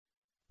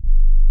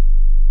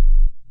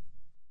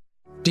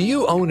Do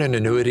you own an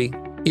annuity,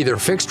 either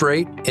fixed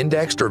rate,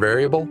 indexed, or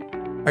variable?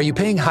 Are you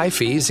paying high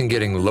fees and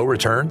getting low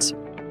returns?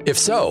 If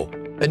so,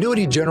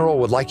 Annuity General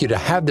would like you to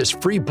have this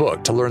free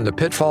book to learn the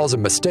pitfalls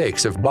and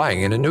mistakes of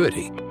buying an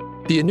annuity.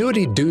 The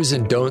Annuity Do's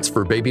and Don'ts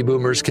for Baby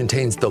Boomers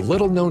contains the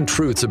little-known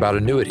truths about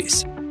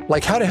annuities,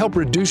 like how to help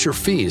reduce your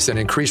fees and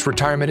increase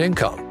retirement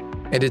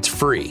income. And it's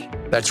free.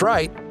 That's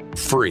right,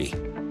 free.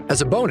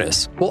 As a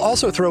bonus, we'll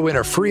also throw in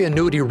a free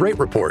annuity rate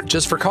report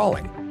just for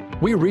calling.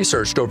 We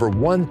researched over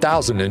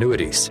 1,000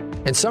 annuities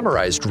and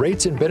summarized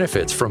rates and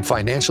benefits from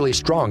financially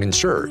strong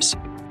insurers.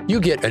 You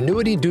get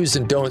Annuity Do's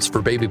and Don'ts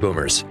for Baby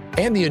Boomers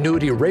and the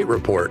Annuity Rate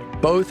Report,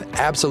 both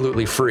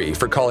absolutely free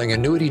for calling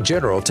Annuity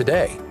General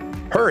today.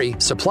 Hurry,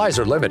 supplies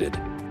are limited.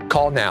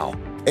 Call now.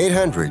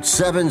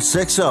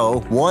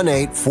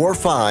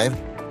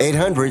 800-760-1845.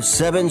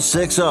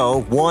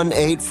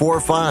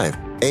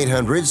 800-760-1845.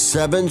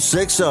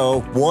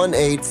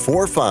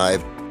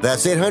 800-760-1845.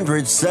 That's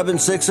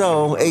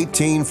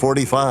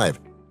 800-760-1845.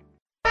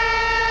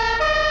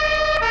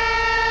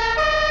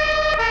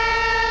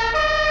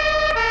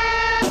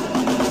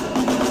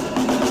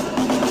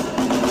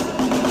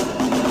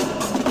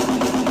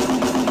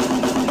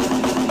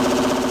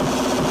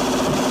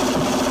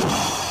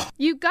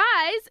 You guys,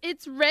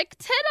 it's Rick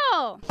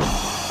Tittle.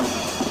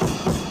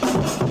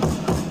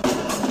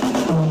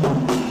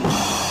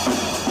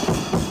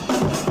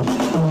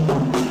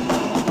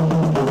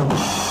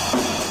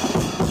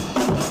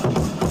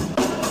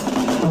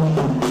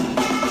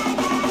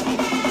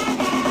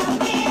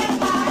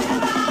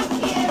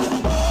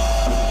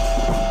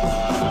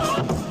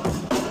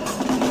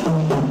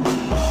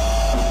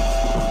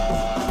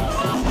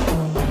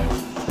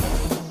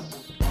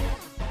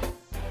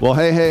 Well,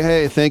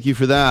 hey, thank you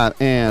for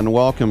that, and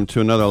welcome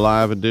to another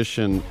live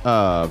edition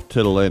of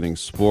Titillating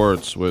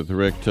Sports with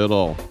Rick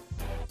Tittle.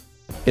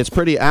 It's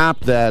pretty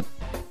apt that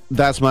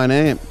that's my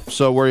name,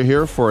 so we're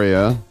here for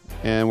you,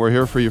 and we're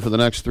here for you for the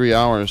next 3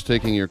 hours,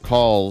 taking your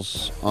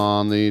calls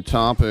on the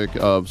topic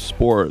of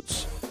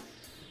sports.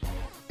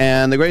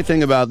 And the great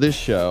thing about this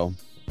show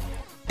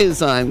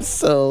is I'm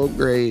so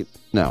great.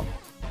 No.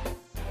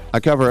 I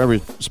cover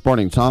every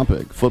sporting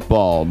topic: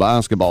 football,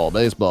 basketball,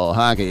 baseball,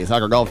 hockey,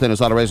 soccer, golf, tennis,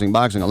 auto racing,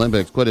 boxing,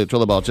 Olympics, Quidditch,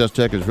 volleyball, chess,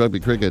 checkers,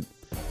 rugby, cricket,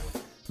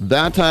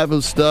 that type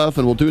of stuff,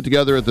 and we'll do it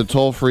together at the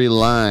toll-free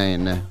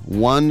line,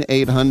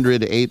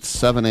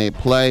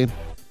 1-800-878-PLAY.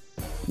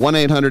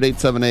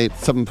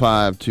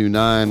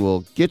 1-800-878-7529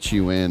 will get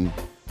you in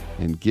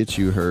and get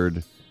you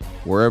heard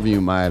wherever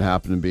you might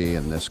happen to be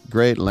in this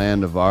great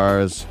land of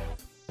ours,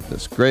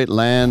 this great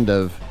land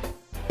of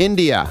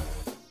India.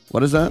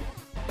 What is that?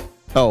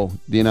 Oh,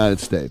 the United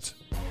States.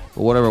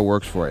 But whatever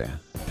works for you.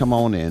 Come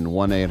on in,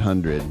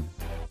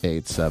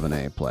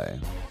 1-800-878-PLAY.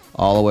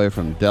 All the way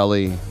from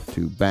Delhi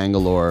to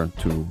Bangalore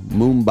to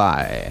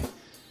Mumbai.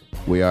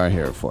 We are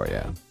here for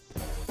you.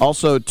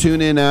 Also,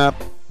 TuneIn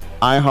app,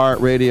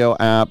 iHeartRadio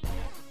app,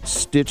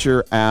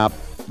 Stitcher app.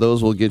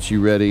 Those will get you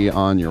ready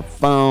on your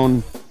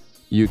phone.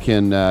 You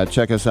can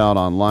check us out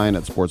online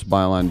at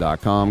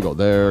sportsbyline.com. Go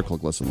there,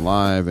 click listen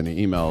live.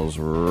 Any emails,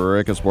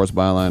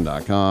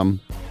 rick@sportsbyline.com.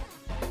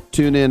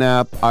 TuneIn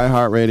app,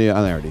 iHeartRadio.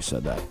 I already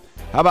said that.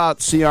 How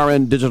about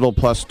CRN Digital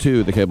Plus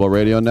 2, the cable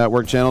radio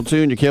network, Channel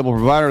 2, and your cable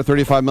provider,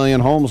 35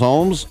 million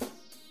homes.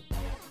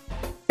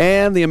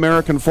 And the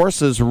American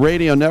Forces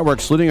Radio Network,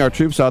 saluting our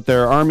troops out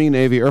there: Army,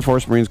 Navy, Air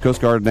Force, Marines, Coast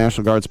Guard,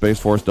 National Guard, Space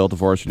Force, Delta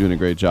Force. You're doing a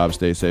great job.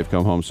 Stay safe.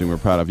 Come home soon. We're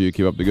proud of you.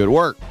 Keep up the good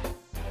work.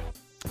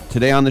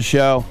 Today on the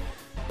show,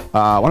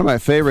 one of my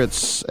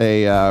favorites,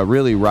 a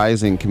really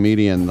rising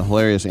comedian, the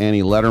hilarious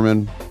Annie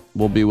Letterman,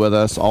 will be with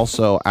us.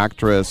 Also,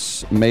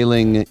 actress Mei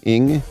Ling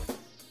Ng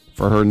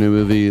for her new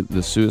movie,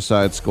 The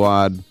Suicide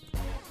Squad. A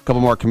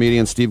couple more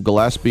comedians. Steve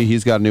Gillespie,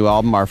 he's got a new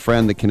album. Our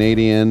friend, the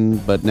Canadian,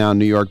 but now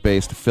New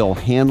York-based Phil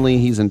Hanley,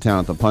 he's in town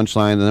at the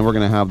Punchline. And then we're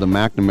going to have the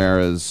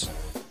McNamara's,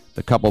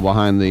 the couple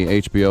behind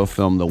the HBO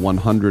film, The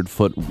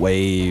 100-Foot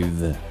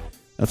Wave.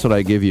 That's what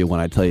I give you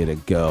when I tell you to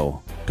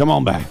go. Come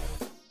on back.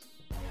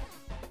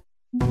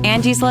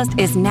 Angie's List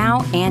is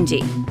now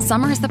Angie.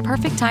 Summer is the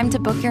perfect time to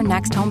book your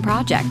next home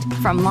project.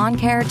 From lawn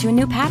care to a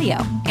new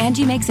patio,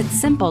 Angie makes it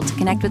simple to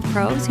connect with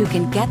pros who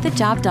can get the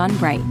job done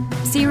right.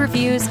 See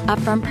reviews,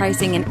 upfront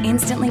pricing, and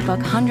instantly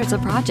book hundreds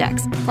of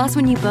projects. Plus,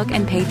 when you book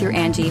and pay through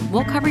Angie,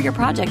 we'll cover your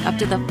project up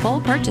to the full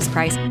purchase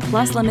price,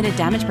 plus limited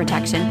damage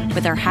protection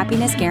with our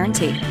Happiness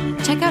Guarantee.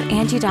 Check out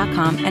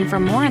Angie.com, and for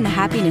more on the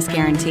Happiness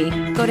Guarantee,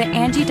 go to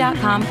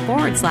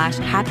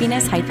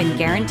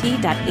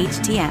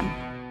Angie.com/happiness-guarantee.htm.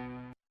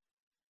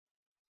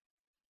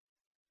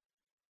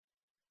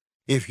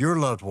 If your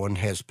loved one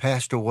has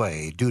passed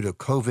away due to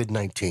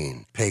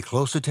COVID-19, pay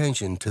close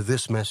attention to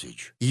this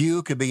message.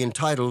 You could be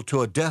entitled to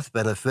a death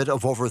benefit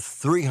of over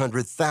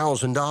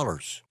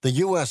 $300,000. The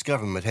U.S.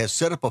 government has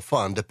set up a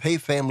fund to pay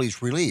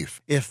families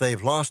relief if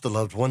they've lost a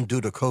loved one due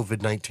to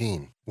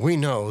COVID-19. We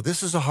know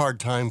this is a hard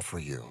time for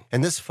you,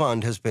 and this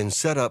fund has been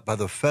set up by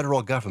the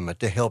federal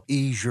government to help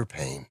ease your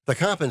pain. The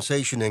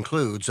compensation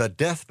includes a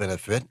death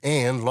benefit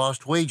and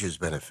lost wages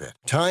benefit.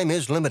 Time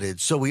is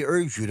limited, so we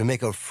urge you to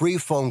make a free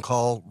phone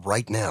call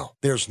right now.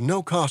 There's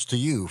no cost to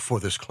you for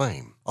this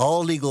claim.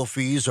 All legal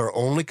fees are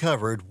only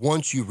covered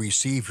once you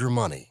receive your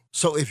money.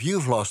 So if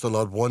you've lost a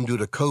loved one due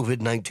to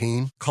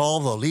COVID-19,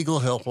 call the legal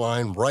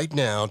helpline right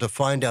now to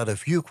find out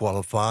if you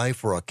qualify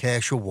for a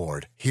cash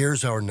award.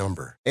 Here's our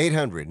number: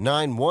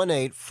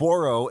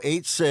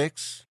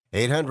 800-918-4086.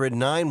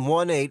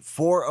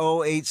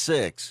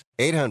 800-918-4086.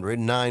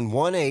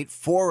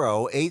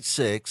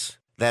 800-918-4086.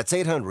 That's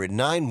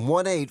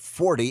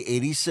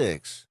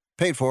 800-918-4086.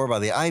 Paid for by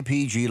the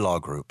IPG Law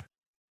Group.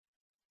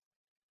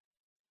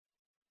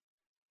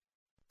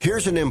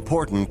 Here's an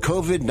important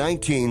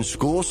COVID-19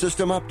 school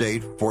system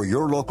update for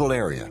your local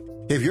area.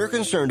 If you're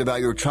concerned about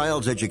your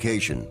child's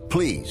education,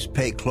 please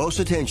pay close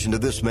attention to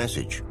this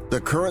message. The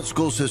current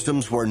school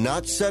systems were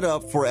not set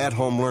up for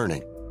at-home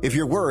learning. If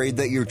you're worried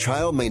that your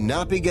child may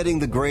not be getting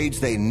the grades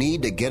they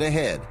need to get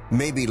ahead,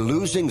 may be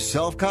losing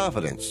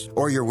self-confidence,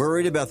 or you're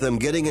worried about them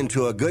getting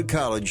into a good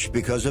college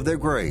because of their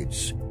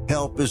grades,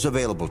 help is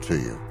available to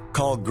you.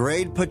 Call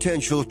Grade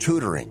Potential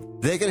Tutoring.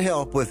 They can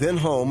help with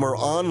in-home or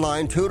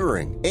online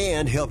tutoring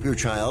and help your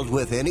child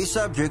with any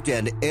subject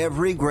and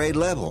every grade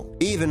level,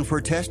 even for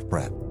test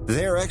prep.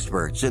 They're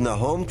experts in the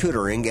home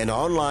tutoring and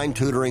online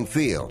tutoring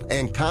field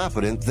and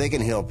confident they can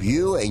help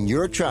you and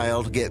your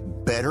child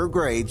get better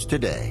grades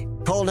today.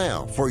 Call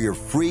now for your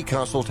free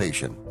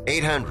consultation.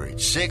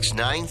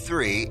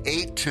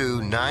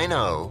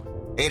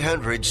 800-693-8290.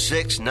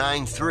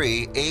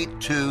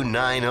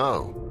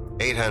 800-693-8290.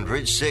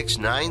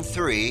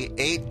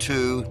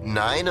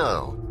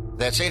 800-693-8290.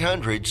 That's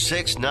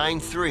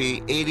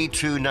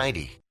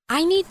 800-693-8290.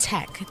 I need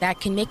tech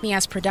that can make me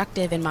as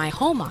productive in my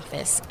home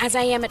office as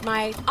I am at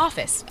my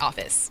office.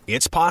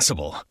 It's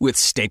possible with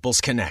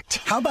Staples Connect.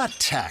 How about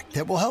tech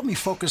that will help me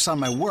focus on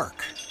my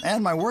work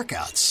and my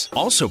workouts?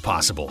 Also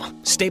possible.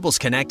 Staples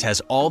Connect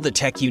has all the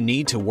tech you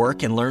need to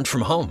work and learn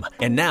from home.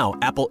 And now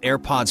Apple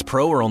AirPods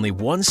Pro are only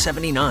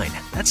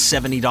 $179. That's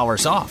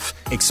 $70 off.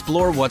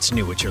 Explore what's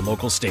new at your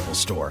local Staples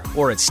store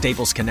or at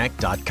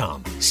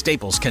staplesconnect.com.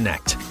 Staples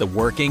Connect, the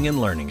working and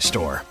learning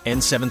store.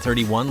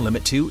 N731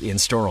 Limit 2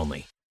 in-store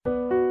only.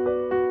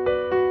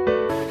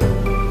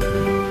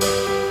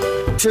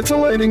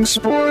 Titillating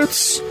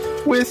Sports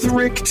with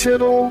Rick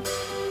Tittle.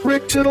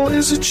 Rick Tittle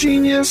is a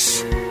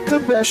genius, the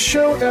best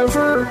show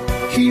ever.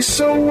 He's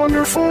so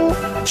wonderful,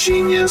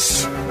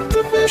 genius,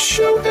 the best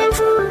show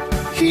ever.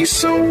 He's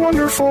so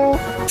wonderful.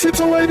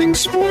 Titillating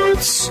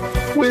Sports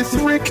with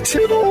Rick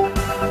Tittle.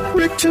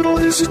 Rick Tittle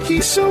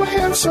he's so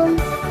handsome,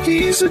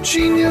 he's a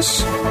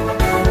genius.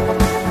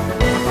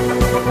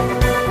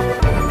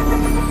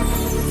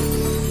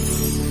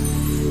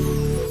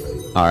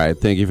 All right,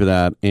 thank you for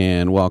that,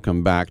 and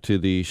welcome back to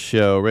the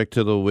show. Rick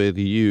Tittle with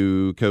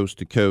you, coast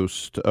to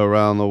coast,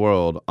 around the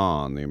world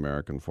on the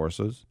American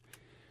Forces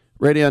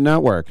Radio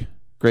Network.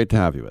 Great to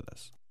have you with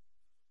us.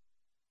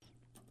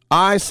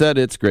 I said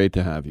it's great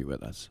to have you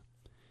with us.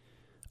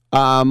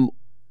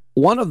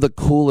 One of the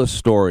coolest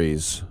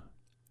stories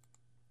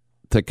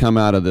to come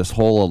out of this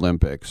whole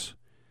Olympics,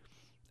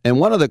 and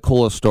one of the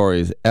coolest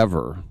stories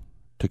ever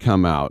to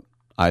come out,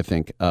 I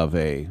think, of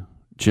a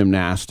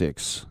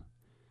gymnastics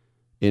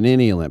in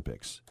any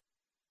Olympics,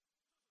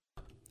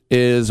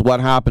 is what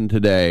happened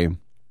today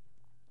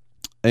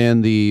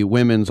in the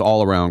women's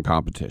all-around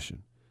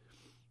competition.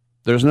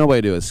 There's no way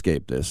to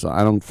escape this.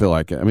 I don't feel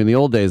like it. I mean, the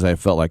old days I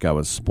felt like I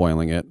was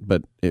spoiling it,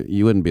 but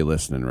you wouldn't be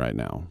listening right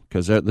now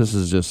because this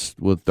is just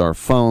with our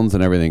phones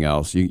and everything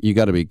else. You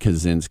got to be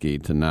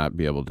Kaczynski to not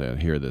be able to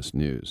hear this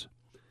news.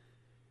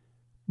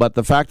 But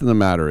the fact of the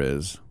matter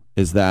is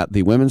that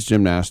the women's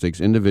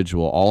gymnastics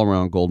individual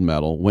all-around gold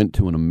medal went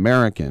to an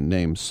American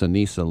named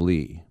Sunisa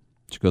Lee.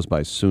 She goes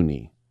by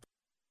Suni.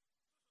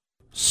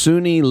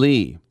 Suni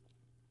Lee.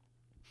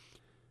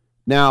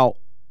 Now,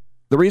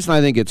 the reason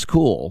I think it's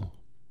cool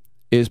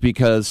is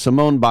because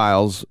Simone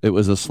Biles, it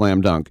was a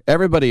slam dunk.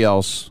 Everybody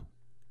else,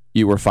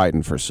 you were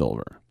fighting for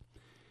silver.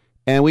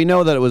 And we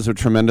know that it was a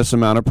tremendous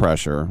amount of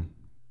pressure.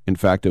 In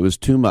fact, it was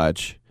too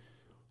much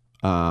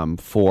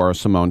for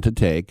Simone to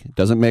take. It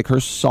doesn't make her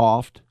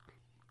soft.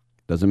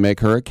 Doesn't make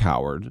her a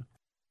coward.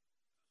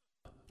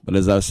 But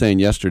as I was saying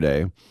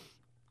yesterday,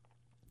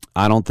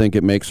 I don't think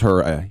it makes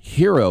her a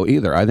hero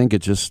either. I think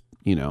it just,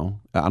 I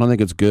don't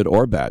think it's good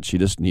or bad. She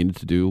just needed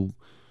to do,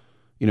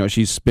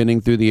 she's spinning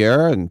through the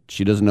air and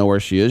she doesn't know where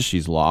she is.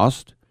 She's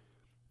lost.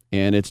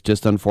 And it's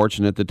just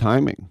unfortunate the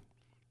timing.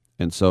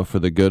 And so for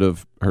the good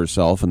of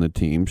herself and the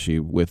team, she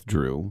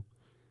withdrew.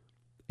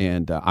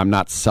 And I'm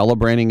not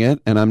celebrating it,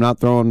 and I'm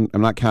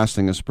not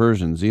casting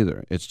aspersions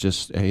either. It's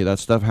just, hey, that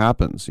stuff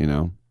happens,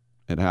 It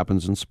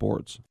happens in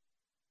sports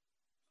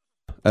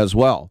as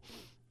well.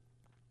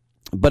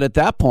 But at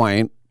that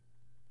point,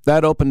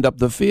 that opened up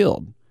the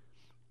field.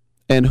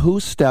 And who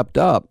stepped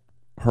up?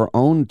 Her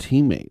own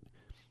teammate,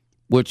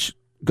 which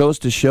goes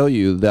to show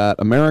you that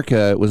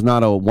America was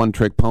not a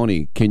one-trick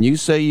pony. Can you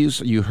say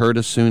you heard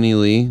of Suni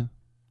Lee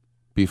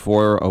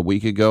before a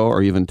week ago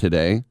or even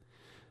today?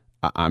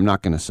 I'm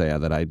not going to say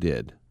that I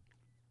did.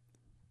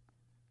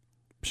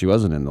 She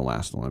wasn't in the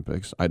last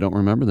Olympics. I don't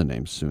remember the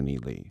name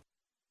Suni Lee.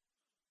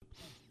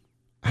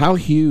 How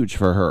huge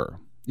for her.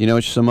 You know,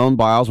 Simone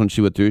Biles, when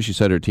she went through, she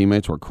said her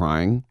teammates were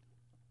crying.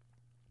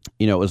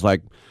 You know, it was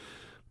like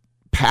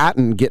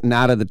Patton getting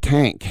out of the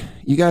tank.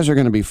 You guys are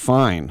going to be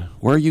fine.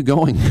 Where are you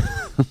going?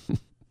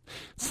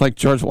 It's like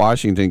George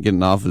Washington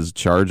getting off his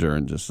Charger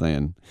and just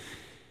saying,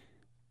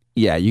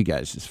 yeah, you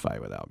guys just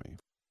fight without me.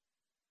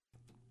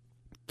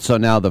 So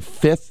now the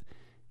 5th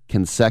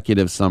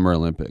consecutive Summer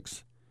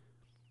Olympics,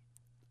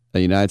 a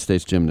United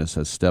States gymnast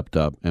has stepped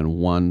up and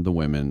won the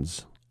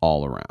women's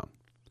all around.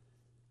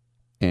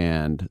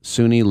 And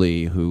Suni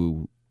Lee,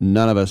 who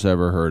none of us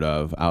ever heard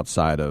of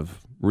outside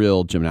of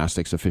real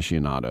gymnastics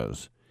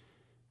aficionados,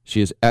 she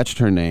has etched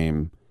her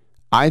name,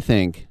 I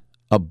think,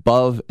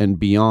 above and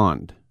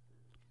beyond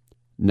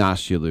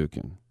Nastia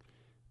Liukin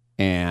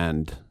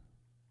and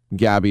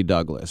Gabby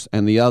Douglas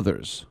and the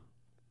others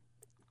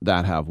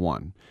that have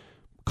won.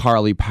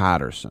 Carly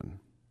Patterson,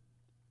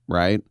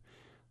 right?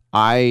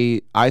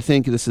 I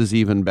think this is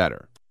even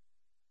better.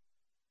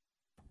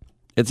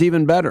 It's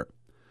even better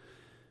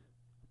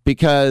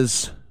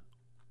because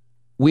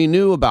we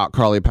knew about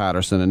Carly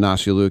Patterson and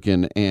Nastia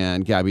Liukin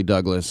and Gabby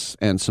Douglas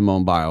and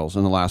Simone Biles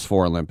in the last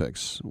 4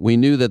 Olympics. We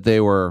knew that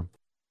they were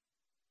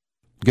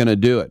going to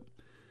do it.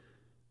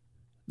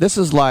 This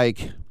is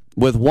like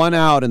with 1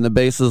 out and the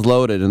bases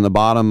loaded in the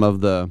bottom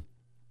of the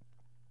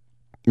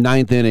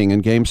 9th inning in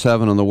Game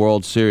 7 of the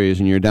World Series,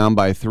 and you're down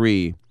by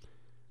 3,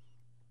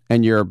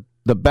 and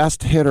the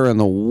best hitter in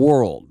the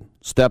world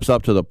steps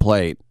up to the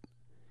plate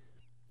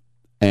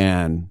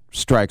and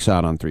strikes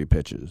out on 3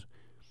 pitches.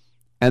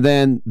 And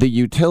then the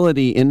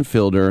utility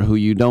infielder who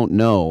you don't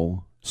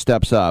know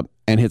steps up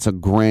and hits a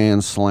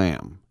grand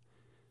slam.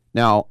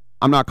 Now,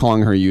 I'm not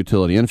calling her a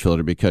utility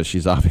infielder because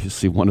she's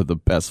obviously one of the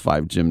best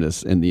 5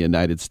 gymnasts in the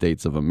United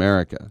States of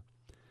America.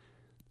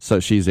 So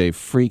she's a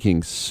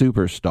freaking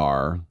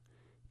superstar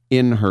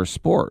in her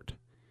sport.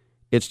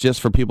 It's just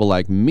for people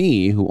like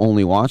me who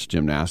only watch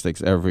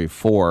gymnastics every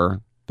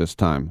 4, this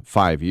time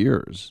 5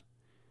 years,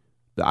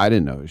 that I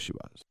didn't know who she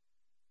was.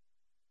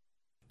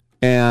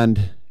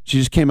 And she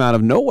just came out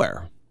of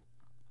nowhere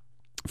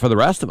for the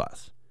rest of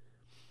us.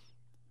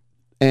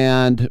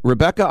 And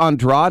Rebecca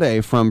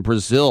Andrade from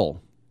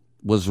Brazil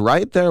was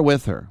right there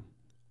with her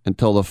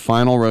until the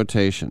final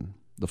rotation,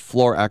 the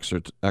floor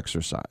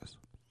exercise.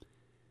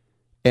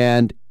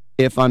 And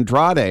if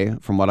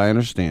Andrade, from what I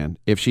understand,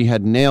 if she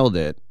had nailed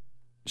it,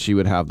 she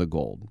would have the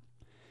gold.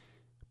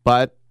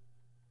 But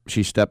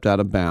she stepped out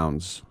of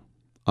bounds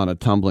on a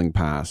tumbling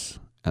pass,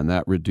 and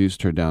that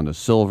reduced her down to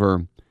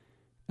silver.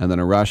 And then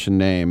a Russian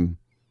name,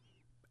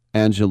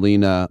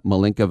 Angelina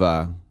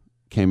Malinkova,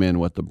 came in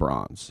with the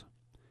bronze.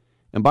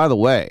 And by the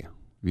way,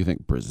 if you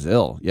think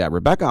Brazil, yeah,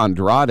 Rebecca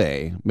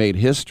Andrade made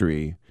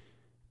history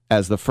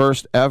as the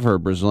first ever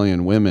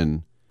Brazilian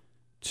women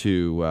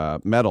to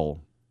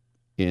medal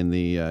in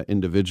the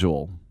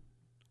individual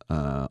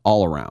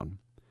all-around.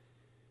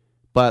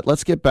 But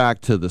let's get back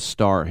to the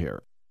star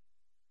here.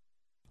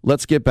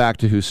 Let's get back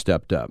to who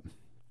stepped up.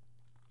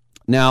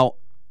 Now,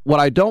 what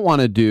I don't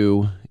want to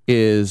do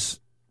is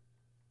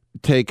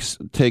take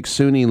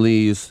Suni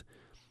Lee's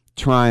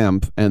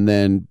triumph and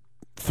then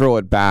throw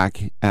it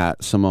back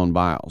at Simone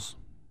Biles.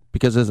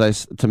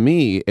 Because to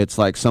me, it's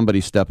like somebody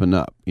stepping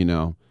up, you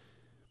know.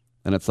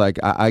 And it's like,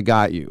 I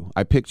got you.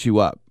 I picked you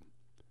up.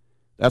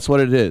 That's what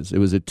it is. It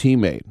was a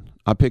teammate.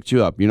 I picked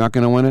you up. You're not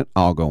going to win it?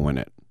 I'll go win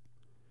it.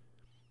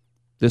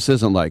 This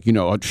isn't like, you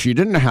know, she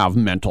didn't have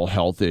mental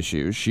health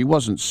issues. She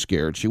wasn't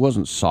scared. She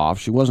wasn't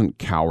soft. She wasn't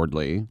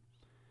cowardly.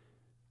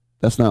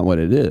 That's not what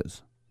it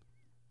is.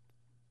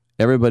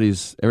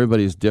 Everybody's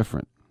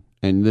different.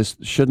 And this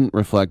shouldn't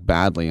reflect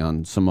badly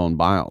on Simone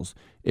Biles.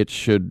 It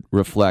should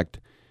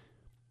reflect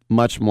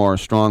much more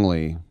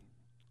strongly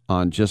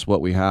on just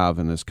what we have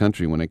in this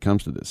country when it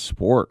comes to this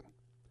sport.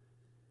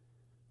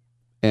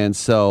 And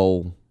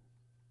so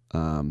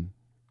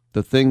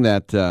the thing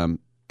that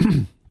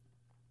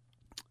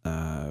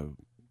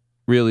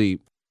really,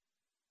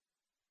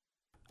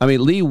 I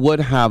mean, Lee would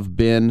have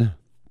been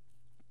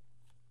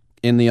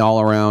in the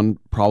all-around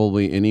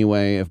probably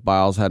anyway if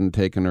Biles hadn't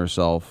taken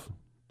herself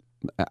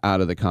out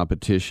of the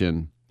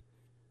competition.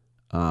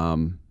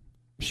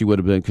 She would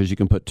have been, because you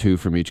can put 2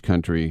 from each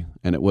country,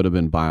 and it would have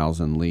been Biles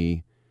and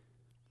Lee.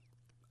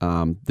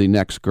 The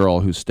next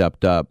girl who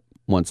stepped up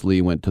once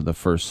Lee went to the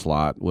first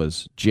slot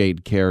was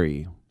Jade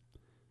Carey,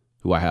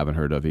 who I haven't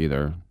heard of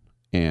either.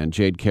 And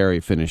Jade Carey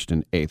finished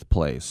in 8th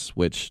place,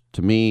 which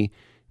to me,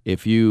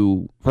 if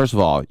you, first of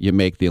all, you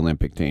make the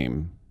Olympic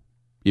team,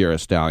 you're a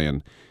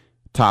stallion.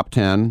 Top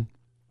 10,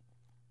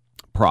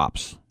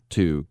 props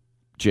to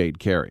Jade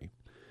Carey.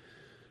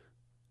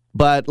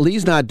 But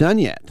Lee's not done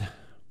yet,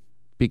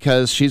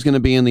 because she's going to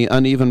be in the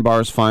uneven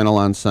bars final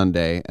on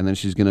Sunday, and then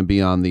she's going to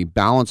be on the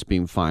balance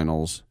beam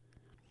finals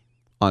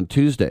on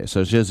Tuesday.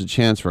 So she has a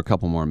chance for a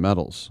couple more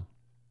medals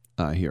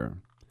here.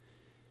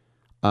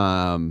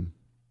 And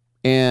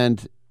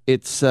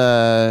it's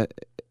I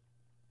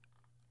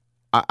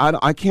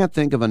can't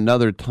think of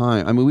another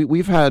time. I mean,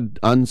 we've had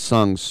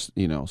unsung,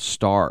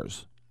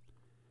 stars,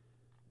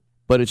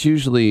 but it's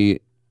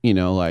usually,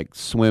 like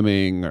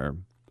swimming or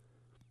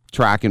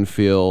track and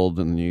field,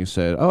 and you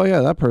said, oh,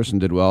 yeah, that person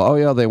did well. Oh,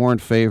 yeah, they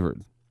weren't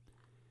favored.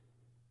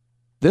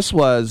 This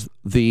was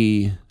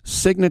the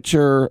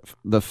signature,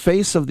 the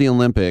face of the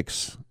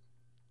Olympics,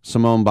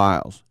 Simone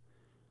Biles.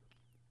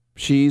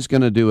 She's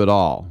going to do it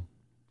all.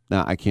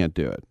 Now, I can't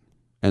do it.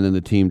 And then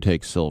the team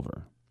takes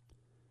silver,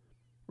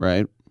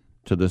 right,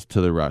 to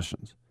the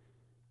Russians.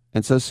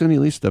 And so Suni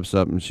Lee steps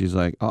up, and she's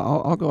like,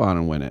 I'll go out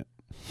and win it.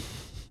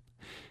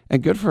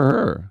 And good for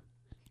her.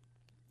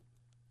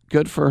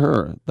 Good for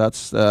her.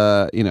 That's,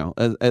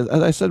 as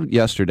I said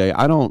yesterday,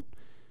 I don't,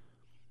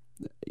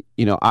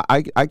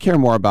 I care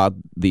more about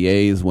the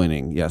A's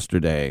winning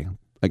yesterday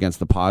against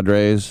the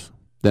Padres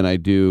than I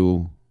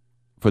do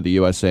for the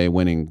USA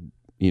winning,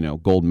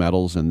 gold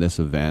medals in this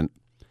event.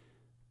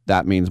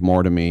 That means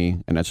more to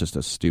me, and that's just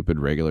a stupid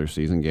regular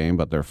season game,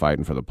 but they're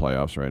fighting for the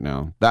playoffs right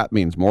now. That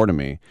means more to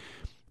me.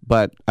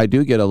 But I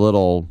do get a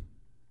little,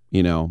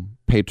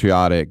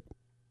 patriotic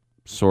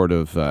sort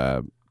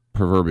of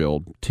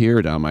proverbial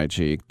tear down my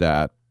cheek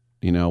that,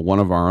 one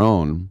of our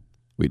own,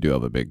 we do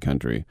have a big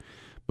country,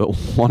 but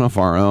one of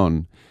our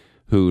own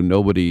who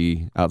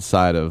nobody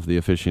outside of the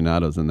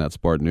aficionados in that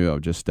sport knew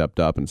of just stepped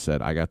up and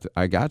said, I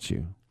got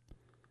you.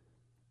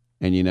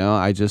 And,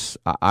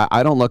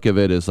 I don't look at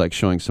it as like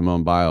showing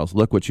Simone Biles,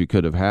 look what you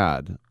could have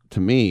had. To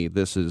me,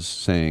 this is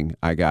saying,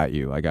 I got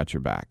you. I got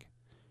your back.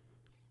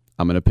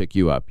 I'm going to pick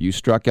you up. You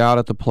struck out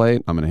at the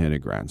plate. I'm going to hit a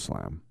grand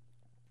slam.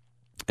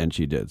 And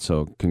she did.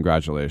 So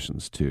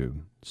congratulations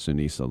to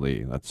Sunisa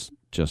Lee. That's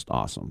just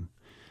awesome.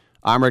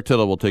 I'm Rick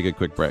Tittle. We'll take a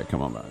quick break.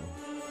 Come on back.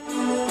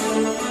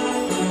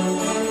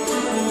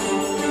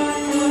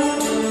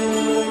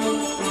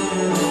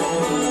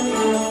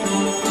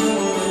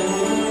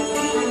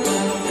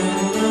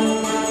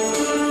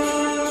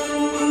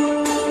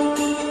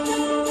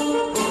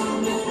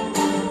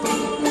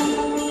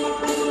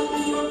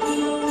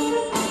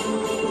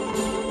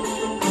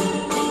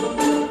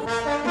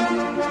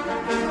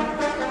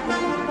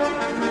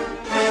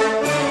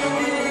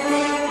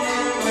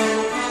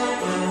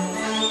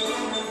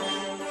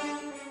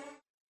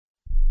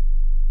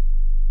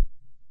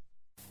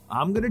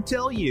 I'm going to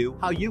tell you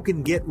how you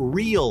can get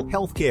real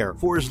health care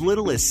for as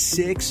little as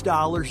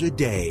 $6 a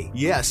day.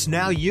 Yes,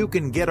 now you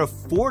can get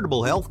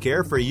affordable health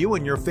care for you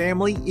and your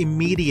family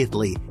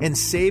immediately and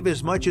save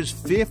as much as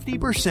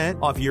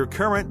 50% off your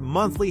current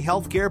monthly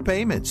health care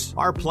payments.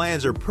 Our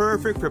plans are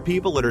perfect for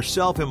people that are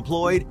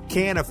self-employed,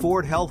 can't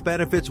afford health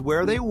benefits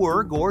where they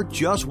work, or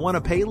just want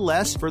to pay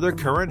less for their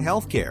current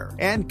health care.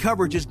 And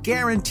coverage is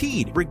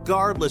guaranteed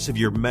regardless of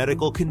your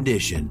medical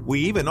condition.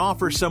 We even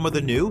offer some of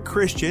the new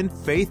Christian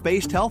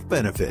faith-based health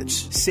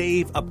benefits.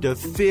 Save up to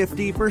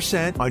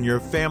 50% on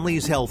your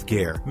family's health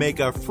care. Make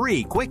a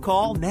free quick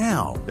call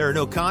now. There are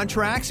no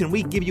contracts, and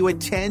we give you a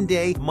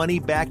 10-day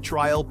money-back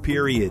trial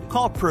period.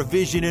 Call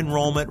Provision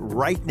Enrollment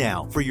right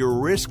now for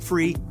your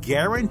risk-free,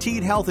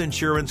 guaranteed health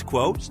insurance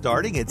quote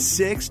starting at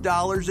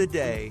 $6 a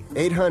day.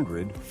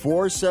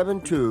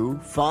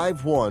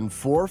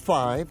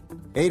 800-472-5145.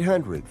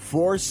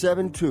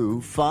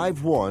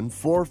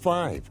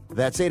 800-472-5145.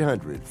 That's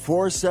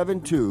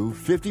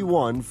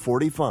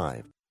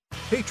 800-472-5145.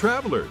 Hey,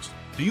 travelers,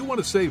 do you want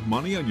to save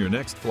money on your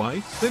next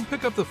flight? Then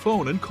pick up the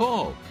phone and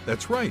call.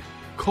 That's right,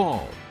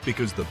 call,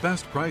 because the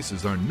best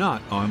prices are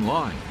not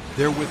online.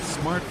 They're with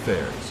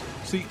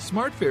SmartFares. See,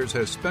 SmartFares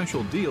has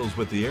special deals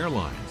with the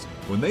airlines.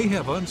 When they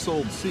have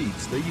unsold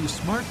seats, they use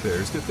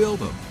SmartFares to fill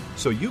them.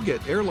 So you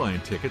get airline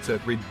tickets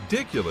at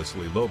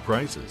ridiculously low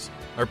prices.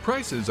 Our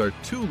prices are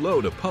too low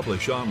to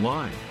publish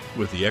online.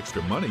 With the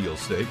extra money you'll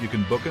save, you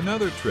can book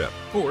another trip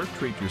or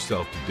treat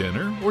yourself to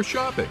dinner or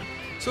shopping.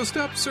 So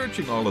stop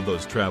searching all of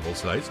those travel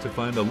sites to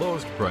find the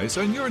lowest price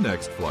on your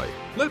next flight.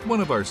 Let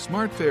one of our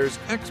SmartFares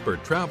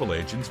expert travel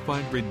agents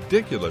find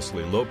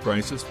ridiculously low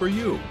prices for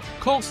you.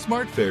 Call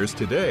SmartFares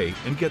today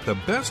and get the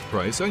best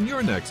price on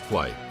your next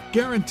flight.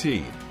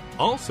 Guaranteed.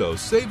 Also,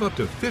 save up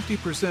to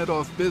 50%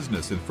 off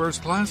business and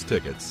first class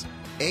tickets.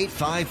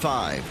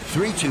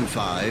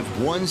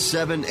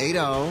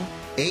 855-325-1780.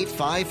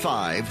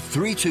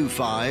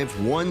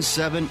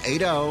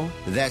 855-325-1780.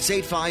 That's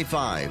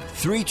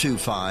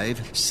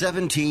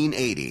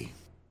 855-325-1780.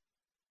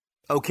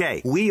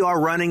 Okay, we are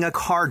running a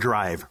car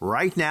drive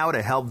right now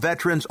to help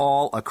veterans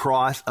all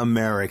across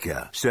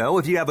America. So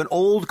if you have an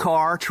old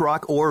car,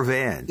 truck, or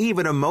van,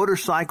 even a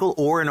motorcycle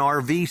or an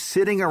RV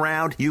sitting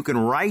around, you can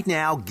right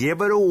now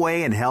give it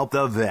away and help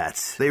the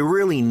vets. They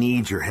really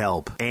need your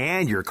help.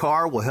 And your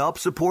car will help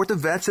support the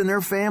vets and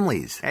their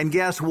families. And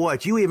guess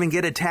what? You even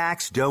get a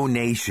tax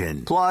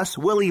donation. Plus,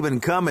 we'll even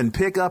come and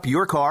pick up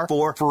your car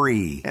for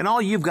free. And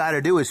all you've got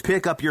to do is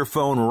pick up your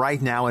phone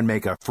right now and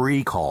make a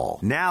free call.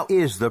 Now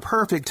is the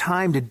perfect time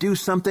time to do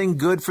something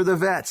good for the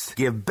vets.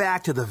 Give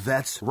back to the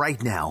vets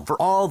right now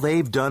for all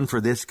they've done for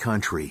this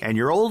country. And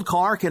your old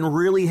car can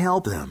really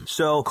help them.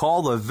 So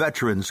call the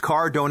Veterans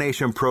Car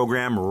Donation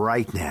Program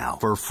right now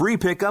for free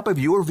pickup of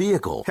your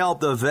vehicle.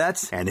 Help the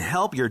vets and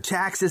help your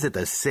taxes at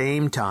the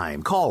same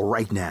time. Call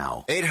right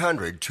now.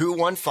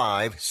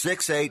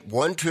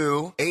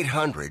 800-215-6812.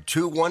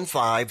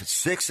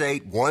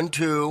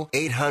 800-215-6812.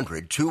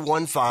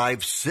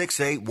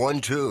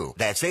 800-215-6812.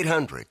 That's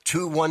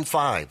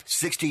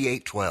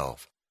 800-215-6812.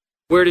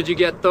 Where did you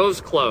get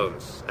those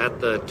clothes? At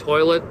the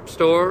toilet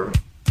store?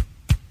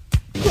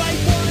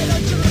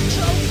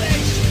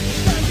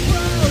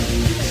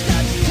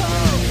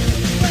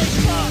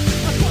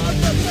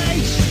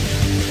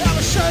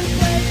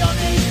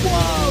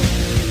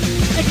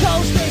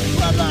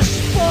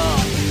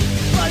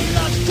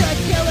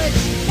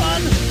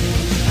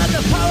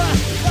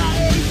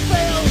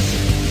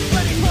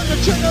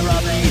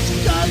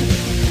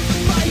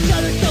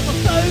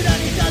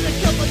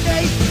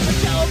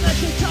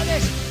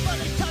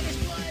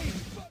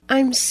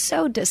 I'm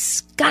so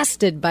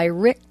disgusted by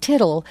Rick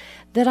Tittle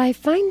that I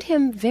find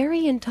him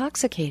very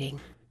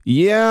intoxicating.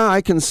 Yeah,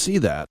 I can see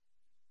that.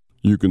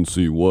 You can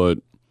see what?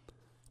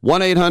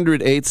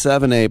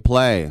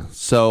 1-800-878-PLAY.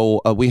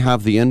 So we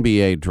have the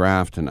NBA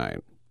draft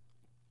tonight.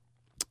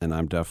 And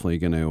I'm definitely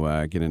going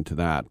to get into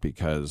that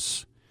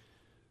because,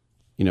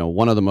 you know,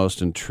 one of the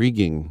most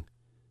intriguing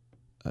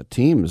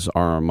teams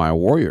are my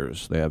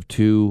Warriors. They have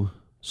 2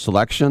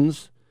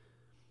 selections.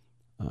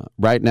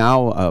 Right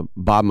now,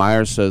 Bob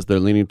Myers says they're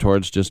leaning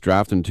towards just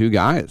drafting 2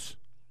 guys.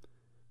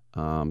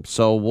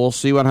 So we'll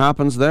see what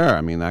happens there. I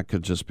mean, that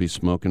could just be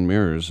smoke and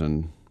mirrors.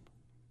 And,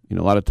 you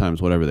know, a lot of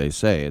times whatever they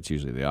say, it's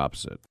usually the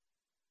opposite.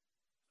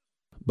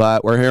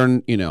 But we're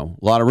hearing, you know,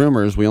 a lot of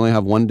rumors. We only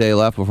have 1 day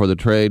left before the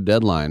trade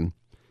deadline,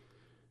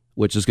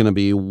 which is going to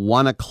be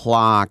 1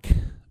 o'clock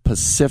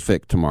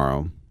Pacific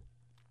tomorrow.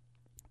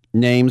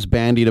 Names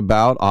bandied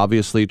about,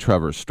 obviously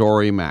Trevor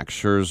Story, Max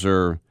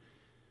Scherzer,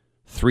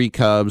 3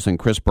 Cubs and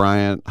Chris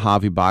Bryant,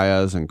 Javi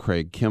Baez and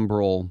Craig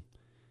Kimbrell.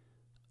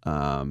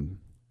 You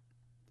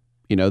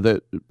know,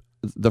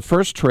 the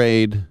first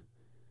trade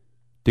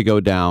to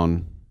go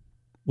down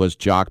was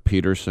Jock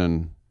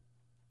Peterson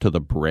to the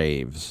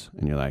Braves.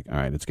 And you're like, all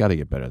right, it's got to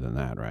get better than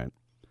that, right?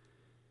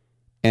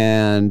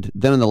 And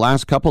then in the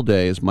last couple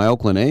days, my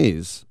Oakland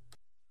A's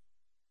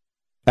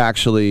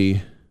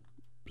actually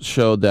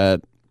showed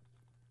that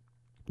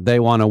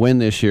they want to win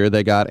this year.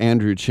 They got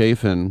Andrew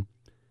Chafin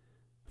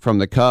from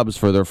the Cubs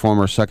for their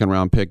former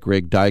second-round pick,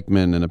 Greg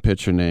Deichmann, and a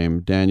pitcher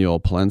named Daniel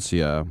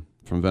Palencia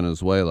from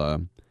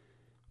Venezuela.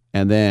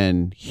 And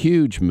then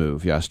huge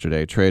move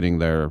yesterday, trading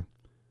their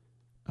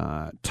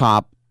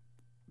top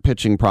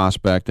pitching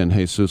prospect in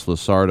Jesus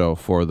Luzardo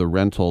for the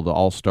rental, the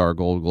All-Star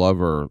Gold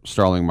Glover,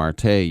 Starling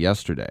Marte,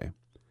 yesterday.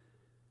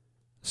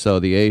 So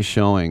the A's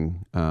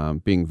showing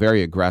being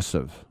very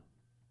aggressive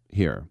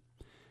here.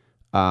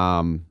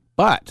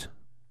 But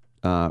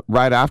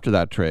right after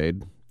that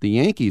trade, the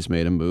Yankees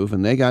made a move,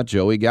 and they got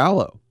Joey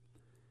Gallo.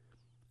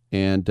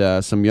 And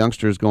some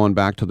youngsters going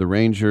back to the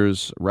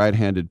Rangers,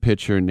 right-handed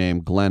pitcher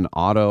named Glenn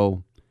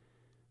Otto,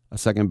 a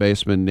second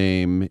baseman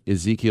named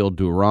Ezekiel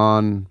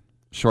Duran,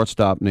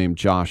 shortstop named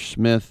Josh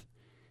Smith,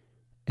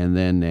 and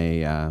then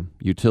a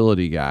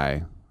utility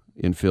guy,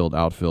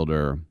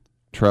 outfielder,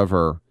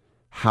 Trevor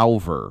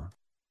Hauver.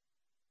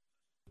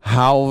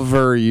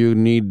 However you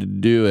need to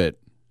do it,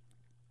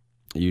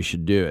 you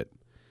should do it.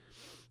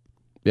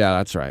 Yeah,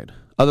 that's right.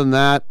 Other than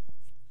that,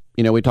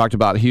 you know, we talked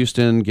about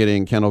Houston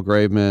getting Kendall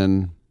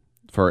Graveman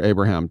for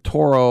Abraham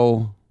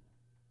Toro,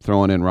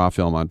 throwing in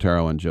Rafael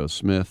Montero and Joe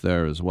Smith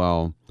there as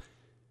well.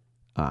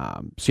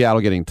 Seattle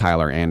getting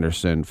Tyler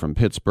Anderson from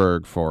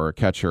Pittsburgh for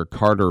catcher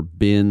Carter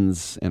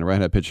Binns and a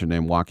right-handed pitcher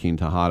named Joaquin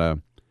Tejada.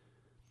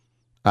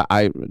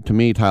 To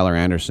me, Tyler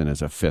Anderson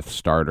is a 5th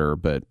starter,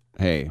 but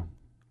hey,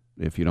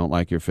 if you don't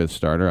like your 5th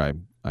starter,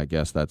 I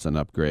guess that's an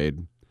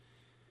upgrade.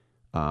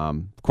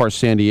 Of course,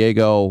 San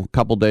Diego, a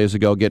couple days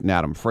ago, getting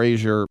Adam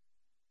Frazier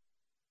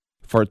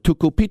for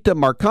Tucupita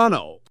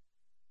Marcano,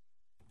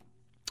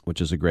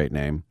 which is a great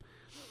name.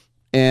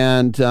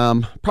 And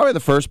probably the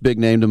first big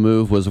name to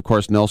move was, of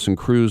course, Nelson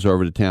Cruz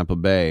over to Tampa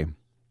Bay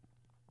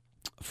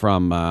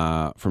from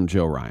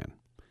Joe Ryan.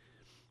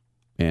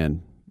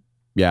 And,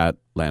 yeah,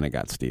 Atlanta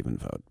got Steven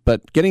Vogt.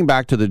 But getting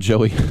back to the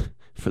Joey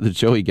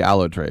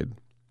Gallo trade,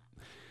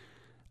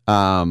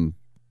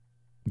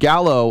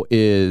 Gallo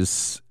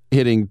is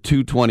hitting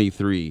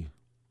 .223,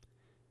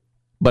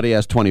 but he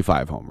has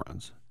 25 home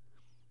runs.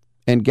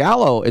 And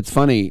Gallo, it's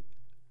funny,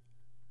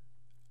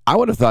 I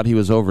would have thought he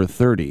was over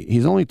 30.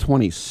 He's only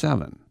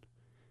 27,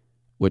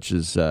 which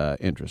is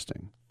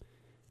interesting.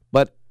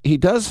 But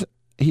he's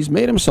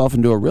made himself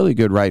into a really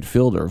good right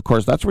fielder. Of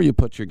course, that's where you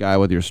put your guy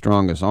with your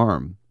strongest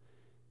arm.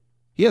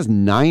 He has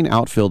 9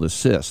 outfield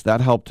assists. That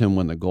helped him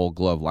win the Gold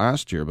Glove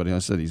last year, but I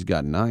said he's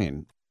got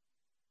 9.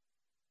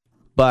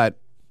 But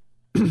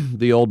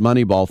the old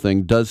Moneyball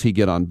thing, does he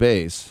get on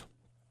base?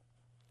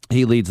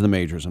 He leads the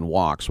majors in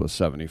walks with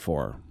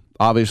 74.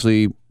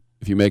 Obviously,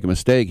 if you make a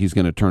mistake, he's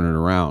going to turn it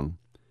around.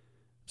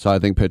 So I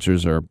think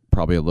pitchers are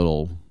probably a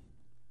little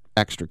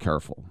extra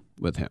careful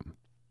with him.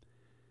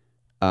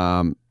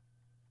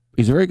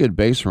 He's a very good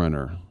base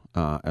runner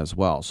as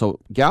well. So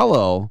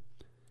Gallo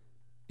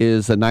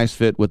is a nice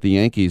fit with the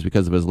Yankees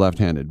because of his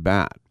left-handed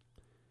bat.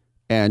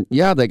 And,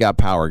 yeah, they got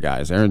power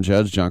guys. Aaron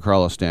Judge,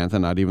 Giancarlo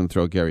Stanton. I'd even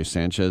throw Gary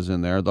Sanchez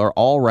in there. They're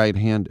all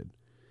right-handed.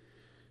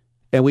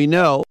 And we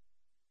know,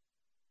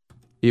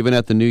 even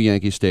at the new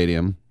Yankee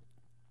Stadium,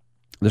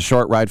 the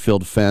short right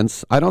field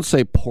fence, I don't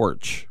say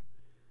porch.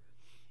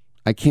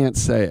 I can't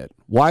say it.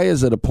 Why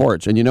is it a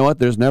porch? And you know what?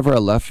 There's never a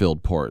left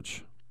field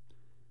porch.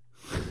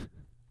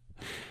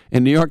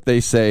 In New York, they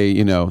say,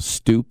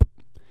 stoop,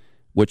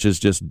 which is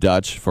just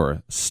Dutch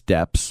for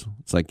steps.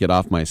 It's like, get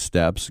off my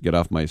steps, get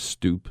off my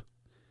stoop.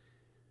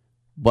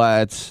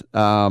 But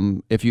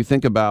if you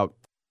think about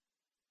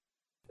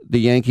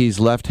the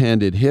Yankees'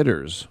 left-handed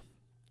hitters,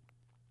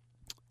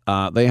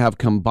 they have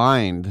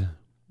combined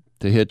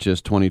to hit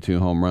just 22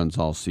 home runs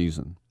all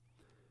season.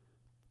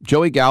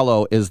 Joey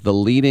Gallo is the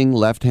leading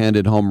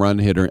left-handed home run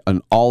hitter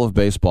in all of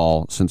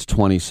baseball since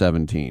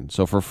 2017.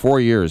 So for 4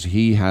 years,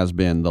 he has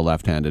been the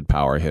left-handed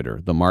power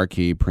hitter, the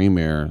marquee,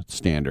 premier,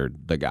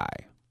 standard, the guy.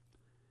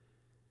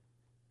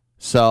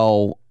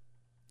 So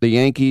the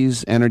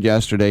Yankees entered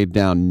yesterday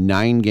down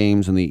 9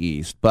 games in the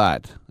East,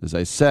 but as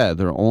I said,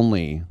 they're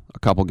only a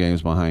couple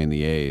games behind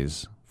the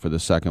A's for the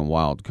second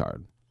wild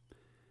card.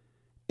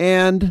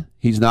 And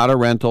he's not a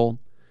rental.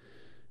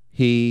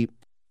 He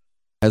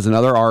has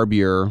another ARB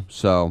year,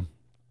 so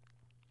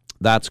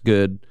that's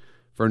good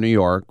for New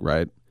York,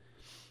 right?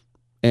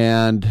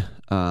 And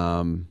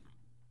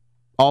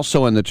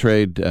also in the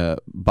trade,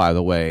 by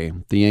the way,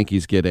 the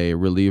Yankees get a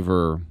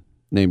reliever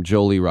named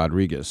Joely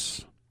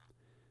Rodriguez.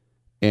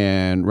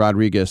 And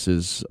Rodriguez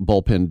is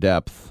bullpen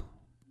depth,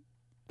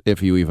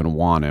 if you even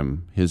want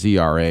him. His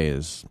ERA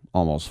is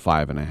almost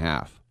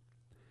 5.5.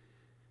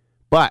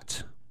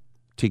 But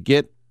to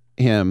get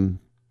him,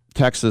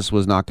 Texas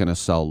was not going to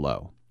sell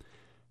low.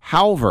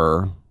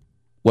 Halver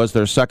was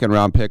their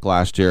second-round pick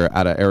last year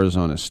out of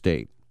Arizona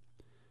State.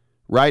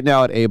 Right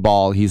now at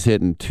A-ball, he's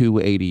hitting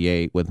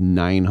 .288 with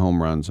 9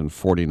 home runs and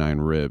 49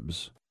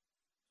 ribs.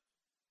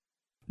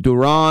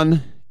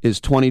 Duran is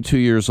 22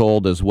 years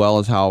old as well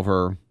as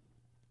Halver.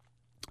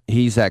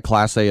 He's at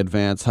Class A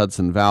Advanced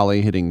Hudson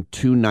Valley, hitting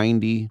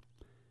 .290.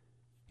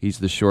 He's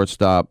the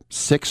shortstop.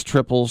 6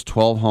 triples,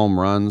 12 home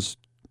runs,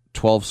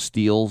 12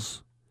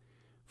 steals,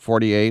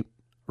 48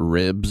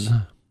 ribs,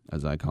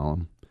 as I call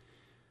him.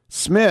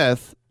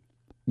 Smith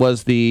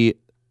was the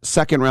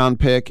second-round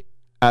pick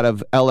out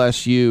of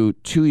LSU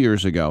 2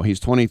 years ago. He's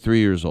 23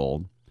 years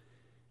old.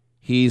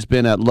 He's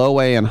been at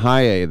low A and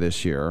high A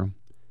this year.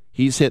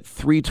 He's hit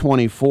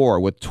 .324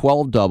 with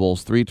 12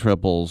 doubles, 3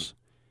 triples,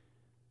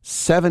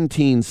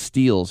 17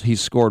 steals.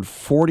 He's scored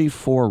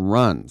 44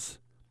 runs.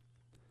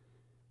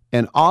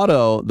 And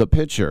Otto, the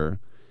pitcher,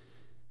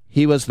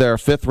 he was their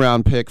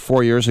 5th-round pick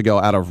 4 years ago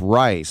out of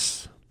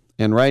Rice.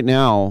 And right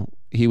now,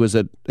 he's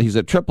at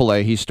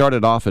AAA. He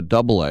started off at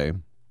AA.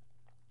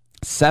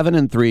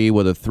 7-3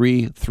 with a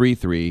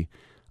 3.33,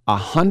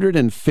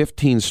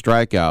 115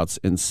 strikeouts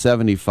in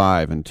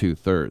 75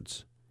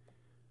 2/3.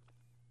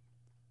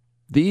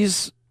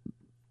 These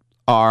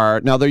are,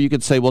 now there you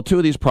could say, well, 2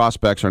 of these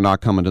prospects are not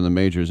coming to the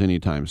majors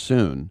anytime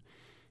soon.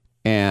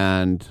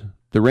 And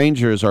the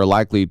Rangers are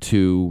likely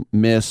to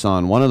miss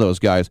on one of those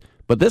guys.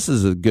 But this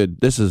is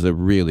a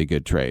really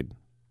good trade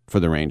for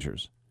the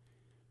Rangers.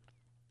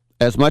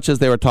 As much as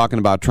they were talking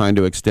about trying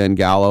to extend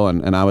Gallo,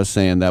 and I was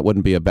saying that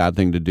wouldn't be a bad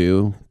thing to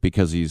do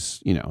because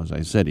he's, as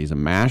I said, he's a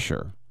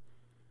masher.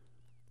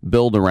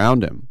 Build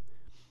around him.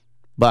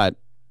 But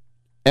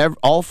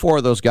all 4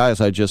 of those guys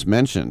I just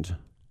mentioned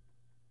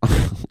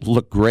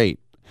look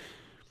great.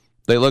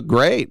 They look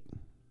great.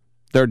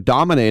 They're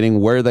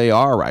dominating where they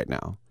are right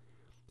now.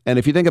 And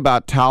if you think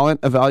about talent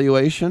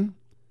evaluation,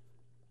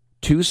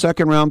 2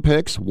 second-round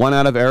picks, 1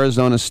 out of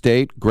Arizona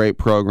State, great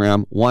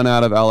program, 1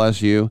 out of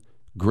LSU,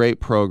 great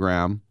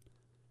program.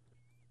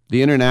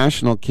 The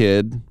international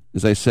kid,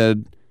 as I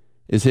said,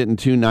 is hitting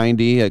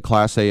 .290 at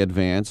Class A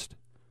Advanced.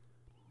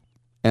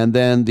 And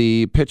then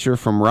the pitcher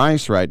from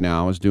Rice right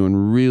now is doing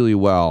really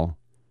well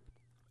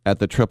at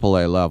the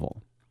AAA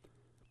level.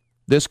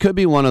 This could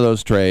be one of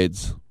those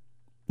trades,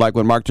 like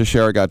when Mark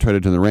Teixeira got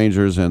traded to the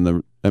Rangers to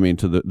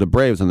the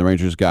Braves, and the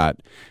Rangers got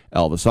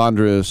Elvis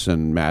Andrus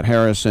and Matt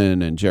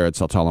Harrison and Jared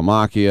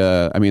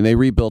Saltalamacchia. I mean, they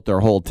rebuilt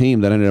their whole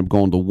team that ended up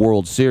going to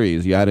World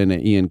Series. You add in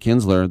Ian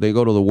Kinsler, they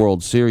go to the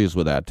World Series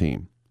with that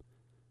team.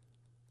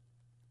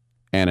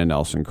 And a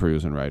Nelson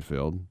Cruz in right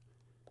field.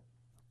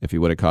 If he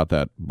would have caught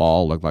that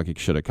ball, looked like he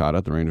should have caught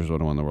it, the Rangers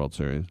would have won the World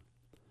Series.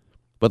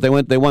 But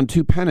they won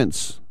 2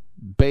 pennants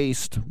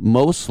based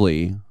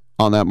mostly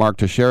on that Mark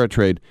Teixeira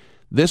trade.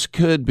 This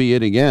could be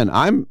it again.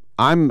 I'm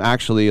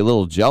actually a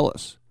little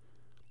jealous.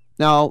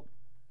 Now,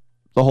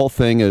 the whole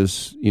thing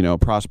is,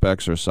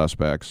 prospects are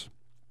suspects.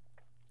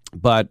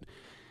 But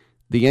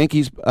the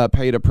Yankees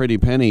paid a pretty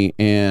penny,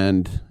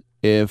 and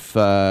if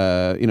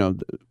the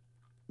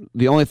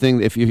only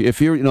thing, if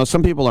you're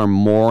some people are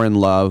more in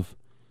love,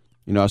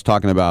 You know, I was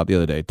talking about the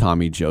other day,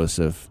 Tommy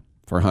Joseph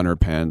for Hunter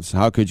Pence.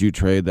 How could you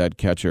trade that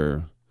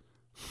catcher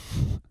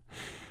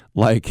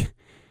like,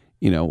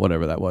 you know,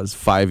 whatever that was,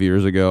 5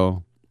 years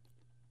ago?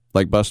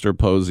 Like Buster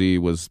Posey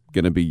was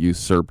going to be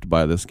usurped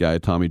by this guy,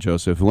 Tommy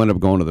Joseph, who ended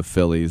up going to the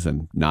Phillies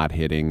and not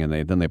hitting, and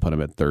then they put him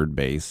at third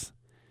base.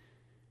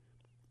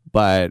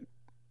 But,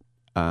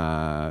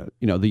 you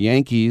know, the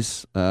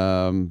Yankees,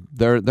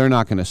 they're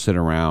not going to sit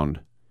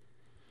around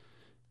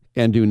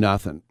and do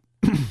nothing.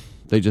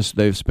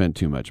 They've spent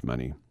too much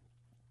money.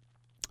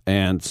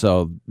 And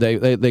so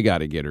they got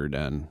to get her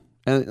done.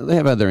 And they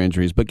have had their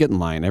injuries, but get in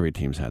line. Every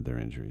team's had their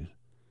injuries.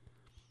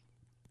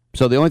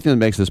 So the only thing that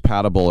makes this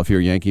palatable if you're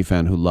a Yankee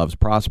fan who loves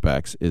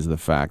prospects is the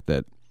fact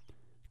that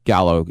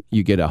Gallo,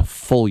 you get a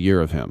full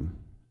year of him.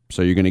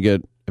 So you're going to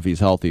get, if he's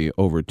healthy,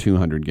 over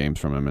 200 games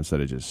from him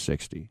instead of just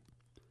 60.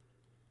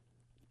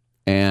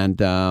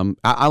 And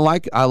I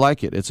like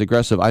it. It's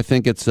aggressive. I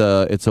think it's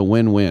a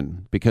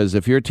win-win because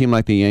if you're a team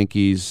like the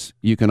Yankees,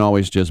 you can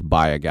always just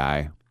buy a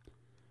guy.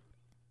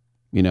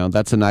 You know,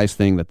 that's a nice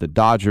thing that the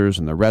Dodgers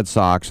and the Red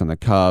Sox and the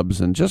Cubs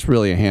and just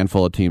really a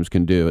handful of teams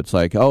can do. It's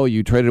like, oh,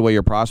 you traded away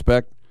your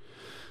prospect?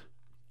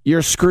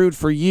 You're screwed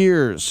for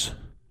years.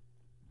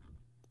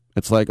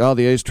 It's like, oh,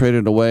 the A's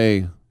traded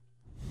away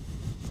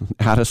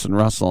Addison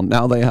Russell.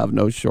 Now they have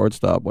no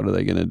shortstop. What are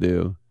they going to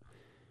do?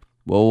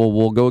 Well,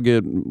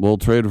 we'll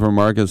trade for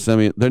Marcus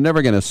Semien. They're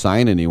never going to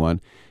sign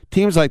anyone.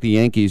 Teams like the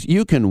Yankees,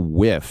 you can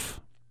whiff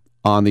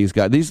on these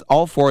guys.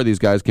 All four of these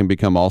guys can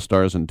become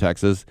all-stars in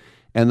Texas,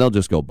 and they'll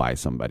just go buy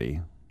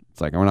somebody. It's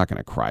like, we're not going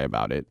to cry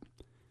about it.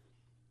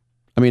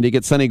 I mean, to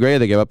get Sonny Gray,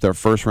 they gave up their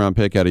first-round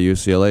pick out of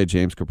UCLA,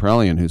 James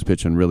Kaprielian, who's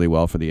pitching really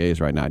well for the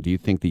A's right now. Do you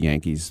think the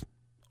Yankees,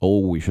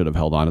 we should have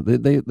held on?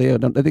 They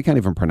can't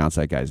even pronounce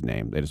that guy's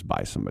name. They just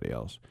buy somebody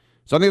else.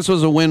 So I think this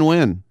was a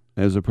win-win.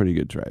 It was a pretty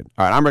good trade.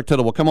 All right, I'm Rick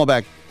Tittle. We'll come on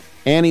back.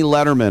 Annie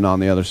Letterman on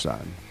the other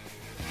side.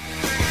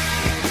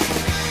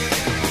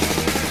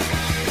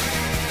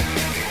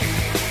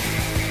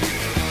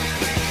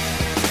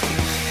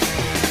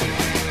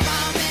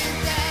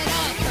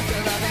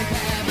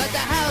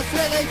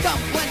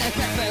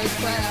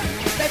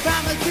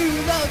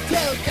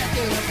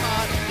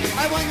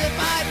 I wonder if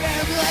my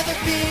parents will ever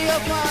be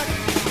apart.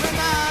 My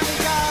mom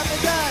is off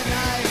at the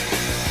night.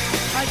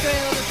 I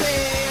thrill to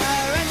see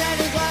her and that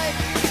is life.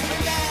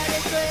 And daddy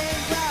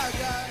twins are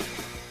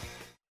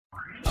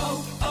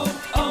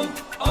gone.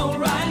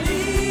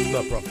 O'Reilly.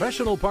 The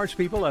professional parts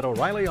people at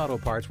O'Reilly Auto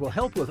Parts will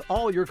help with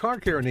all your car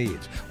care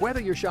needs. Whether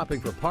you're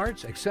shopping for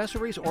parts,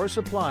 accessories, or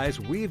supplies,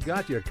 we've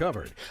got you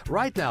covered.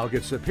 Right now,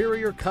 get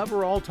Superior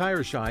Cover-All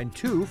Tire Shine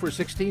 2 for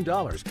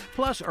 $16.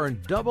 Plus,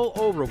 earn double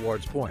O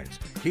Rewards points.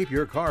 Keep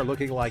your car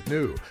looking like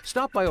new.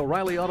 Stop by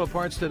O'Reilly Auto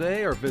Parts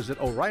today or visit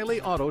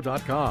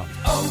O'ReillyAuto.com.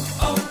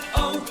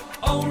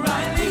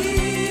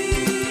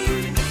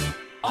 O'Reilly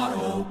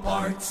Auto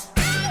Parts.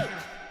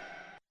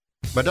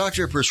 My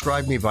doctor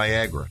prescribed me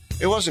Viagra.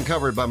 It wasn't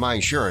covered by my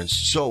insurance,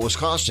 so it was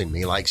costing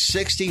me like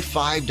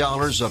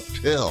 $65 a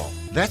pill.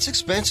 That's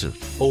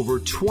expensive. Over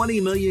 20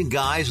 million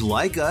guys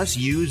like us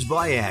use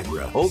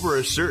Viagra. Over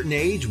a certain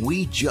age,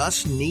 we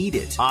just need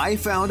it. I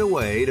found a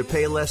way to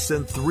pay less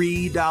than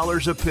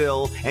 $3 a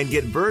pill and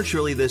get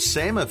virtually the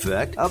same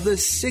effect of the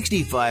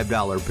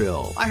 $65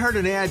 pill. I heard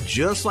an ad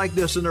just like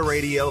this on the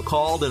radio,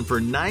 called, and for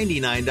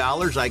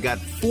 $99, I got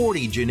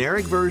 40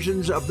 generic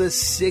versions of the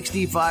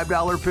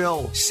 $65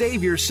 pill.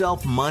 Save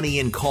yourself money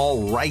and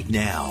call right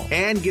now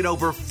and get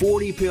over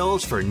 40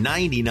 pills for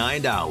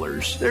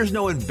 $99. There's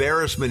no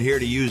embarrassment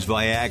here to use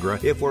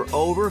Viagra. If we're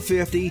over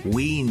 50,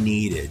 we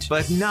need it,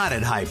 but not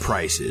at high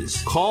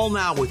prices. Call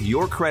now with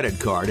your credit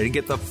card and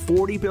get the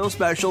 40 pill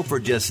special for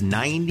just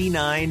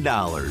 $99.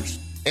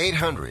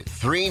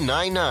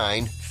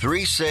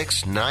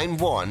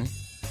 800-399-3691.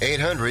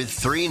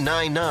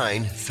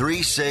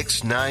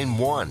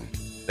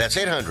 800-399-3691. That's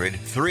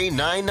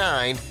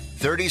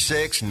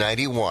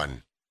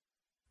 800-399-3691.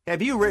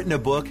 Have you written a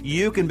book?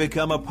 You can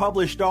become a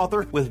published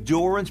author with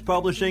Dorrance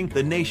Publishing,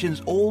 the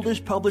nation's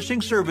oldest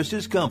publishing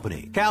services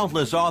company.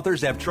 Countless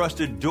authors have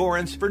trusted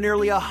Dorrance for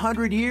nearly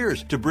 100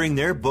 years to bring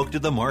their book to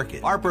the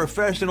market. Our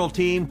professional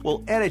team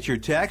will edit your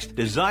text,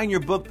 design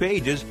your book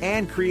pages,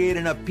 and create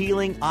an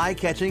appealing,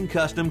 eye-catching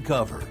custom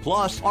cover.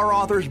 Plus, our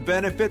authors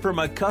benefit from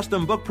a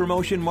custom book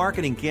promotion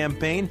marketing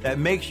campaign that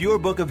makes your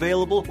book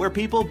available where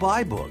people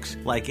buy books,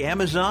 like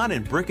Amazon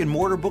and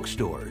brick-and-mortar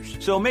bookstores.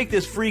 So make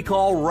this free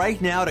call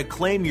right now to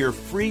claim your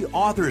free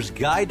author's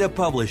guide to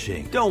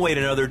publishing. Don't wait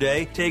another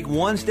day. Take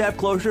one step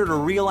closer to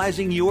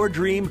realizing your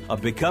dream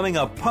of becoming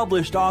a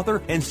published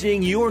author and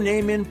seeing your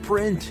name in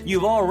print.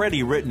 You've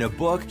already written a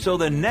book, so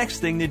the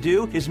next thing to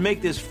do is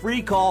make this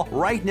free call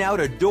right now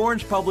to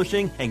Dorrance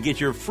Publishing and get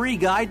your free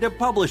guide to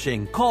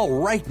publishing. Call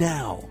right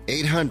now.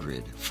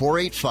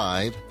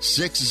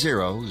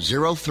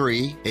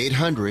 800-485-6003.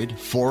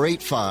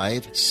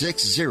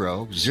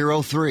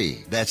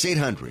 800-485-6003. That's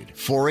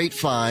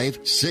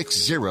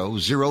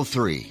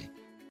 800-485-6003.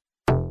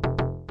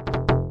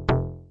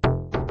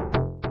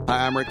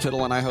 Hi, I'm I'm Rick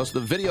Tittle, and I host the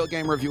Video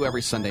Game Review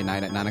every Sunday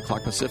night at 9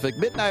 o'clock Pacific,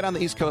 midnight on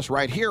the East Coast,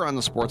 right here on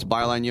the Sports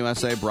Byline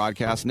USA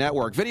Broadcast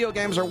Network. Video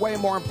games are way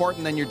more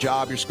important than your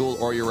job, your school,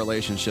 or your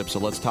relationship, so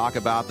let's talk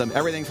about them.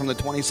 Everything from the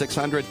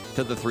 2600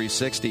 to the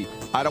 360.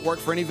 I don't work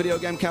for any video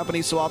game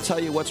company, so I'll tell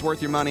you what's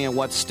worth your money and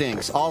what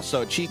stinks.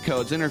 Also, cheat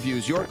codes,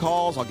 interviews, your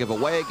calls. I'll give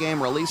away a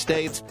game, release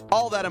dates,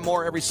 all that and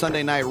more every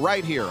Sunday night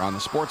right here on the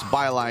Sports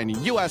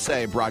Byline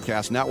USA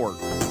Broadcast Network.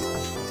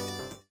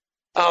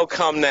 Oh,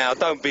 come now.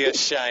 Don't be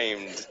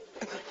ashamed.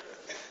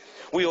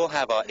 We all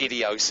have our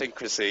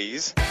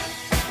idiosyncrasies.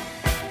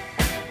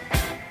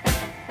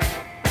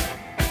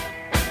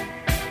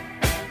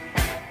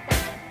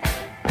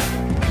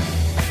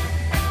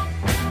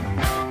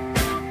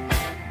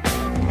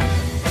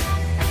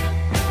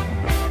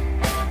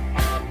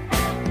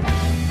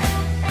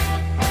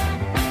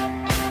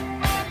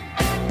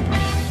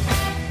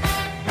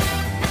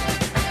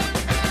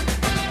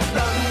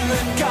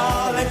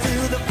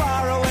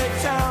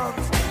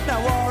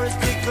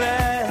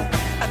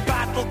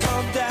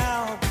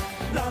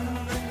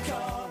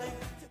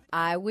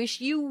 I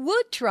wish you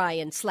would try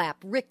and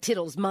slap Rick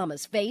Tittle's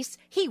mama's face.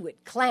 He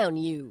would clown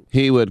you.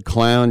 He would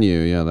clown you.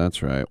 Yeah,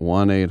 that's right.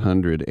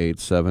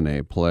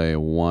 1-800-878-PLAY,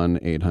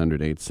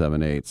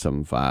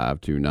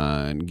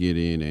 1-800-878-7529. Get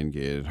in and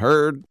get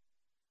heard.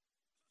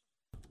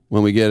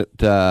 When we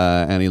get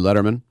Annie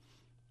Letterman,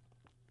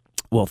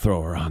 we'll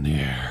throw her on the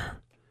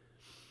air.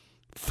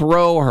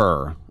 Throw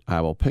her.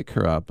 I will pick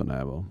her up and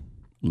I will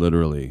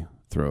literally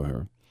throw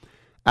her.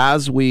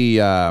 As we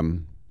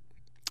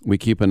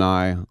keep an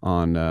eye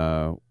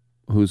on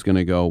who's going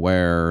to go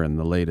where and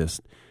the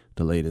latest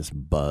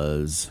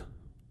buzz.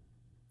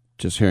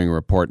 Just hearing a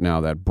report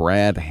now that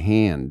Brad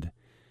Hand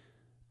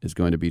is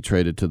going to be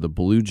traded to the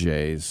Blue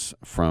Jays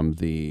from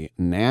the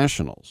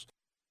Nationals.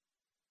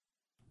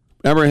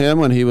 Remember him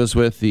when he was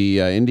with the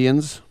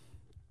Indians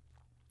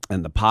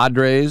and the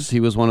Padres? He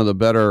was one of the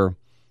better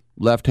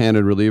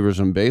left-handed relievers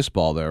in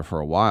baseball there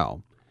for a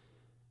while.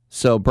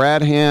 So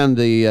Brad Hand,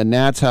 the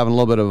Nats having a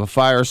little bit of a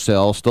fire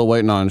sale, still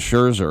waiting on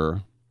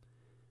Scherzer.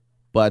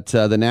 But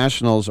the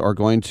Nationals are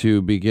going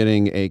to be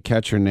getting a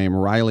catcher named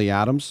Riley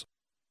Adams.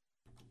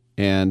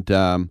 And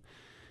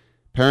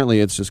apparently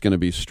it's just going to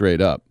be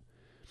straight up.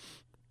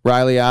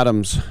 Riley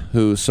Adams,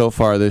 who so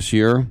far this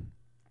year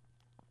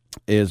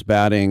is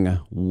batting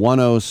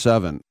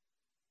 107.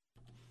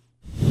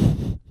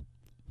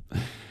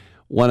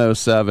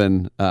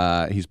 107,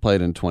 he's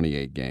played in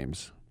 28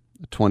 games.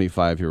 A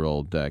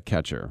 25-year-old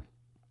catcher.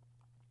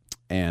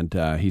 And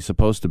he's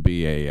supposed to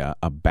be a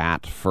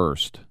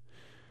bat-first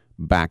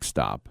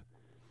backstop,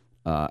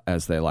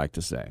 as they like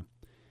to say.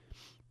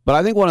 But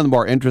I think one of the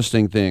more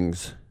interesting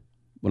things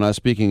when I was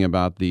speaking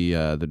about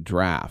the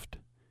draft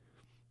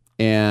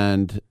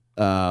and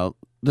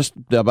just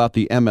about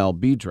the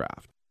MLB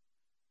draft,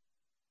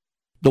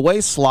 the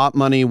way slot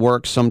money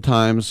works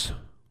sometimes,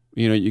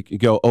 you know, you can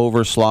go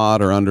over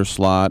slot or under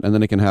slot, and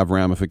then it can have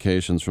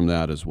ramifications from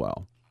that as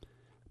well.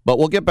 But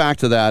we'll get back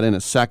to that in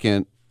a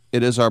second.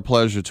 It is our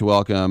pleasure to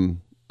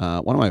welcome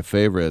one of my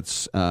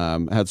favorites.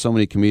 Had so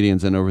many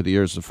comedians in over the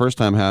years. The first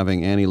time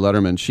having Annie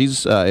Letterman.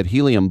 She's at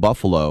Helium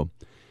Buffalo.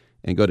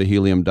 And go to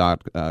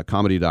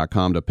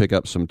helium.comedy.com to pick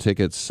up some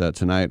tickets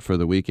tonight for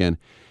the weekend.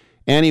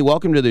 Annie,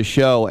 welcome to the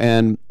show.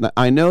 And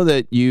I know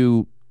that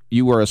you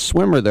were a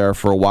swimmer there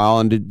for a while.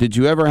 And did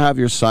you ever have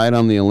your sight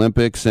on the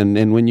Olympics?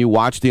 And when you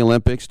watch the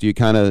Olympics, do you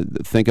kind of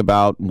think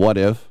about what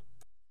if?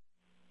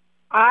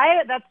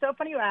 That's so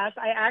funny you asked.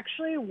 I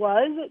actually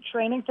was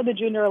training for the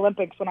Junior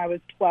Olympics when I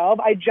was 12.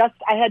 I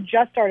had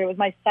just started. It was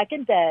my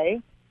second day.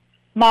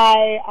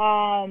 My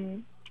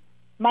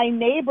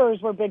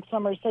neighbors were big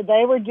swimmers, so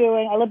they were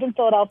doing, I lived in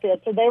Philadelphia,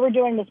 so they were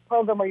doing this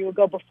program where you would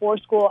go before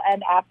school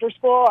and after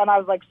school, and I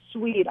was like,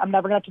 sweet, I'm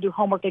never going to have to do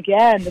homework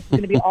again. This is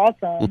going to be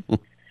awesome.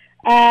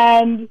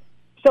 And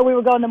so we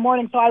would go in the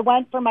morning. So I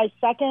went for my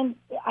second,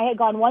 I had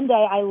gone one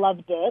day, I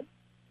loved it.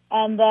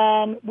 And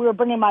then we were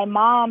bringing my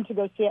mom to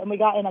go see it, and we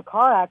got in a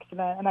car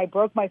accident, and I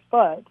broke my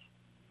foot.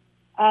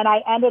 And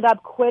I ended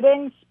up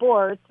quitting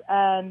sports,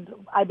 and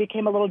I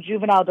became a little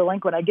juvenile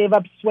delinquent. I gave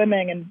up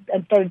swimming and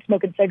started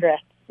smoking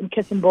cigarettes and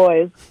kissing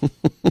boys.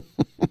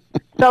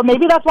 So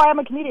maybe that's why I'm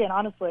a comedian,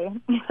 honestly.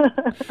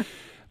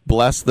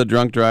 Bless the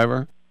drunk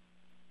driver.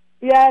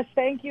 Yes,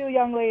 thank you,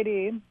 young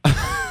lady.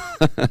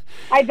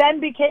 I then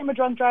became a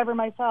drunk driver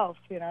myself,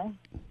 you know.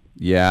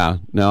 Yeah,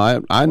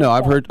 no, I know.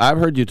 I've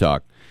heard you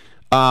talk.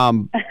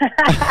 I'm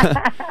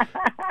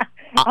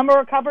a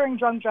recovering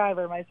drunk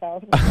driver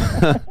myself.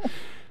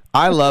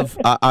 I love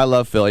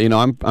Philly. You know,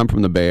 I'm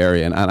from the Bay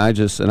Area, and I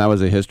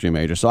was a history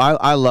major, so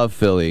I love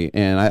Philly,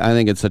 and I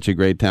think it's such a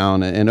great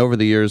town. And over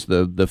the years,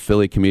 the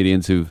Philly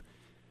comedians who've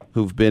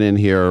been in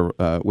here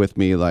with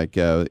me, like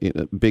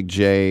Big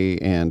J,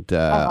 and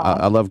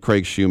I love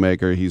Craig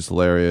Shoemaker. He's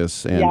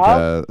hilarious,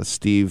 and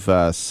Steve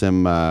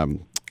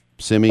Simone.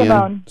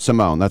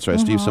 That's right,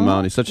 Steve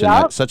Simone. He's such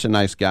a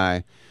nice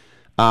guy.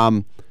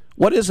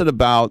 What is it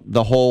about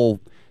the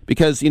whole?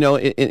 Because,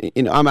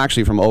 I'm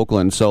actually from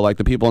Oakland, so like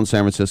the people in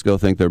San Francisco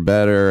think they're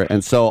better.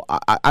 And so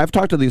I've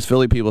talked to these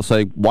Philly people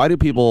saying, why do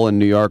people in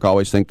New York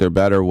always think they're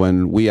better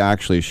when we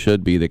actually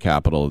should be the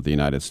capital of the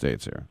United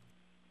States here?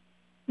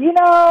 New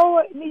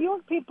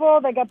York people,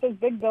 they got those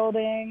big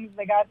buildings.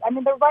 They're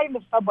riding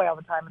the subway all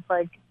the time. It's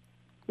like,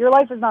 your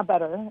life is not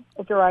better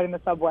if you're riding the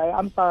subway.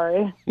 I'm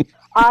sorry.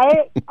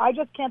 I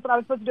just canceled. I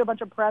was supposed to do a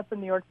bunch of press in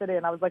New York City,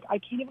 and I was like, I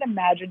can't even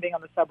imagine being on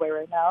the subway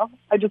right now.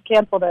 I just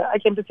canceled it. I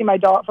came to see my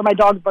dog for my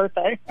dog's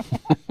birthday.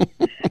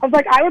 I was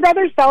like, I would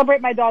rather celebrate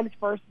my dog's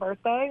first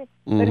birthday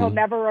that he'll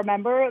never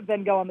remember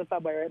than go on the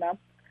subway right now.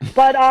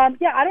 But, I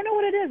don't know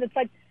what it is. It's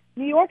like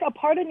New York, a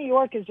part of New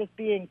York is just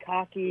being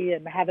cocky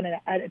and having an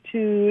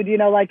attitude.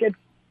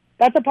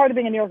 That's a part of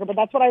being a New Yorker, but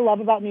that's what I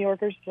love about New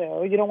Yorkers,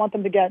 too. You don't want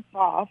them to get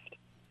soft.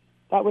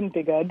 That wouldn't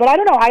be good. But I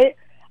don't know.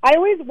 I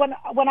always, when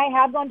I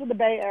have gone to the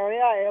Bay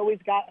Area, I always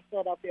got a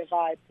Philadelphia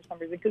vibe for some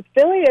reason. Because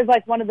Philly is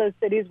like one of those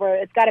cities where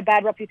it's got a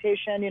bad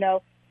reputation,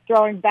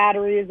 throwing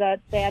batteries at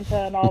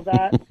Santa and all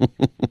that.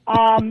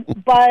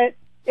 But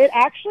it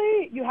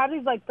actually, you have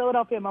these like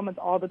Philadelphia moments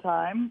all the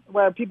time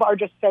where people are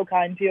just so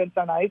kind to you and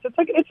so nice. It's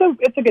like, it's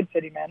a good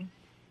city, man.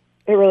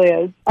 It really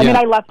is. I mean,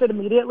 I left it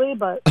immediately,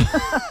 but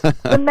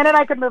the minute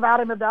I could move out,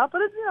 I moved out. But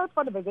it's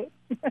fun to visit.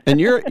 And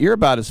you're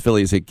about as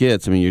Philly as it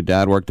gets. I mean, your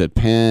dad worked at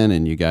Penn,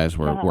 and you guys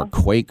were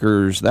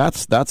Quakers.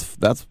 That's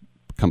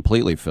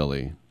completely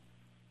Philly.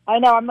 I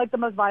know. I'm like the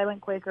most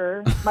violent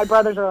Quaker. My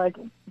brothers are like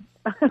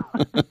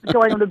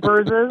going to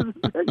bruises,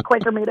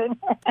 Quaker meeting.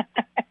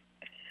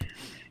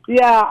 We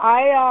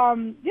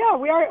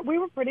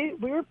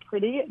were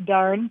pretty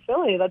darn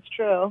Philly. That's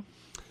true.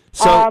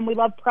 So, we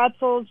love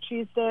pretzels,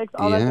 cheese sticks,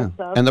 all that good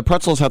stuff. And the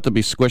pretzels have to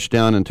be squished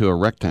down into a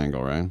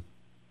rectangle, right?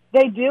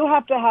 They do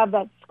have to have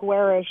that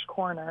squarish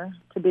corner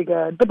to be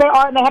good. But they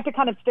have to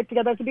kind of stick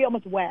together. They have to be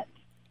almost wet.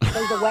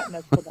 There's a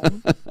wetness to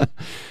them.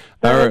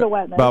 There's a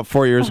wetness. About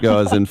 4 years ago,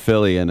 I was in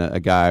Philly, and a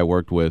guy I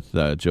worked with,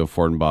 Joe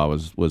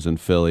Fortenbaugh, was in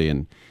Philly,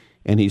 and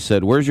he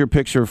said, "Where's your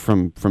picture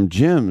from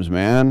Jim's,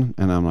 man?"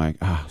 And I'm like,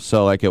 oh.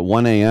 So like at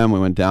 1 a.m.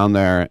 we went down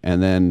there,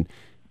 and then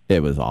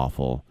it was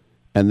awful.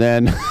 And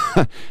then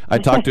I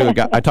talked to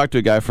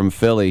a guy from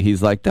Philly.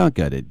 He's like, "Don't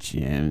go to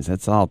Jim's.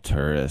 That's all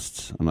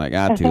tourists." I'm like,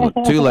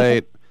 too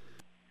late.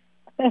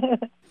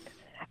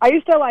 I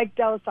used to like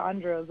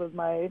D'Alessandro's was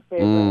my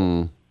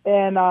favorite.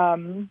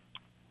 And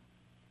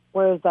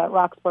where is that?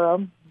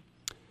 Roxborough.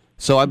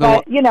 So I've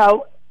been. But,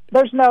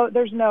 there's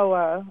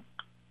no.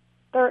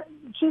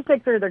 Cheese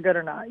sticks are either good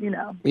or not.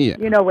 Yeah.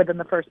 Within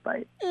the first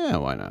bite. Yeah,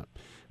 why not?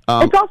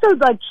 It's also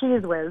like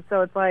Cheese Whiz,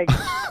 so it's like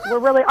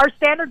our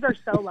standards are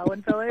so low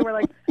in Philly. We're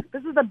like,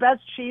 this is the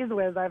best Cheese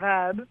Whiz I've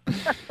had.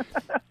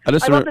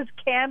 I love this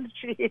canned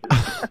cheese.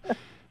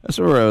 That's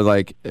where it was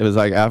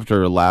like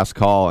after last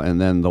call,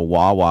 and then the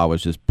Wawa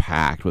was just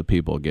packed with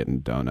people getting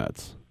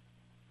donuts.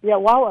 Yeah,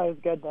 Wawa is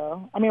good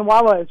though. I mean,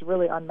 Wawa is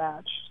really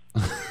unmatched.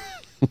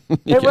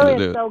 It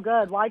really is so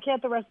good. Why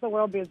can't the rest of the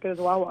world be as good as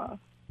Wawa?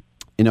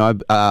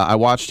 I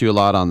watched you a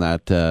lot on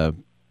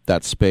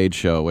that Spade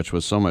show, which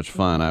was so much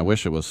fun. I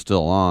wish it was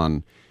still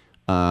on.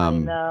 I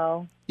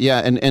know. Yeah,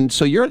 and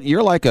so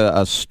you're like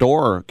a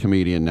store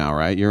comedian now,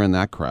 right? You're in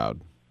that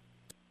crowd.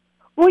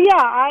 Well, yeah.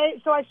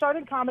 I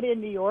started comedy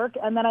in New York,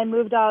 and then I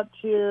moved out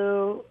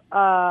to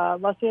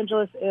Los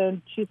Angeles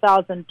in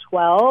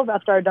 2012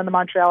 after I'd done the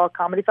Montreal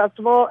Comedy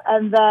Festival,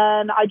 and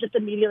then I just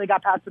immediately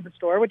got passed to the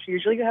store, which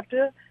usually you have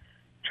to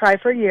try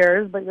for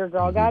years, but your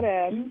girl got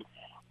in.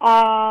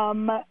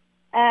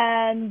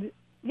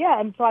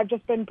 And so I've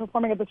just been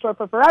performing at the store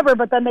for forever,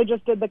 but then they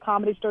just did the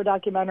Comedy Store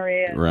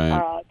documentary, and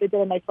they did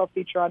a nice little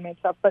feature on me and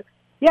stuff. But,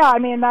 yeah, I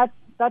mean,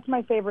 that's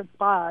my favorite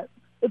spot.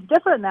 It's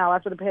different now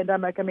after the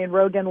pandemic. I mean,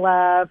 Rogan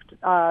left,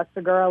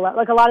 Segura left.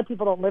 Like, a lot of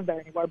people don't live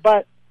there anymore,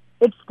 but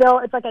it's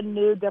like a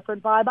new,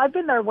 different vibe. I've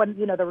been there when,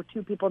 there were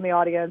 2 people in the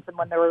audience, and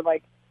when there were,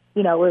 like,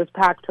 it was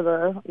packed to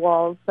the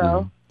walls,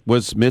 so.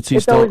 Was Mitzi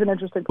it's always an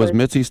interesting place. Was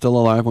Mitzi still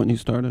alive when you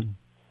started?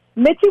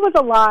 Mitzi was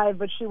alive,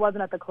 but she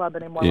wasn't at the club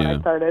anymore when I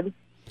started.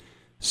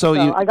 So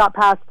I got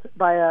passed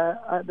by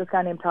this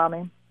guy named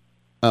Tommy.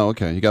 Oh,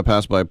 okay. You got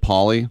passed by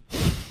Paulie?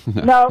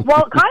 No,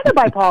 well, kind of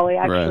by Paulie,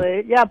 actually.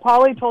 Right. Yeah,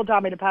 Paulie told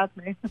Tommy to pass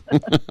me.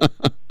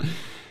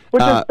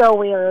 Which is so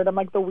weird. I'm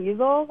like, the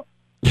weasel?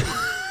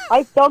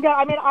 I've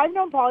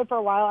known Paulie for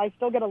a while. I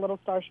still get a little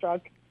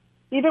starstruck.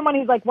 Even when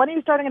he's like, when are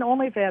you starting an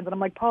OnlyFans? And I'm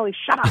like, Paulie,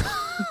 shut up.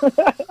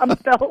 I'm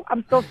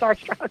still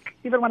starstruck,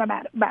 even when I'm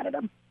mad at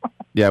him.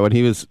 Yeah, when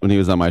he was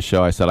on my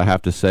show, I said, I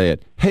have to say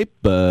it. Hey,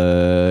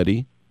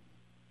 buddy.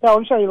 Oh,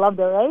 I'm sure he loved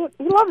it, right?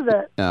 He loves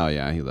it. Oh,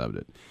 yeah, he loved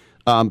it.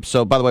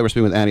 So, by the way, we're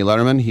speaking with Annie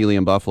Letterman,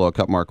 Helium Buffalo. A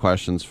couple more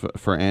questions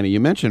for Annie. You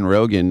mentioned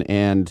Rogan,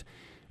 and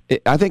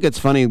I think it's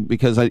funny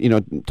because,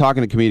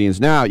 talking to comedians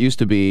now, it used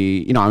to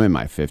be, I'm in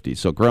my 50s.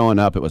 So growing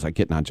up, it was like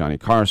getting on Johnny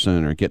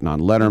Carson or getting on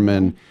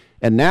Letterman.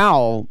 And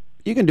now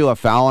you can do a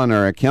Fallon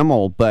or a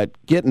Kimmel, but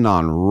getting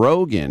on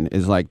Rogan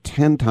is like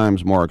 10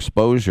 times more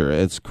exposure.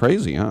 It's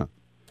crazy, huh?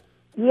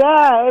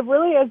 Yeah, it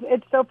really is.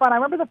 It's so fun. I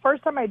remember the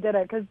first time I did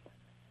it because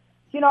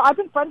I've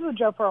been friends with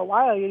Joe for a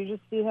while. You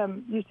just see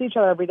each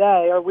other every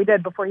day, or we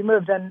did before he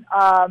moved. And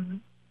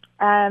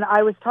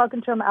I was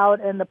talking to him out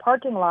in the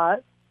parking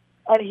lot,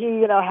 and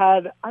he,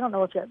 had, I don't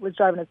know if he was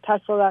driving his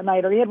Tesla that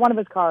night, or he had one of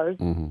his cars.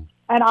 Mm-hmm.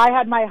 And I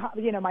had my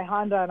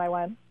Honda, and I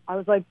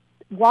was like,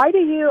 how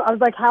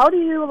do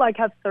you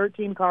have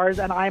 13 cars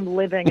and I'm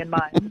living in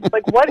mine?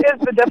 Like, what is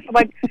the difference?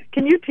 Like,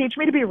 can you teach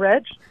me to be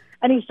rich?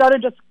 And he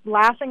started just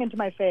laughing into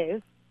my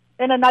face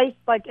in a nice,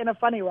 in a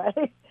funny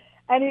way.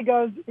 And he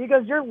goes,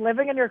 you're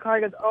living in your car.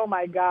 He goes, oh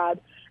my God.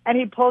 And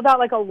he pulls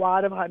out a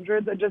wad of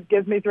hundreds and just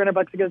gives me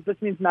 $300. He goes,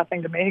 this means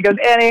nothing to me. He goes,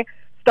 Annie,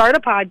 start a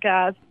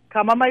podcast,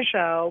 come on my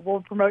show.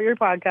 We'll promote your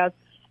podcast.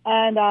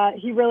 And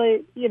he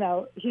really,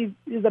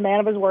 he's a man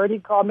of his word. He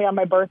called me on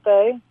my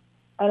birthday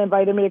and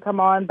invited me to come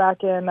on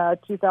back in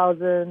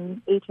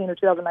 2018 or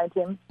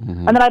 2019. Mm-hmm.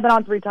 And then I've been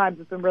on 3 times.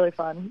 It's been really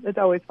fun. It's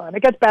always fun.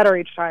 It gets better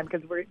each time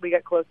because we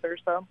get closer.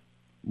 So.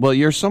 Well,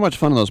 you're so much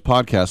fun on those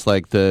podcasts,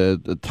 like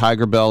the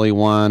Tiger Belly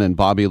one, and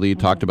Bobby Lee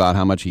talked about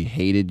how much he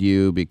hated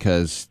you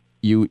because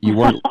you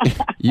weren't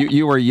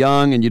you were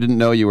young and you didn't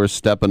know you were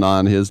stepping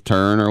on his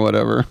turn or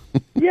whatever.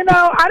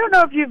 I don't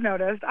know if you've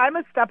noticed. I'm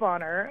a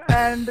step-oner,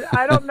 and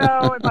I don't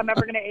know if I'm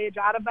ever going to age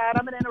out of that.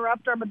 I'm an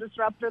interrupter. I'm a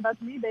disruptor.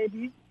 That's me,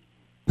 baby.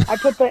 I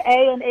put the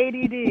A in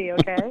ADD,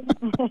 okay?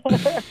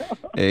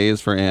 A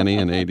is for Annie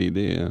and ADD,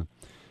 yeah.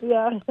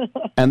 Yeah.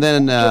 And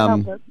then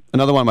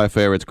another one of my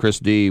favorites, Chris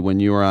D, when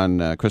you were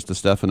on Chris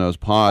DiStefano's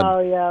pod. Oh,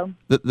 yeah.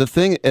 The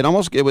thing, it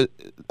was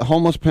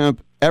Homeless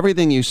Pimp,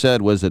 everything you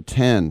said was a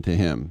 10 to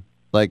him.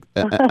 Like,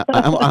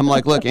 I'm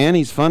like, look,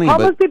 Annie's funny,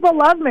 Homeless people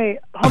love me.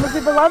 Homeless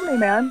people love me,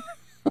 man.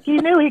 He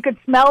knew he could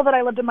smell that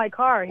I lived in my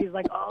car. He's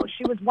like, oh,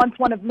 she was once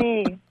one of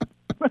me.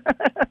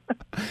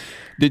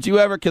 Did you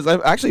ever, because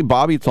actually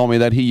Bobby told me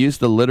that he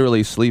used to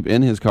literally sleep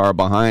in his car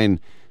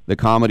behind the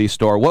Comedy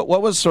Store. What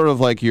was sort of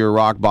like your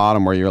rock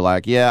bottom where you're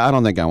like, yeah, I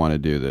don't think I want to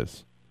do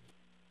this?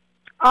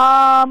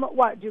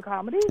 What, do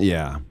comedy?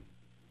 Yeah.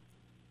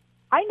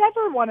 I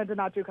never wanted to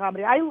not do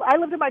comedy. I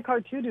lived in my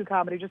car to do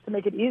comedy just to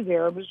make it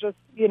easier. It was just,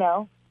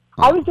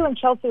 I was doing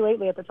Chelsea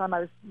Lately at the time I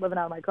was living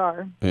out of my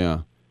car.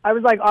 Yeah. I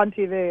was on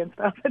TV and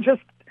stuff. It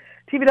just,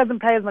 TV doesn't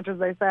pay as much as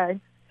they say.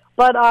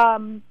 But,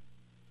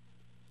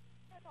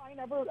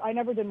 I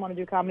never didn't want to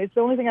do comedy. It's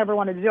the only thing I ever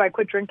wanted to do. I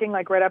quit drinking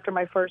right after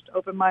my first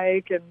open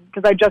mic, and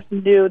because I just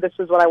knew this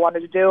was what I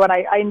wanted to do, and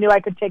I knew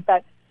I could take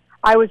that.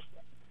 I was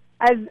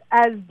as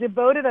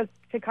devoted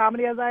to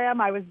comedy as I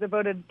am. I was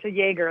devoted to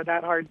Jaeger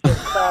that hard too.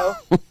 So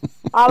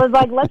I was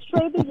like, let's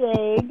trade the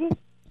Jaeger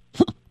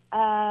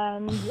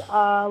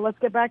and let's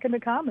get back into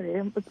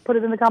comedy. Let's put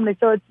it into comedy.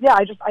 So it's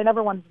I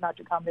never wanted to not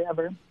do comedy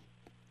ever.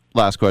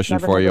 Last question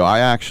for you.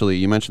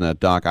 You mentioned that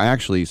doc. I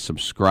actually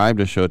subscribed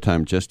to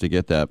Showtime just to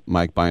get that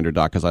Mike Binder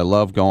doc because I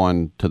love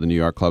going to the New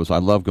York clubs. I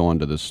love going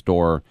to the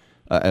store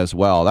as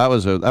well. That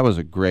was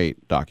a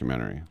great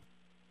documentary.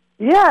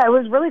 Yeah, it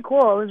was really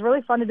cool. It was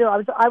really fun to do.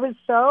 I was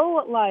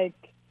so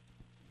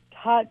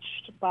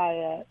touched by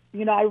it.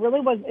 I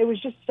really was. It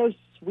was just so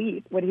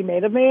sweet what he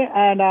made of me,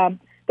 and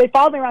they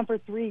followed me around for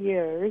 3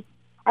 years.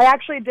 I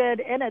actually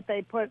did in it.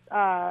 They put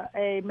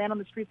a Man on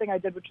the Street thing I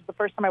did, which is the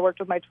first time I worked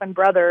with my twin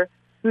brother,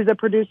 who's a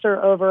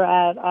producer over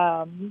at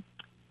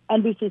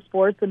NBC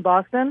Sports in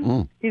Boston.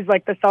 Mm. He's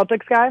the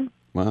Celtics guy.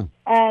 Wow.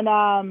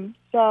 And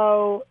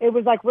so it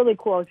was really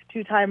cool.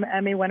 He's a 2-time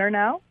Emmy winner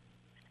now.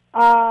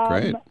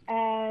 Great.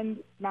 And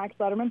Max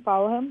Letterman,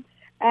 follow him.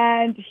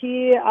 And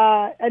he,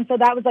 and so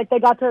that was they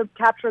got to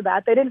capture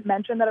that. They didn't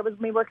mention that it was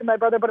me working with my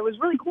brother, but it was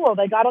really cool.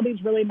 They got all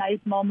these really nice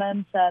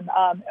moments, and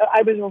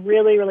I was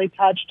really, really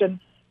touched. And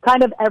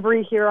kind of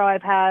every hero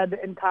I've had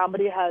in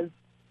comedy has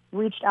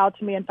reached out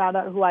to me and found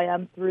out who I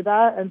am through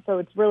that. And so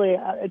it's really,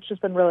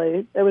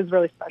 it was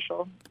really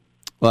special.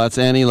 Well, that's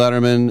Annie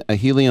Letterman, a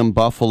Helium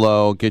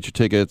Buffalo. Get your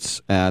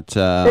tickets at... it's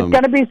going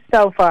to be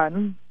so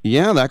fun.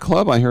 Yeah, that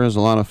club I hear is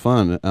a lot of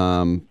fun. It's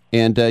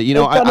going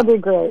to be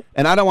great.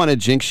 And I don't want to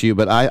jinx you,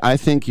 but I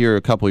think you're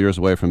a couple years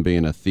away from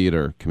being a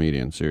theater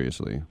comedian,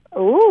 seriously.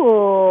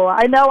 Ooh,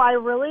 I know. I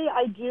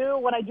do.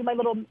 When I do my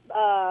little,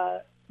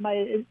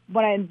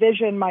 when I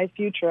envision my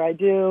future, I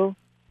do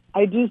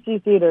see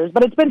theaters.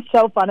 But it's been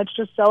so fun. It's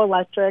just so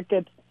electric.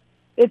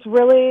 It's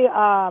really,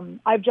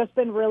 I've just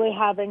been really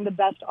having the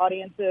best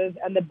audiences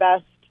and the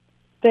best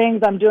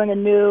things. I'm doing a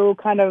new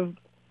kind of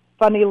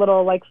funny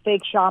little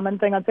fake shaman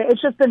thing on stage.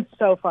 It's just been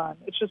so fun.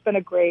 It's just been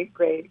a great,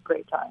 great,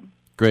 great time.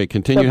 Great.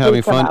 Continue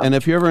having fun. And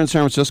if you're ever in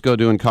San Francisco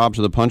doing Cobb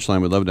to the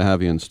Punchline, we'd love to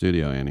have you in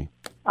studio, Annie.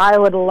 I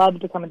would love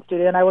to come in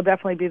studio, and I will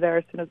definitely be there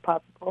as soon as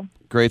possible.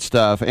 Great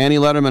stuff. Annie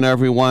Letterman,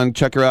 everyone.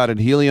 Check her out at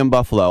Helium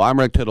Buffalo. I'm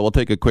Rick Tittle. We'll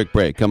take a quick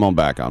break. Come on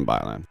back on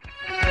Byline.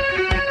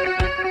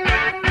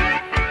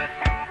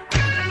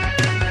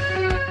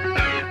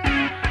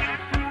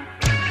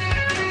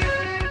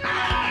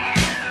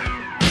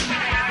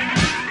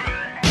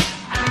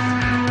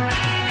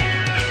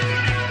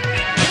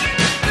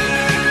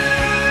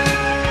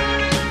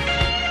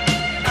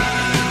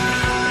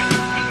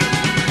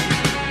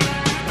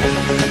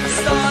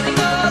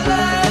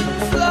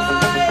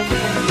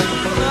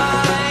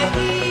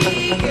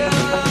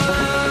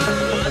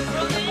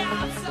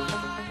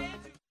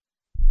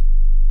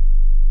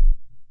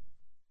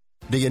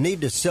 Do you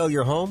need to sell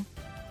your home?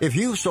 If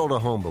you've sold a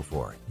home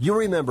before, you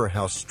remember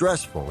how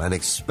stressful and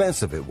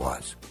expensive it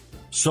was.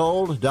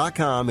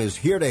 Sold.com is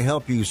here to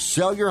help you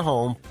sell your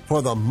home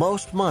for the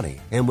most money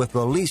and with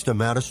the least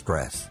amount of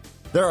stress.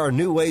 There are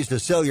new ways to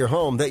sell your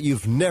home that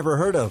you've never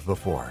heard of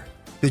before.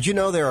 Did you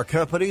know there are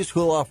companies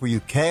who'll offer you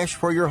cash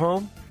for your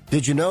home?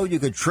 Did you know you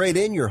could trade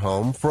in your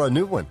home for a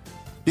new one?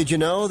 Did you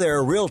know there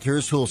are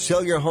realtors who'll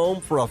sell your home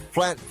for a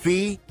flat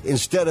fee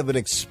instead of an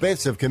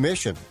expensive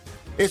commission?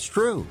 It's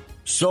true.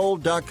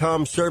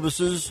 Sold.com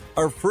services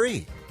are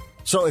free.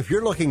 So if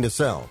you're looking to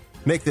sell,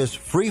 make this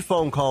free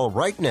phone call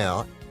right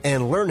now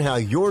and learn how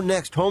your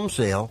next home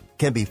sale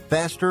can be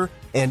faster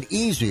and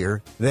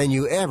easier than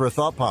you ever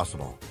thought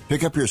possible.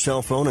 Pick up your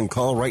cell phone and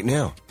call right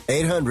now.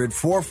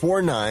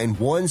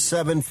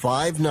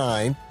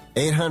 800-449-1759.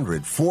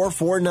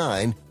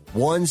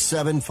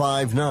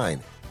 800-449-1759.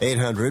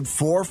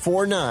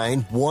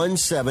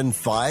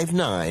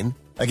 800-449-1759.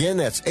 Again,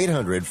 that's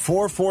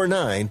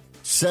 800-449-1759.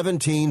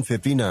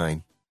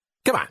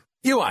 Come on,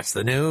 you watch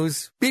the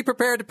news. Be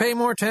prepared to pay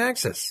more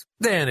taxes.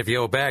 Then if you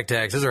owe back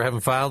taxes or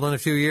haven't filed in a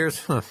few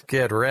years,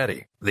 get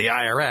ready. The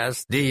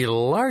IRS, the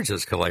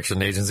largest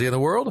collection agency in the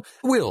world,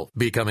 will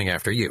be coming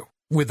after you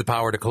with the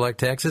power to collect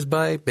taxes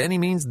by any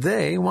means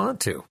they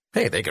want to.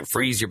 Hey, they can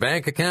freeze your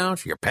bank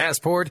account, your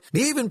passport,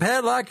 even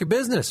padlock your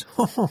business.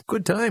 Oh,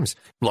 good times.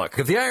 Look,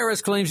 if the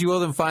IRS claims you owe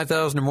them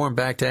 $5,000 or more in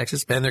back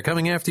taxes and they're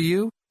coming after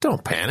you,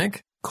 don't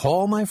panic.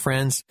 Call my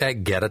friends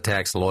at Get a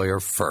Tax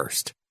Lawyer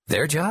first.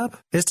 Their job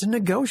is to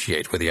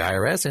negotiate with the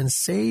IRS and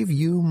save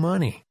you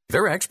money.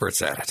 They're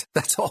experts at it.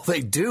 That's all they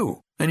do,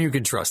 and you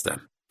can trust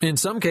them. In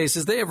some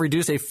cases, they have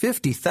reduced a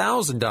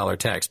 $50,000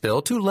 tax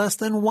bill to less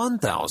than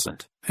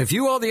 $1,000. If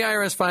you owe the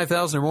IRS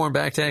 $5,000 or more in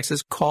back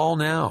taxes, call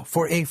now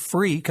for a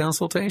free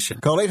consultation.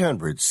 Call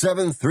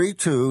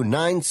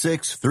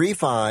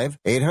 800-732-9635.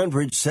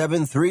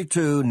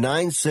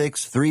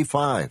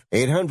 800-732-9635.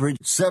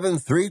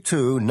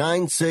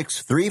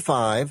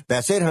 800-732-9635.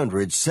 That's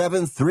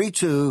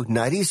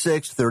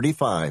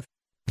 800-732-9635.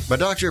 My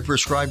doctor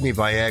prescribed me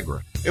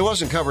Viagra. It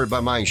wasn't covered by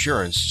my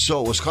insurance,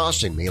 so it was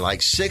costing me like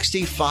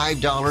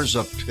 $65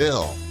 a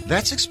pill.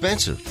 That's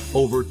expensive.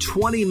 Over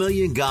 20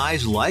 million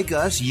guys like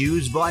us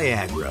use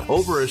Viagra.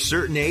 Over a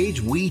certain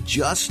age, we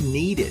just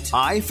need it.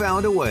 I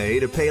found a way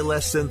to pay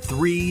less than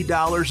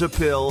 $3 a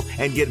pill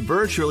and get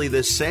virtually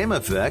the same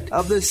effect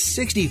of the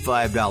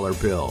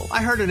 $65 pill.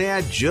 I heard an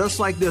ad just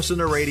like this on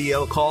the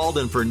radio, called,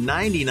 and for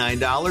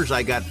 $99,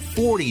 I got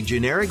 40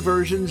 generic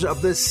versions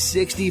of the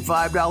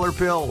 $65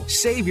 pill.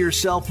 Save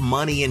yourself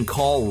money and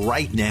call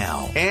right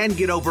now and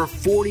get over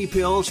 40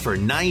 pills for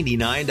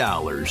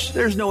 $99.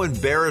 There's no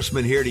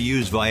embarrassment here to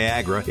use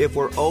Viagra. If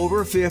we're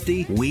over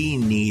 50, we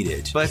need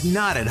it, but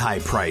not at high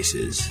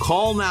prices.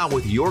 Call now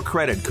with your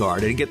credit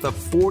card and get the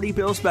 40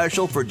 pill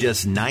special for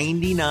just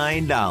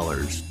 $99.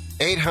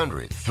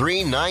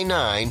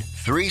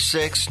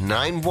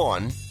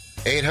 800-399-3691.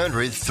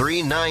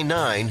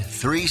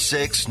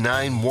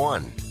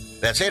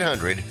 800-399-3691. That's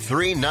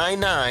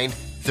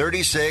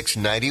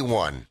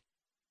 800-399-3691.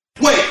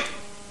 Wait!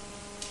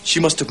 She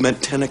must have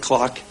meant 10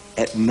 o'clock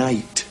at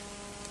night.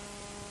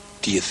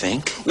 Do you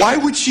think? Why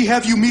would she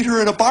have you meet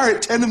her in a bar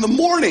at 10 in the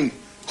morning?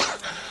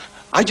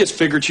 I just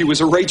figured she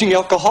was a raging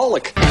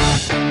alcoholic.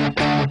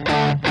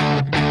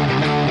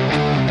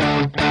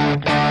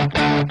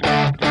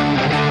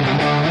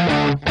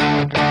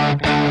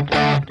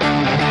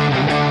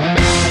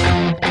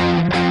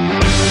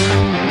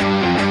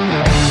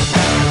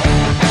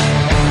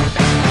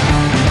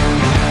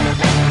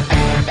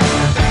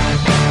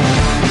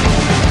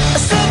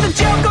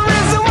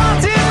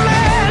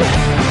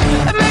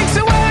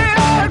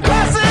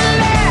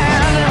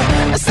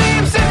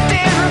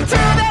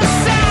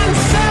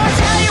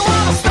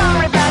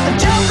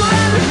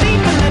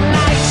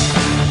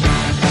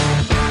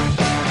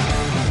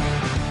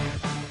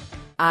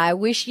 I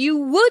wish you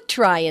would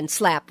try and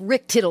slap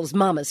Rick Tittle's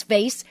mama's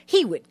face.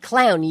 He would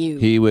clown you.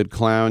 He would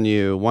clown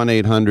you.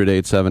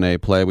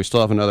 1-800-878-PLAY. We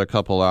still have another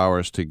couple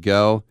hours to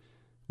go.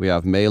 We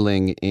have Mei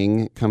Ling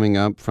Ing coming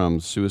up from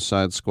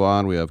Suicide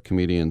Squad. We have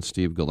comedian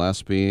Steve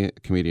Gillespie,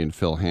 comedian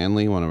Phil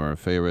Hanley, one of our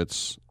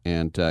favorites,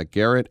 and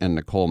Garrett and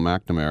Nicole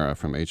McNamara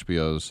from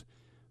HBO's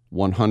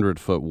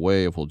 100-Foot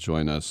Wave will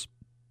join us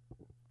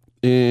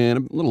in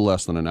a little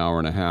less than an hour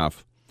and a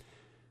half.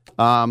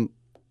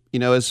 You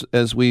know,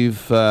 as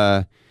we've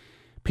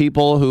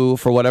people who,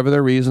 for whatever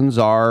their reasons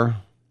are,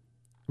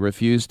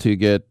 refuse to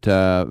get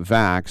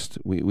vaxxed,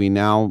 we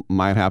now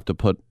might have to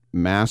put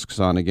masks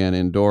on again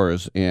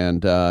indoors.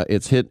 And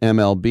it's hit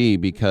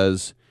MLB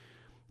because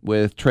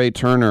with Trey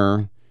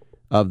Turner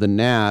of the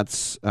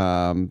Nats,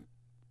 the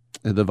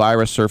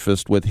virus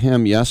surfaced with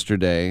him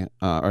yesterday,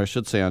 or I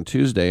should say on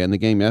Tuesday, and the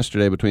game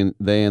yesterday between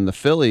they and the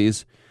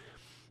Phillies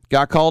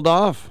got called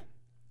off.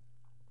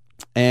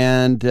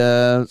 And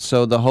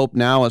so the hope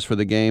now is for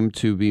the game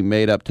to be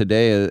made up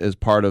today as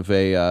part of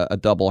a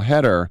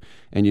doubleheader.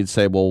 And you'd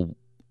say, well,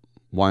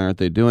 why aren't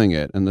they doing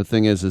it? And the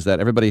thing is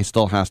that everybody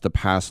still has to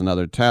pass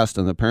another test.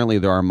 And apparently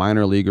there are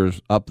minor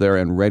leaguers up there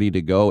and ready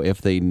to go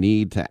if they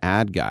need to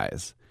add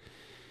guys.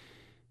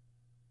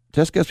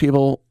 just because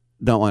people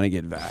don't want to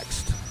get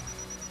vaxxed.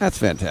 That's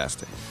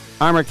fantastic.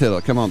 I'm Rick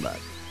Tittle. Come on back.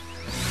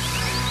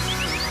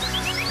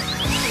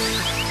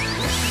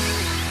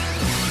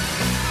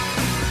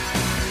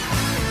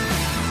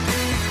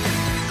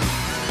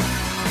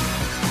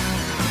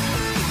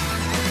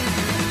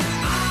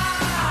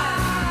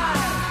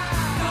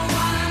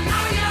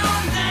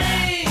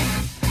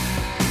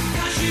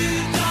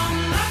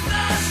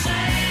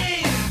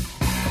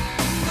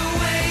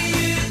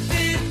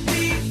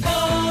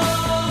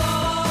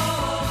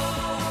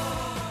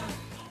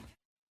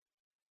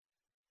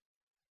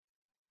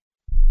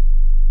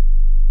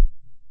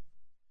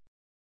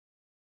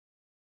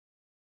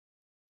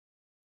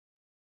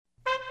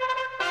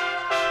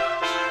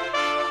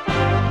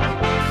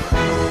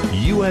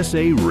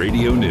 USA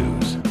Radio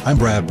News. I'm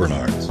Brad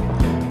Bernards.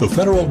 The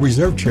Federal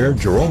Reserve Chair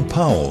Jerome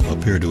Powell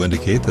appeared to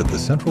indicate that the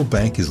central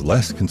bank is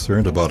less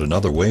concerned about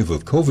another wave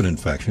of COVID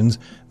infections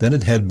than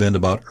it had been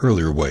about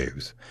earlier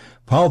waves.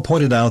 Powell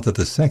pointed out that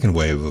the second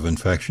wave of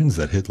infections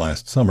that hit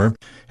last summer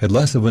had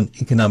less of an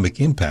economic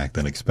impact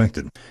than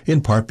expected,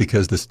 in part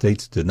because the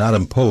states did not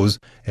impose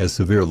as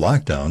severe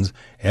lockdowns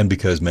and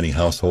because many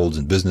households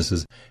and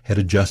businesses had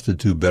adjusted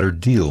to better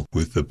deal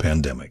with the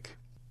pandemic.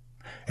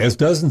 As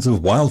dozens of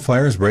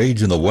wildfires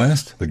rage in the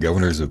West, the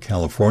governors of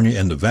California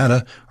and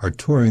Nevada are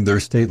touring their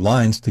state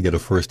lines to get a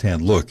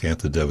first-hand look at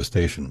the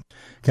devastation.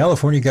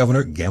 California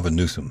Governor Gavin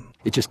Newsom.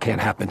 It just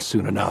can't happen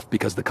soon enough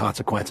because the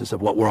consequences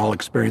of what we're all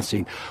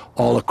experiencing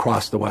all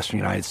across the western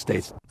United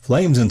States.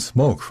 Flames and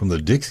smoke from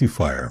the Dixie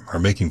Fire are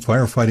making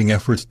firefighting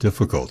efforts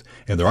difficult,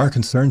 and there are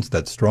concerns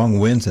that strong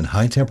winds and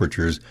high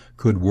temperatures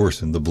could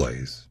worsen the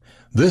blaze.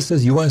 This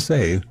is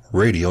USA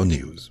Radio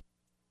News.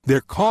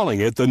 They're calling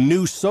it the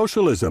new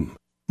socialism.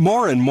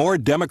 More and more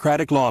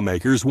Democratic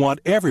lawmakers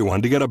want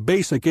everyone to get a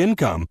basic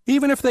income,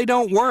 even if they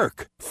don't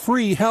work,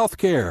 free health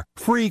care,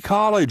 free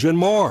college, and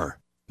more.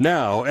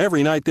 Now,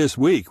 every night this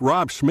week,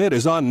 Rob Schmidt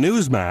is on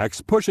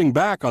Newsmax pushing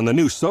back on the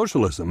new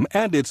socialism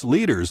and its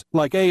leaders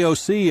like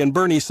AOC and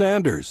Bernie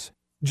Sanders.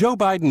 Joe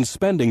Biden's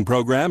spending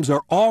programs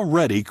are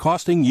already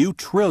costing you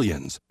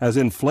trillions as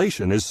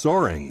inflation is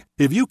soaring.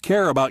 If you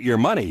care about your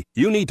money,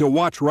 you need to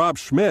watch Rob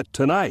Schmidt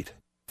tonight.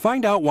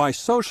 Find out why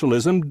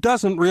socialism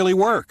doesn't really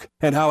work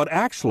and how it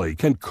actually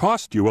can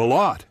cost you a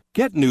lot.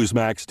 Get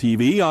Newsmax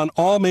TV on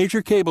all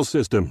major cable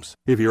systems.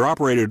 If your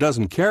operator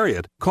doesn't carry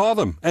it, call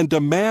them and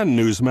demand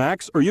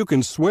Newsmax or you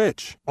can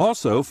switch.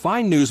 Also,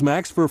 find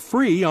Newsmax for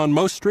free on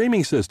most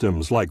streaming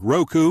systems like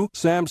Roku,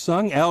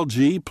 Samsung,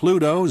 LG,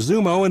 Pluto,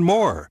 Xumo, and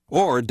more.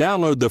 Or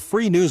download the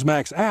free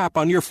Newsmax app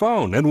on your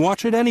phone and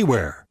watch it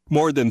anywhere.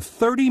 More than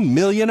 30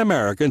 million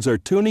Americans are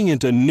tuning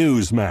into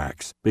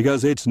Newsmax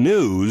because it's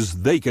news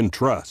they can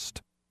trust.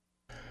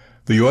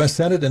 The U.S.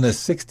 Senate, in a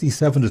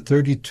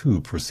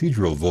 67-32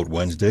 procedural vote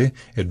Wednesday,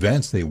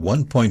 advanced a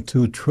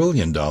 $1.2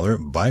 trillion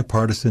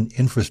bipartisan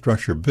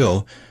infrastructure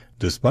bill,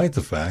 despite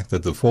the fact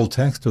that the full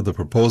text of the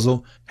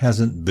proposal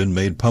hasn't been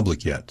made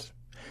public yet.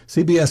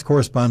 CBS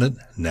correspondent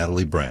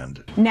Natalie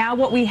Brand. Now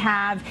what we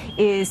have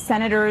is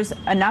senators,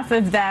 enough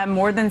of them,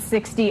 more than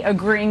 60,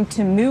 agreeing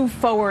to move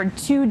forward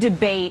to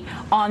debate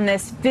on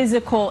this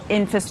physical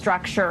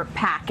infrastructure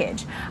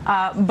package.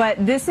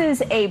 But this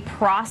is a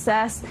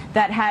process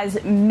that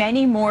has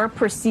many more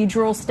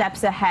procedural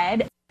steps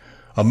ahead.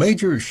 A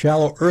major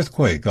shallow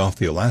earthquake off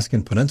the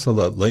Alaskan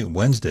peninsula late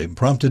Wednesday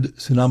prompted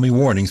tsunami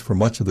warnings for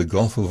much of the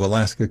Gulf of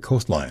Alaska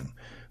coastline.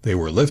 They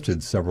were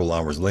lifted several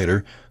hours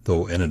later,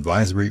 though an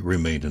advisory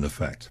remained in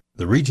effect.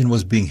 The region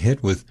was being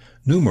hit with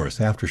numerous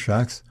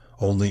aftershocks.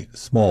 Only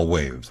small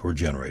waves were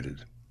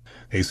generated.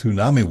 A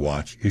tsunami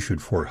watch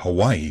issued for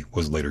Hawaii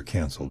was later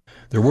canceled.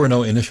 There were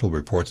no initial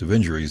reports of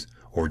injuries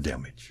or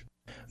damage.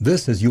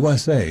 This is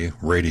USA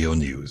Radio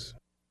News.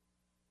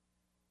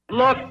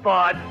 Look,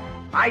 bud,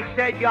 I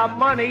said your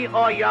money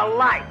or your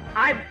life.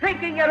 I'm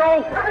thinking it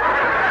over.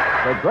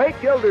 The Great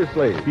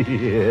Gildersleeve.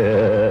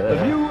 Yeah.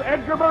 The new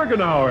Edgar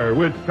Bergenauer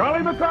with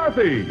Charlie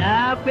McCarthy.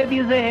 Now, if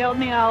you say help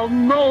me, I'll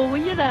mow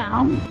you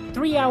down.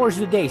 3 hours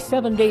a day,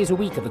 7 days a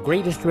week of the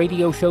greatest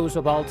radio shows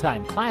of all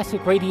time.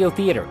 Classic Radio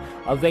Theater.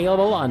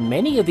 Available on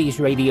many of these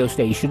radio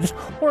stations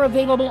or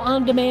available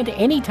on demand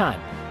anytime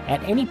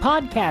at any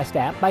podcast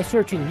app by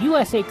searching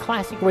USA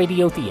Classic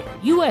Radio Theater.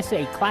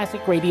 USA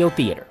Classic Radio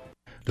Theater.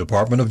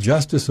 Department of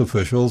Justice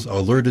officials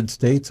alerted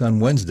states on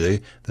Wednesday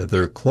that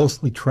they're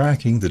closely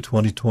tracking the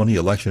 2020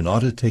 election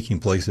audit taking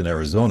place in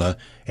Arizona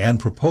and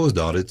proposed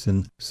audits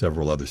in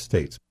several other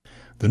states.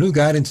 The new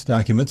guidance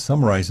document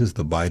summarizes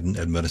the Biden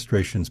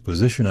administration's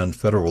position on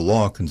federal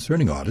law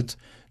concerning audits,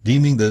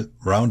 deeming the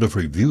round of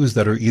reviews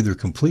that are either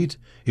complete,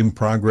 in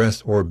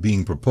progress, or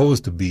being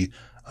proposed to be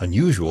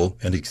unusual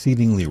and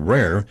exceedingly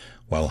rare,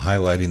 while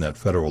highlighting that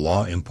federal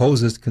law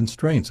imposes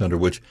constraints under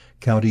which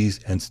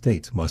counties and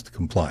states must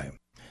comply.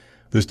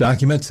 This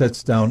document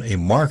sets down a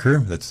marker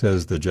that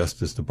says the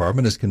Justice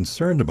Department is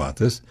concerned about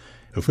this.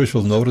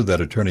 Officials noted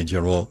that Attorney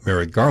General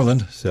Merrick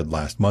Garland said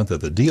last month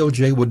that the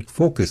DOJ would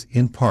focus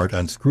in part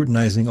on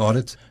scrutinizing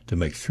audits to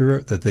make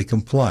sure that they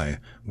comply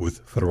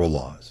with federal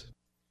laws.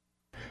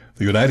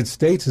 The United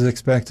States is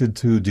expected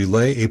to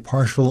delay a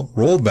partial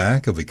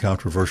rollback of a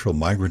controversial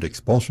migrant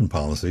expulsion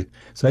policy,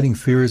 citing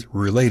fears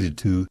related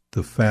to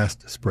the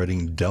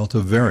fast-spreading Delta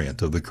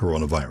variant of the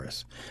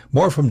coronavirus.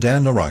 More from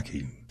Dan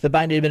Naraki. The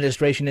Biden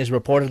administration is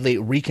reportedly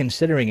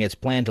reconsidering its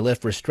plan to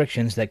lift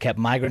restrictions that kept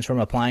migrants from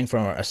applying for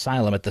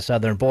asylum at the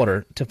southern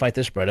border to fight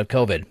the spread of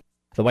COVID.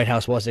 The White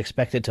House was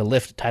expected to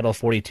lift Title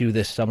 42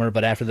 this summer,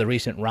 but after the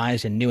recent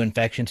rise in new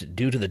infections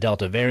due to the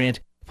Delta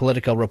variant,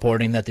 Politico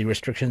reporting that the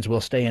restrictions will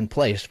stay in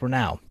place for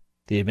now.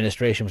 The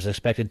administration was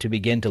expected to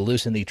begin to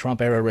loosen the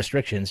Trump-era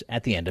restrictions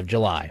at the end of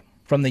July.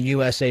 From the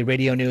USA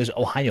Radio News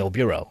Ohio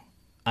Bureau,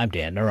 I'm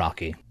Dan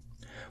Naraki.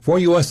 For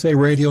USA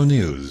Radio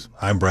News,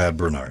 I'm Brad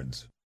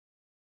Bernards.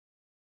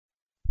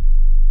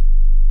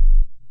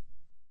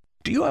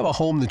 Do you have a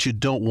home that you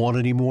don't want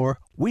anymore?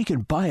 We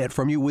can buy it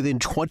from you within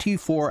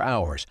 24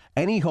 hours.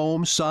 Any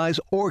home, size,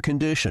 or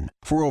condition.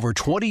 For over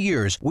 20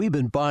 years, we've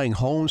been buying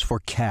homes for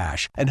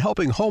cash and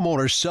helping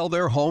homeowners sell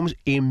their homes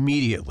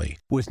immediately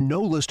with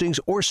no listings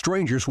or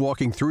strangers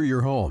walking through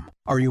your home.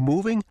 Are you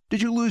moving?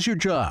 Did you lose your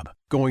job?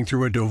 Going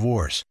through a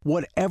divorce?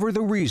 Whatever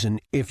the reason,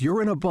 if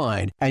you're in a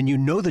bind and you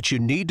know that you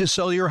need to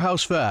sell your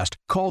house fast,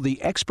 call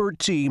the expert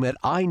team at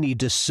I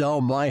Need to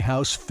Sell My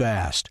House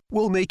Fast.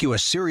 We'll make you a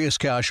serious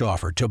cash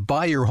offer to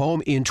buy your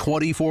home in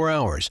 24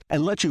 hours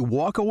and let you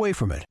walk away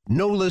from it.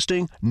 No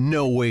listing,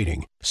 no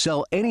waiting.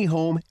 Sell any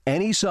home,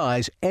 any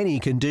size, any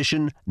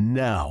condition,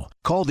 now.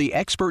 Call the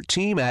expert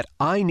team at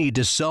I Need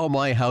to Sell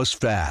My House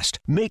Fast.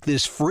 Make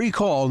this free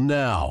call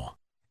now.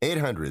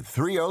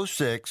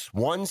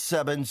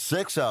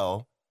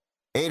 800-306-1760.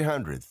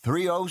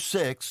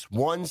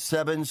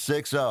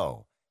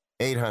 800-306-1760.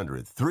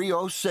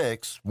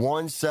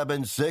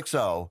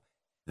 800-306-1760.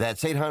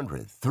 That's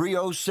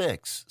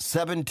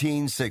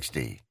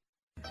 800-306-1760.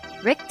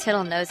 Rick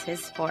Tittle knows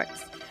his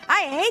sports.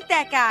 I hate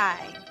that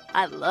guy.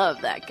 I love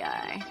that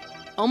guy.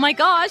 Oh my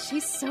gosh,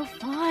 he's so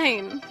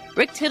fine.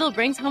 Rick Tittle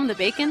brings home the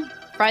bacon,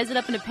 fries it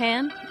up in a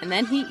pan, and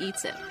then he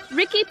eats it.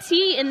 Ricky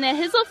T in the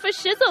hizzle for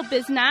shizzle,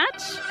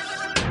 biznatch.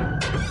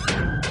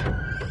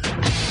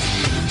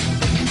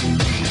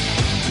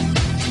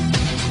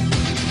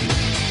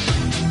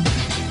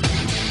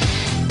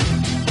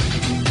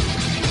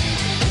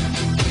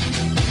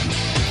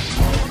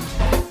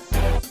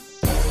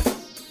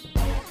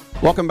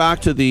 Welcome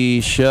back to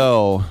the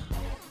show,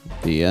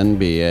 the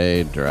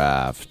NBA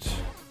draft.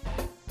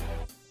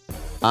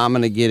 I'm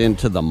going to get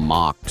into the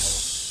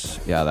mocks.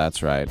 Yeah,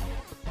 that's right.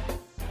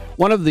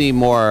 One of the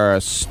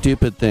more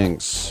stupid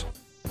things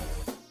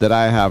that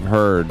I have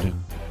heard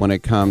when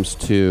it comes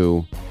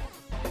to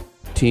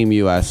Team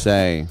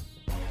USA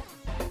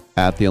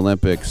at the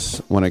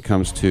Olympics, when it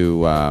comes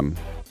to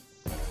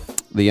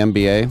the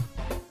NBA,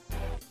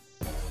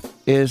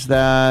 is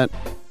that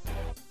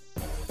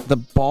the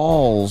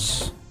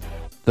balls,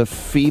 the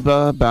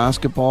FIBA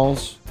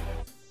basketballs,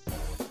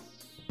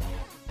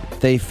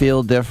 they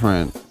feel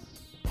different.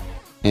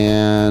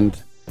 And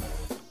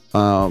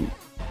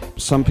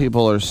some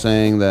people are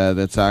saying that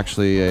it's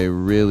actually a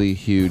really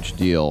huge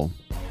deal.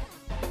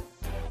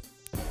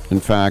 In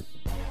fact,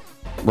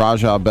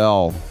 Raja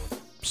Bell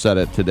said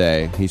it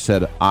today. He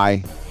said, I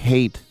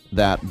hate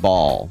that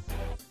ball.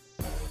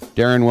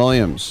 Darren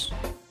Williams,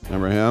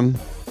 remember him?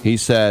 He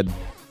said,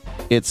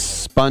 it's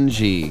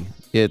spongy,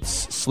 it's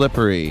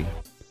slippery.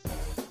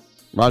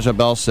 Raja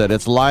Bell said,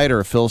 it's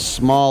lighter, feels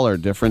smaller,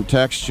 different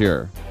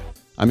texture.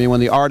 I mean,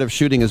 when the art of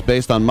shooting is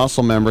based on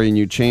muscle memory and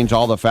you change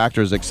all the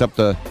factors except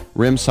the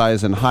rim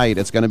size and height,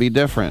 it's going to be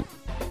different.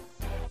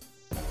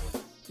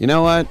 You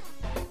know what?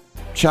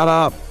 Shut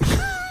up.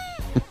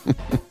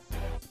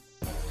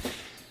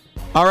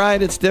 All right,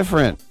 it's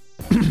different.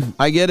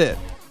 I get it.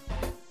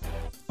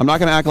 I'm not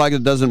going to act like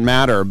it doesn't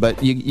matter,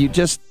 but you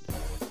just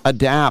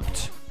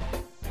adapt.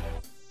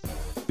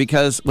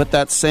 Because with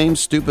that same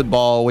stupid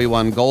ball, we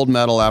won gold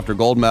medal after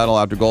gold medal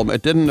after gold medal.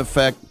 It didn't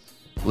affect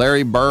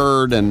Larry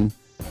Bird and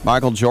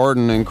Michael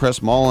Jordan and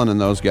Chris Mullin and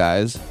those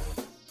guys,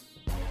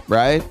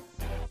 right?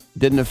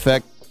 Didn't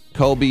affect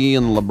Kobe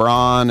and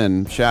LeBron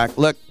and Shaq.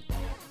 Look,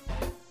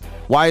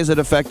 why is it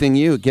affecting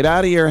you? Get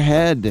out of your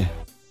head.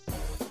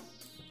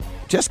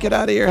 Just get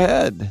out of your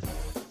head.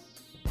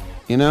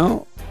 You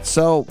know?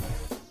 So,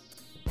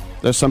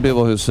 there's some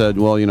people who said,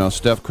 well, you know,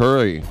 Steph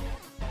Curry,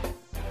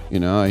 you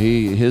know,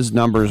 his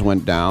numbers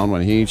went down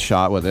when he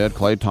shot with it.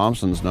 Klay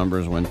Thompson's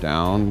numbers went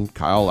down.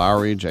 Kyle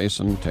Lowry,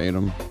 Jason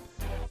Tatum.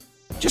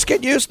 Just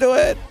get used to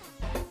it.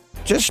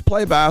 Just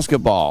play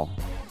basketball.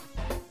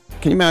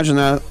 Can you imagine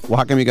that? Well,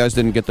 how come you guys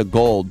didn't get the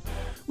gold?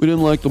 We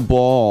didn't like the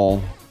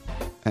ball.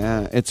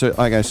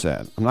 Like I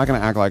said, I'm not going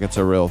to act like it's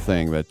a real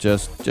thing, but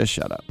just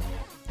shut up.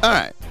 All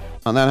right.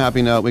 On that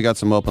happy note, we got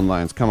some open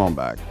lines. Come on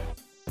back.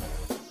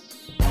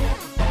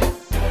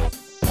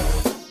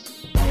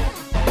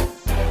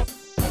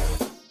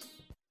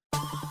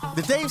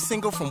 The Dave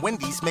Single from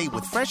Wendy's, made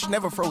with fresh,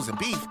 never frozen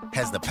beef,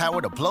 has the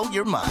power to blow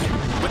your mind.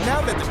 But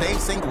now that the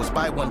Dave Single is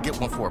buy one, get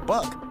one for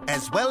 $1,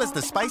 as well as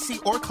the spicy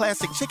or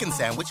classic chicken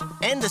sandwich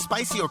and the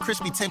spicy or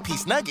crispy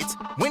 10-piece nuggets,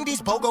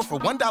 Wendy's BOGO for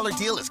 $1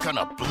 deal is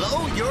gonna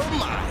blow your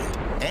mind.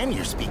 and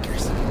your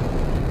speakers.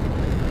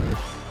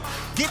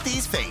 Get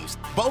these faves.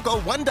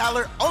 BOGO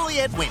 $1 only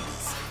at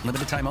Wendy's.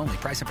 Limited time only.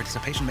 Price and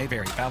participation may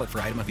vary. Valid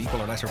for item of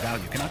equal or lesser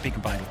value. Cannot be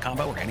combined with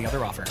combo or any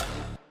other offer.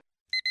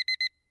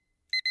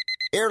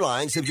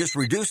 Airlines have just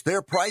reduced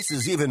their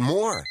prices even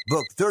more.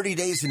 Book 30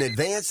 days in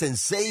advance and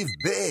save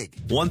big.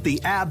 Want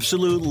the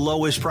absolute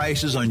lowest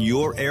prices on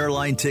your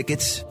airline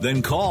tickets?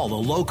 Then call the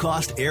Low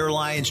Cost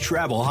Airlines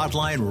Travel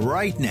Hotline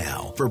right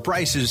now for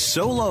prices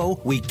so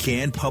low we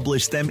can't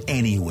publish them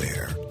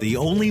anywhere. The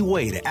only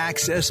way to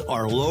access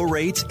our low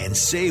rates and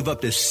save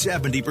up to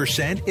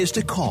 70% is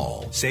to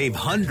call. Save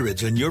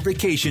hundreds on your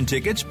vacation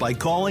tickets by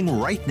calling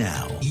right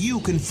now.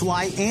 You can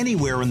fly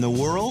anywhere in the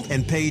world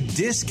and pay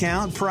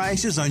discount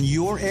prices on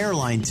your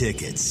airline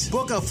tickets.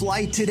 Book a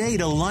flight today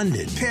to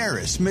London,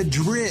 Paris,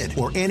 Madrid,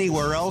 or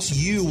anywhere else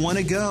you want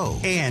to go.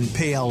 And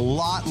pay a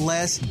lot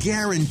less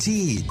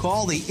guaranteed.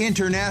 Call the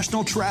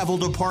International Travel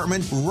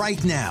Department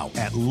right now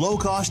at Low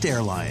Cost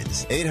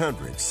Airlines.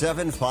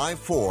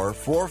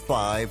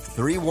 800-754-4531.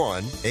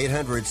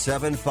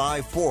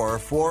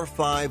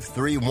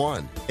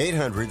 800-754-4531.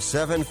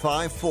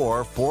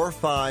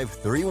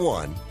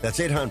 800-754-4531. That's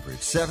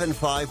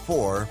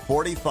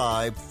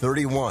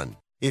 800-754-4531.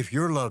 If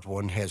your loved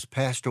one has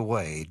passed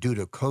away due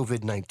to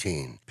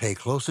COVID-19, pay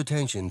close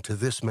attention to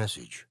this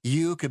message.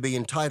 You could be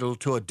entitled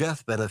to a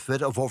death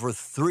benefit of over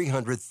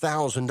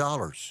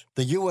 $300,000.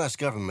 The U.S.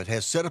 government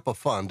has set up a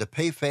fund to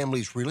pay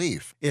families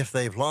relief if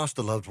they've lost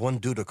a loved one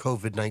due to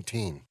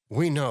COVID-19.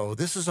 We know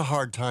this is a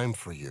hard time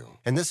for you,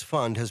 and this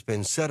fund has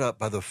been set up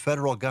by the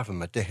federal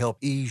government to help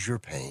ease your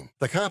pain.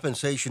 The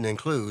compensation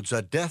includes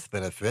a death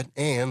benefit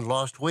and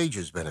lost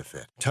wages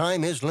benefit.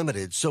 Time is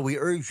limited, so we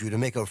urge you to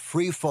make a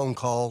free phone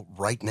call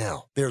right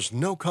now. There's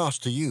no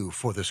cost to you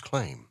for this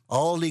claim.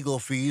 All legal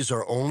fees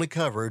are only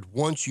covered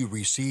once you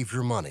receive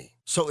your money.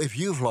 So if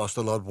you've lost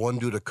a loved one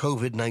due to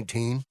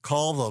COVID-19,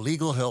 call the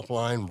legal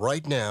helpline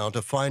right now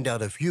to find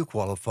out if you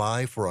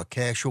qualify for a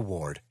cash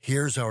award.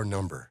 Here's our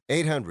number: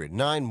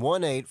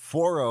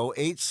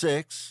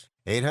 800-918-4086.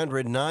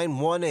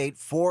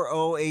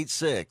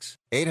 800-918-4086.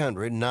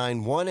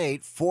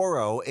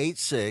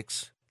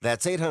 800-918-4086.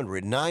 That's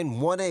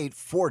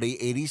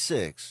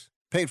 800-918-4086.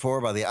 Paid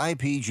for by the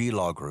IPG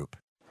Law Group.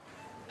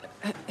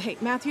 Hey,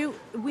 Matthew,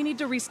 we need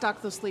to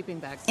restock those sleeping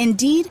bags.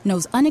 Indeed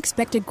knows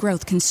unexpected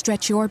growth can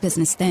stretch your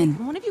business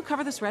thin. One of you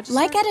cover this register?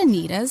 Like at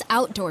Anita's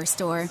outdoor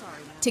store.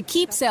 To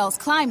keep sales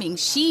climbing,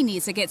 she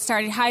needs to get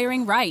started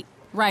hiring right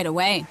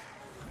away.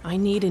 I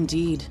need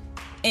Indeed.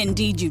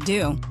 Indeed you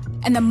do.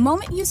 And the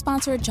moment you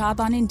sponsor a job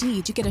on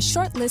Indeed, you get a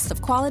short list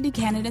of quality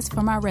candidates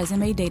from our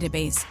resume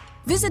database.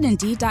 Visit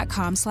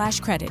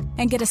Indeed.com/credit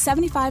and get a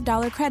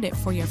 $75 credit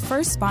for your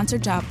first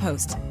sponsored job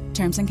post.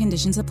 Terms and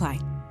conditions apply.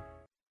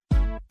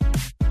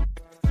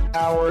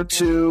 Hour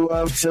 2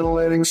 of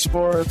titillating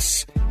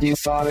sports. You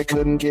thought it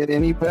couldn't get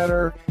any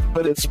better,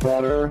 but it's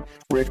better.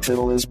 Rick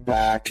Tittle is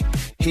back.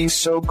 He's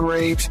so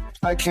great.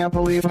 I can't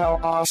believe how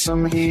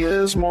awesome he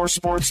is. More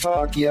sports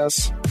talk,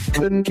 yes.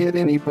 Couldn't get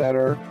any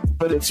better,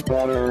 but it's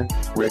better.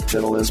 Rick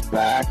Tittle is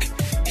back.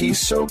 He's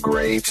so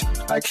great.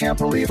 I can't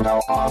believe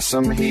how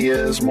awesome he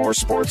is. More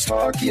sports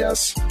talk,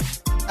 yes.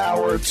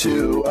 Hour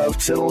 2 of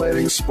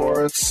titillating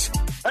sports.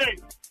 Hey!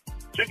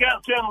 Check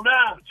out Channel 9.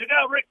 Check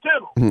out Rick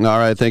Tittle. All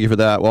right, thank you for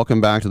that. Welcome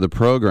back to the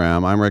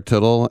program. I'm Rick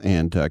Tittle,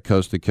 and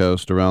coast to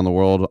coast around the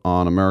world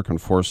on American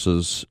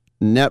Forces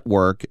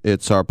Network.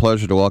 It's our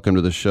pleasure to welcome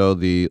to the show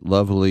the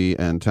lovely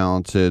and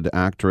talented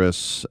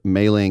actress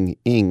Mei-Ling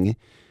Ng,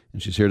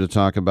 and she's here to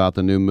talk about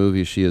the new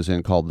movie she is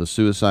in called The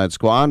Suicide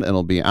Squad, and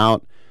it'll be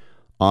out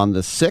on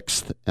the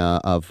 6th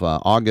of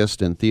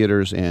August in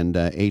theaters and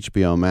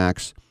HBO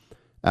Max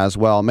as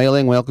well.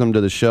 Mei-Ling, welcome to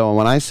the show. And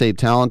when I say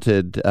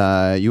talented,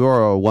 you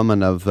are a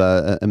woman of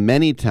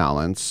many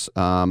talents.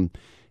 And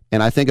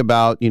I think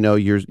about,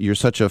 you're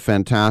such a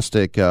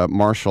fantastic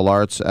martial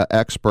arts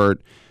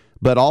expert,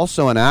 but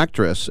also an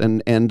actress.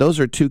 And those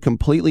are two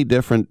completely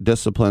different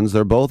disciplines.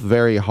 They're both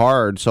very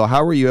hard. So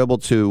how were you able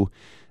to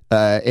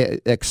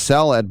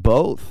excel at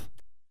both?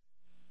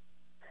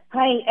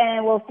 Hi.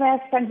 Well,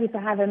 first, thank you for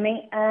having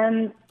me.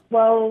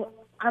 Well,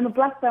 I'm a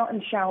black belt in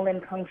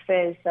Shaolin Kung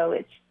Fu, so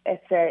it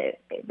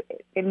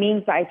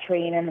means that I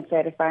train and am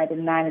certified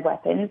in 9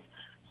 weapons.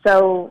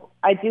 So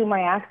I do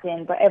my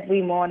acting, but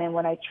every morning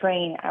when I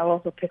train, I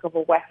also pick up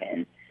a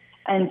weapon.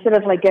 And instead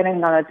of like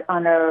getting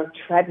on a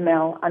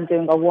treadmill, I'm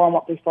doing a warm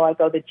up before I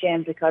go to the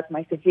gym because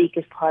my physique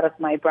is part of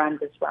my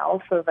brand as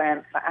well for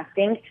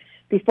acting.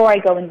 Before I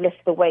go and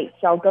lift the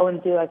weights, I'll go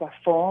and do like a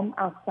form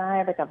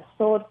outside, like a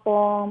sword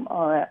form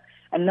or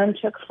a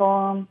nunchuck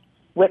form,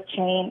 whip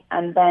chain,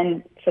 and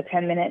then for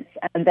 10 minutes,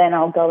 and then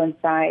I'll go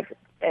inside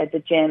the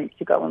gym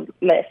to go and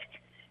lift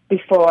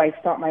before I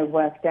start my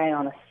work day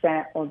on a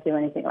set or do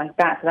anything like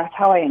that. So that's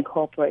how I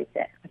incorporate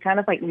it. I kind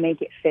of like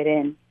make it fit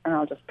in, and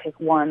I'll just pick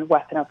one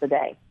weapon of the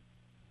day.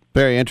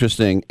 Very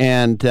interesting.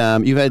 And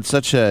you've had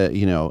such a,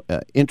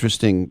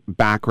 interesting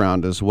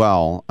background as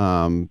well.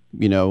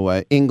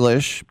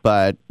 English,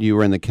 but you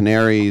were in the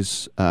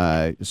Canaries,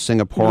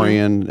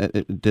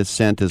 Singaporean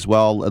descent as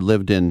well,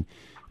 lived in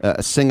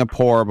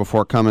Singapore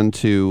before coming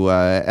to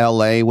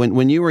L.A.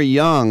 When you were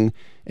young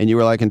and you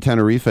were like in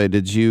Tenerife,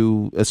 did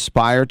you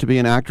aspire to be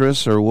an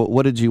actress, or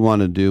what did you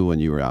want to do when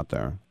you were out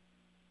there?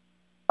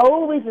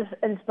 Always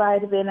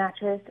inspired to be an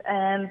actress,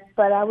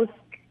 but I was,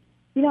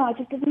 I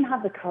just didn't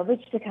have the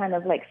courage to kind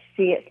of like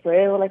see it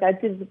through. Like I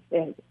did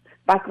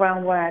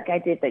background work, I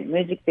did like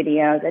music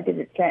videos, I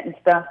did certain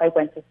stuff. I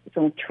went to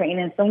some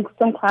training, some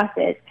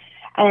classes,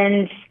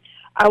 and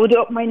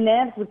my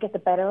nerves would get the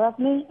better of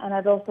me, and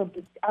I'd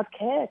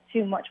care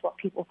too much what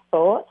people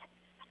thought.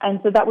 And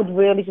so that would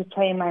really just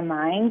play in my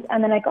mind.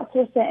 And then I got to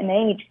a certain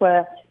age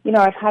where,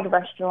 I've had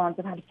restaurants,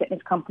 I've had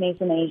fitness companies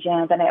in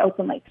Asia. Then I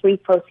opened like 3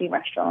 protein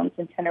restaurants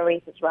in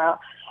Tenerife as well.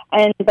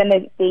 And then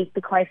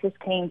the crisis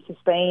came to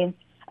Spain,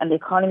 and the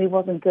economy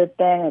wasn't good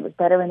then. It was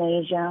better in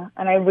Asia.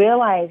 And I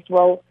realized,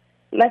 well,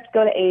 let's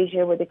go to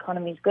Asia where the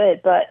economy's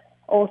good. But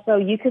also,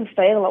 you can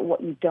fail at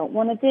what you don't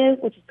want to do,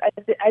 which is,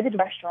 I did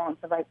restaurants.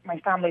 So my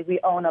family,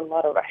 we own a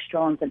lot of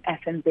restaurants and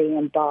F&B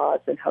and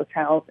bars and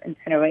hotels in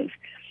Tenerife.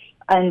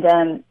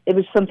 And it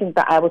was something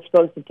that I was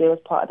supposed to do as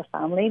part of the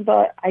family,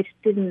 but I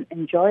just didn't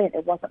enjoy it.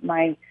 It wasn't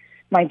my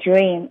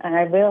dream. And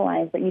I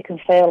realized that you can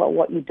fail at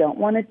what you don't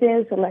want to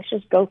do, so let's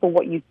just go for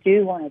what you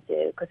do want to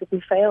do, because if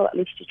we fail, at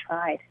least you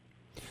tried.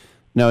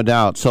 No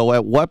doubt. So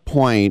at what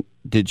point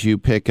did you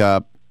pick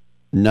up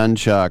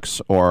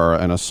nunchucks or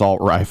an assault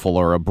rifle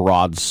or a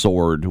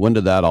broadsword? When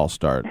did that all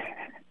start?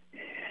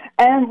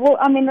 Well,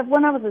 I mean,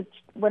 when I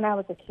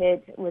was a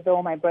kid with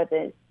all my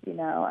brothers,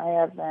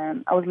 I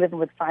was living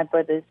with 5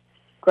 brothers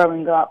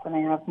growing up, and I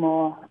have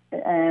more.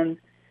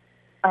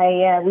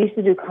 We used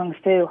to do kung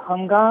fu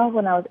hungar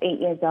when I was 8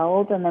 years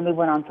old, and then we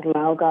went on to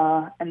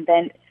Laogar, and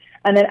then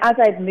as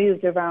I've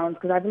moved around,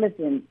 because I've lived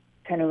in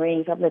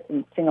Tenerife, I've lived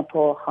in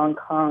Singapore, Hong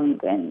Kong,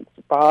 and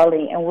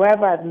Bali, and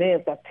wherever I've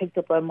moved, I've picked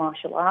up a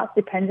martial arts,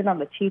 depending on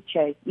the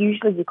teacher.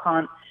 Usually you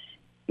can't,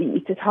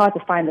 it's hard to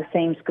find the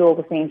same school,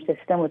 the same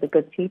system with a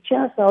good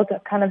teacher, so I'll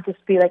kind of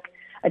just be like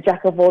a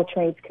jack of all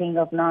trades, king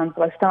of none.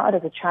 So I started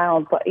as a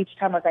child, but each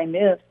time as I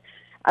moved,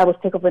 I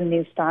would pick up a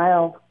new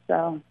style.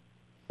 So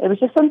it was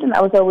just something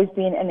that was always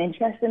been an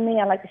interest in me.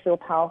 I like to feel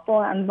powerful,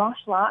 and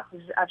martial arts,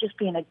 I've just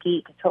been a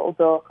geek, a total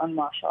dork on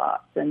martial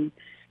arts, and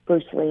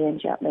Bruce Lee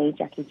and Jet Li,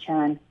 Jackie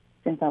Chan,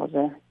 since I was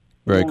a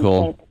very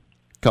cool. Kid.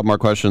 Couple more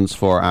questions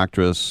for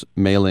actress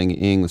Mei Ling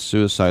Ng, the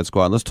Suicide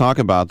Squad. Let's talk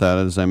about that.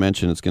 As I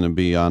mentioned, it's going to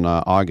be on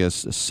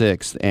August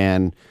 6th,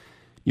 and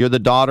you're the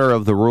daughter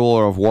of the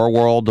ruler of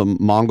Warworld,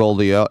 Mongol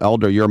the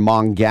Elder. You're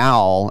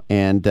Mongal,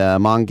 and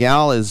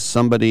Mongal is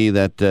somebody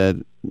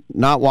that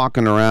not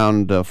walking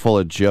around full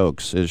of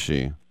jokes, is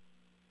she?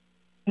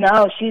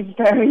 No, she's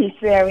very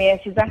serious.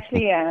 She's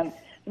actually a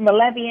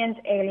malevolent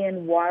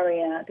alien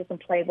warrior.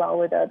 Doesn't play well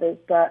with others,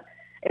 but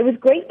it was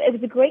great. It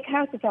was a great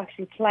character to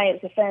actually play.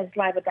 It was the first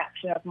live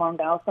adaptation of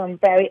Mongal, so I'm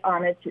very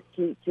honored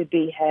to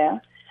be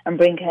here and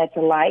bring her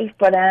to life.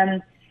 But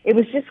it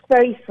was just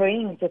very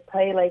freeing to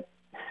play, like,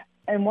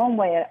 in one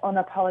way, an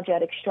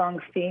unapologetic,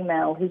 strong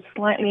female who's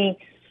slightly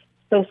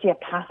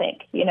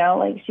sociopathic,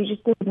 like she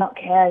just does not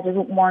care,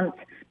 doesn't want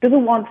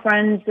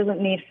friends,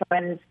 doesn't need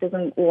friends,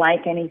 doesn't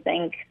like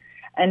anything.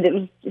 And it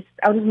was just,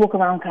 I would just walk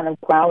around kind of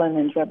growling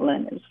and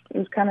dribbling. It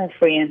was kind of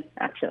freeing,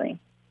 actually.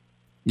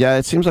 Yeah,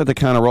 it seems like the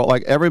kind of role,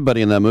 like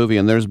everybody in that movie,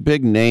 and there's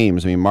big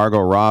names. I mean, Margot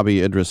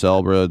Robbie, Idris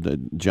Elba,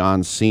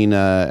 John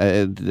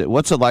Cena.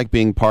 What's it like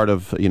being part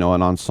of, an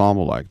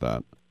ensemble like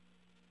that?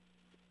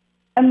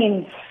 I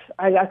mean,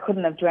 I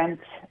couldn't have dreamt.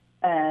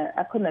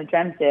 I couldn't have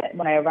dreamt it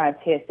when I arrived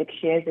here 6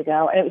 years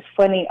ago. And it was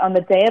funny, on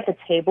the day of the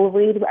table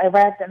read, I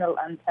arrived in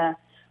Atlanta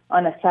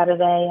on a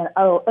Saturday,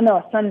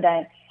 a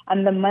Sunday,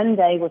 and the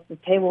Monday was the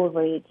table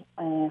read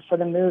for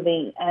the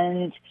movie.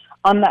 And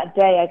on that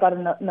day, I got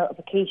a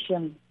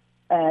notification.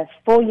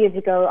 4 years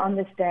ago, on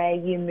this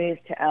day, you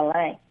moved to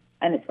LA.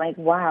 And it's like,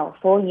 wow,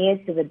 4 years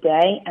to the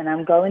day, and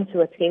I'm going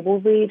to a table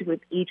read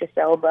with Idris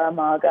Elba,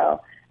 Margot,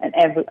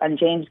 and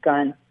James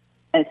Gunn.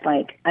 And it's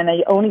like, and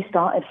I only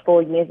started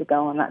 4 years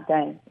ago on that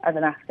day as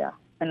an actor,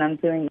 and I'm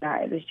doing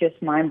that. It was just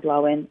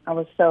mind-blowing.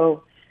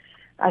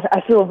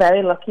 I feel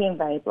very lucky and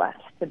very blessed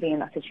to be in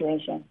that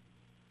situation.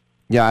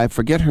 Yeah, I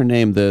forget her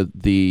name,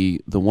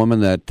 the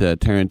woman that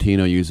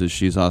Tarantino uses.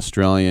 She's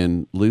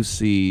Australian,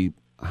 Lucy,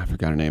 I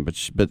forgot her name,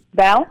 but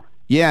Belle?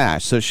 Yeah,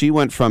 so she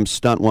went from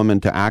stunt woman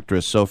to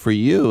actress. So for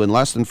you, in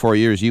less than 4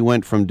 years, you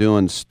went from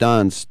doing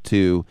stunts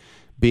to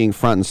being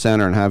front and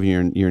center and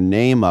having your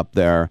name up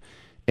there.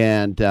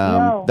 And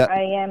I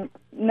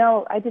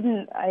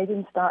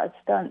didn't start as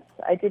stunts.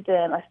 I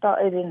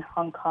started in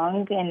Hong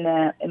Kong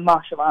in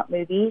martial art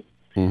movies,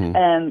 as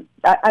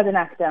an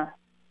actor.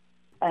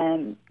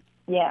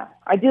 Yeah,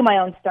 I do my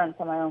own stunts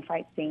on my own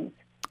fight scenes.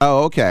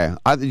 Oh, okay.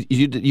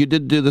 You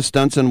did do the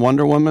stunts in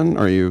Wonder Woman,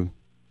 or you?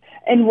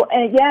 And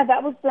yeah,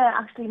 that was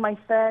actually my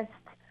first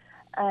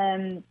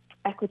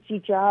equity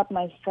job.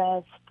 My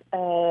first,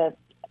 so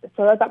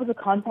that was a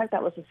contact.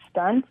 That was a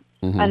stunt.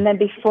 And then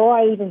before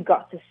I even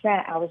got to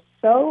set, I was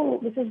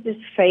this is just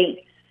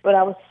fate. But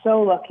I was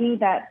so lucky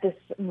that this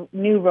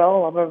new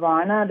role of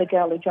Arana, the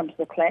girl who jumps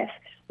the cliff,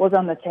 was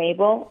on the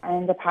table.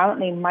 And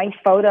apparently my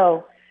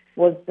photo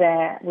was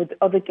there with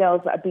other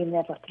girls that had been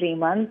there for 3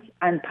 months.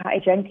 And Patty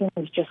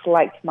Jenkins just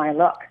liked my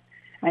look.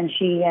 And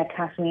she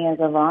cast me as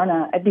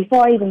Arana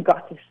before I even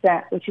got to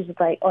set, which is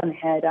like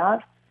unheard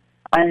of.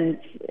 And,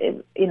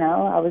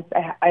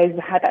 I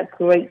had that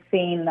great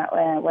scene that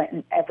went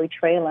in every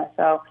trailer.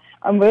 So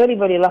I'm really,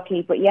 really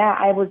lucky. But yeah,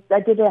 I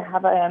did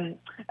have a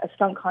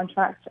stunt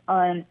contract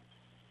on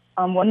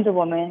Wonder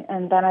Woman,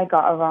 and then I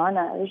got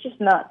Arana. It was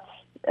just nuts.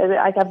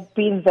 I've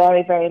been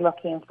very, very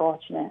lucky and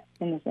fortunate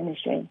in this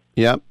industry.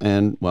 Yep,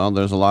 and, well,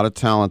 there's a lot of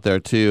talent there,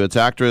 too. It's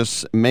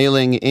actress Mei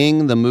Ling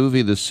Ng, the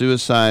movie The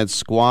Suicide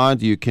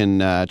Squad. You can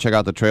check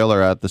out the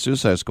trailer at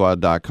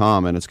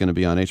thesuicidesquad.com, and it's going to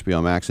be on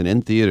HBO Max and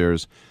in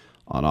theaters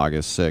on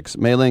August 6th.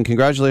 Mei Ling,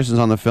 congratulations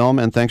on the film,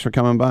 and thanks for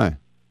coming by.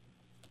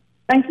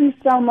 Thank you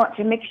so much,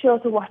 and make sure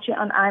to watch it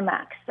on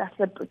IMAX. That's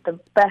the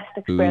best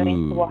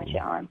experience to watch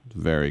it on.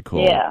 Very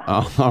cool. Yeah.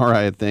 All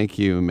right, thank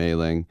you, Mei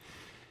Ling.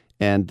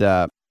 And,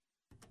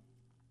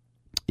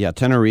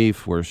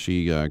 Tenerife, where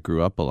she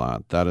grew up a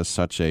lot, that is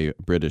such a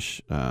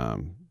British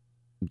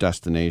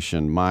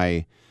destination.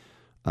 I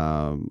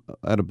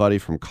had a buddy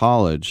from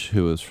college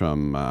who was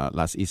from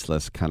Las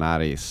Islas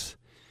Canaries,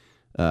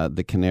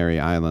 the Canary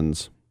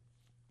Islands.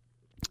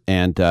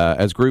 And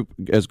as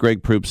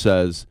Greg Proops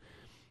says,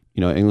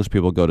 English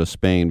people go to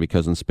Spain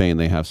because in Spain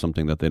they have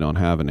something that they don't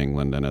have in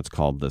England, and it's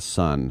called the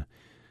sun.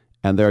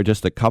 And there are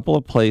just a couple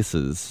of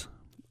places.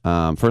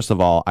 First of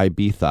all,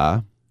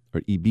 Ibiza,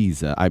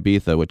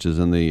 which is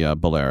in the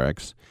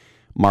Balearics,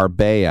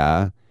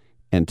 Marbella,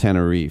 and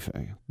Tenerife.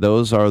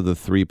 Those are the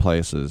 3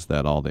 places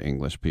that all the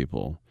English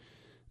people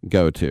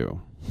go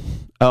to.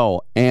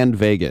 Oh, and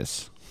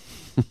Vegas.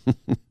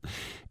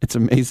 It's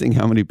amazing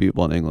how many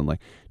people in England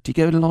do you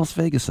go to Las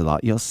Vegas a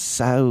lot? You're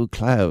so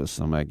close.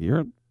 I'm like,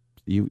 you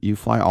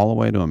fly all the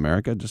way to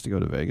America just to go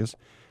to Vegas?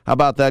 How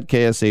about that,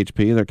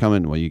 KSHP? They're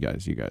coming. Well, you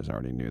guys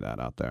already knew that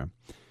out there.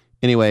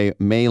 Anyway,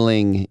 Mei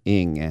Ling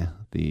Ng,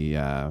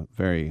 the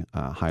very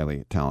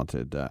highly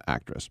talented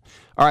actress.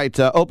 All right,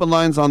 open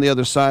lines on the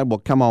other side. We'll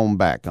come on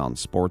back on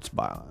Sports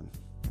Byline.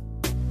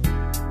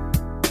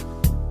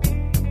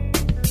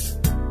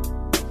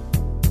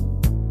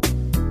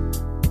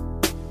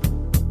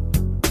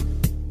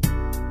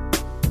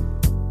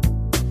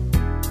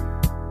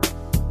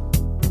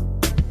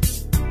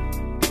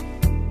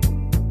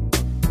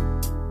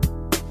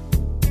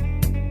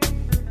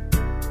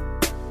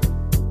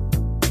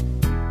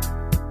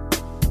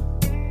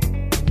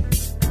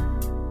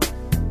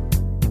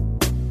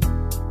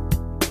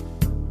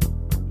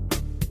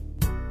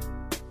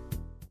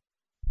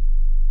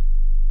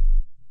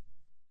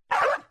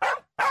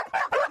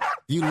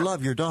 You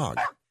love your dog.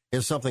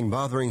 Is something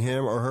bothering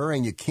him or her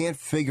and you can't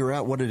figure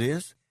out what it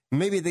is?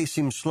 Maybe they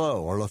seem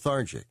slow or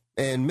lethargic,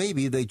 and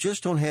maybe they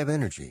just don't have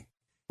energy.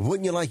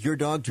 Wouldn't you like your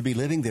dog to be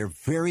living their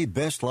very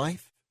best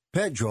life?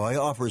 PetJoy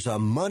offers a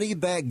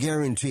money-back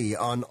guarantee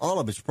on all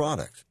of its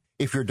products.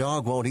 If your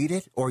dog won't eat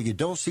it or you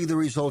don't see the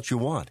results you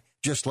want,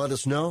 just let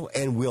us know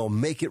and we'll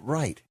make it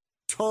right.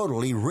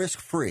 Totally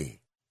risk-free.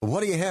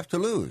 What do you have to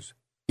lose?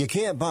 You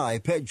can't buy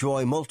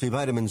PetJoy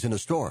multivitamins in a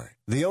store.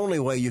 The only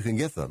way you can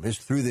get them is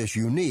through this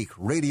unique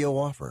radio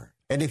offer.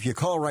 And if you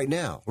call right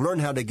now, learn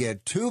how to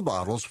get 2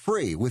 bottles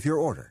free with your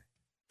order.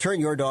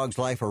 Turn your dog's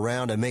life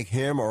around and make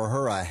him or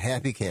her a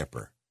happy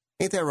camper.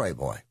 Ain't that right,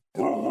 boy?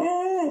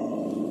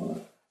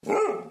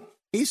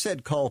 He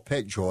said call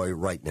PetJoy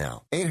right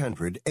now.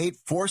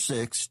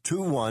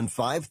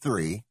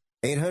 800-846-2153.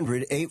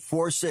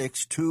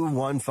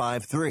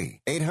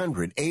 800-846-2153.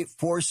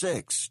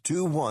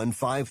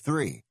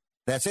 800-846-2153.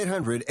 That's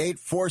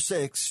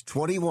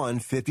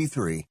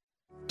 800-846-2153.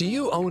 Do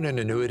you own an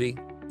annuity,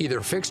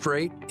 either fixed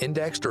rate,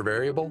 indexed, or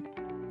variable?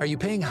 Are you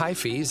paying high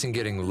fees and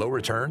getting low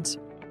returns?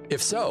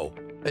 If so,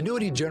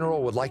 Annuity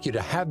General would like you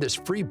to have this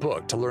free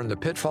book to learn the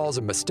pitfalls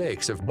and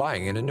mistakes of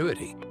buying an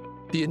annuity.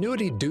 The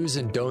Annuity Do's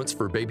and Don'ts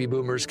for Baby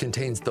Boomers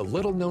contains the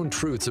little-known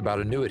truths about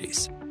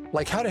annuities,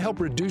 like how to help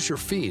reduce your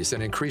fees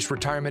and increase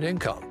retirement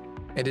income.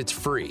 And it's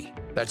free.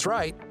 That's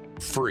right,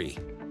 free.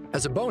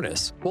 As a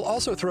bonus, we'll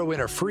also throw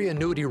in a free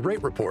annuity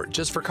rate report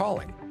just for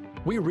calling.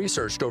 We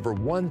researched over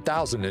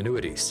 1,000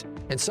 annuities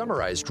and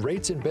summarized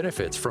rates and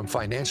benefits from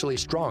financially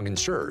strong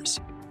insurers.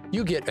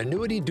 You get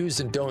Annuity Do's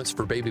and Don'ts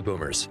for Baby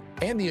Boomers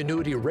and the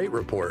Annuity Rate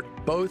Report,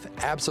 both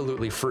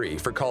absolutely free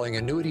for calling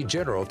Annuity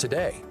General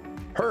today.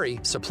 Hurry,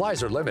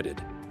 supplies are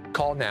limited.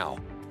 Call now.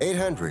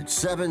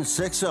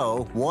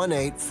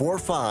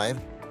 800-760-1845.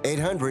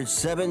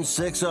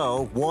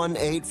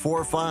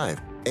 800-760-1845.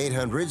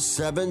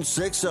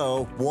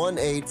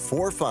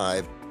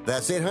 800-760-1845.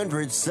 That's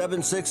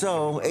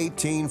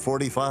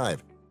 800-760-1845.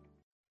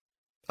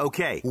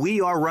 Okay,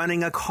 we are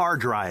running a car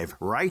drive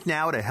right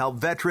now to help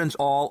veterans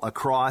all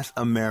across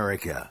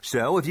America.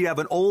 So if you have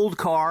an old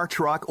car,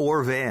 truck,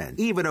 or van,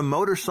 even a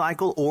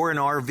motorcycle or an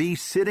RV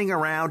sitting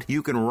around,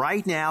 you can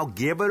right now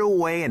give it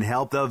away and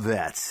help the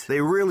vets.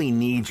 They really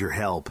need your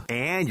help.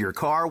 And your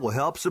car will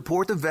help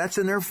support the vets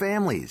and their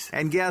families.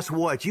 And guess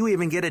what? You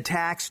even get a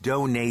tax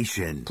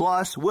donation.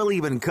 Plus, we'll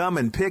even come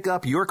and pick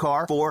up your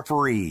car for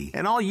free.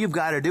 And all you've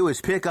got to do is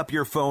pick up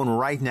your phone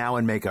right now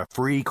and make a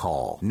free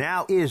call.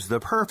 Now is the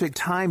perfect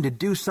time to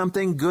do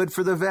something good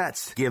for the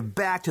vets. Give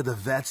back to the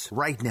vets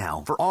right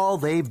now for all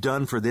they've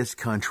done for this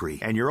country.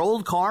 And your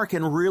old car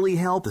can really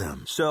help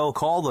them. So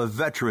call the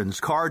Veterans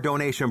Car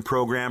Donation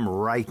Program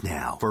right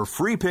now for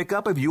free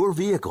pickup of your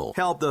vehicle.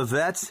 Help the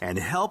vets and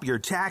help your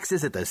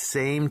taxes at the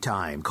same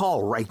time.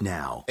 Call right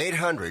now.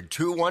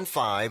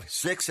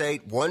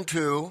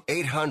 800-215-6812.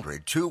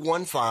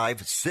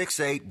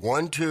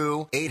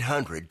 800-215-6812.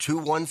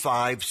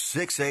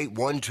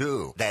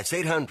 800-215-6812. That's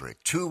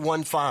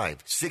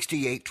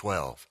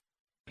 800-215-6812.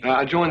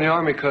 I joined the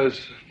Army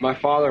because my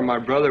father and my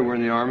brother were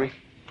in the Army.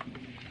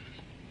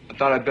 I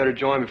thought I'd better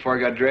join before I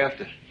got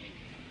drafted.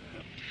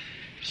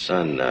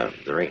 Son,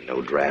 there ain't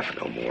no draft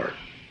no more.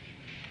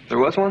 There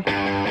was one?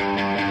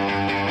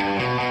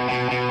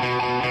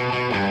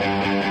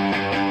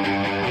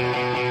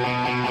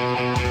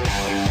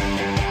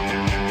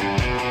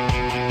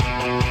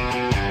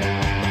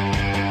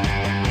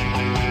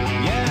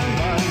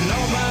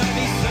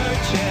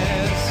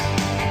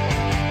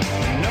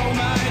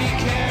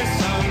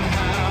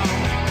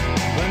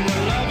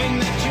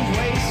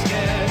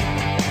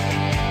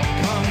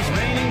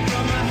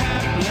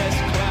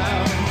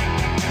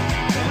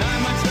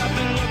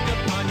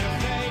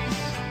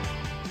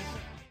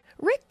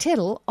 Rick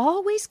Tittle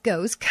always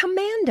goes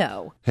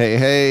commando. Hey,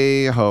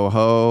 hey, ho,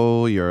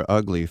 ho, your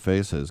ugly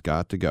face has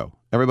got to go.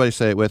 Everybody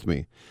say it with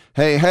me.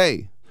 Hey,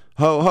 hey,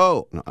 ho,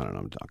 ho. No, I don't know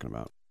what I'm talking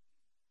about.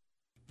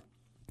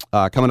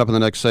 Coming up in the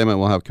next segment,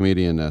 we'll have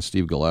comedian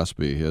Steve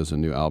Gillespie. He has a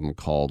new album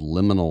called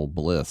Liminal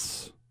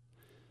Bliss.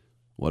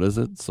 What is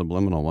it?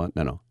 Subliminal what?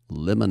 No.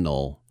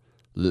 Liminal.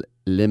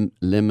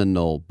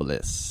 Liminal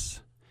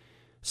Bliss.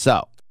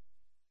 So,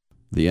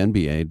 the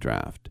NBA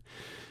draft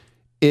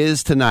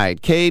is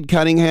tonight. Cade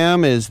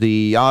Cunningham is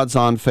the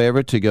odds-on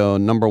favorite to go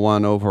number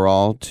 1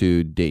 overall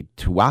to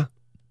Detroit.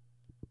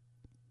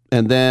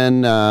 And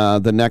then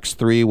the next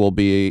 3 will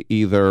be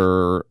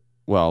either,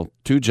 2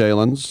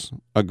 Jalen's,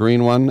 a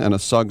green one, and a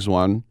Suggs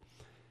one.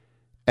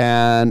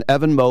 And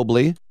Evan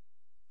Mobley.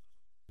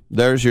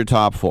 There's your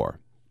top 4.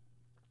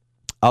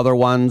 Other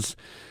ones,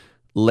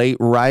 late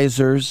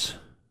risers,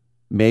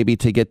 maybe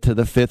to get to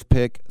the 5th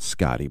pick,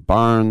 Scotty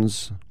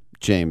Barnes,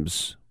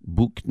 James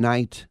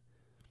Bouknight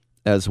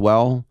as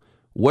well.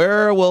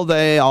 Where will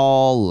they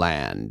all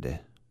land?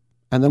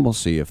 And then we'll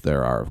see if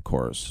there are, of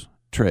course,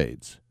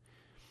 trades.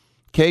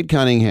 Cade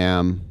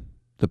Cunningham,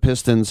 the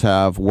Pistons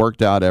have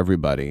worked out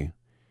everybody,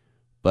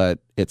 but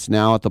it's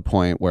now at the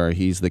point where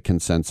he's the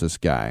consensus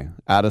guy.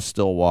 Out of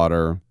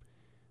Stillwater,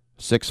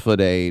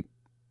 6'8",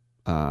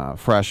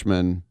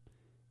 freshman,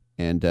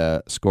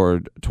 and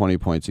scored 20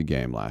 points a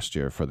game last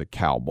year for the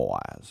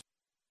Cowboys.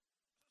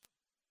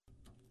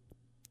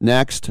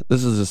 Next,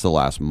 this is just the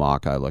last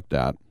mock I looked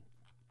at,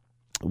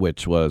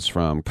 which was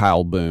from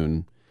Kyle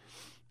Boone,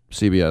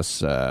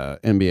 CBS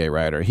NBA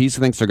writer. He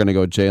thinks they're going to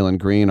go Jalen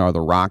Green or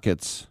the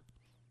Rockets.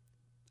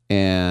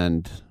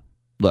 And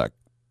look,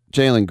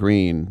 Jalen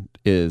Green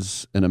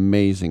is an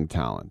amazing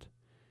talent.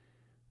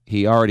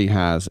 He already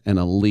has an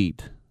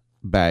elite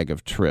bag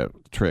of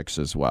tricks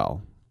as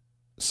well.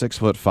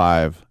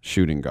 6'5"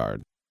 shooting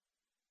guard.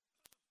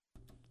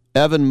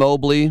 Evan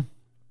Mobley,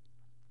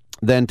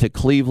 then to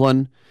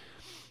Cleveland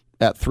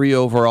at 3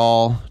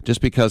 overall,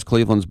 just because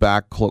Cleveland's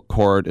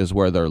backcourt is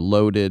where they're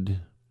loaded.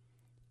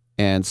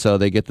 And so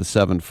they get the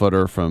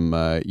 7-footer from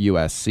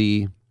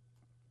USC.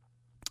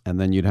 And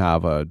then you'd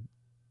have a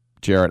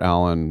Jarrett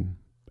Allen,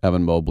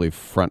 Evan Mobley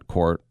front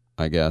court,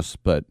 I guess.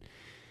 But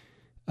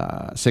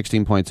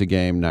 16 points a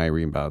game, 9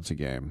 rebounds a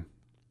game.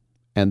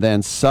 And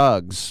then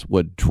Suggs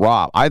would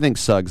drop. I think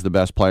Suggs the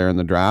best player in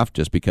the draft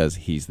just because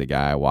he's the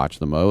guy I watch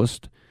the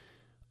most.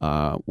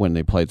 When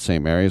they played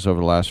St. Mary's over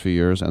the last few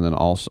years. And then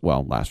also,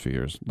 last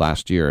year,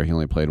 he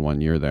only played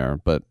 1 year there.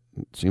 But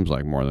it seems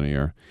like more than a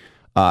year.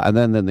 And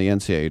then in the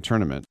NCAA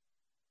tournament,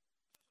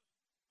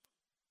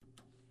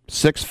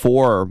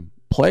 6'4",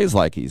 plays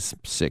like he's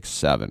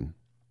 6'7".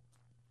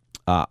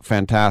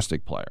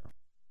 Fantastic player.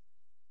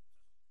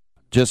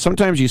 Just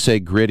sometimes you say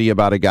gritty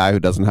about a guy who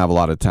doesn't have a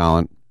lot of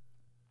talent.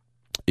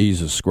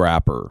 He's a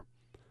scrapper.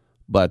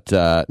 But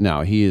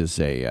no, he is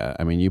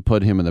you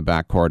put him in the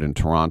backcourt in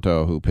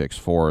Toronto, who picks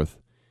 4th,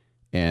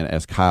 and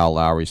as Kyle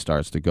Lowry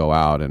starts to go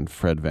out and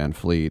Fred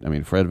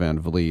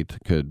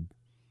VanVleet could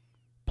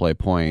play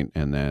point,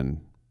 and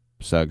then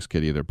Suggs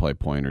could either play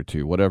point or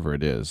 2, whatever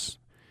it is.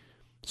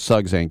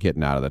 Suggs ain't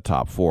getting out of the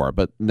top 4.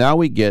 But now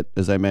we get,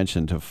 as I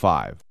mentioned, to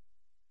 5.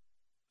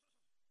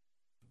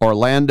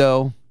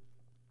 Orlando,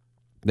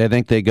 they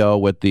think they go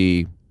with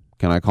the,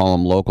 can I call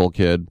him local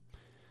kid,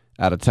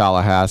 out of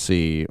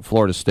Tallahassee,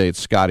 Florida State,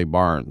 Scotty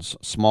Barnes,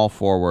 small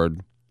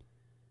forward.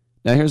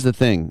 Now, here's the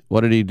thing.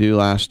 What did he do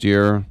last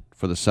year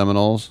for the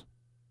Seminoles?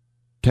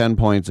 10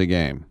 points a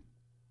game.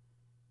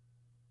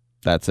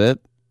 That's it?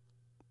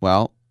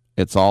 Well,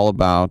 it's all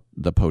about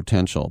the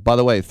potential. By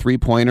the way,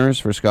 3-pointers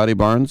for Scotty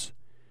Barnes,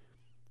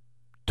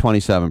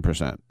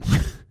 27%.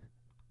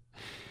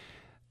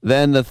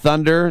 Then the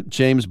Thunder,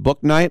 James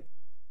Bouknight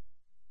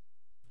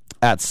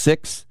at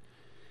 6.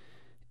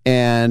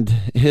 And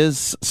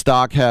his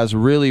stock has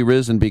really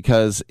risen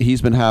because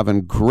he's been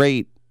having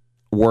great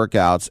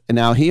workouts. And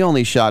now he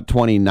only shot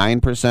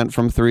 29%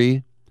 from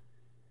 3.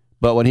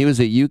 But when he was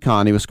at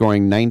UConn, he was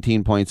scoring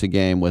 19 points a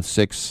game with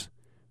 6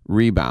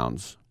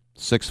 rebounds.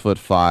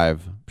 6'5"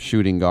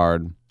 shooting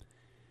guard.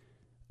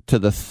 To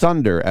the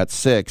Thunder at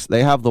 6.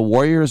 They have the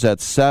Warriors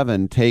at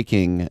 7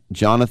 taking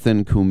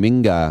Jonathan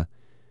Kuminga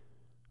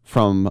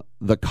from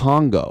the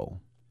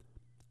Congo,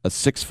 a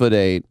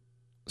 6'8"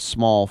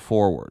 small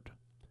forward.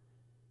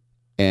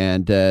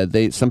 And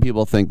some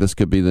people think this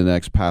could be the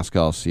next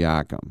Pascal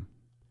Siakam.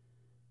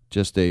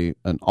 Just an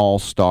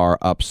all-star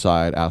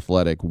upside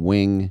athletic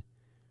wing.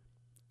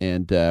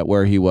 And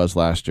where he was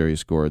last year, he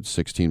scored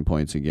 16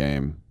 points a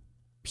game,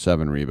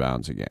 7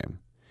 rebounds a game.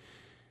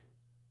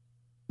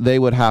 They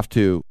would have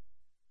to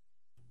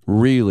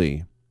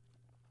really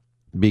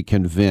be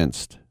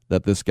convinced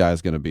that this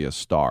guy's going to be a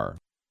star.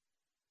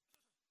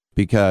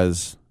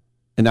 Because,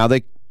 and now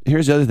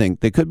here's the other thing,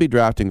 they could be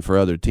drafting for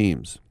other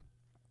teams.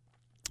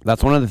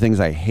 That's one of the things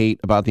I hate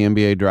about the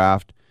NBA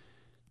draft,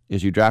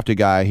 is you draft a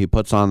guy, he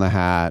puts on the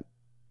hat,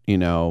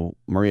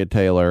 Maria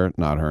Taylor,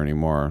 not her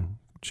anymore,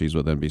 she's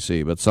with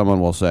NBC, but someone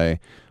will say,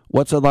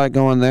 what's it like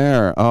going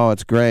there? Oh,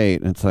 it's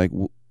great. And it's like,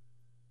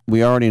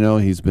 we already know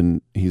he's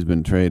been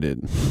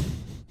traded.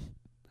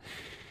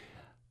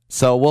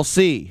 So we'll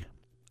see.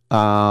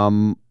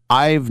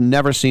 I've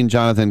never seen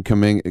Jonathan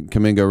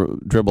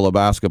Kuminga dribble a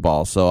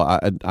basketball, so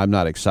I'm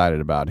not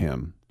excited about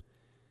him.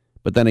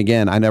 But then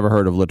again, I never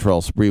heard of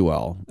Latrell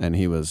Sprewell, and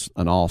he was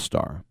an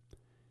all-star.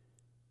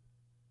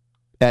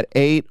 At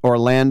 8,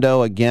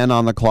 Orlando, again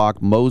on the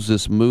clock,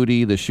 Moses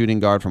Moody, the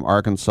shooting guard from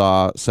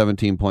Arkansas,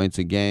 17 points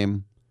a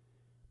game.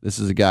 This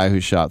is a guy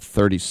who shot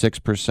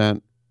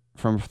 36%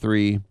 from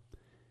 3.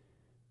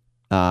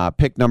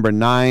 Pick number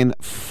 9,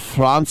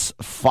 Franz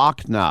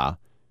Wagner.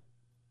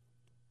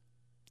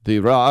 The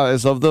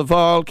Rise of the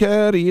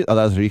Valkyrie. Oh,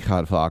 that's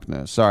Richard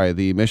Wagner. Sorry,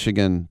 the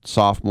Michigan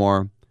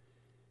sophomore.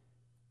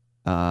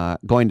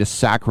 Going to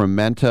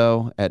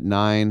Sacramento at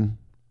 9,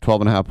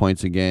 12.5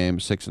 points a game,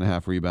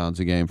 6.5 rebounds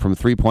a game. From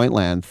three-point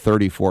land,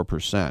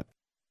 34%.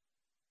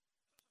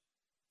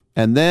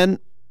 And then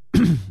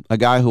a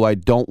guy who I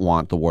don't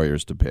want the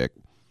Warriors to pick,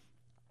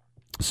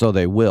 so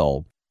they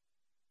will.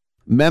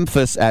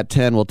 Memphis at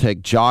 10 will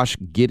take Josh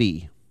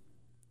Giddey.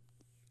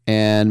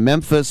 And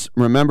Memphis,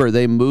 remember,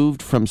 they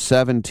moved from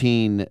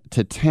 17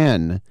 to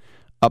 10,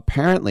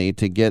 apparently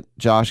to get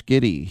Josh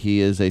Giddey.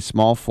 He is a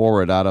small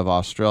forward out of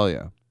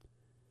Australia.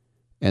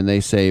 And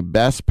they say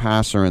best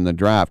passer in the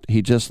draft.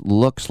 He just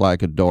looks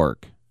like a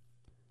dork.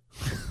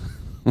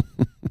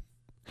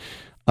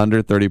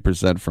 Under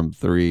 30% from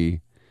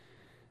 3.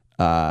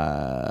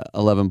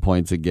 11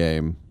 points a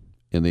game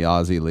in the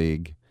Aussie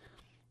League.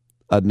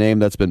 A name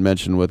that's been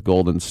mentioned with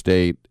Golden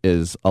State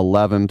is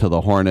 11 to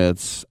the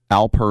Hornets.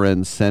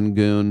 Alperen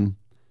Sengun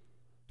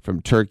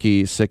from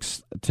Turkey,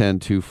 6'10",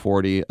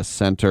 240, a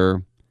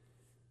center.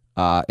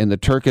 In the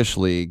Turkish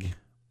League,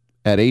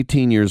 at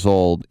 18 years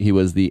old, he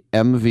was the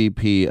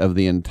MVP of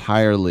the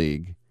entire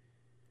league.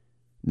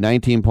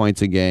 19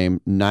 points a game,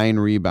 9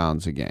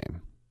 rebounds a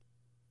game.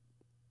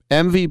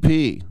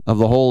 MVP of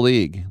the whole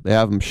league. They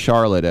have him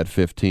Charlotte at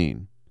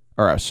 15.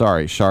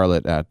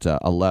 Charlotte at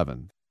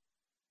 11.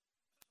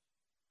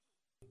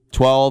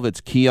 12,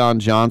 it's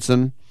Keon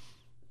Johnson,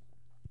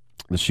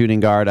 the shooting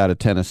guard out of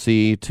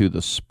Tennessee, to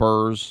the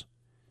Spurs.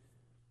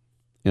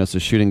 It's a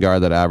shooting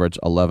guard that averaged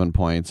 11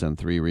 points and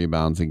 3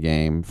 rebounds a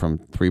game from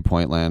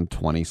three-point land,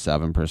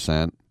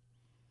 27%.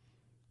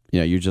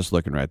 You're just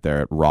looking right there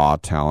at raw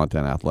talent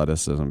and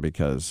athleticism,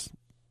 because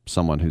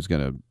someone who's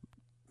going to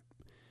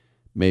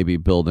maybe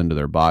build into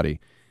their body.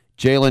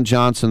 Jalen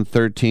Johnson,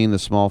 13, the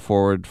small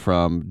forward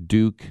from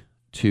Duke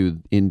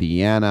to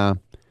Indiana.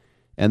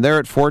 And there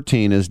at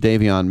 14 is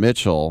Davion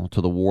Mitchell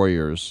to the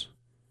Warriors.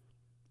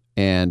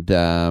 And,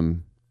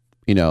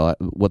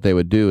 what they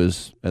would do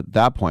is, at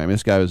that point,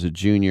 this guy was a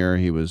junior.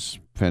 He was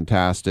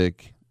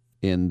fantastic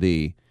in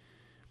the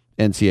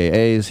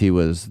NCAAs. He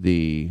was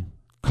the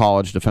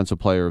College Defensive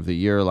Player of the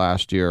Year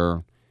last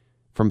year.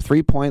 From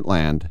three-point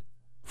land,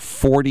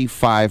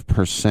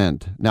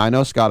 45%. Now, I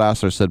know Scott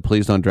Asler said,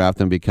 please don't draft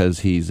him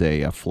because he's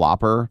a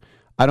flopper.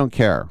 I don't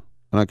care.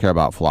 I don't care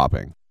about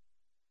flopping.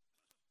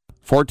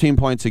 14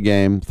 points a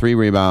game, 3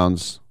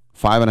 rebounds,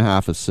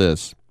 5.5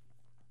 assists.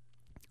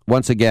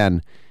 Once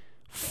again,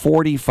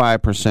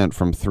 45%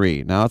 from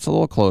 3. Now, it's a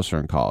little closer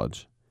in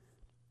college.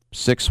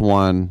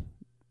 6'1",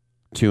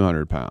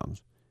 200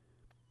 pounds.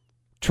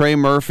 Trey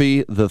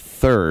Murphy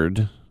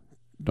III,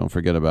 don't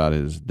forget about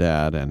his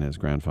dad and his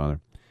grandfather,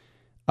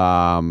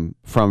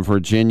 From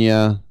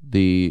Virginia,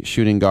 the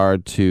shooting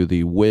guard to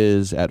the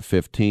Wiz at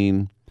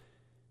 15.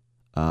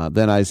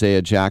 Then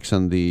Isaiah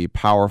Jackson, the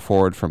power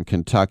forward from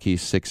Kentucky,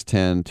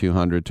 6'10",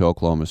 200 to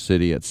Oklahoma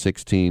City at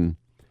 16.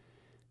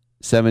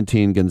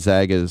 17,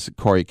 Gonzaga's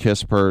Corey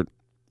Kispert,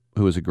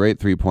 who was a great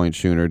three-point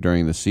shooter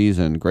during the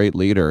season, great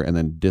leader, and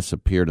then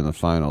disappeared in the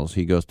finals.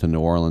 He goes to New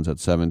Orleans at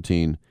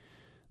 17.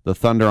 The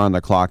Thunder on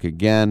the clock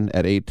again.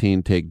 At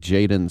 18, take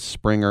Jaden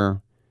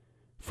Springer,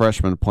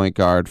 freshman point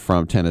guard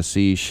from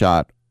Tennessee,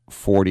 shot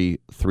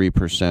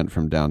 43%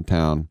 from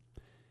downtown.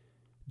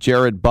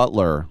 Jared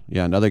Butler,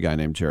 another guy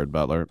named Jared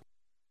Butler,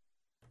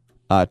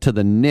 to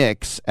the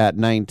Knicks at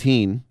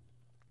 19.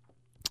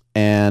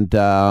 And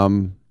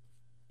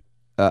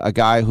a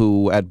guy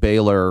who at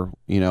Baylor,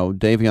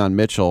 Davion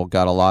Mitchell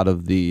got a lot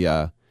of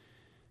the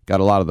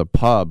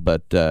pub,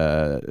 but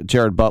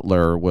Jared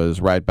Butler was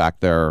right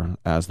back there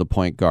as the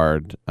point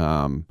guard.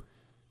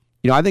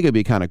 I think it'd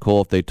be kind of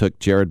cool if they took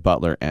Jared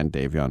Butler and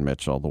Davion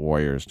Mitchell, the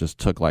Warriors, just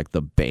took like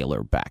the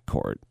Baylor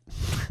backcourt.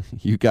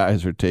 You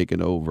guys are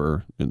taking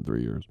over in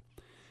 3 years.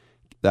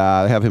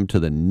 Have him to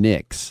the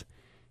Knicks.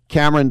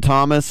 Cameron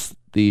Thomas,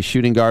 the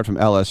shooting guard from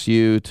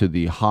LSU, to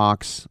the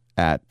Hawks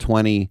at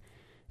 20.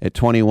 At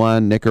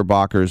 21,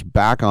 Knickerbockers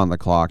back on the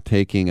clock,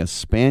 taking a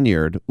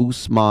Spaniard,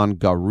 Usman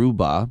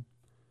Garuba,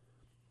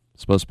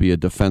 supposed to be a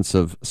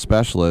defensive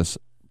specialist,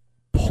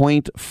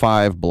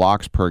 0.5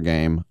 blocks per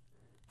game,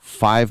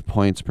 5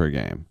 points per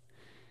game.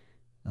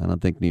 I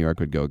don't think New York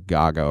would go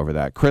gaga over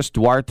that. Chris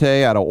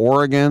Duarte out of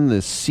Oregon,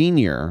 the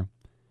senior,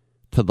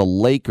 to the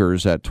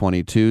Lakers at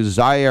 22.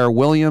 Zaire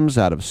Williams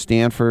out of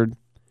Stanford,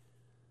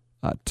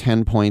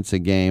 10 points a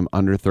game,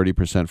 under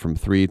 30% from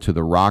three, to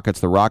the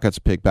Rockets. The Rockets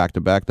pick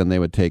back-to-back. Then they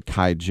would take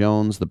Kai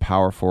Jones, the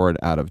power forward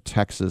out of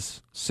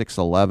Texas,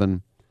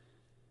 6'11",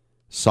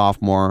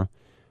 sophomore.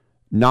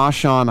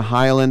 Nahshon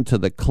Highland to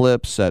the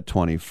Clips at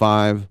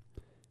 25.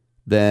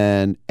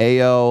 Then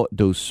Ayo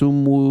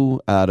Dosunmu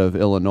out of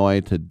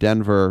Illinois to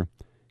Denver.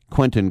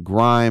 Quentin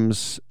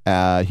Grimes,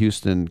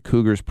 Houston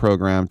Cougars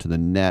program, to the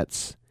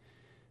Nets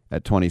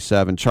at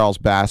 27. Charles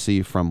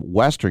Bassey from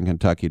Western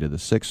Kentucky to the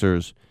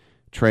Sixers.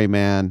 Trey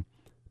Mann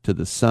to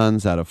the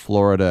Suns out of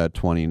Florida at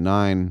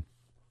 29.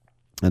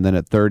 And then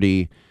at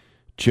 30,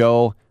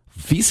 Joe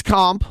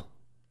Wieskamp.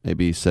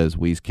 Maybe he says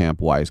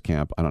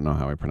Wieskamp. I don't know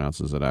how he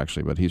pronounces it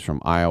actually, but he's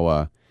from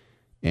Iowa.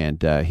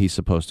 And he's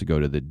supposed to go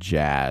to the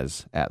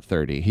Jazz at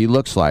 30. He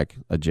looks like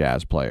a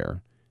Jazz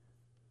player.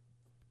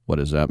 What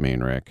does that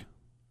mean, Rick?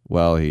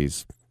 Well,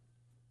 he's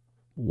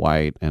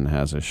white and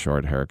has a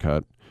short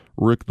haircut.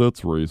 Rick,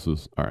 that's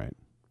racist. All right.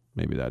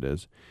 Maybe that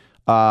is.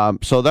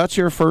 So that's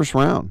your first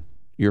round.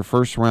 Your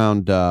first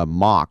round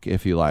mock,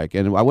 if you like.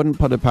 And I wouldn't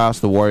put it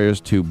past the Warriors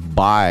to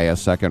buy a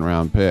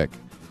second-round pick.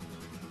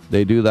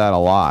 They do that a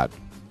lot.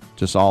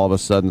 Just all of a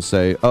sudden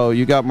say, oh,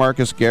 you got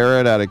Marcus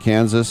Garrett out of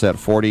Kansas at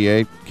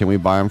 48. Can we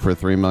buy him for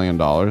 $3 million?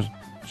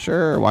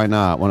 Sure, why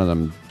not? One of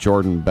them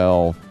Jordan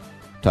Bell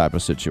type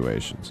of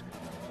situations.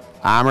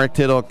 I'm Rick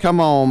Tittle.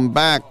 Come on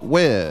back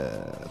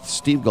with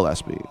Steve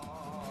Gillespie.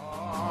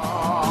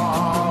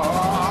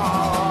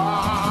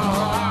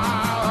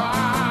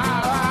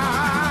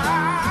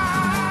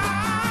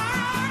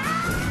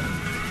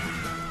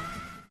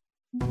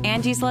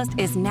 Angie's List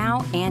is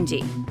now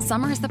Angie.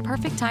 Summer is the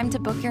perfect time to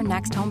book your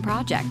next home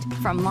project.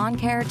 From lawn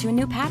care to a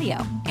new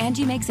patio,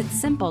 Angie makes it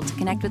simple to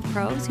connect with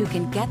pros who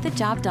can get the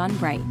job done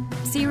right.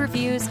 See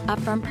reviews,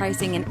 upfront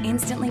pricing, and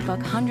instantly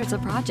book hundreds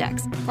of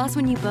projects. Plus,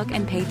 when you book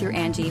and pay through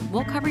Angie,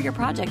 we'll cover your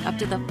project up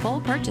to the full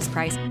purchase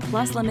price,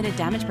 plus limited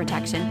damage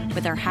protection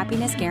with our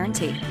Happiness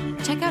Guarantee.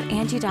 Check out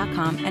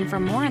Angie.com, and for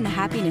more on the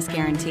Happiness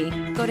Guarantee,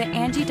 go to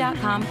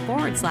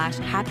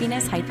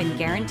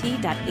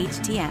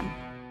Angie.com/happiness-guarantee.htm.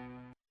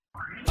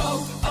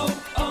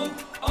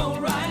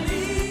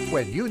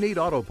 When you need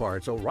auto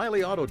parts,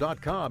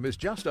 O'ReillyAuto.com is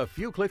just a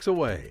few clicks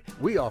away.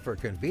 We offer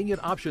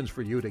convenient options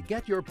for you to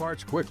get your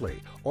parts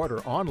quickly. Order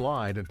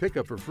online and pick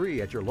up for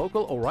free at your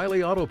local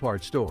O'Reilly Auto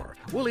Parts store.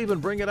 We'll even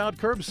bring it out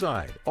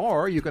curbside.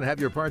 Or you can have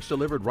your parts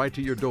delivered right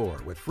to your door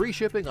with free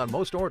shipping on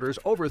most orders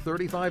over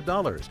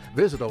 $35.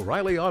 Visit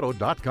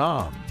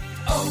O'ReillyAuto.com.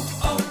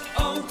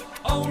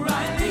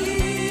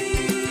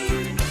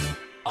 O'Reilly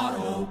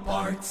Auto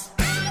Parts.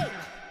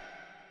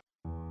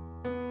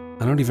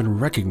 I don't even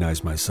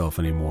recognize myself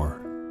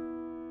anymore.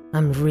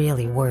 I'm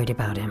really worried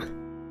about him.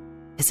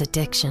 His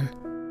addiction.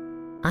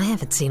 I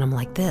haven't seen him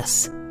like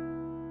this.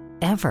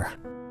 Ever.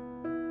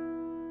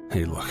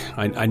 Hey, look,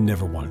 I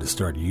never wanted to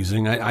start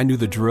using. I knew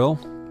the drill,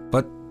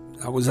 but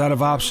I was out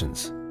of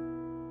options.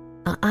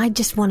 I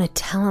just want to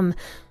tell him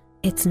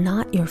it's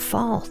not your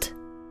fault.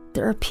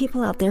 There are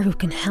people out there who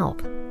can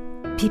help.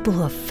 People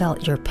who have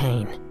felt your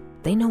pain.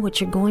 They know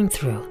what you're going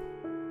through.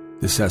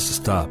 This has to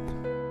stop.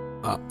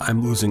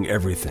 I'm losing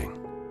everything.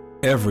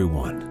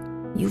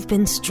 Everyone. You've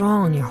been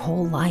strong your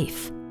whole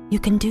life. You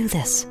can do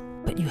this,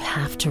 but you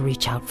have to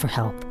reach out for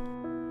help.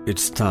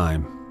 It's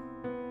time.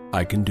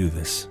 I can do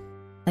this.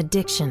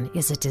 Addiction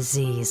is a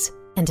disease,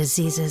 and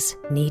diseases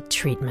need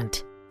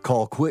treatment.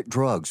 Call Quit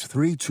Drugs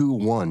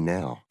 321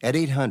 now at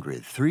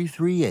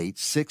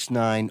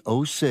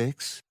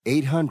 800-338-6906.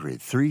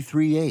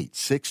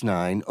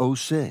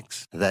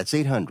 800-338-6906. That's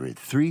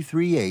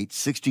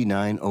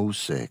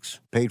 800-338-6906.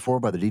 Paid for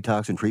by the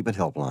Detox and Treatment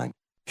Helpline.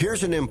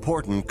 Here's an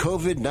important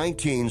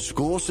COVID-19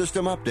 school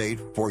system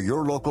update for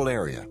your local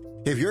area.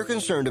 If you're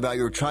concerned about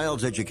your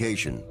child's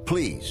education,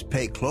 please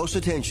pay close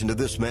attention to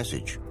this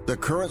message. The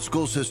current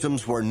school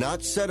systems were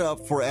not set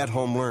up for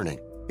at-home learning.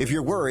 If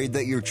you're worried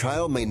that your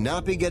child may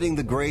not be getting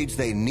the grades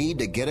they need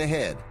to get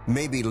ahead,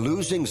 may be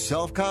losing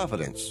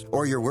self-confidence,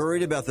 or you're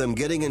worried about them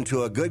getting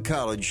into a good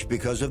college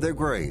because of their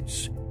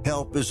grades,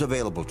 help is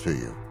available to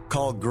you.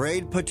 Call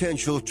Grade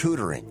Potential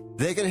Tutoring.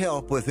 They can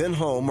help with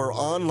in-home or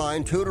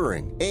online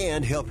tutoring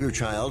and help your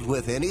child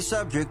with any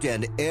subject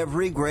and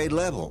every grade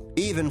level,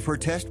 even for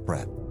test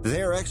prep.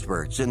 They're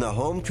experts in the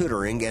home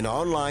tutoring and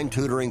online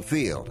tutoring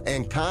field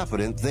and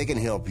confident they can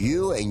help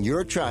you and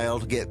your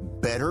child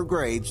get better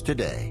grades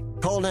today.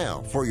 Call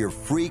now for your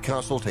free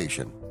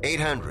consultation.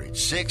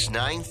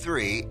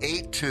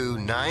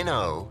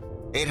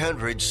 800-693-8290.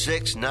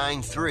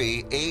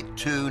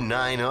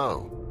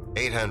 800-693-8290.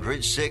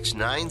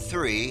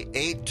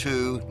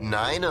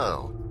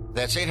 800-693-8290.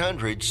 That's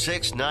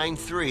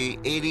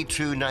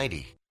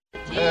 800-693-8290.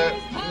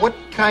 What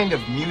kind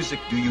of music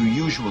do you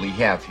usually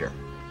have here?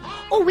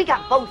 Oh, we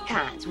got both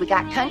kinds. We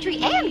got country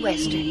and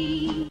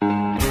western.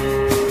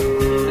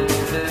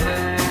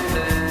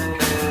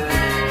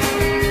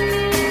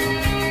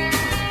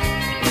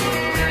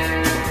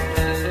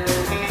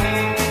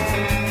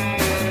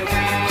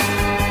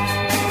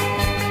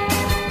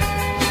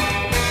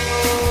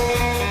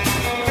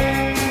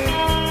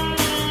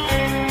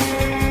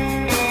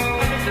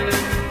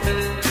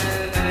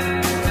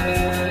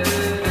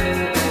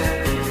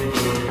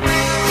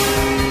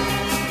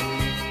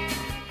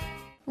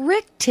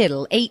 Rick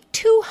Tittle ate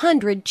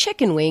 200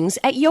 chicken wings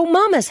at Yo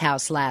Mama's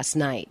house last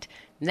night.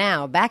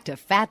 Now, back to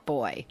Fat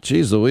Boy.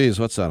 Jeez Louise,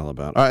 what's that all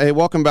about? All right, hey,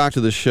 welcome back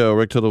to the show.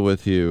 Rick Tittle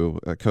with you,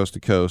 coast to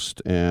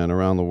coast and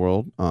around the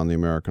world on the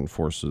American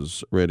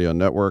Forces Radio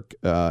Network.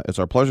 It's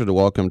our pleasure to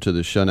welcome to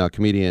the show now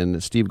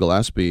comedian Steve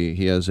Gillespie.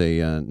 He has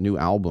a new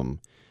album,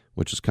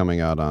 which is coming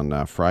out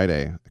on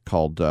Friday,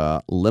 called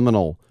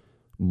Liminal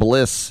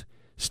Bliss.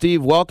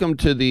 Steve, welcome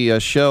to the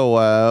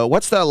show.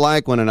 What's that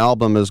like when an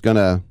album is going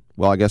to...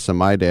 Well, I guess in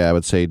my day, I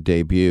would say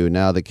debut.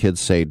 Now the kids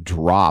say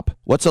drop.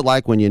 What's it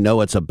like when you know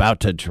it's about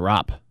to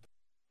drop?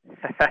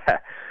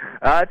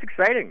 It's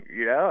exciting,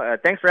 you know.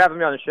 Thanks for having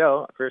me on the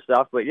show, first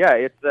off. But yeah,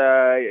 it's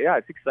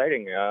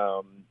exciting.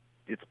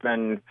 It's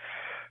been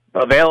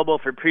available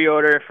for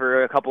pre-order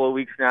for a couple of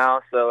weeks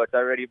now, so it's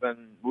already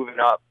been moving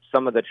up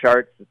some of the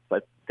charts. It's, I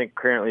think,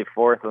 currently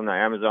 4th on the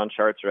Amazon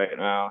charts right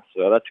now.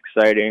 So that's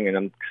exciting, and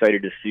I'm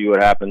excited to see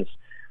what happens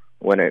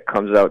when it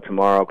comes out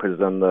tomorrow, because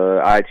then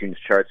the iTunes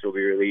charts will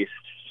be released.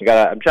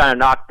 I'm trying to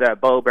knock that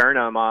Bo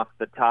Burnham off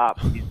the top.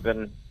 He's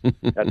been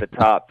at the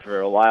top for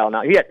a while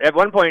now. At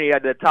one point, he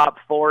had the top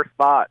 4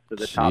 spots to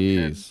the top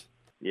 10.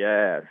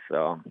 Yeah,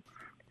 so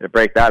to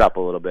break that up a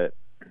little bit.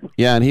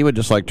 Yeah, and he would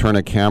just like turn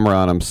a camera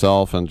on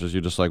himself, and you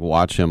just like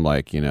watch him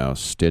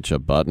stitch a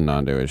button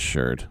onto his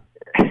shirt.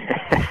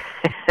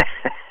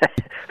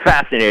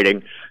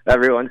 Fascinating.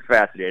 Everyone's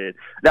fascinated.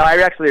 No, I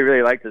actually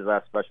really liked his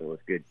last special. It was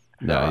good.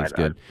 No, he's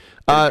good.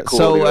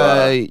 Cool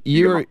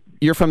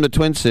you're from the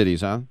Twin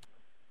Cities, huh?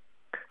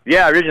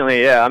 Yeah,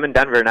 originally, yeah. I'm in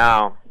Denver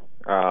now,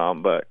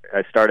 but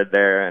I started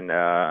there, and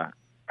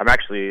I'm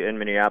actually in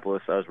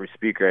Minneapolis as we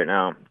speak right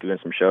now, doing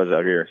some shows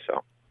out here.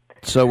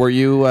 So were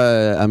you,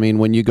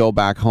 when you go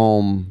back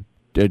home,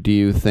 do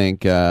you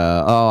think,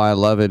 I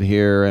love it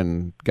here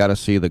and got to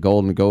see the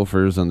Golden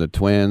Gophers and the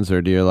Twins,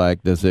 or do you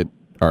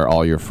are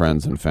all your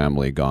friends and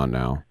family gone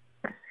now?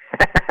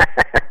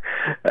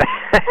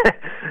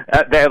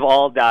 They have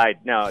all died.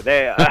 No,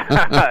 they, no.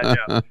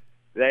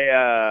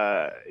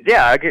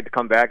 I get to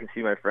come back and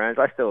see my friends.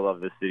 I still love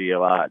this city a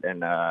lot,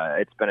 and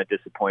it's been a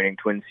disappointing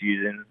Twin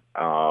season.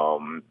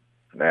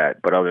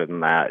 But other than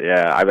that,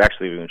 yeah, I've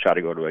actually even tried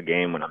to go to a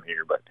game when I'm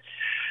here. But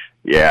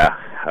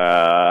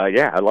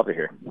I love it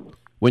here.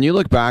 When you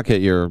look back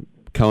at your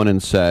Conan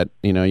set,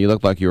 you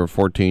look like you were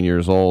 14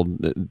 years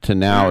old to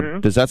now. Mm-hmm.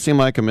 Does that seem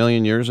like a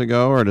million years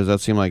ago, or does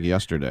that seem like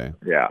yesterday?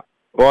 Yeah.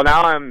 Well,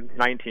 now I'm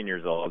 19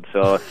 years old,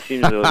 so it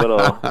seems a little.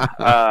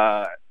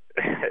 No,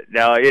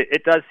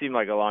 it does seem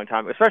like a long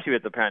time, especially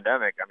with the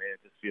pandemic. I mean,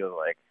 it just feels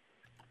like,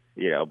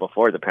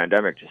 before the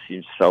pandemic just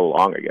seems so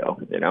long ago,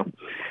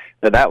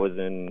 But that was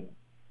in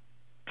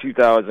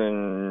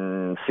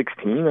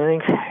 2016, I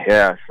think.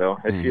 Yeah, so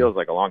it feels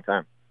like a long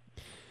time.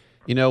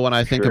 When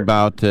I think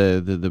about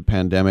the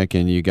pandemic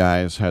and you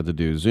guys had to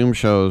do Zoom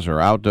shows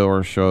or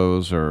outdoor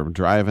shows or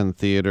drive-in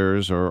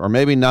theaters or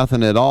maybe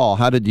nothing at all,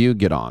 how did you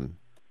get on?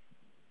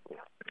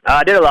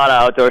 I did a lot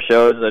of outdoor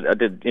shows. I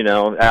did,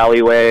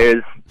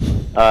 alleyways,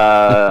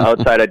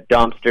 outside of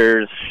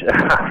dumpsters,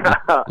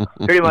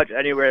 pretty much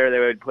anywhere they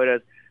would put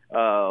us.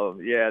 I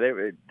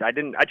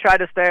tried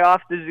to stay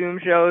off the Zoom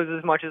shows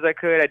as much as I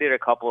could. I did a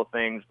couple of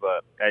things,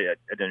 but I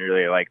didn't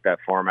really like that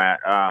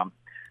format.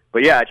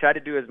 But yeah, I tried to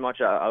do as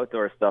much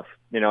outdoor stuff.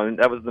 And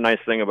that was the nice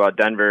thing about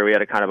Denver. We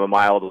had a kind of a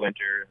mild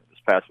winter this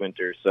past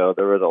winter, so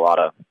there was a lot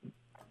of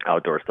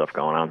outdoor stuff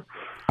going on.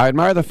 I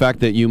admire the fact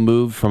that you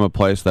moved from a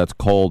place that's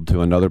cold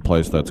to another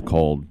place that's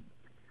cold.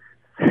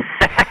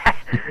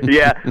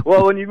 Yeah,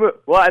 well, when you move,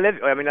 I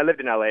lived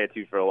in LA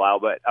too for a while,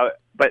 but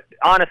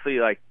honestly,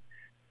 like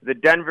the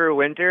Denver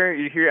winter,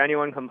 you hear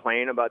anyone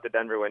complain about the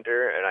Denver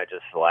winter, and I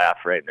just laugh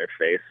right in their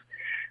face,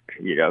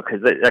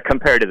 because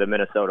compared to the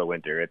Minnesota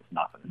winter, it's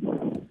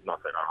nothing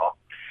at all.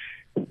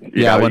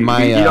 Yeah, when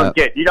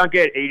you don't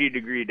get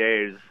 80-degree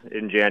days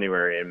in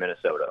January in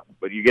Minnesota,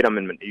 but you get them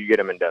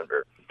in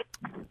Denver.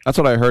 That's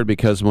what I heard,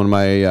 because when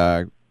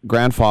my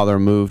grandfather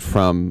moved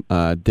from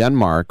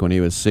Denmark when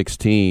he was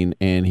 16,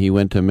 and he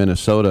went to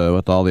Minnesota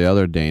with all the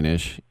other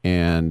Danish,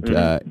 and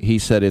he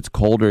said it's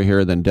colder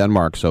here than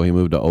Denmark, so he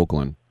moved to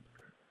Oakland.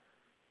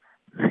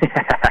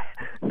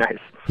 Nice.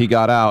 He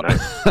got out.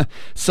 Nice.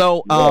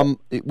 So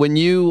when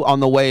you, on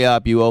the way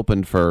up, you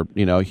opened for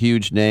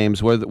huge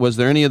names. Was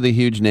there any of the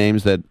huge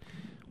names that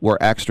were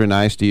extra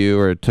nice to you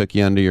or took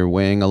you under your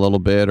wing a little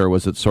bit, or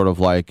was it sort of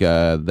like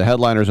the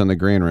headliners in the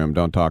green room,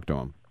 don't talk to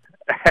them?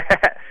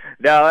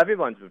 No,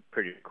 everyone's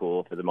pretty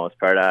cool for the most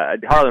part.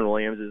 Harlan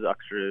Williams is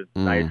extra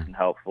nice and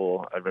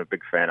helpful. I'm a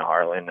big fan of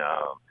Harlan.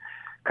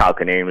 Kyle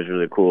Kinane was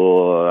really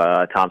cool.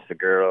 Tom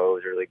Segura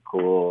was really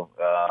cool.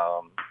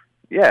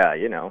 Yeah,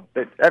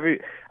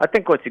 I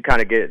think once you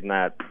kind of get in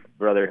that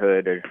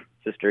brotherhood or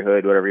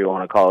sisterhood, whatever you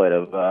want to call it,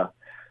 of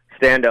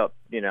stand-up,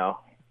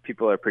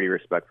 people are pretty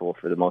respectful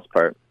for the most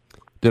part.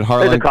 Did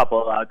Harlan? There's a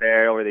couple out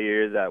there over the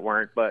years that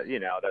weren't, but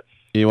that's.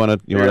 Do you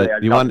want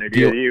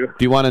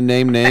to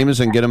name names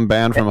and get them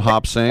banned from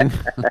Hop Sing?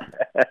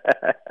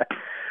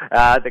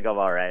 I think I'm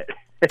all right.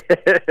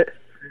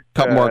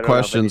 Couple more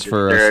questions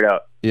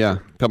for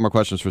couple more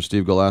questions for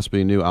Steve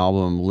Gillespie. New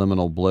album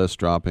Liminal Bliss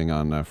dropping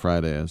on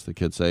Friday, as the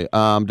kids say.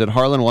 Did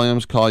Harlan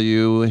Williams call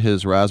you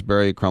his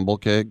raspberry crumble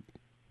cake?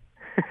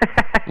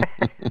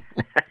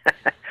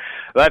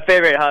 My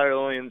favorite Harlan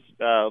Williams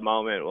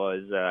moment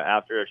was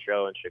after a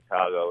show in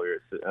Chicago. We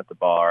were sitting at the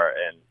bar,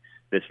 and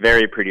this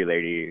very pretty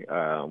lady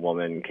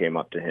woman came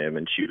up to him,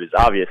 and she was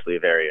obviously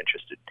very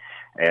interested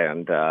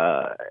and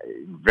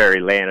very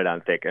landed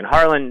on thick. And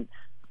Harlan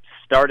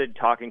started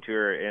talking to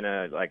her in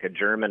a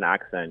German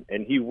accent,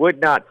 and he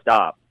would not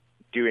stop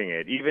doing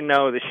it, even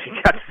though that she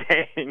kept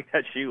saying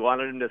that she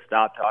wanted him to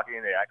stop talking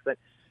in the accent.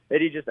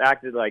 And he just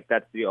acted like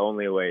that's the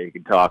only way he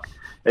could talk.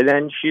 And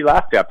then she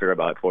laughed after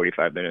about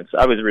 45 minutes.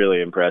 I was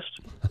really impressed.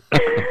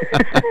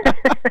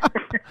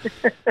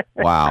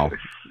 Wow.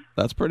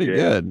 That's pretty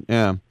good.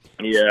 Yeah.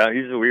 Yeah,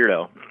 he's a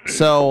weirdo.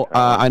 So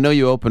I know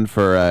you opened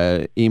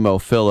for Emo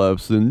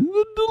Phillips and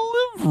The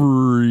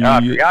Delivery. Oh,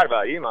 I forgot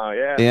about Emo,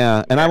 yeah.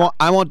 Yeah, and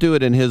I won't do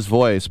it in his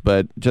voice,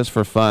 but just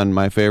for fun,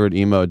 my favorite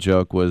Emo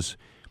joke was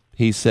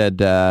he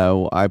said,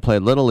 I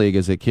played Little League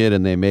as a kid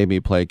and they made me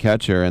play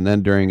catcher, and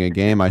then during a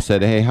game I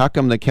said, hey, how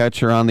come the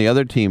catcher on the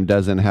other team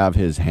doesn't have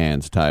his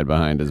hands tied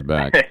behind his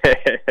back?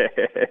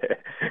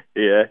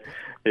 Yeah.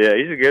 Yeah,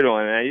 he's a good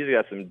one, man. He's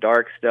got some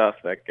dark stuff,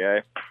 that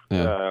guy.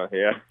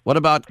 Yeah. What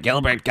about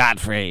Gilbert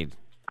Gottfried?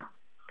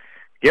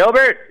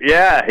 Gilbert?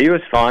 Yeah, he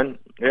was fun.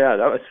 Yeah,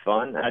 that was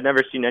fun. I'd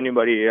never seen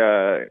anybody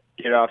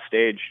get off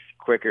stage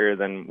quicker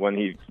than when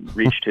he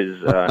reached his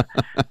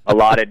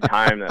allotted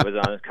time that was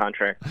on his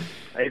contract.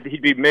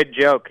 He'd be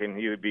mid-joke, and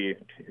it'd be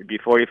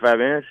 45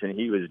 minutes, and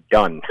he was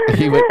done.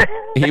 He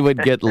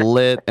would get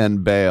lit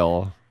and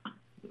bail.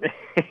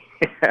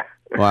 Yeah.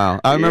 Wow.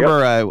 I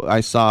remember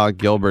I saw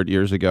Gilbert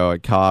years ago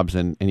at Cobb's,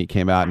 and he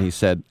came out and he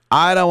said,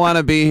 I don't want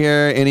to be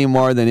here any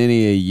more than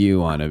any of you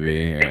want to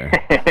be here.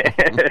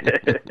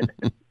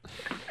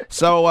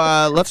 So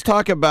let's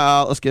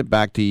get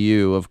back to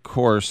you, of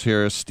course,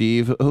 here,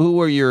 Steve. Who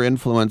were your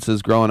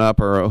influences growing up,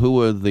 or who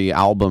were the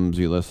albums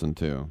you listened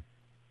to?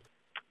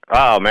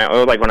 Oh, man.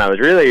 Well, like when I was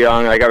really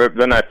young, this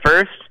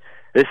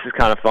is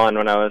kind of fun,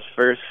 when I was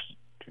first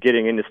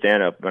getting into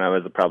stand-up, when I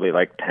was probably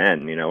like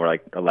 10, or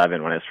like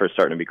 11, when I was first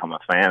starting to become a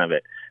fan of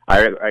it.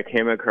 I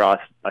came across,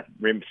 I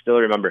still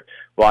remember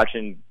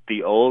watching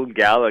the old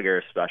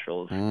Gallagher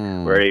specials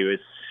where he was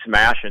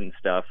smashing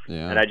stuff.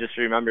 Yeah. And I just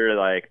remember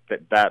like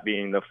that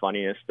being the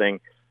funniest thing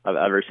I've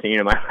ever seen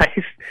in my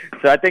life.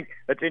 So I think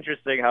that's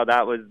interesting how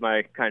that was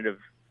my kind of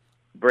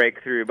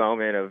breakthrough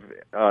moment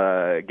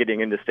of getting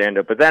into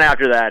stand-up. But then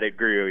after that, it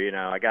grew,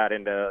 I got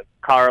into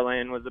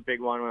Carlin was a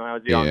big one when I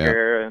was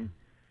younger, and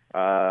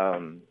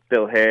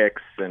Bill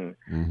Hicks, and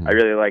I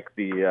really like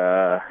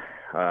the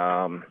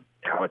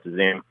what's his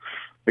name,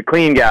 the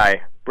Clean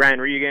guy, Brian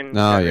Regan.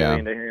 Oh yeah, really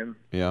into him.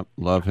 Yeah,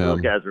 love him.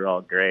 Those guys were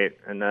all great.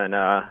 And then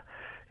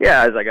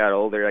as I got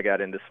older, I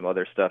got into some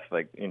other stuff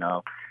like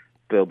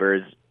Bill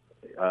Burr's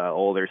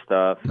older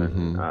stuff,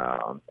 and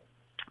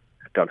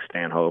Doug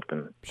Stanhope,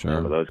 and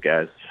some of those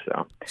guys.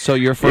 So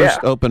your first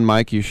open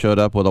mic, you showed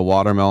up with a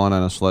watermelon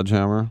and a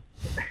sledgehammer.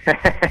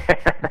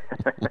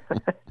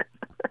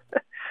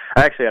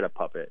 I actually had a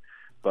puppet,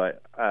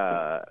 but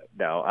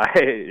no,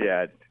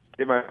 I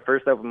did my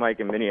first open mic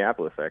in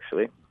Minneapolis,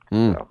 actually.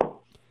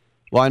 So,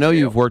 Well, I know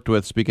you've worked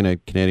with, speaking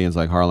of Canadians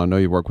like Harlan, I know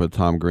you've worked with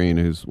Tom Green,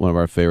 who's one of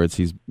our favorites.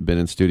 He's been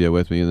in studio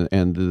with me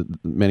and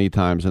many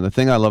times. And the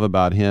thing I love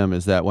about him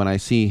is that when I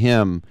see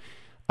him,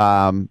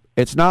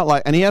 it's not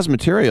like, and he has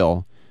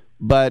material,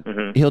 but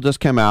he'll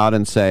just come out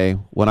and say,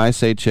 when I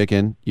say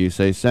chicken, you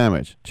say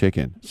sandwich,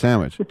 chicken,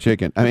 sandwich,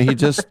 chicken. I mean, he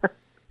just,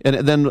 and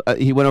then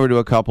he went over to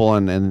a couple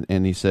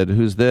and he said,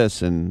 who's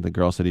this? And the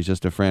girl said, he's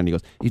just a friend. He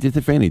goes, he did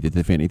the fan, he did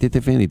the fan, he did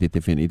the fan, he did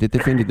the fan, he did the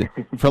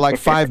fan, for like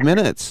 5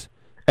 minutes.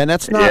 And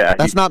that's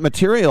not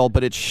material,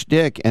 but it's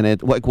shtick, and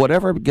it like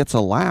whatever gets a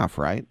laugh,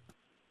 right?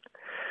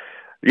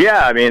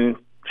 Yeah, I mean,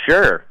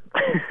 sure.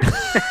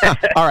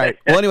 All right.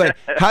 Well, anyway,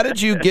 how did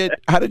you get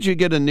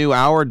a new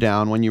hour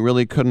down when you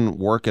really couldn't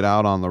work it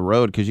out on the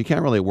road? Because you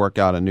can't really work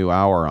out a new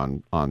hour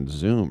on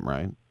Zoom,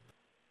 right?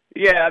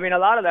 Yeah, I mean, a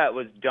lot of that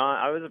was done.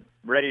 I was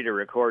ready to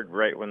record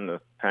right when the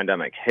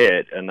pandemic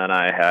hit, and then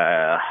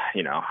I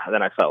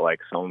felt like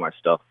some of my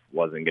stuff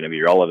wasn't going to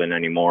be relevant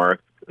anymore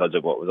because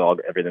of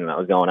everything that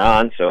was going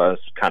on. So I was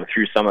kind of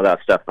threw some of that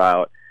stuff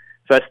out.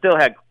 So I still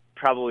had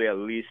probably at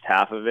least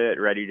half of it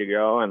ready to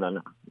go, and then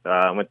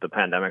with the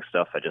pandemic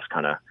stuff, I just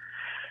kind of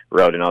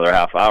wrote another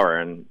half hour,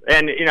 and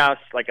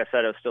like I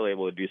said, I was still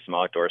able to do some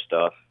outdoor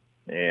stuff.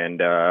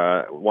 And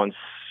once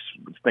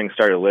things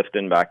started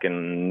lifting back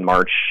in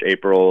March,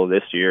 April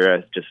this year,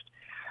 I just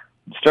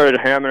started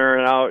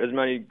hammering out as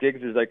many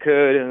gigs as I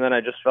could, and then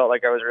I just felt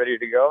like I was ready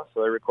to go,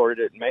 so I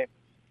recorded it in May.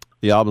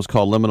 The album's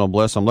called Liminal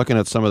Bliss. I'm looking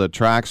at some of the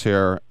tracks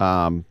here.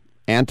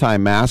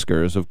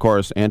 Anti-maskers, of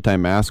course,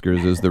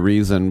 anti-maskers is the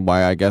reason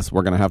why I guess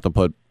we're going to have to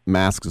put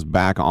masks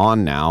back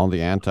on now,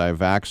 the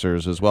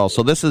anti-vaxxers as well.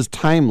 So this is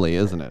timely,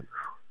 isn't it?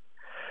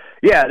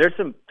 Yeah, there's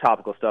some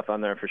topical stuff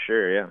on there for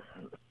sure, yeah.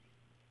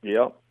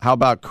 Yep. How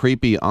about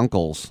creepy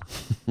uncles?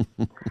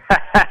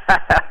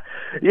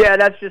 Yeah,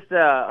 that's just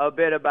a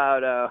bit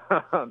about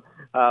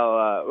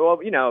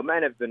how,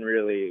 men have been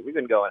we've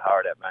been going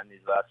hard at men these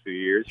last few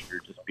years for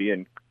just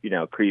being,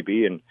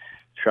 creepy and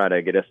trying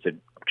to get us to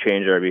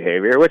change our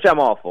behavior, which I'm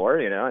all for,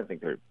 I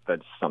think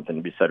that's something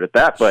to be said with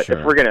that. But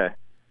if we're going to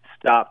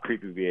stop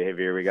creepy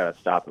behavior, we got to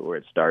stop it where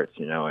it starts,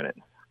 and it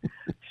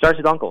starts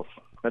with uncles.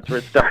 That's where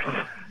it starts.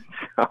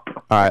 All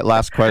right,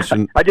 last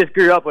question. I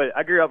grew up with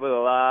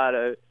a lot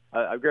of,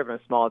 I grew up in a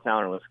small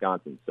town in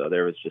Wisconsin, so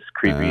there was just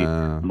creepy,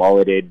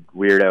 mulleted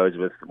weirdos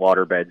with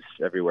water beds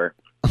everywhere.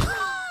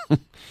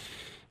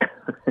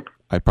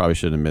 I probably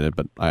shouldn't admit it,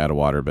 but I had a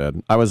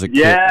waterbed. I was a kid.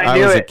 Yeah, I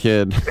was a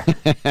kid.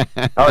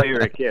 Oh, you were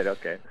a kid.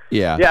 Okay.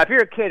 Yeah. Yeah, if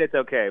you're a kid, it's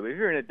okay. But if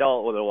you're an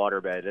adult with a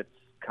waterbed, it's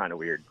kind of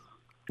weird.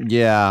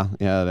 Yeah,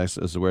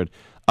 that's weird.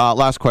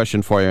 Last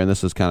question for you, and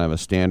this is kind of a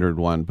standard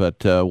one.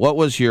 But what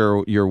was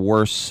your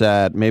worst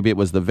set? Maybe it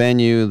was the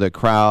venue, the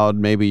crowd.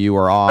 Maybe you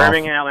were off.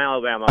 Birmingham,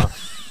 Alabama.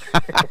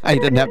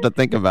 You didn't have to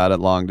think about it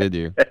long, did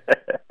you?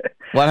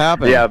 What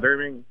happened? Yeah,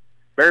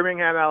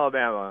 Birmingham,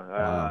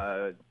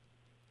 Alabama.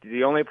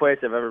 The only place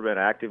I've ever been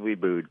actively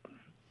booed.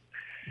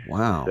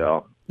 Wow.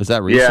 So is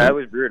that recent? Yeah, it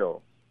was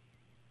brutal.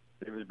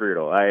 It was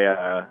brutal.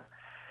 I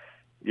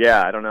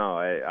don't know.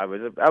 I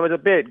was a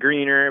bit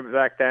greener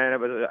back then.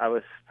 I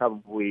was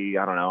probably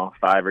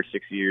 5 or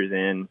 6 years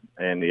in,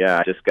 and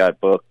I just got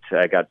booked.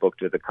 I got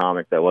booked with a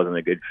comic that wasn't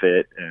a good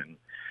fit, and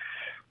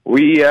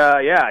we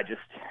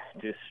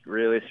just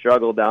really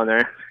struggled down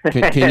there.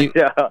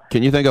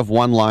 Can you think of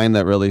one line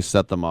that really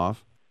set them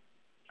off?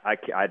 I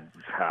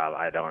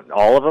don't.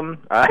 All of them.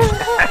 I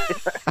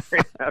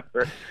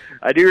remember.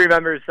 I do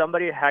remember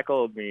somebody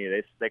heckled me.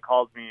 They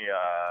called me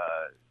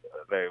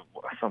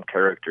some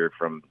character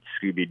from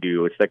Scooby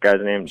Doo. What's that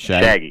guy's name?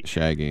 Shaggy.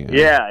 Shaggy.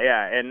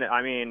 Yeah. And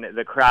I mean,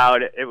 the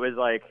crowd. It was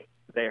like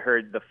they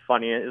heard the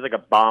funniest. It was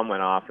like a bomb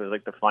went off. It was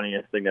like the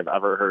funniest thing they've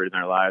ever heard in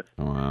their lives.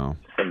 Oh, wow.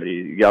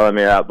 Somebody yelling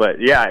me out.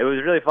 But yeah, it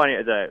was really funny.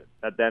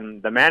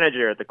 Then the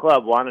manager at the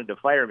club wanted to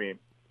fire me.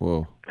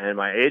 Whoa. And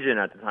my agent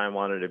at the time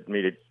wanted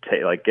me to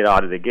get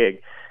out of the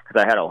gig because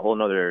I had a whole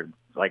nother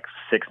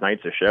 6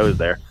 nights of shows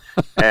there.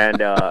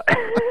 And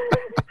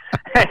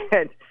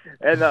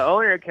and the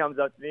owner comes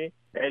up to me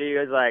and he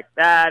was like,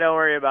 don't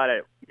worry about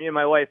it. Me and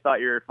my wife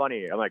thought you were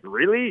funny. I'm like,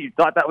 really? You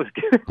thought that was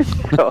good?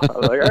 So I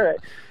was like, all right.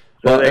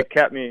 So they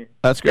kept me.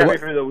 That's good. Kept me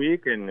for the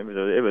week, and it was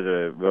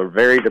a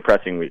very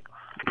depressing week.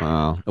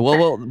 Wow.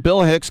 Well,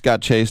 Bill Hicks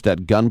got chased at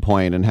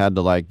gunpoint and had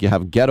to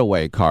have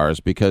getaway cars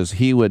because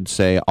he would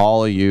say,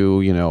 all of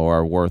you,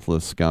 are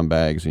worthless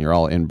scumbags and you're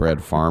all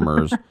inbred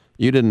farmers.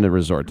 You didn't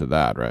resort to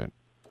that, right?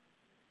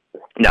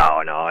 No,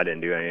 I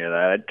didn't do any of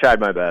that. I tried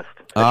my best.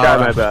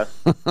 My best.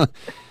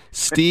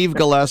 Steve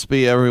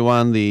Gillespie,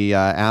 everyone. The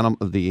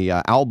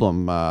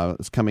album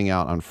is coming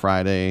out on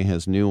Friday.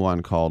 His new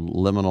one called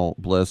Liminal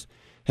Bliss.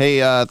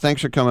 Hey,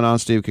 thanks for coming on,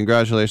 Steve.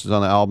 Congratulations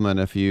on the album. And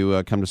if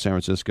you come to San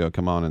Francisco,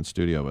 come on in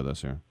studio with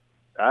us here.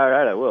 All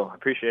right, I will.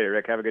 Appreciate it,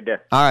 Rick. Have a good day.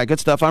 All right, good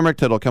stuff. I'm Rick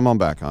Tittle. Come on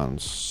back on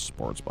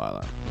Sports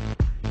Byline.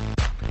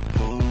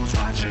 Who's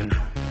watching?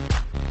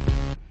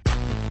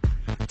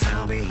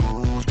 Tell me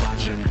who's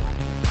watching?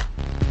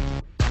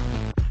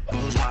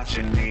 Who's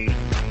watching me?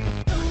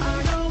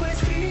 I always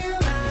feel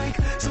like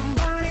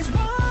somebody's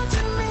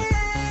watching me,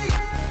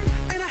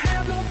 and I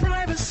have no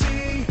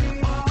privacy.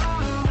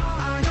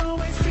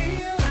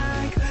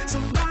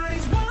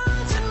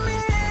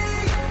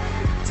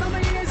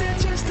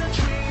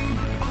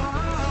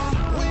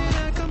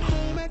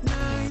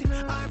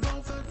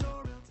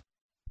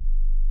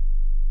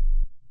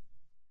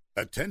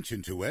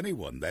 Attention to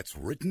anyone that's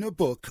written a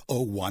book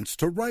or wants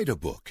to write a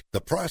book. The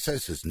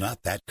process is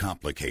not that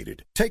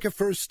complicated. Take a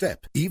first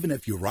step. Even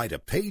if you write a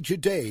page a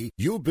day,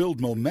 you'll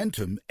build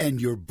momentum and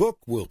your book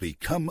will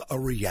become a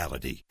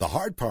reality. The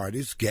hard part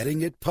is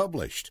getting it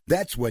published.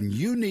 That's when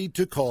you need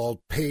to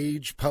call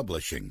Page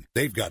Publishing.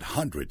 They've got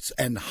hundreds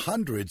and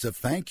hundreds of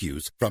thank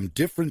yous from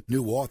different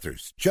new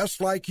authors, just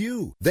like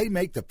you. They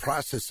make the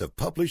process of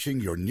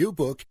publishing your new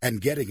book and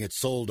getting it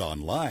sold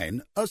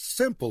online a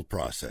simple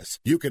process.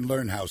 You can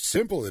learn how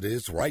simple it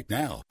is right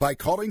now by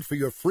calling for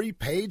your free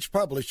Page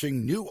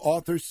Publishing New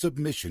Author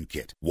Submission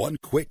Kit. One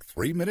quick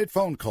 3-minute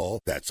phone call,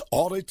 that's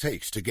all it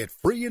takes to get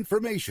free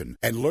information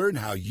and learn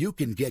how you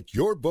can get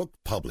your book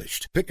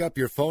published. Pick up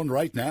your phone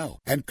right now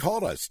and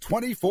call us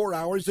 24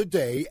 hours a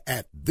day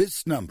at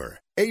this number.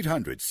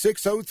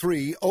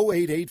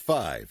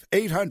 800-603-0885.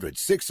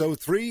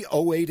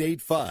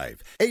 800-603-0885.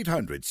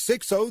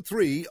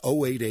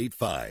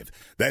 800-603-0885.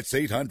 That's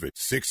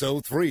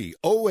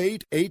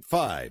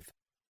 800-603-0885.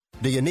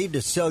 Do you need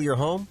to sell your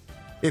home?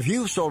 If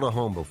you've sold a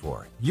home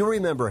before, you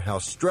remember how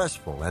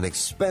stressful and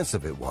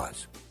expensive it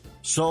was.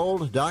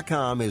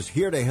 Sold.com is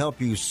here to help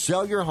you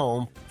sell your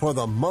home for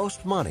the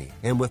most money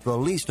and with the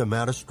least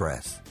amount of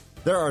stress.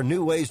 There are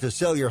new ways to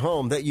sell your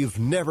home that you've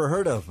never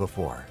heard of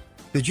before.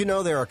 Did you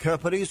know there are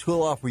companies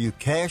who'll offer you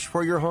cash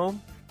for your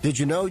home? Did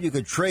you know you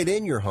could trade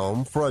in your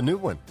home for a new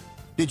one?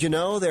 Did you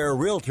know there are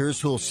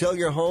realtors who'll sell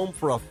your home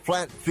for a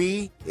flat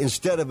fee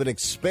instead of an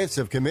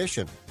expensive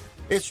commission?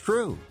 It's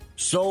true.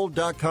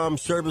 Sold.com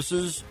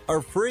services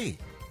are free.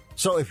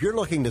 So if you're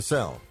looking to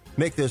sell,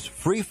 make this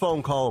free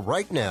phone call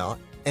right now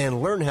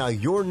and learn how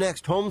your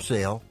next home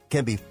sale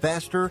can be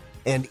faster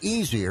and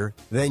easier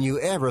than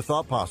you ever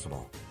thought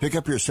possible. Pick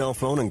up your cell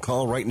phone and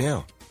call right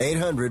now.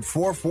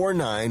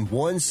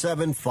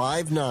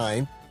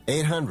 800-449-1759.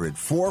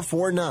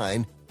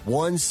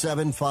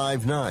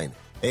 800-449-1759.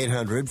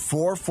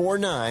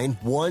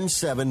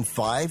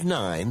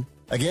 800-449-1759.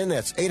 Again,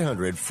 that's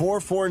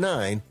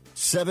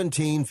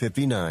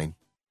 800-449-1759.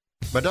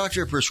 My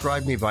doctor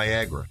prescribed me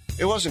Viagra.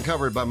 It wasn't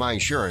covered by my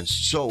insurance,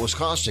 so it was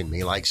costing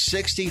me like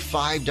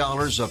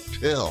 $65 a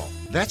pill.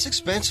 That's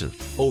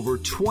expensive. Over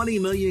 20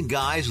 million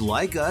guys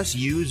like us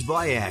use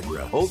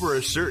Viagra. Over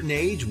a certain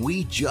age,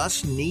 we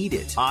just need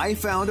it. I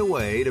found a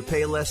way to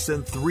pay less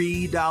than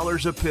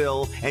 $3 a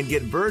pill and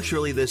get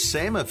virtually the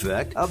same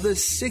effect of the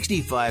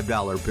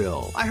 $65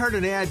 pill. I heard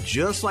an ad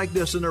just like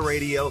this on the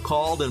radio,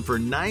 called, and for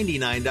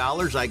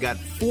 $99, I got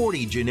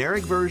 40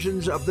 generic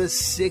versions of the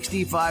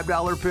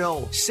 $65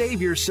 pill.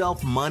 Save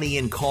yourself money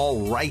and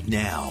call right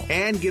now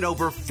and get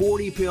over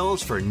 40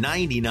 pills for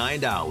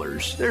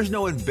 $99. There's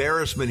no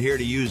embarrassment here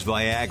to use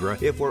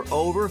Viagra. If we're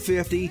over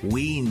 50,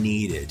 we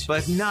need it,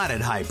 but not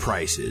at high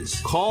prices.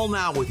 Call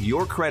now with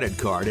your credit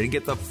card and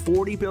get the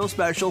 40 pill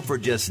special for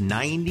just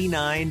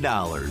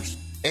 $99.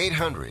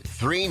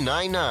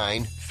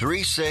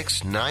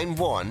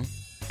 800-399-3691.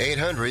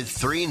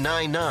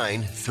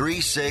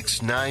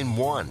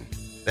 800-399-3691.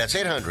 That's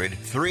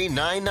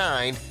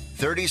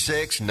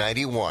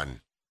 800-399-3691.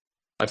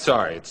 I'm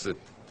sorry, it's the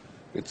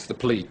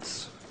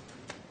pleats.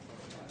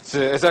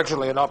 It's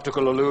actually an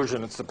optical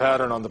illusion. It's the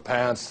pattern on the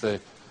pants.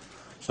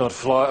 It's not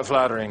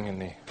flattering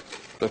in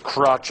the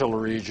crotchal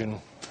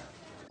region.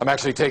 I'm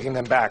actually taking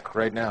them back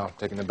right now,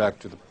 taking them back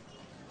to the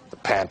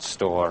pants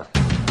store.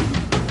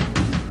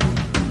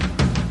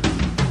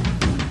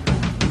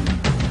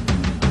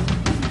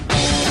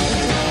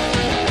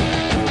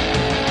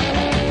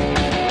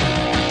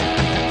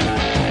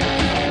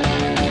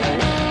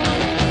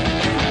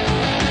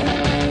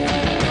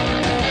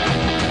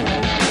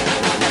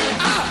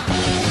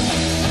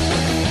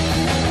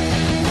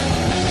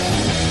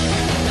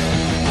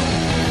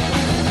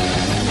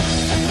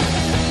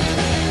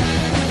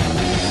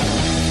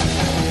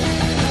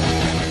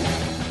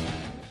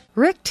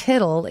 Rick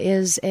Tittle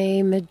is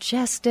a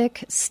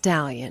majestic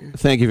stallion.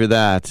 Thank you for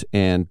that.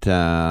 And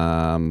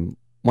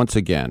once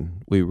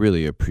again, we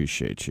really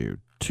appreciate you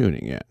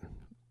tuning in.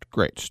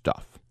 Great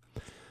stuff.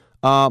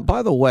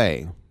 By the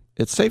way,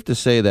 it's safe to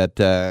say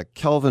that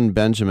Kelvin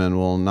Benjamin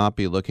will not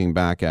be looking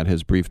back at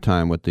his brief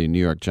time with the New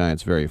York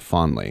Giants very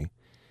fondly.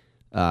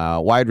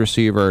 Wide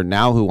receiver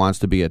now who wants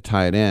to be a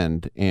tight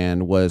end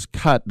and was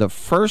cut the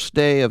first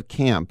day of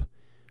camp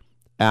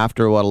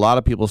after what a lot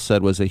of people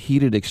said was a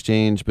heated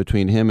exchange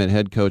between him and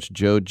head coach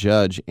Joe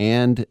Judge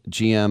and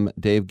GM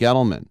Dave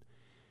Gettleman.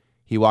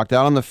 He walked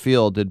out on the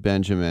field, did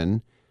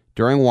Benjamin,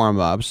 during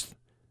warm-ups.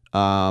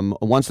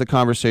 Once the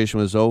conversation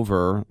was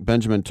over,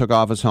 Benjamin took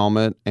off his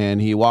helmet and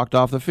he walked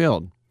off the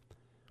field.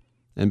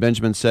 And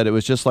Benjamin said it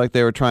was just like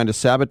they were trying to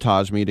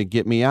sabotage me to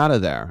get me out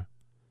of there.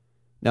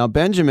 Now,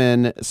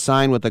 Benjamin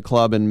signed with the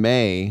club in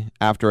May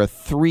after a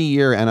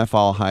 3-year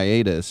NFL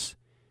hiatus.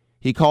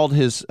 He called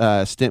his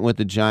stint with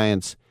the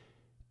Giants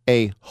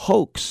a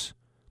hoax.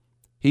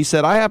 He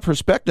said, I have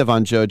perspective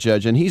on Joe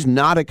Judge, and he's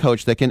not a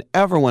coach that can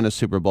ever win a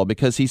Super Bowl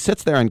because he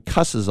sits there and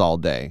cusses all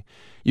day.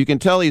 You can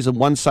tell he's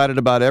one-sided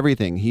about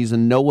everything. He's a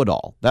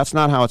know-it-all. That's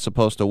not how it's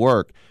supposed to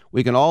work.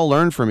 We can all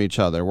learn from each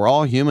other. We're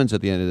all humans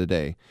at the end of the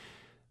day.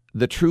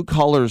 the true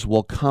colors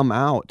will come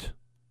out.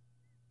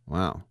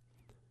 Wow.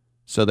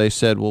 So they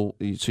said, well,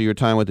 so your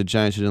time with the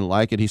Giants, you didn't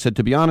like it? He said,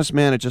 to be honest,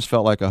 man, it just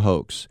felt like a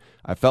hoax.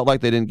 I felt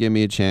like they didn't give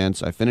me a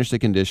chance. I finished the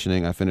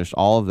conditioning. I finished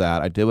all of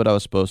that. I did what I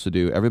was supposed to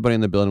do. Everybody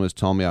in the building was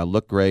telling me I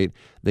looked great.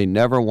 They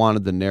never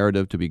wanted the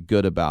narrative to be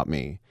good about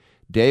me.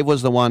 Dave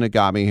was the one that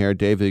got me here.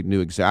 Dave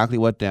knew exactly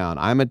what down.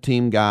 I'm a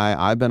team guy.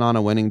 I've been on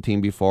a winning team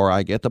before.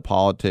 I get the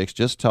politics.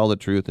 Just tell the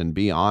truth and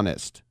be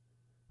honest.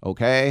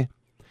 Okay?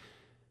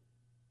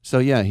 So,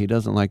 yeah, he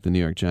doesn't like the New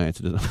York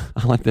Giants.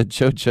 I like that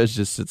Joe Judge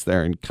just sits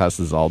there and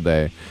cusses all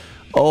day.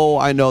 Oh,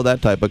 I know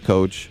that type of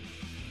coach.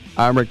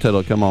 I'm Rick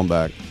Tittle. Come on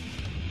back.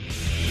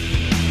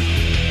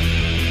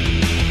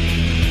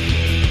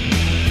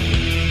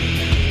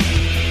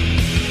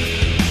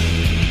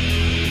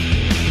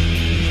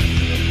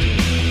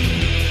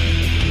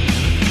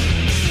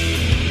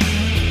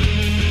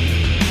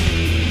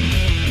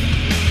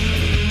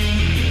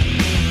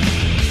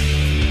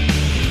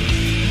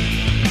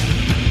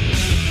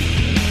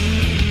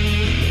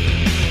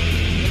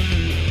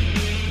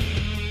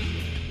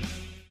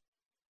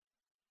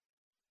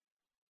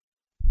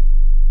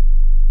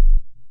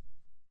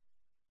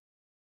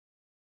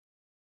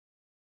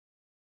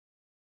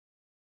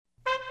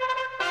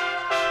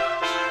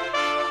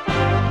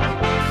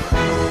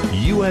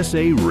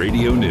 USA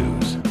Radio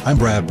News. I'm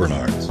Brad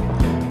Bernards.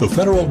 The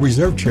Federal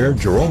Reserve Chair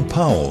Jerome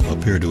Powell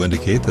appeared to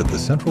indicate that the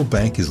central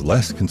bank is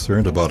less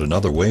concerned about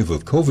another wave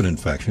of COVID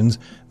infections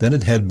than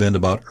it had been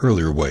about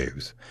earlier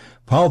waves.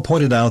 Powell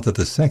pointed out that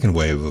the second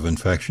wave of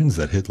infections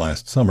that hit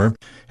last summer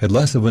had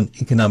less of an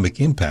economic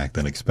impact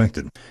than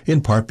expected,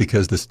 in part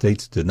because the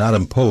states did not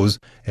impose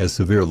as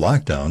severe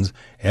lockdowns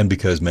and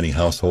because many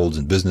households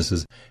and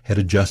businesses had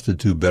adjusted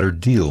to better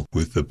deal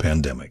with the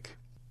pandemic.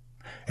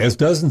 As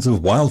dozens of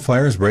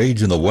wildfires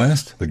rage in the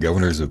West, the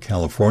governors of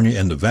California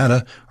and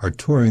Nevada are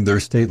touring their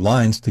state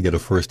lines to get a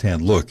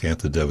first-hand look at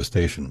the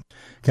devastation.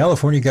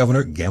 California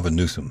Governor Gavin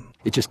Newsom.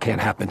 It just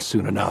can't happen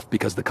soon enough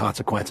because the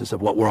consequences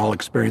of what we're all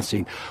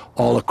experiencing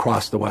all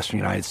across the western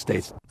United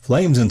States.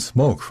 Flames and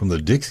smoke from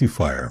the Dixie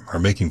Fire are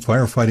making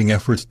firefighting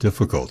efforts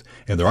difficult,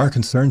 and there are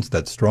concerns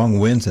that strong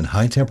winds and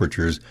high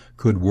temperatures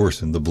could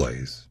worsen the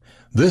blaze.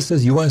 This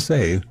is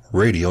USA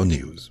Radio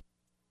News.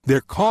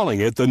 They're calling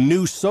it the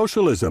new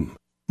socialism.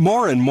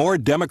 More and more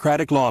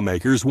Democratic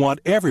lawmakers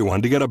want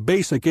everyone to get a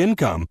basic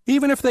income,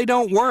 even if they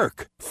don't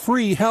work,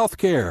 free health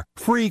care,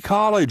 free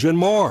college, and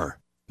more.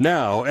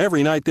 Now,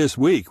 every night this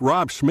week,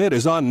 Rob Schmidt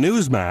is on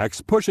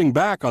Newsmax pushing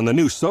back on the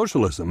new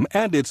socialism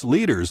and its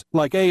leaders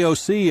like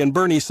AOC and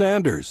Bernie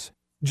Sanders.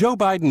 Joe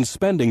Biden's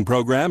spending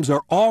programs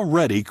are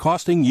already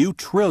costing you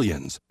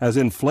trillions as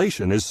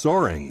inflation is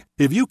soaring.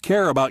 If you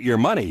care about your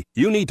money,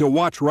 you need to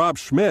watch Rob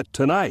Schmidt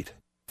tonight.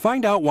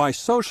 Find out why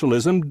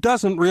socialism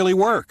doesn't really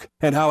work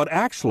and how it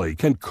actually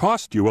can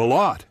cost you a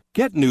lot.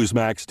 Get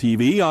Newsmax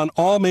TV on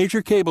all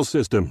major cable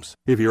systems.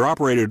 If your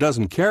operator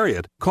doesn't carry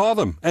it, call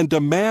them and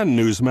demand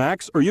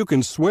Newsmax or you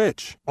can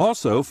switch.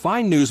 Also,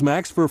 find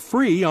Newsmax for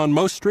free on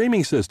most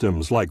streaming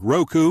systems like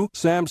Roku,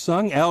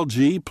 Samsung,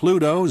 LG,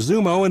 Pluto,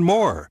 Xumo, and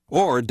more.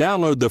 Or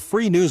download the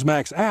free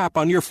Newsmax app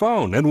on your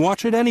phone and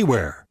watch it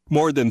anywhere.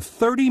 More than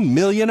 30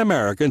 million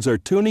Americans are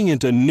tuning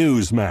into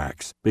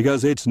Newsmax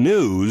because it's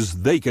news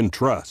they can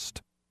trust.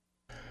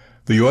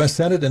 The U.S.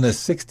 Senate, in a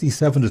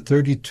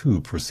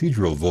 67-32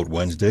 procedural vote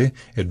Wednesday,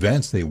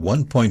 advanced a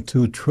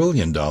 $1.2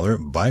 trillion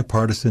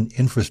bipartisan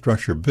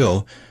infrastructure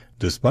bill,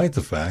 despite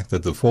the fact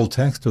that the full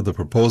text of the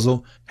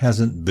proposal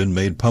hasn't been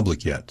made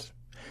public yet.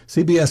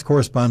 CBS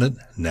correspondent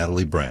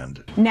Natalie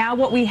Brand. Now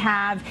what we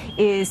have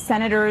is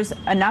senators,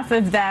 enough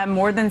of them,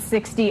 more than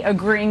 60,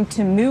 agreeing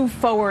to move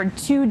forward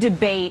to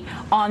debate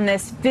on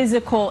this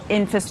physical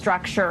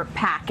infrastructure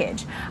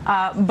package.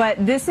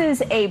 But this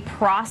is a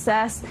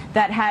process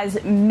that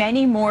has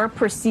many more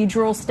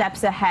procedural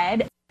steps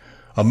ahead.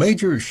 A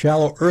major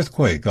shallow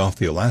earthquake off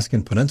the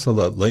Alaskan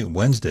peninsula late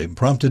Wednesday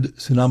prompted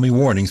tsunami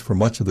warnings for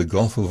much of the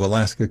Gulf of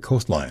Alaska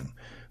coastline.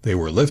 They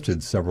were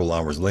lifted several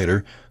hours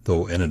later,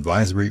 though an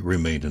advisory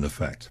remained in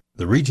effect.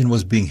 The region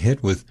was being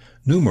hit with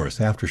numerous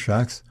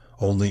aftershocks.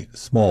 Only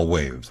small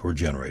waves were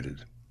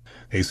generated.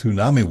 A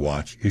tsunami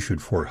watch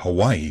issued for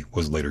Hawaii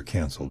was later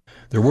canceled.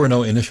 There were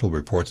no initial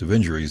reports of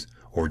injuries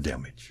or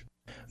damage.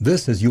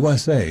 This is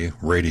USA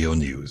Radio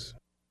News.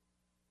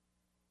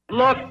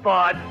 Look,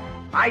 bud,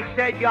 I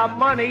said your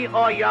money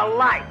or your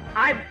life.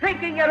 I'm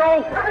thinking it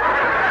over.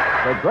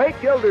 The Great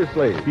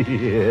Gildersleeve.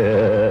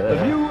 Yeah.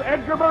 The new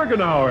Edgar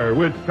Bergen Hour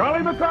with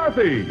Charlie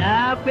McCarthy.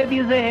 Now, if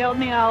you help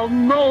me, I'll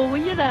mow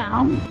you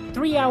down.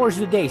 3 hours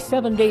a day,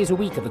 7 days a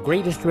week of the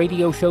greatest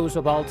radio shows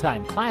of all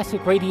time.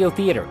 Classic Radio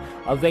Theater.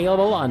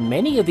 Available on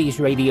many of these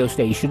radio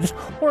stations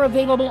or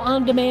available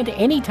on demand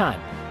anytime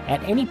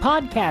at any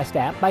podcast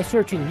app by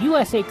searching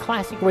USA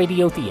Classic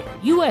Radio Theater.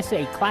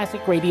 USA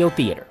Classic Radio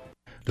Theater.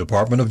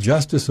 Department of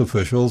Justice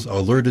officials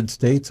alerted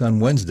states on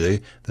Wednesday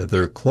that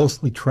they're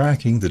closely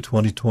tracking the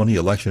 2020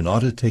 election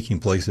audit taking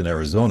place in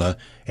Arizona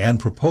and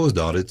proposed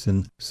audits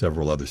in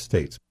several other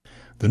states.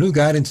 The new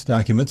guidance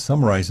document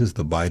summarizes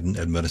the Biden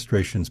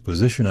administration's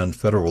position on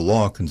federal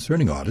law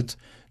concerning audits,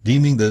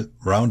 deeming the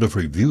round of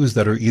reviews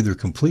that are either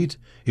complete,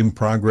 in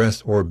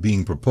progress, or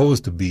being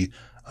proposed to be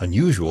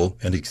unusual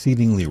and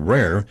exceedingly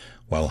rare,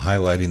 while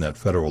highlighting that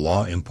federal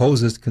law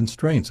imposes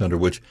constraints under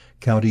which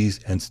counties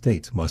and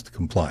states must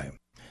comply.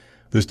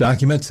 This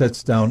document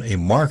sets down a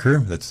marker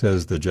that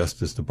says the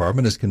Justice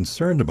Department is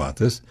concerned about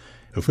this.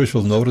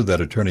 Officials noted that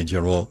Attorney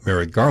General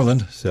Merrick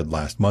Garland said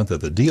last month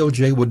that the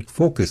DOJ would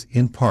focus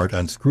in part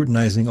on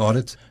scrutinizing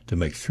audits to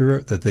make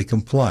sure that they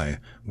comply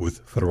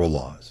with federal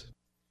laws.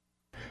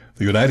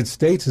 The United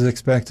States is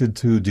expected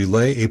to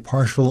delay a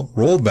partial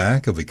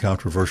rollback of a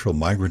controversial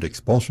migrant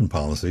expulsion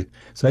policy,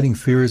 citing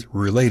fears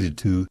related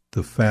to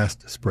the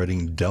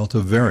fast-spreading Delta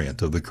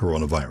variant of the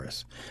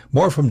coronavirus.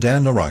 More from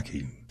Dan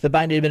Naraki. The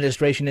Biden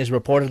administration is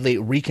reportedly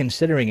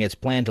reconsidering its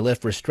plan to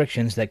lift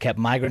restrictions that kept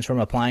migrants from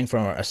applying for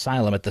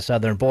asylum at the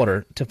southern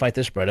border to fight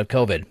the spread of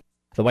COVID.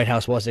 The White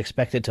House was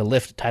expected to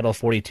lift Title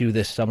 42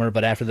 this summer,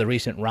 but after the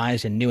recent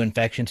rise in new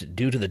infections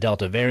due to the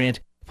Delta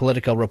variant,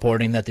 Politico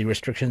reporting that the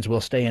restrictions will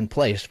stay in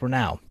place for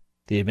now.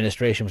 The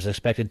administration was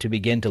expected to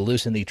begin to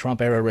loosen the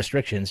Trump-era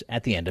restrictions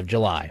at the end of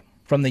July.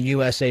 From the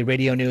USA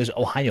Radio News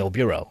Ohio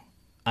Bureau,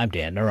 I'm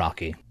Dan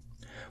Naraki.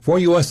 For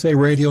USA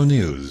Radio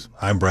News,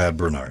 I'm Brad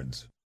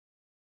Bernards.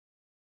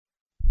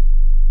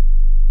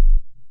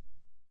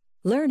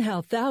 Learn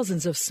how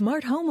thousands of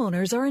smart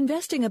homeowners are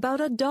investing about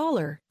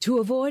 $1 to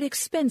avoid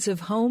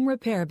expensive home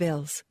repair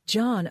bills.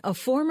 John, a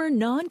former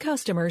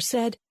non-customer,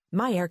 said,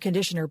 "My air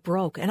conditioner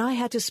broke and I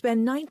had to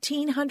spend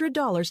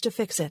 $1,900 to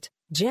fix it."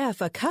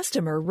 Jeff, a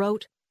customer,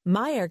 wrote,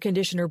 "My air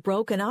conditioner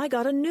broke and I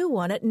got a new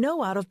one at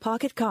no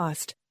out-of-pocket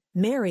cost."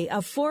 Mary,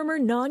 a former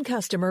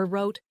non-customer,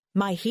 wrote,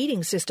 "My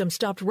heating system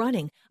stopped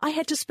running. I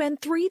had to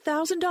spend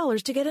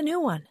 $3,000 to get a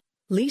new one."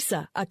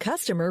 Lisa, a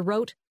customer,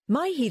 wrote,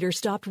 "My heater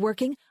stopped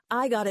working.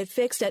 I got it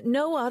fixed at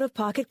no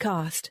out-of-pocket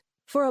cost."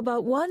 For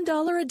about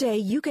 $1 a day,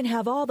 you can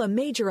have all the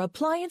major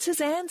appliances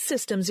and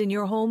systems in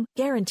your home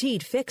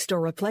guaranteed fixed or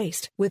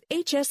replaced with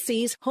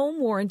HSC's home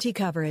warranty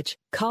coverage.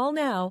 Call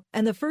now,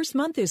 and the first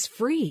month is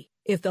free.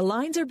 If the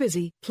lines are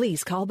busy,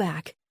 please call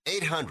back.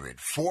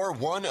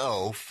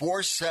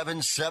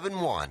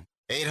 800-410-4771.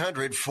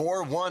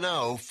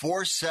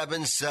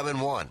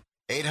 800-410-4771.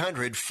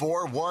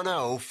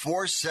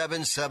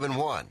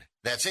 800-410-4771.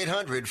 That's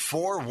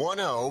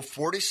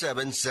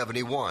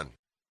 800-410-4771.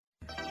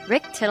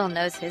 Rick Tittle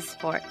knows his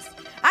sports.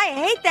 I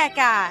hate that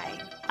guy.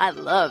 I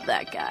love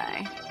that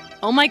guy.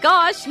 Oh my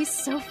gosh, he's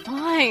so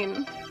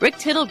fine. Rick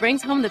Tittle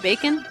brings home the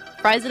bacon,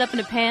 fries it up in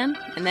a pan,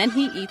 and then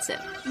he eats it.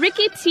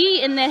 Ricky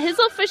T in the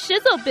hizzle for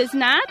shizzle,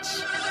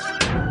 biznatch.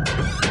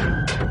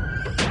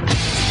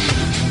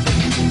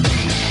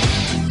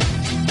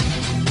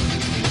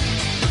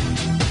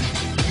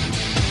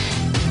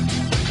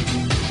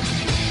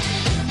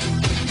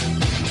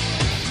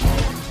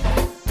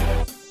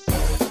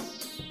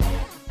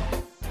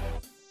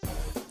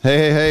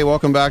 Hey,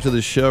 welcome back to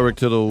the show. Rick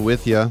Tittle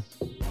with you.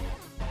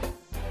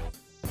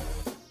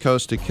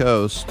 Coast to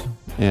coast.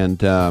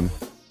 And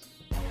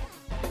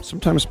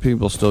sometimes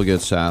people still get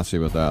sassy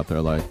with that.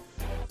 They're like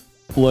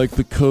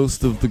the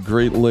coast of the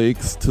Great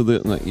Lakes to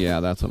the...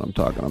 Yeah, that's what I'm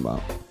talking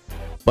about.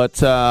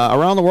 But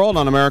around the world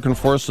on American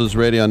Forces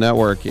Radio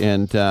Network.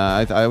 And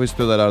I always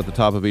throw that out at the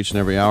top of each and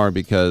every hour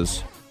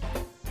because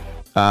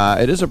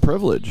it is a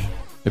privilege.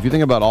 If you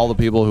think about all the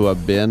people who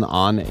have been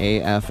on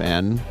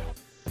AFN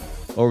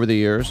over the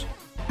years.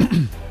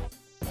 And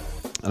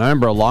I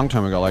remember a long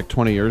time ago, like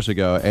 20 years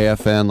ago,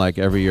 AFN like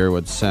every year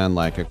would send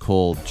like a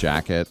cool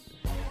jacket.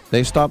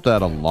 They stopped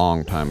that a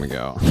long time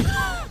ago.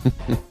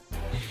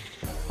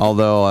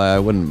 Although I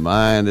wouldn't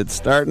mind. It's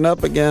starting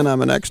up again.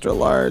 I'm an extra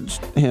large.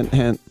 Hint,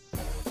 hint.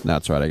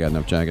 That's right. I got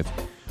enough jackets.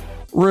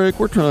 Rick,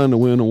 we're trying to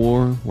win a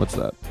war. What's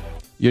that?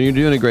 You're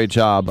doing a great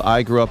job.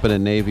 I grew up in a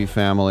Navy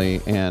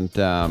family, and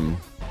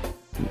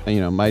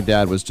my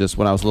dad was just,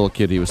 when I was a little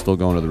kid, he was still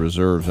going to the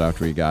reserves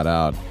after he got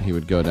out. He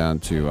would go down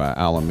to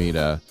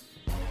Alameda.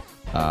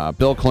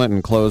 Bill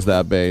Clinton closed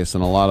that base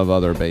and a lot of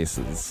other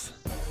bases.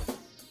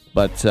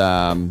 But, he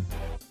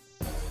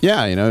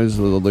was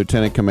a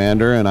lieutenant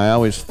commander, and I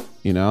always,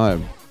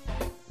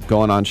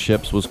 going on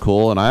ships was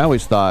cool, and I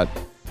always thought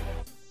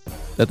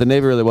that the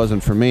Navy really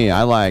wasn't for me.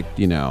 I liked,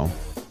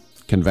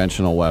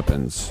 conventional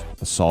weapons,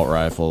 assault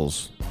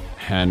rifles,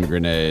 hand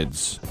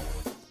grenades,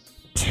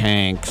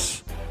 tanks.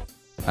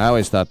 I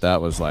always thought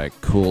that was like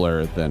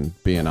cooler than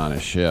being on a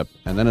ship.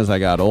 And then as I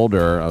got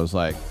older, I was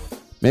like,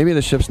 maybe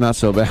the ship's not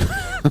so bad.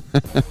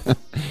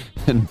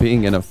 And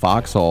being in a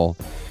foxhole.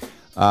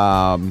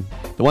 The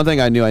one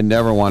thing I knew I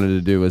never wanted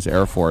to do was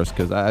Air Force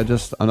because I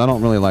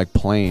don't really like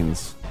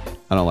planes.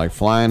 I don't like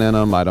flying in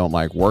them. I don't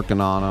like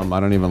working on them. I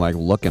don't even like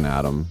looking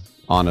at them,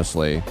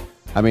 honestly.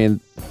 I mean,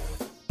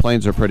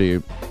 planes are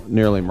pretty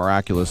nearly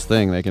miraculous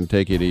thing. They can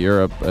take you to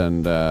Europe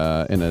and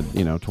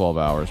in 12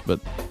 hours.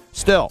 But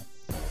still.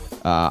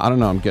 I don't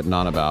know I'm getting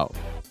on about.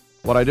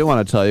 What I do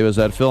want to tell you is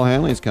that Phil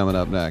Hanley's coming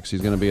up next. He's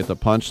going to be at the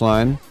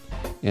Punchline.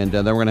 And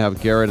then we're going to have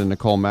Garrett and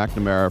Nicole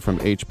McNamara from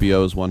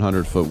HBO's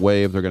 100 Foot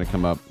Wave. They're going to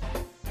come up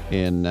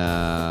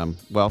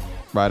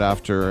right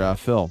after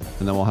Phil.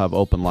 And then we'll have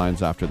open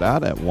lines after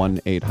that at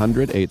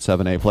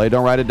 1-800-878-PLAY.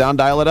 Don't write it down.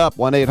 Dial it up.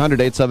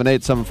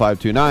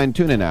 1-800-878-7529.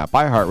 TuneIn app,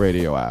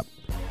 iHeartRadio app,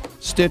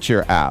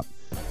 Stitcher app,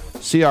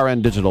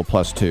 CRN Digital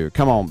Plus 2.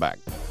 Come on back.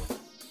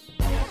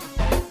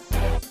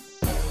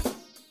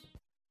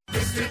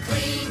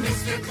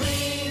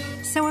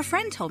 So a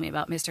friend told me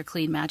about Mr.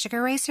 Clean Magic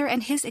Eraser,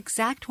 and his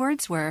exact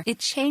words were, "It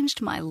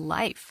changed my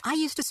life." I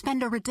used to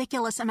spend a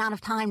ridiculous amount of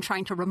time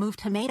trying to remove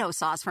tomato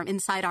sauce from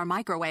inside our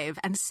microwave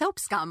and soap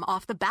scum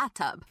off the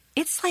bathtub.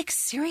 It's like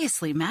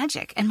seriously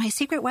magic, and my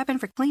secret weapon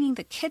for cleaning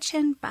the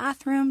kitchen,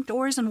 bathroom,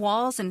 doors, and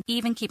walls, and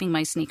even keeping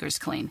my sneakers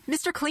clean.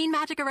 Mr. Clean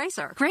Magic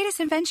Eraser. Greatest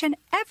invention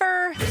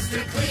ever.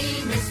 Mr.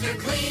 Clean, Mr.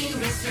 Clean,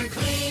 Mr.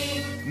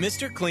 Clean.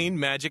 Mr. Clean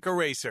Magic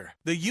Eraser,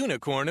 the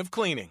unicorn of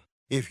cleaning.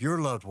 If your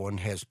loved one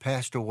has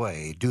passed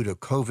away due to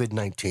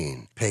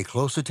COVID-19, pay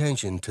close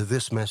attention to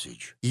this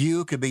message.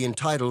 You could be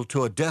entitled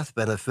to a death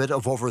benefit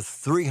of over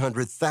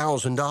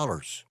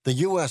 $300,000. The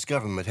U.S.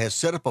 government has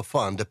set up a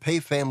fund to pay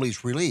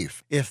families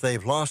relief if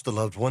they've lost a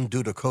loved one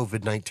due to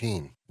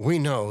COVID-19. We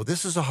know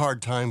this is a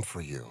hard time for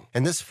you,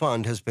 and this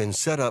fund has been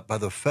set up by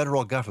the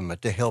federal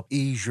government to help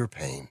ease your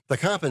pain. The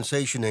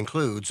compensation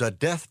includes a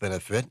death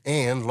benefit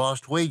and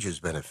lost wages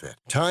benefit.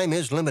 Time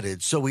is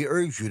limited, so we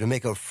urge you to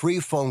make a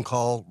free phone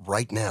call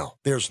right now.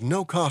 There's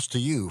no cost to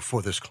you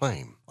for this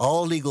claim.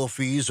 All legal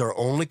fees are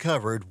only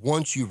covered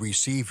once you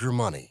receive your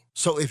money.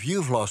 So if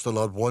you've lost a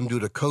loved one due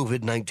to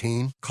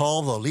COVID-19,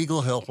 call the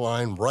legal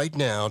helpline right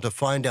now to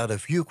find out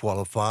if you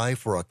qualify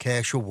for a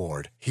cash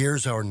award.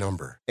 Here's our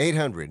number: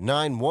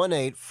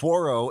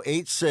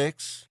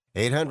 800-918-4086.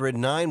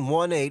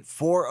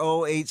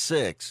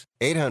 800-918-4086.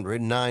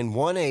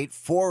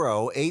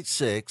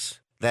 800-918-4086.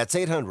 That's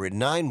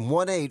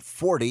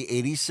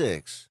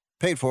 800-918-4086.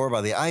 Paid for by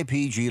the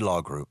IPG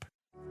Law Group.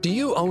 Do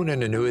you own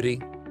an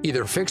annuity,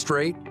 either fixed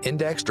rate,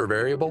 indexed, or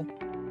variable?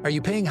 Are you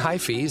paying high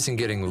fees and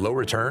getting low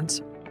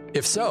returns?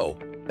 If so,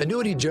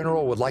 Annuity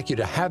General would like you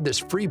to have this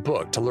free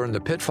book to learn the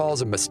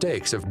pitfalls and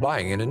mistakes of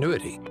buying an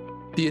annuity.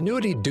 The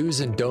Annuity Do's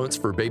and Don'ts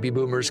for Baby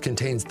Boomers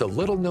contains the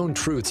little-known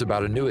truths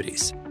about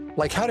annuities,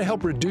 like how to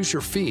help reduce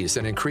your fees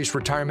and increase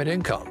retirement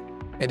income.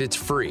 And it's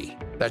free.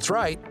 That's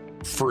right,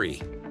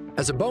 free.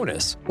 As a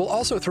bonus, we'll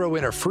also throw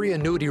in a free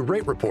annuity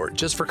rate report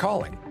just for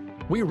calling.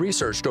 We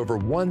researched over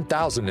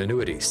 1,000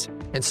 annuities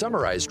and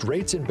summarized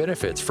rates and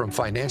benefits from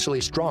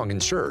financially strong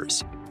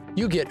insurers.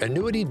 You get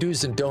Annuity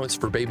Do's and Don'ts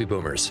for Baby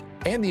Boomers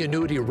and the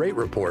Annuity Rate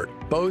Report,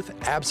 both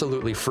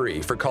absolutely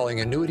free, for calling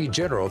Annuity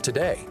General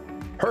today.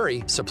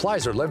 Hurry,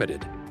 supplies are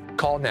limited.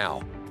 Call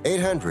now.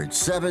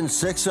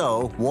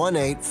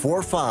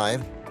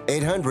 800-760-1845.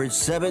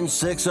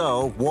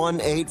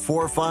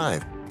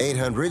 800-760-1845.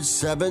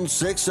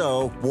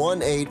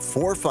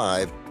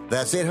 800-760-1845.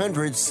 That's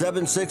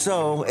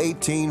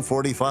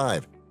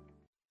 800-760-1845.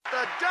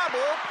 The double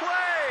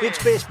play!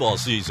 It's baseball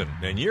season,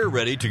 and you're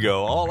ready to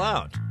go all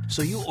out.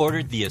 So you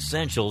ordered the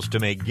essentials to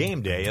make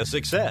game day a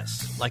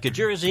success, like a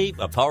jersey,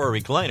 a power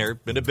recliner,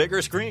 and a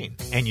bigger screen.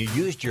 And you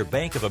used your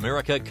Bank of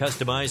America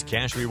customized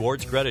Cash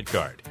Rewards credit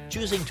card,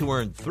 choosing to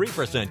earn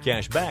 3%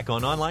 cash back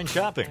on online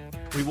shopping.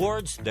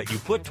 Rewards that you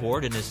put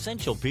toward an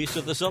essential piece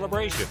of the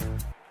celebration,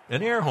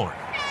 an air horn.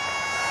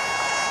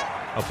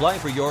 Apply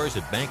for yours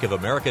at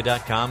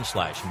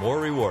bankofamerica.com/more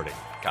rewarding.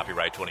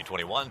 Copyright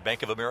 2021,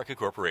 Bank of America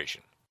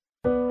Corporation.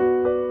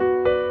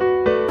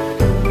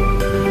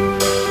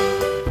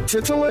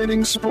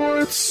 Titillating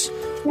Sports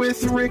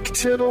with Rick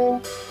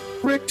Tittle.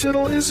 Rick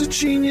Tittle is a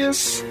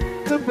genius,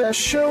 the best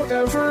show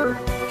ever.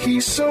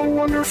 He's so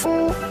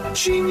wonderful,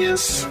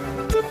 genius,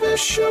 the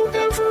best show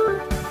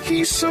ever.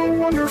 He's so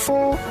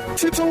wonderful.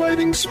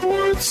 Titillating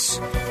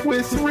Sports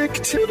with Rick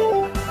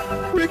Tittle.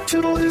 Rick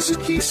Tittle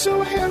he's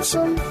so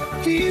handsome,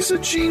 he's a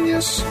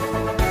genius.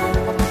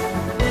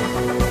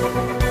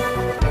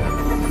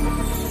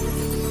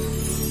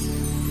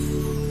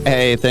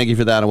 Hey, thank you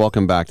for that, and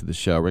welcome back to the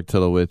show. Rick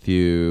Tittle with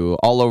you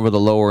all over the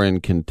lower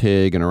end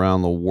Kentig and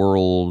around the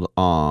world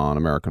on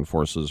American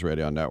Forces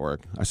Radio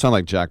Network. I sound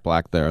like Jack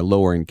Black there,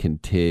 lower end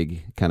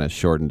Kentig, kind of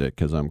shortened it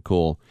because I'm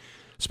cool.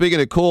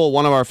 Speaking of cool,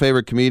 one of our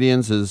favorite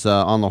comedians is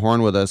on the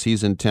horn with us.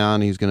 He's in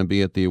town. He's going to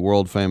be at the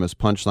world-famous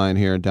Punchline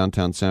here in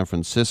downtown San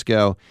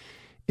Francisco.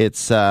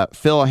 It's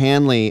Phil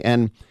Hanley,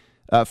 and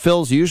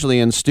Phil's usually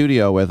in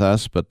studio with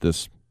us, but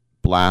this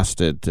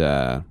blasted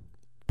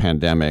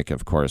pandemic,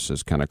 of course,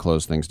 has kind of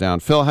closed things down.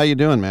 Phil, how you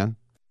doing, man?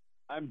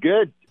 I'm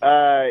good.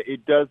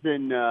 It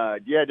doesn't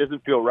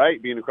feel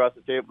right being across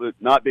the table,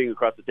 not being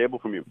across the table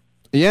from you.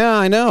 Yeah,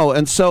 I know.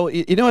 And so,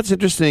 you know, what's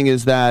interesting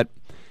is that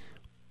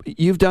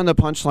you've done the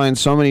Punchline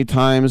so many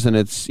times, and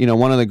it's, you know,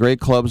 one of the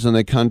great clubs in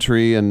the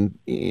country, and,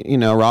 you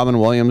know, Robin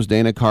Williams,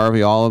 Dana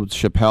Carvey, all of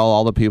Chappelle,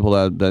 all the people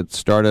that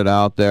started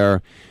out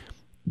there.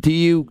 Do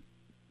you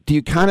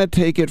kind of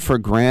take it for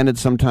granted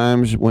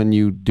sometimes when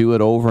you do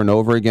it over and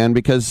over again?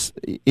 Because,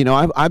 you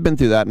know, I've been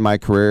through that in my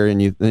career,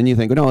 and then you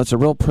think, no, it's a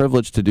real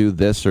privilege to do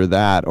this or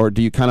that. Or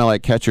do you kind of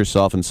like catch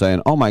yourself and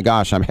saying, oh my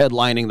gosh, I'm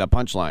headlining the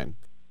Punchline?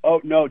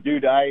 Oh no,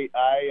 dude, I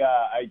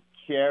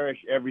cherish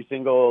every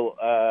single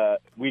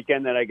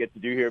weekend that I get to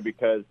do here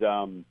because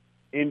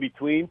in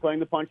between playing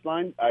the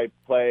Punchline, I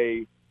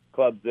play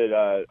clubs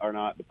that are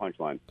not the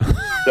Punchline.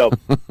 So,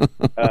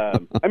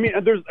 I mean,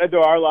 there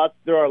are lots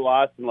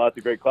and lots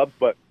of great clubs,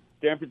 but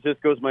San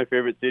Francisco is my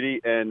favorite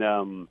city,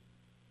 and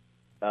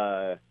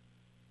the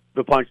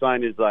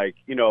Punchline is like,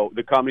 you know,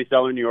 the Comedy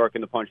Cellar in New York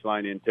and the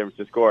Punchline in San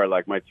Francisco are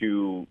like my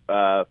two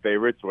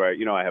favorites. Where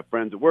I have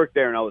friends that work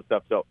there and all this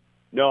stuff. So,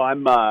 no,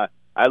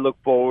 I look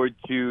forward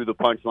to the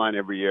Punchline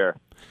every year.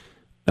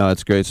 No,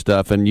 it's great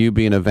stuff. And you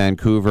being a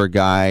Vancouver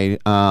guy,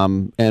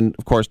 and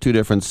of course 2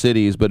 different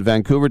cities, but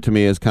Vancouver to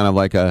me is kind of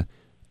like a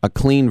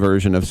clean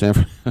version of San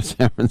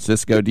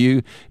Francisco. Do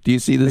you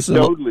see these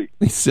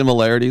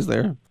similarities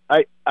there?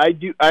 I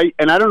do.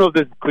 And I don't know if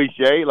this is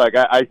cliche. Like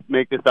I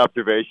make this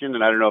observation,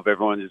 and I don't know if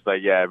everyone is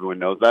like, yeah, everyone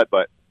knows that,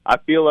 but I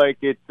feel like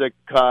it's that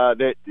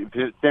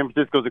San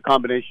Francisco is a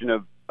combination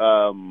of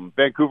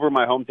Vancouver,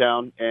 my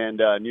hometown, and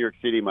New York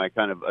City, my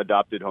kind of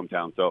adopted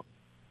hometown. So,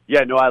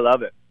 yeah, no, I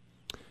love it.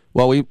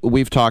 Well,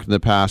 we've talked in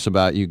the past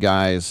about you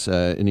guys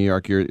in New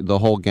York. You're the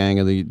whole gang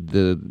of the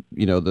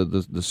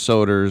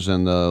Soders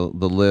and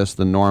the List,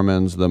 the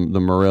Normans, the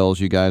Morills.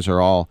 You guys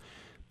are all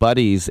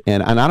buddies,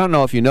 and I don't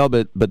know if you know,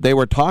 but they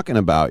were talking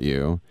about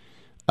you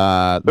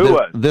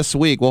this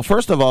week. Well,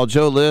 first of all,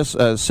 Joe List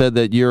said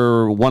that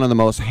you're one of the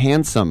most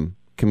handsome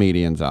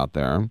comedians out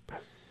there.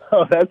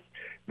 Oh,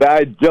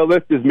 that Joe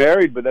List is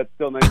married, but that's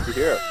still nice to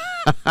hear.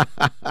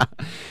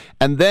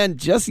 And then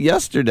just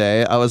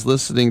yesterday, I was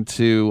listening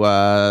to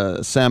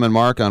Sam and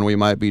Mark on We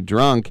Might Be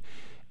Drunk,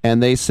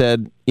 and they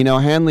said,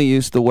 Hanley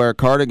used to wear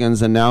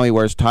cardigans, and now he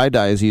wears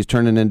tie-dyes. He's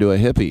turning into a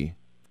hippie.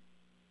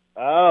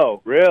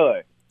 Oh,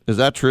 really? Is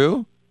that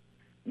true?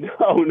 No,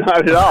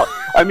 not at all.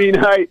 I mean,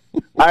 I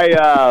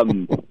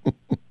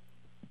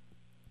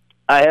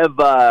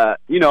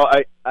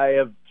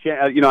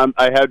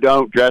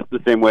don't dress the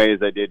same way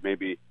as I did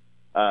maybe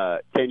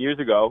 10 years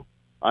ago,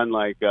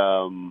 unlike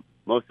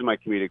most of my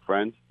comedic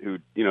friends who,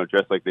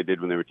 dress like they did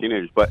when they were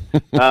teenagers. But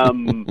so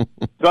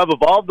I've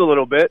evolved a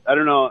little bit. I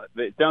don't know.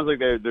 It sounds like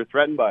they're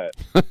threatened by it.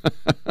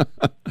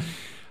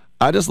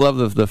 I just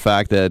love the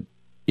fact that,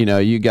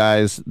 you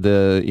guys,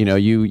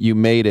 you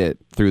made it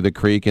through the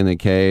creek and the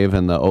cave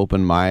and the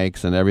open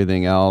mics and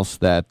everything else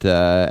that,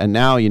 and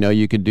now,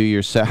 you could do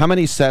your set. How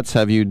many sets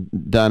have you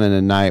done in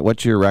a night?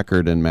 What's your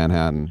record in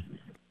Manhattan?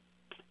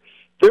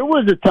 There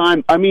was a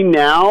time, I mean,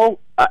 now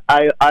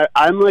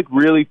I'm like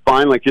really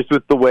fine, like just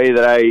with the way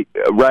that I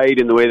write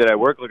and the way that I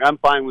work. Like I'm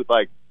fine with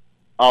like,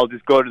 I'll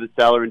just go to the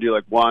cellar and do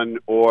like one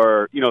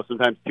or,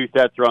 sometimes 2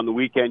 sets, or on the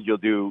weekend you'll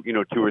do,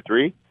 2 or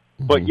 3.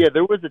 Mm-hmm. But yeah,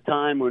 there was a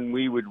time when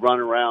we would run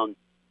around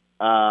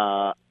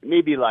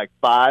maybe like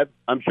 5.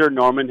 I'm sure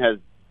Norman has,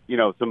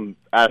 some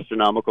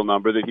astronomical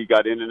number that he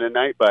got in a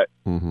night, but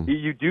mm-hmm.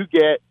 you do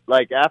get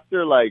like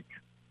after like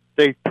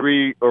say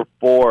 3 or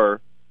 4,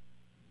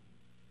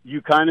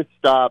 you kind of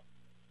stop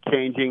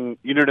changing,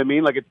 you know what I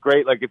mean? Like it's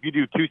great. Like if you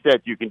do 2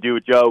 sets, you can do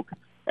a joke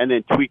and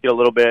then tweak it a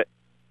little bit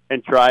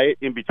and try it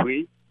in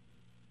between.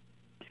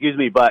 Excuse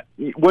me, but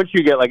once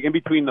you get like in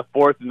between the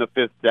 4th and the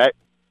 5th set,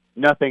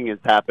 nothing has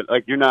happened.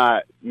 Like you're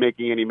not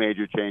making any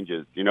major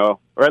changes, or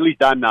at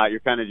least I'm not. You're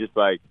kind of just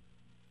like,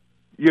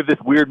 you have this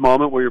weird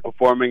moment where you're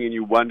performing and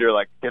you wonder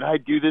like, did I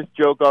do this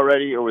joke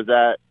already? Or was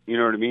that,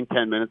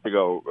 10 minutes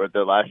ago or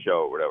the last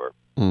show or whatever?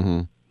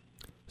 Mm-hmm.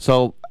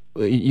 So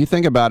you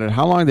think about it,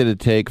 how long did it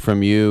take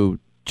from you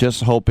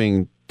just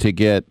hoping to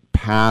get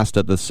past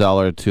at the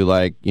cellar to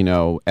like,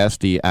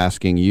 Esty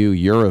asking you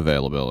your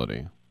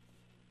availability?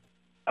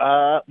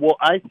 Well,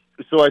 I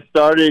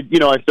started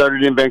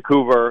in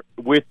Vancouver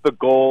with the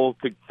goal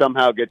to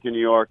somehow get to New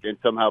York and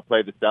somehow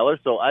play the cellar.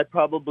 So I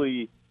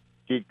probably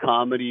did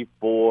comedy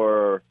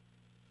for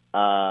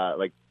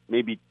like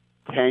maybe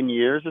 10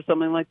 years or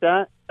something like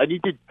that. I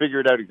need to figure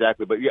it out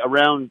exactly, but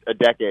around a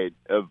decade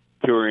of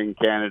touring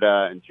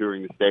Canada and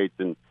touring the States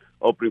and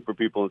opening for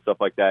people and stuff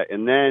like that.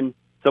 And then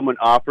someone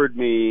offered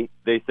me,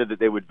 they said that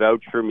they would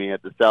vouch for me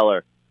at the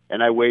cellar.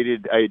 And I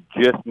waited, I had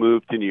just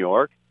moved to New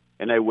York,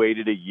 and I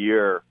waited a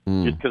year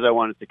just because I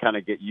wanted to kind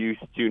of get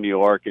used to New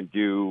York and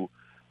do,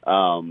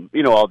 all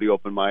the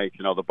open mics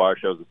and all the bar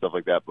shows and stuff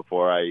like that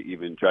before I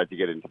even tried to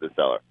get into the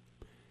cellar.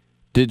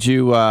 Did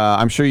you,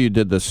 I'm sure you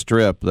did the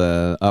Strip,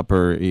 the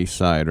Upper East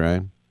Side,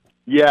 right?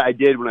 Yeah, I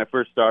did. When I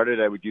first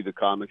started, I would do the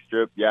comic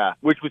strip,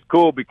 which was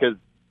cool because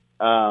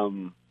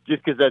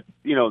just because that's,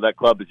 that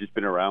club has just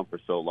been around for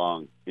so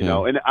long,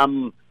 know, and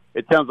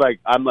it sounds like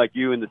I'm like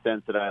you in the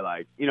sense that I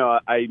like,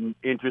 I'm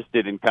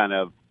interested in kind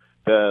of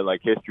the like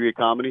history of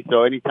comedy.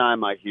 So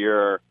anytime I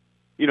hear,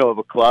 of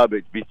a club,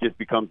 it just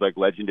becomes like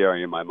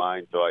legendary in my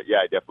mind. So I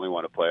definitely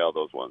want to play all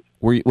those ones.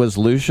 Was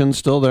Lucian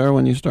still there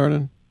when you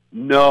started?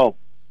 No,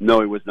 he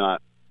was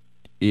not.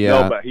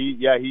 Yeah. No, but he's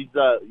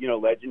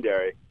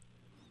legendary.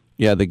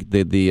 Yeah,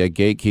 the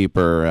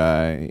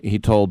gatekeeper, he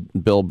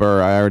told Bill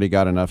Burr, I already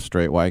got enough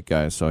straight white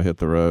guys, so I hit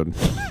the road.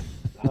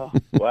 Oh,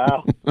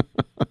 wow.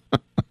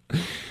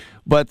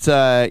 But,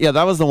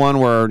 that was the one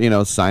where,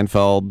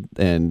 Seinfeld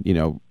and,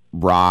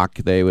 rock.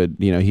 They would,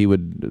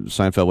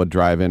 Seinfeld would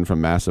drive in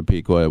from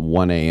Massapequa at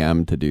 1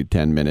 a.m. to do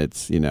 10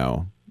 minutes,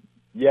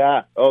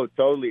 Yeah. Oh,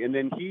 totally. And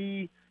then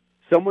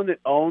someone that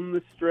owned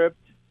the Strip,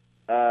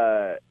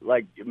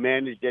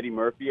 managed Eddie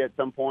Murphy at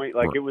some point.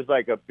 It was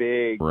like a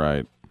big,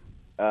 right.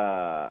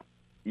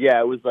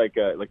 It was like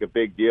a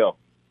big deal.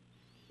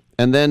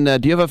 And then,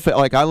 do you have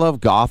I love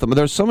Gotham.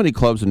 There's so many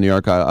clubs in New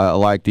York I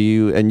like. Do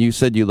you? And you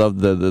said you love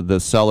the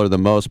Cellar the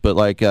most, but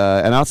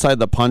and outside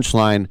the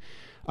Punchline,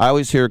 I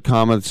always hear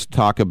comics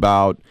talk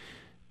about,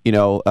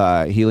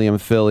 Helium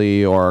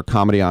Philly or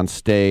Comedy on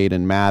State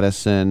in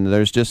Madison.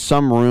 There's just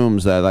some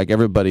rooms that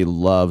everybody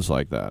loves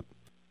like that.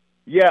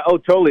 Yeah. Oh,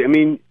 totally. I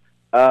mean,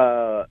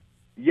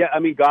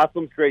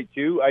 Gotham's great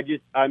too. I'm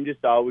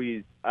just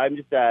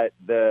at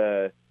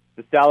the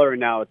Cellar, and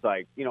now it's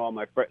all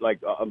my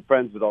I'm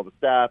friends with all the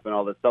staff and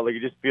all this stuff.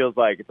 It just feels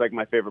like it's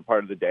my favorite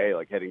part of the day,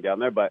 heading down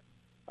there. But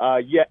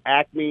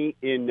Acme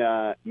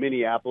in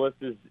Minneapolis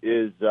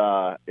is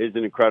an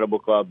incredible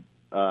club.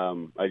 I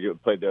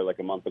played there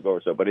a month ago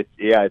or so, but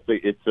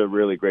it's a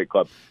really great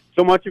club.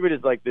 So much of it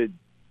is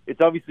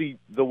it's obviously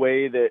the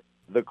way that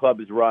the club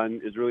is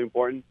run is really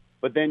important,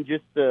 but then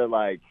just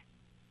the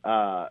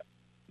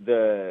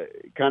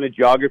kind of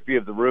geography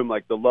of the room,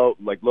 the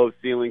low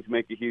ceilings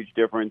make a huge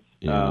difference.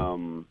 Yeah.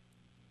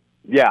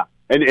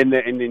 And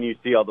then you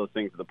see all those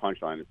things at the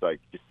Punchline. It's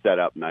just set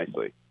up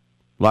nicely.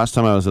 Last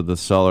time I was at the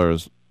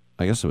Cellars,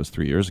 I guess it was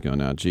 3 years ago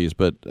now. Geez,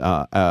 but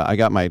I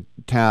got my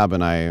tab,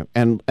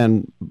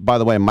 and by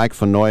the way, Mike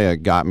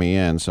Fanoia got me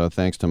in. So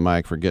thanks to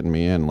Mike for getting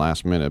me in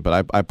last minute.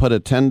 But I put a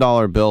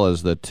 $10 bill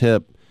as the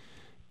tip,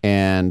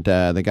 and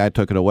the guy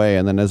took it away.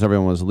 And then as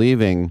everyone was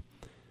leaving,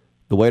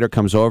 the waiter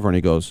comes over and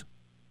he goes,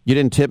 "You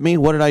didn't tip me?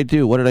 What did I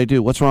do? What did I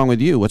do? What's wrong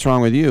with you? What's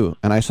wrong with you?"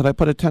 And I said, "I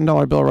put a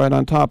 $10 bill right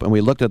on top." And we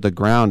looked at the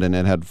ground, and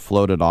it had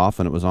floated off,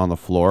 and it was on the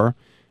floor.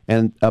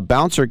 And a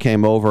bouncer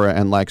came over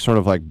and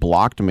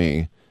blocked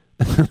me.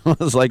 I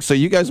was like, "So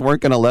you guys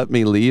weren't going to let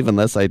me leave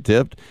unless I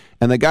tipped?"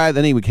 And the guy,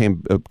 then he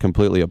became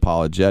completely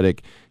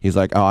apologetic. He's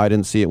like, "Oh, I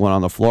didn't see it went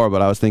on the floor."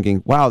 But I was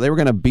thinking, wow, they were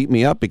going to beat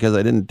me up because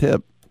I didn't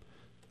tip.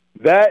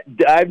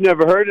 I've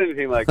never heard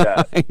anything like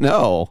that. I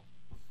know.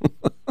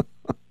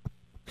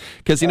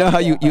 Because how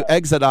you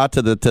exit out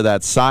to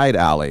that side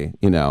alley,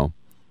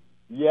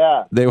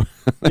 Yeah. They were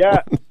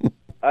Yeah.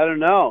 I don't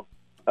know.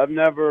 I've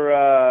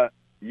never.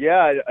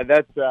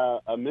 That's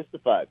I'm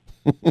mystified.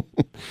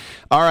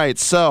 All right.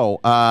 So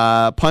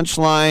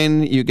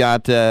Punchline, you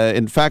got.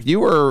 In fact, you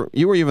were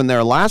even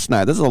there last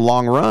night. This is a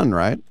long run,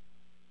 right?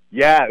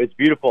 Yeah, it's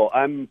beautiful.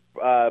 I'm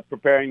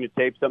preparing to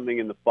tape something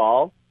in the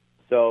fall.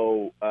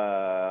 So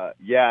I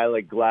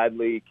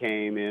gladly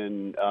came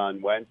in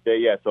on Wednesday.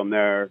 Yeah, so I'm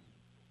there.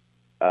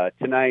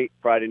 Tonight,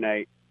 Friday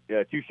night,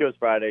 2 shows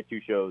Friday, 2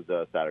 shows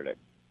Saturday.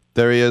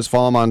 There he is.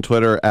 Follow him on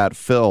Twitter at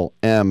Phil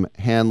M.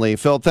 Hanley.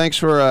 Phil, thanks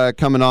for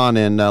coming on,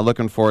 and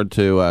looking forward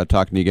to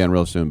talking to you again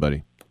real soon,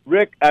 buddy.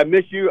 Rick, I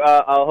miss you.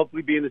 I'll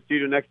hopefully be in the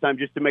studio next time.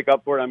 Just to make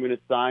up for it, I'm going to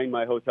sign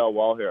my hotel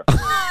wall here.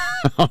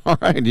 All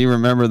right. You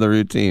remember the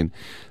routine.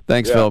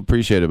 Thanks, Phil.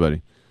 Appreciate it,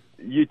 buddy.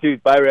 You too.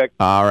 Bye, Rick.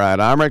 All right.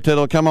 I'm Rick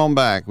Tittle. Come on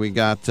back. We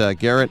got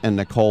Garrett and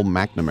Nicole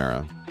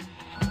McNamara.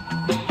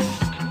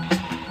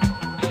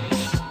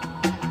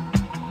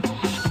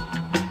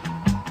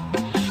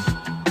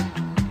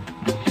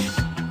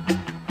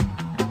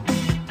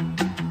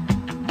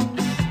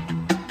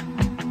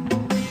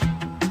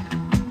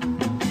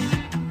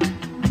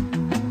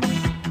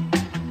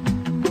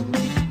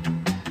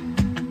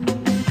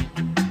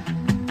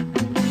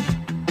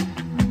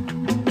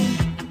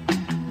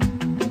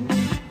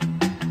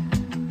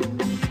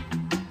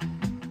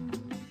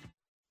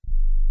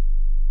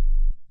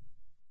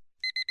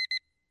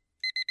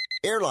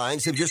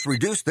 Airlines have just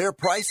reduced their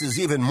prices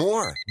even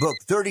more. Book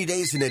 30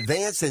 days in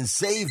advance and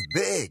save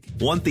big.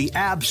 Want the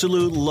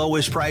absolute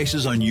lowest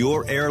prices on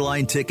your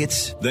airline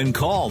tickets? Then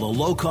call the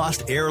Low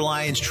Cost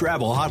Airlines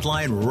Travel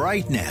Hotline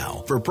right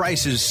now for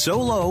prices so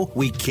low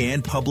we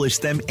can't publish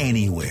them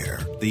anywhere.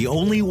 The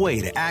only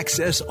way to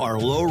access our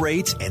low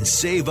rates and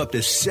save up to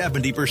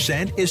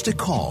 70% is to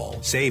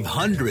call. Save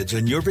hundreds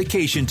on your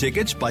vacation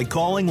tickets by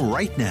calling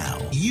right now.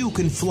 You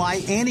can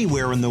fly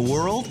anywhere in the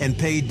world and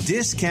pay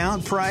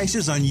discount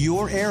prices on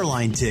your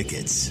airline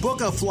tickets.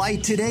 Book a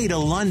flight today to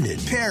London,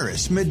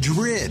 Paris,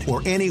 Madrid,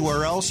 or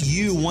anywhere else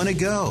you want to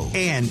go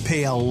and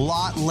pay a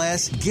lot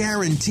less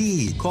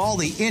guaranteed. Call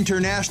the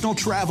International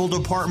Travel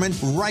Department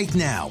right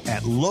now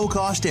at Low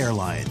Cost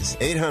Airlines.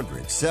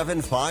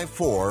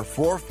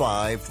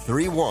 800-754-4531.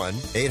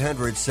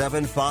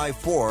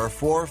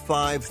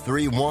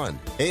 800-754-4531.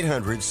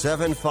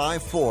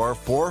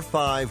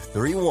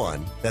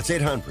 800-754-4531. That's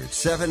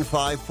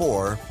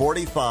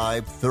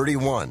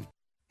 800-754-4531.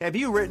 Have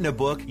you written a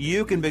book?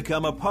 You can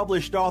become a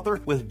published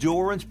author with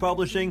Dorrance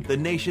Publishing, the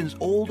nation's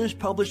oldest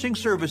publishing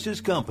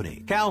services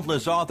company.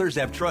 Countless authors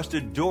have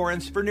trusted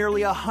Dorrance for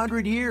nearly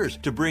 100 years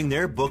to bring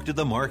their book to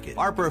the market.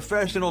 Our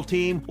professional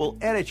team will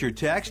edit your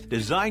text,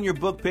 design your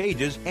book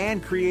pages,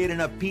 and create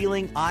an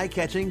appealing,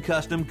 eye-catching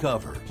custom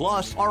cover.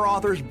 Plus, our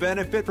authors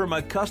benefit from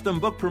a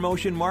custom book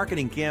promotion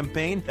marketing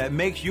campaign that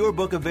makes your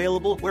book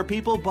available where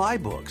people buy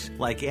books,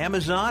 like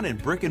Amazon and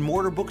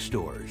brick-and-mortar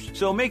bookstores.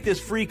 So make this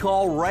free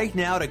call right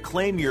now to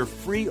claim your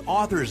free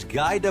author's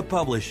guide to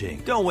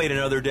publishing. Don't wait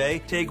another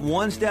day. Take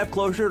one step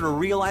closer to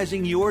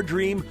realizing your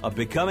dream of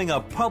becoming a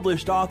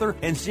published author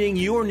and seeing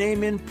your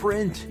name in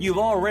print. You've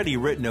already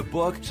written a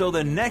book, so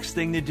the next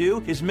thing to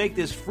do is make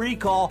this free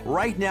call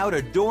right now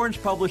to Dorrance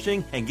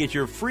Publishing and get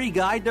your free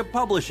guide to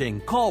publishing.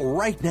 Call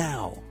right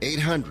now.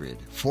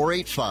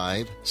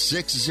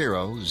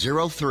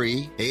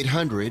 800-485-6003.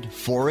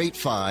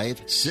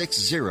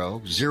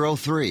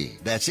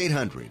 800-485-6003. That's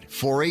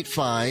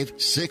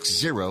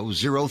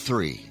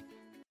 800-485-6003.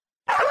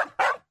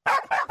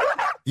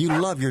 You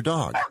love your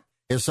dog.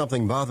 Is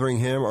something bothering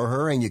him or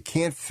her and you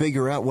can't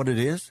figure out what it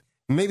is?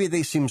 Maybe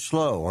they seem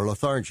slow or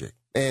lethargic,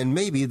 and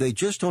maybe they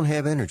just don't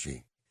have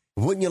energy.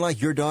 Wouldn't you like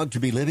your dog to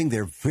be living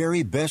their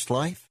very best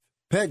life?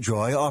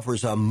 PetJoy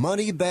offers a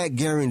money-back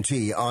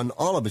guarantee on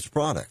all of its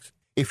products.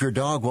 If your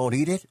dog won't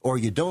eat it or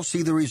you don't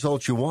see the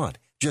results you want,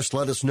 just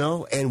let us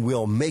know and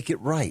we'll make it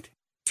right.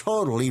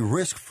 Totally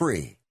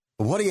risk-free.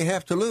 What do you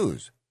have to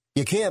lose?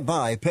 You can't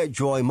buy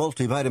PetJoy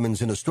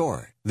multivitamins in a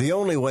store. The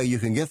only way you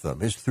can get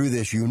them is through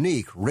this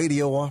unique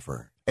radio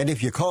offer. And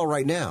if you call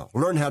right now,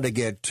 learn how to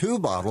get 2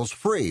 bottles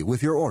free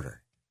with your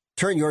order.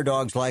 Turn your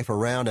dog's life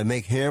around and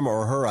make him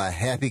or her a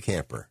happy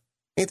camper.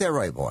 Ain't that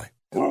right, boy?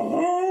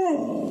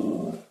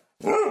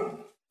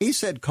 He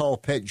said call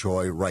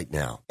PetJoy right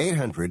now.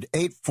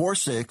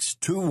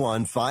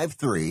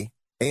 800-846-2153.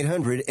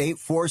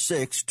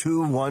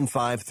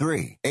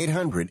 800-846-2153.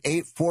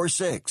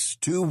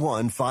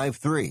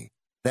 800-846-2153.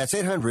 That's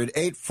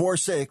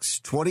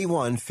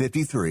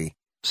 800-846-2153.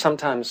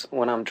 Sometimes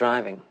when I'm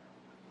driving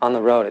on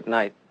the road at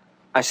night,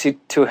 I see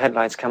 2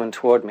 headlights coming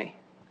toward me.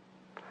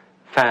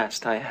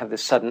 Fast, I have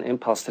this sudden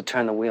impulse to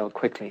turn the wheel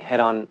quickly, head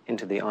on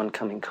into the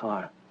oncoming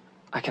car.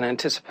 I can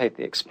anticipate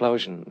the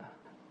explosion,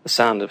 the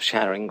sound of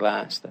shattering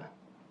glass, the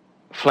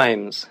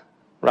flames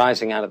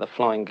rising out of the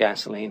flowing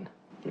gasoline.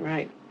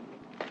 Right.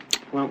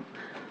 Well,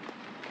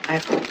 I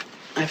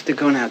have to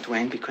go now,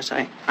 Dwayne, because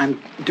I'm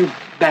due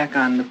back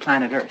on the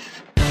planet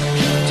Earth.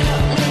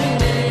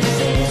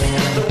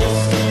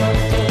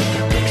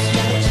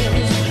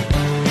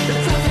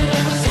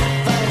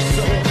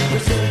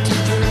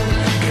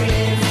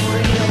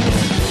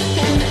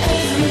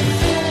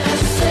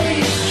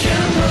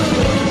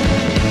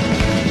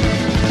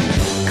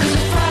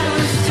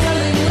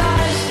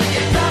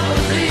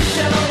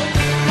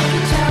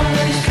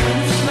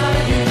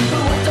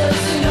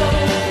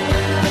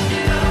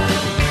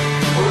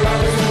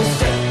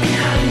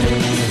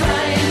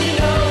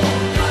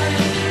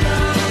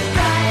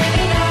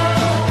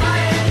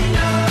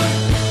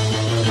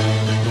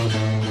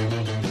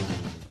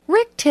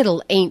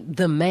 Tittle ain't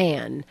the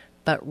man,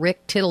 but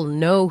Rick Tittle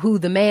know who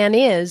the man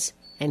is,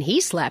 and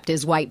he slapped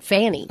his white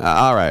fanny.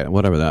 All right,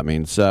 whatever that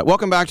means.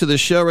 Welcome back to the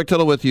show. Rick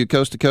Tittle with you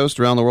coast to coast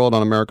around the world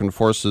on American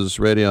Forces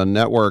Radio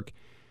Network.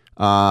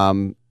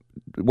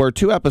 We're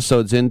 2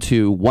 episodes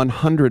into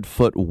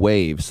 100-Foot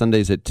Wave,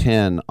 Sundays at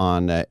 10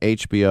 on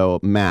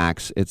HBO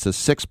Max. It's a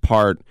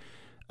 6-part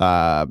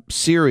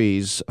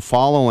series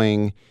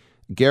following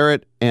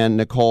Garrett and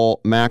Nicole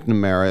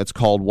McNamara. It's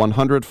called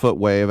 100-Foot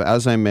Wave,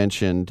 as I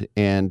mentioned,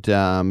 and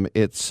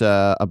it's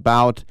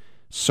about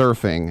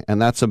surfing,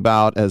 and that's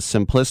about as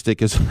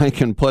simplistic as I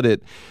can put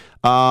it.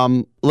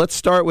 Let's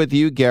start with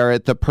you,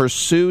 Garrett. The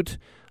pursuit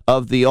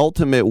of the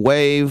ultimate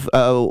wave.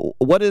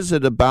 What is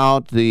it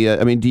about do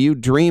you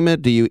dream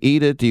it? Do you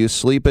eat it? Do you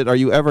sleep it? Are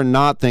you ever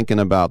not thinking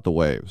about the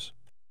waves?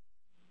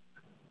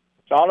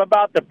 It's all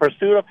about the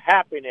pursuit of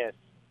happiness.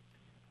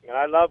 And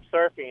I love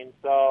surfing,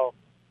 so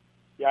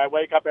yeah, I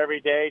wake up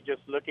every day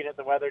just looking at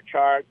the weather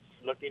charts,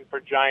 looking for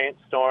giant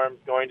storms,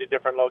 going to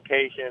different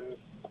locations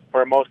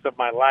for most of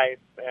my life.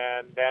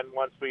 And then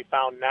once we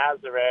found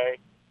Nazare,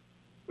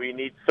 we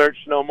need search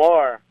no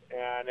more.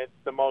 And it's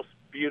the most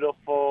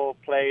beautiful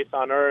place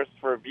on Earth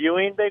for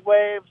viewing big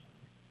waves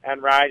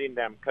and riding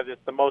them because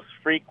it's the most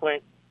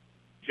frequent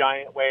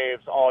giant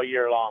waves all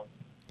year long.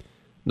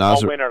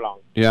 All winter long.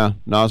 Yeah,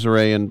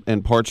 Nazare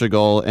in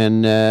Portugal.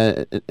 And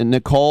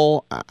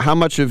Nicole, how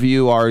much of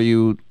you are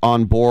you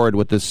on board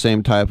with this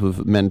same type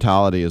of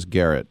mentality as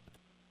Garrett?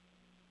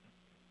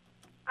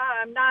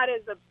 I'm not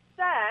as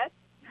obsessed.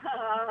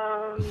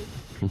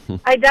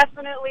 I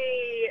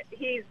definitely,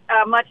 he's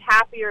a much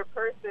happier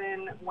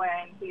person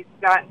when he's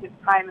gotten his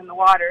time in the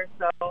water,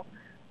 so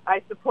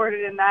I support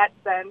it in that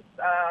sense.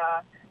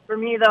 For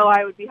me, though,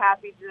 I would be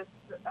happy just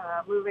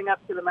moving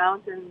up to the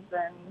mountains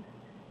and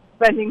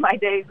spending my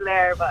days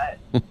there, but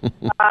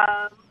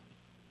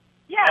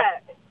yeah,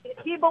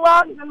 he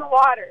belongs in the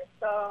water,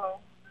 so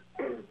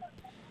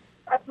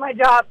that's my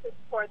job to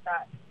support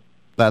that.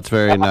 That's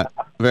very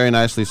very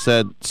nicely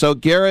said. So,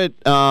 Garrett,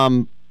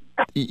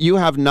 you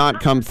have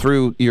not come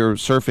through your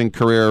surfing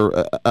career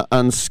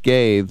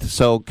unscathed.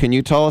 So can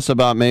you tell us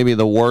about maybe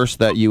the worst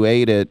that you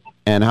ate it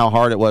and how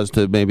hard it was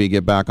to maybe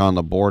get back on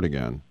the board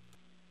again?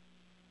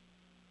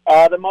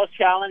 The most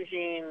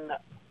challenging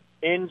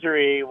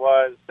injury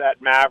was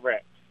at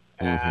Mavericks.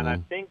 And I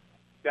think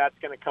that's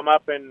going to come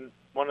up in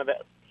one of the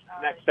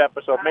next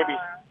episodes, maybe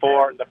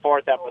the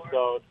fourth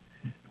episode.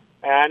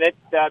 And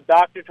the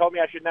doctor told me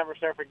I should never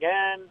surf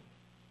again.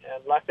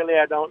 And luckily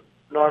I don't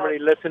normally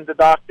listen to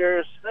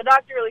doctors. The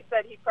doctor really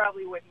said he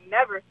probably would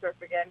never surf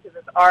again because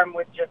his arm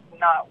would just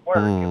not work.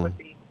 It would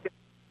be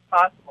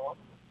impossible.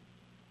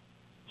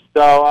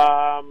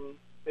 So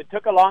it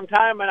took a long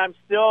time, and I'm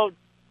still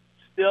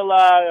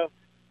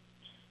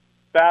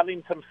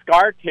battling some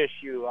scar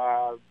tissue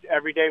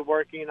every day,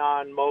 working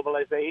on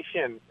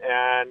mobilization.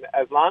 And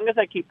as long as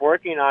I keep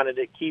working on it,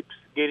 it keeps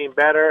getting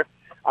better.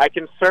 I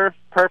can surf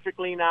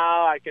perfectly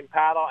now. I can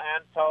paddle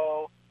and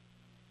tow,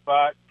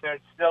 but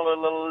there's still a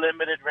little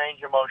limited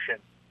range of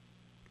motion.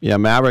 Yeah,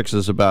 Mavericks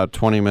is about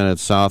 20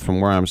 minutes south from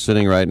where I'm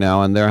sitting right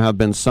now, and there have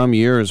been some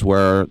years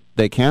where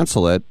they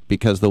cancel it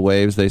because the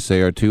waves, they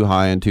say, are too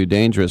high and too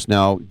dangerous.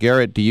 Now,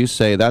 Garrett, do you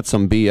say that's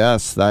some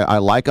BS? I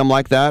like them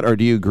like that, or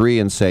do you agree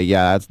and say,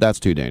 yeah, that's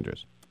too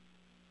dangerous?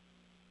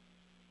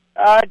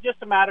 Just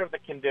a matter of the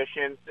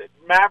conditions.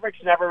 Mavericks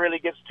never really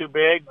gets too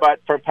big, but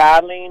for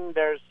paddling,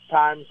 there's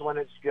times when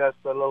it's just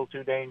a little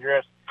too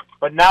dangerous.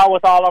 But now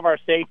with all of our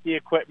safety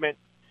equipment,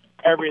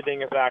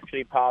 everything is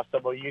actually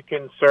possible. You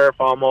can surf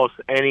almost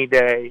any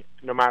day,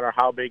 no matter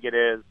how big it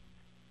is.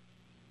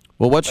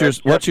 Well, what's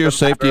your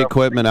safety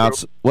equipment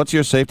What's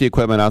your safety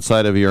equipment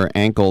outside of your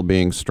ankle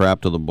being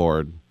strapped to the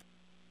board?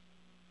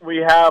 We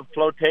have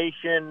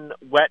flotation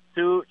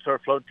wetsuits or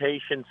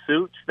flotation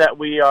suits that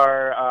we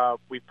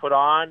put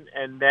on,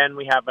 and then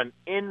we have an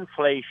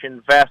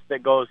inflation vest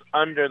that goes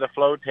under the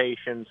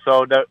flotation.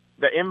 So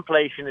the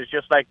inflation is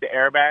just like the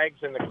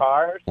airbags in the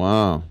cars.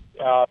 Wow.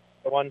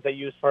 The ones they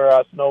use for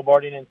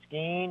snowboarding and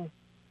skiing,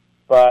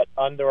 but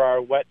under our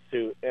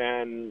wetsuit.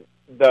 And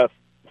the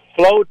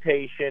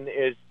flotation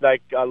is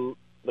like the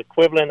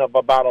equivalent of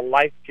about a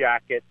life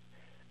jacket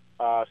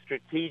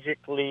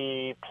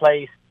strategically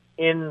placed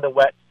in the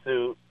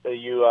wetsuit.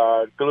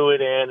 You glue it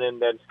in and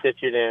then stitch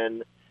it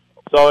in.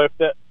 So if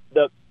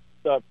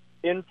the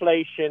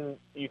inflation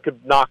you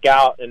could knock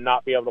out and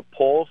not be able to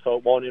pull, so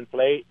it won't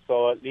inflate,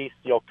 so at least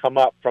you'll come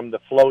up from the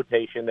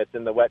flotation that's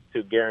in the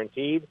wetsuit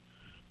guaranteed.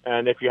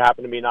 And if you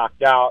happen to be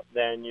knocked out,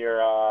 then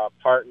your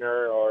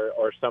partner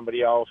or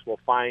somebody else will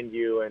find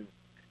you and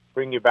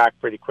bring you back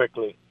pretty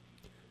quickly.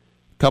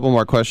 A couple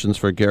more questions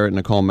for Garrett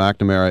Nicole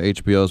McNamara,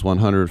 HBO's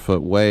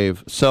 100-Foot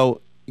Wave.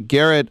 So,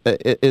 Garrett,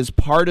 is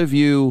part of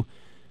you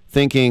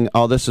thinking,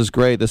 oh, this is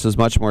great, this is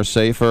much more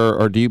safer,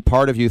 or do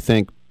part of you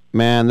think,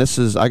 man,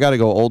 I got to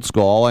go old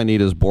school, all I need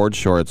is board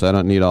shorts, I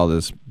don't need all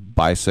this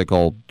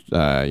bicycle,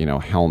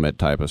 helmet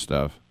type of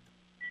stuff?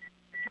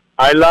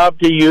 I love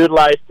to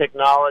utilize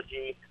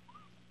technology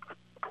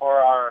for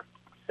our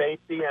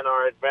safety and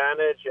our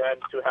advantage,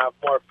 and to have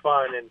more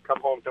fun and come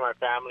home to my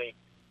family.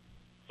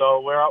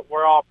 So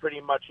we're all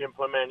pretty much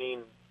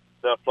implementing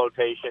the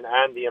flotation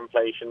and the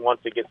inflation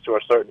once it gets to a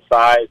certain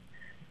size.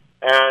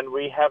 And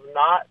we have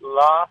not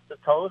lost a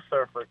tow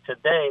surfer to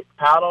date.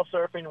 Paddle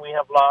surfing, we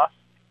have lost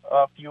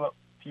a few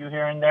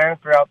here and there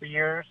throughout the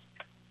years.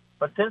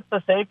 But since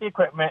the safety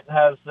equipment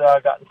has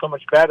gotten so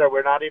much better,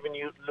 we're not even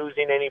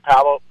losing any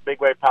big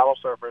wave paddle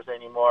surfers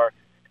anymore.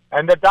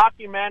 And the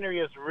documentary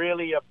is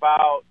really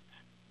about,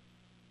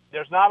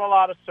 there's not a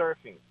lot of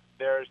surfing.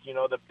 There's,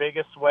 the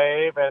biggest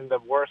wave and the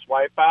worst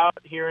wipeout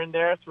here and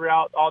there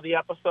throughout all the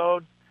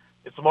episodes.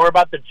 It's more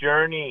about the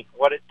journey,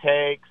 what it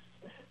takes,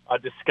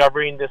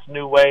 discovering this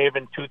new wave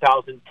in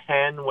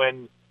 2010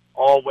 when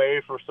all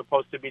waves were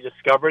supposed to be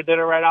discovered that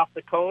are right off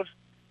the coast.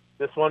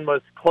 This one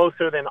was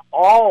closer than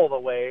all the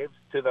waves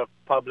to the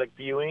public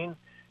viewing,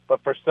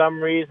 but for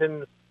some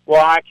reason,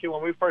 well, actually,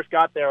 when we first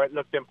got there, it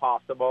looked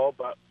impossible,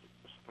 but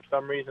for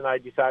some reason, I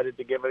decided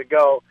to give it a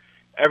go.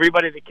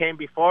 Everybody that came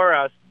before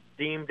us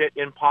deemed it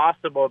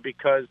impossible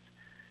because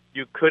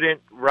you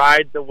couldn't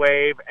ride the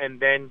wave and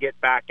then get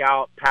back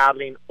out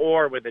paddling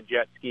or with a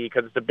jet ski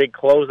because it's a big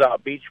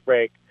closeout beach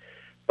break.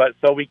 But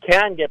so we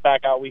can get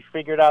back out. We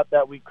figured out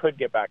that we could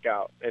get back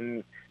out.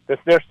 And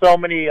there's so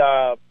many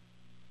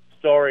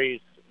stories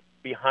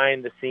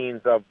behind the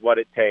scenes of what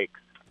it takes.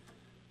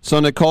 So,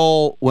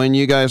 Nicole, when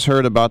you guys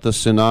heard about the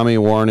tsunami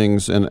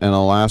warnings in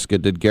Alaska,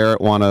 did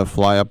Garrett want to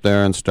fly up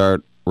there and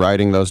start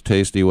riding those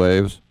tasty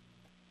waves?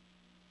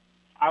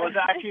 I was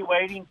actually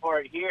waiting for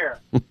it here.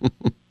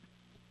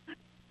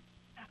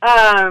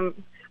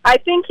 I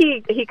think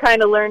he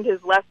kind of learned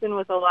his lesson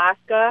with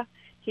Alaska.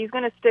 He's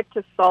going to stick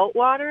to salt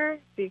water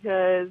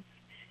because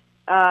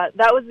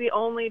that was the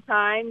only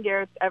time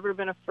Garrett's ever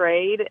been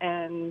afraid.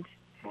 And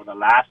the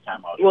last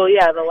time I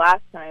was the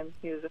last time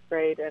he was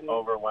afraid. And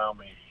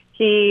overwhelming.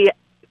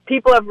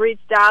 People have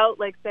reached out,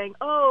 like, saying,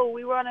 oh,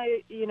 we want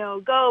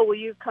to, go. Will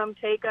you come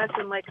take us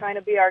and, like, kind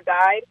of be our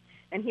guide?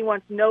 and he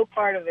wants no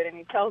part of it, and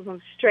he tells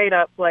them straight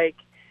up, like,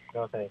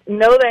 No, thank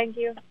no, thank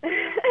you.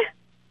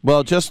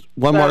 Well, just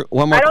one more.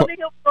 I don't think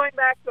he'll be going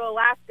back to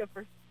Alaska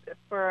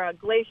for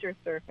glacier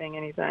surfing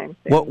anytime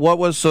soon. What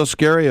was so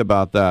scary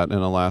about that in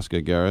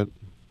Alaska, Garrett?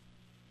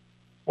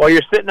 Well,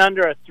 you're sitting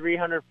under a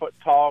 300-foot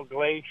tall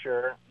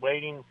glacier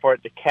waiting for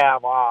it to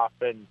calve off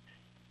and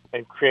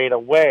create a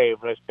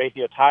wave. And it's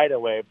basically a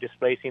tidal wave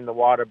displacing the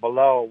water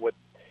below.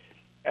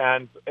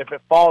 And if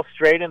it falls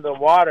straight into the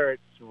water,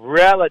 it's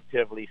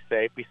relatively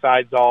safe,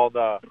 besides all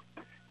the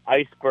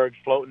icebergs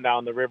floating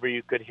down the river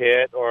you could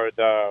hit, or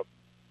the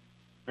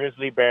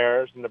grizzly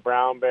bears and the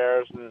brown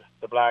bears and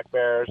the black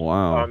bears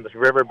on the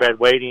riverbed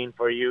waiting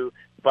for you.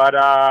 But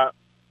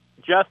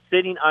just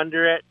sitting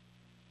under it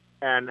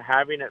and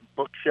having it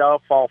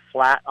bookshelf fall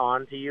flat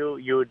onto you,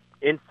 you would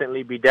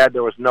instantly be dead.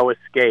 There was no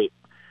escape.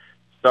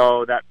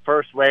 So that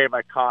first wave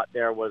I caught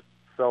there was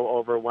so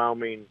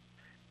overwhelming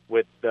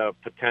with the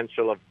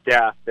potential of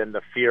death and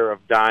the fear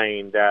of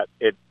dying that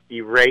it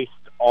erased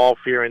all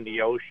fear in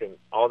the ocean.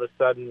 All of a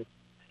sudden,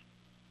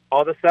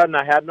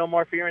 I had no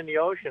more fear in the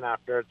ocean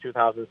after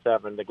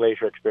 2007, the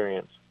glacier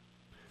experience.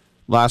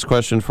 Last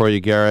question for you,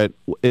 Garrett.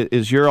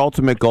 Is your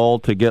ultimate goal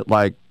to get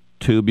like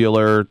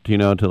tubular,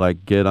 to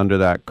like get under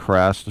that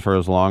crest for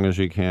as long as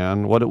you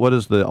can? What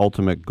is the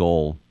ultimate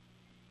goal?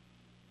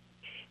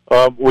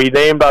 We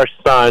named our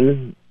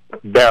son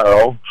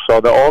Barrel,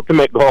 so the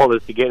ultimate goal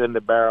is to get in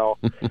the barrel.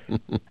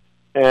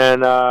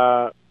 And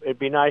it'd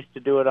be nice to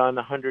do it on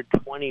a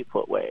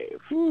 120-foot wave.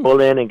 Pull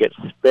in and get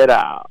spit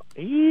out.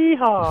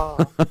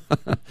 Yeehaw!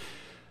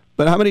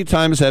 But how many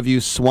times have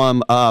you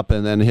swum up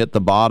and then hit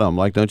the bottom?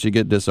 Like, don't you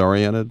get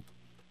disoriented?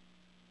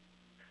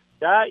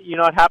 That,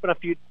 it happened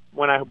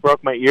when I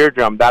broke my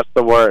eardrum. That's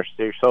the worst.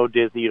 You're so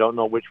dizzy, you don't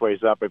know which way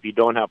is up. If you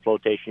don't have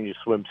flotation, you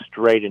swim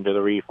straight into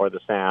the reef or the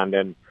sand.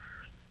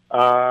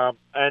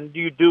 And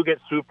you do get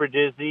super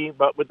dizzy,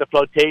 but with the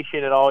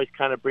flotation, it always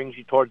kind of brings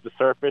you towards the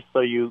surface,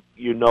 so you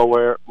know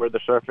where the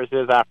surface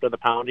is after the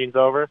pounding's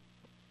over.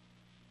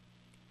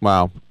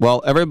 Wow.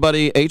 Well,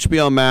 everybody,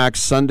 HBO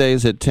Max,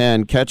 Sundays at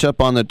 10. Catch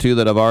up on the 2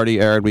 that have already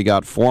aired. We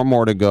got 4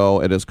 more to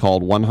go. It is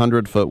called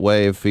 100-Foot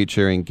Wave,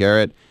 featuring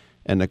Garrett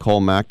and Nicole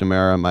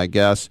McNamara, my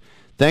guests.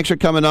 Thanks for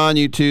coming on,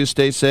 you two.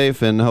 Stay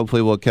safe, and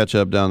hopefully we'll catch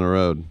up down the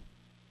road.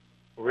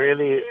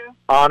 Really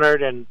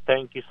honored, and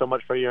thank you so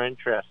much for your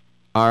interest.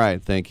 All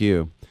right, thank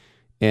you.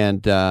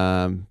 And,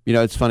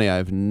 it's funny,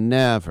 I've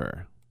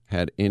never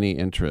had any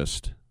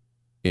interest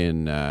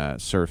in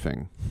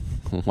surfing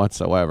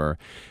whatsoever.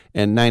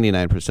 And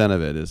 99%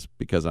 of it is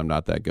because I'm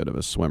not that good of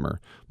a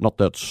swimmer. Not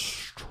that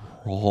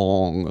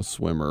strong a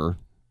swimmer.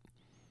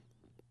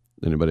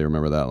 Anybody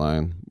remember that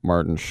line?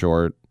 Martin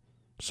Short,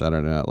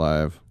 Saturday Night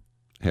Live,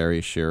 Harry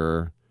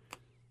Shearer.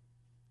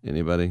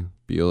 Anybody?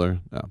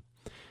 Bueller? No.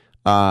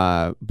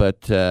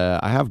 But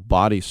I have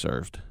body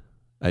surfed.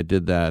 I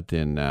did that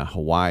in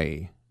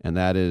Hawaii, and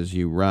that is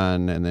you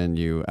run, and then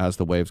as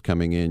the wave's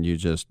coming in, you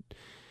just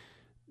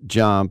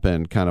jump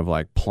and kind of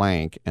like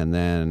plank, and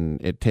then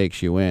it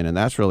takes you in, and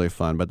that's really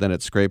fun, but then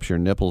it scrapes your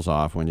nipples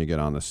off when you get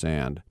on the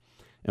sand.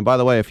 And by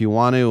the way, if you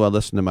want to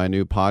listen to my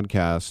new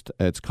podcast,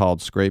 it's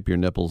called Scrape Your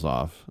Nipples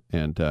Off,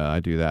 and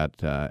I do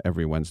that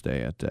every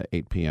Wednesday at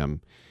 8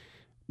 p.m.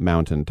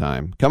 Mountain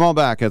Time. Come on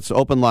back. It's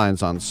Open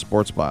Lines on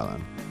Sports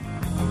Byline.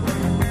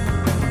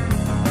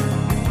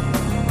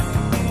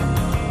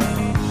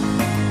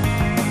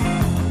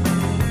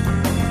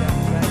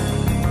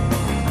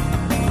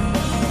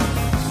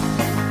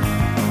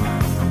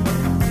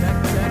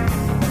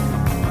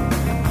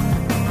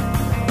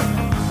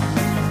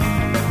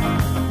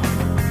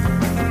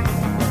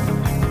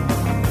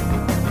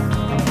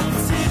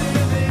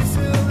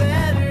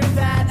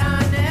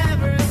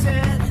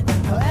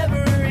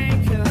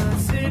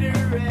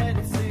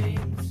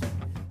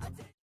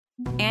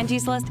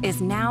 Angie's List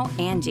is now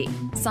Angie.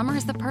 Summer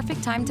is the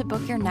perfect time to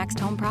book your next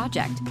home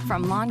project.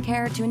 From lawn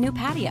care to a new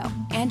patio,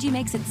 Angie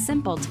makes it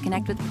simple to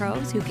connect with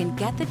pros who can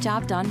get the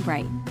job done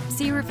right.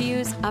 See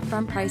reviews,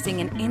 upfront pricing,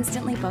 and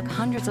instantly book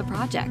hundreds of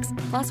projects.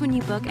 Plus, when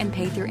you book and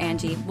pay through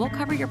Angie, we'll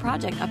cover your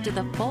project up to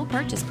the full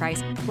purchase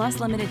price, plus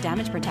limited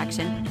damage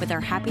protection with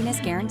our Happiness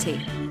Guarantee.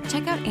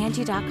 Check out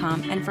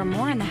Angie.com, and for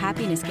more on the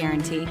Happiness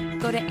Guarantee,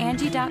 go to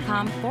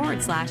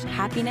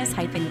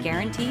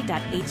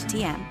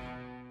Angie.com/happiness-guarantee.htm.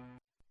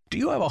 Do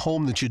you have a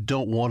home that you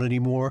don't want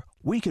anymore?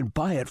 We can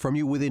buy it from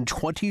you within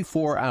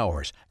 24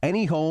 hours.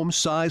 Any home,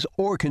 size,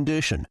 or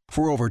condition.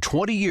 For over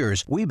 20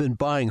 years, we've been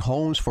buying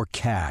homes for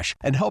cash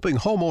and helping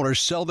homeowners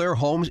sell their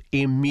homes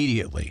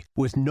immediately,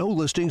 with no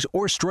listings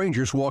or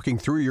strangers walking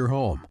through your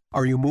home.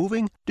 Are you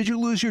moving? Did you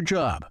lose your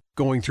job?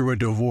 Going through a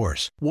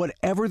divorce?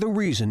 Whatever the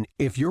reason,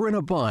 if you're in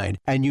a bind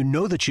and you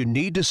know that you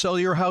need to sell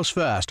your house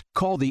fast,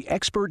 call the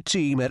expert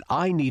team at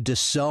I Need to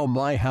Sell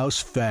My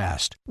House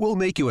Fast. We'll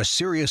make you a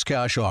serious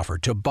cash offer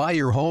to buy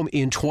your home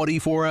in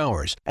 24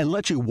 hours and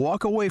let you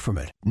walk away from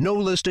it. No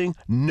listing,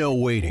 no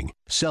waiting.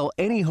 Sell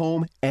any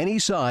home, any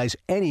size,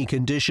 any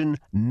condition,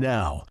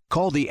 now.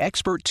 Call the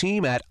expert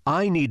team at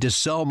I Need to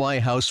Sell My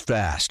House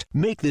Fast.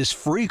 Make this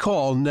free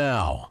call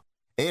now.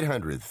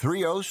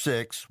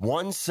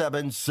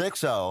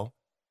 800-306-1760.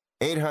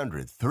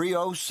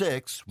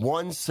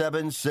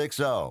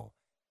 800-306-1760.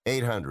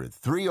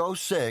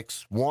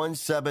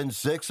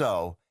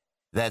 800-306-1760.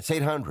 That's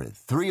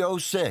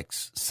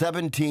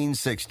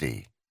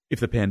 800-306-1760. If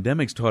the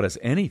pandemic's taught us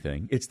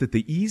anything, it's that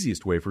the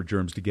easiest way for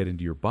germs to get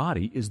into your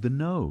body is the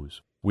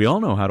nose. We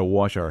all know how to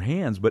wash our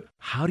hands, but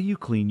how do you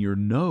clean your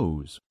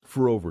nose?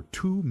 For over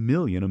 2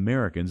 million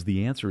Americans,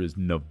 the answer is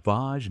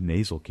Navage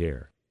Nasal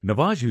Care.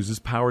 Navage uses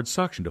powered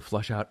suction to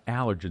flush out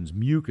allergens,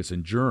 mucus,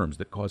 and germs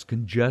that cause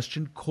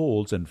congestion,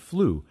 colds, and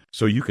flu,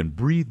 so you can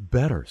breathe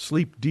better,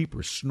 sleep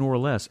deeper, snore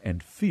less,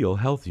 and feel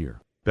healthier.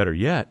 Better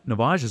yet,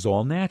 Navage is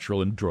all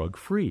natural and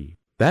drug-free.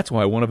 That's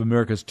why one of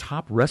America's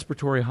top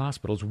respiratory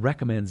hospitals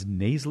recommends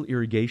nasal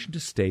irrigation to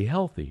stay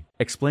healthy,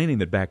 explaining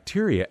that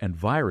bacteria and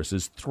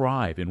viruses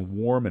thrive in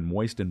warm and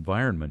moist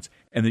environments,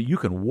 and that you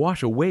can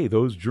wash away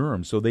those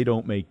germs so they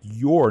don't make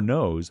your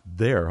nose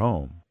their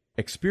home.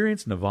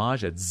 Experience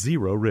Navage at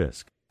zero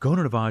risk. Go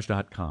to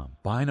Navage.com,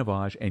 buy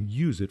Navage, and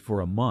use it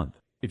for a month.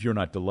 If you're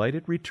not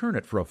delighted, return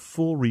it for a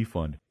full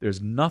refund.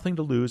 There's nothing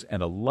to lose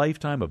and a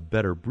lifetime of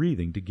better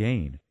breathing to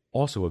gain.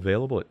 Also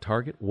available at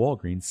Target,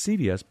 Walgreens,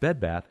 CVS, Bed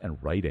Bath, and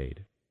Rite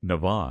Aid.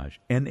 Navage,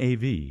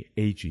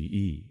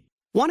 Navage.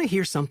 Want to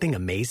hear something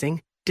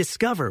amazing?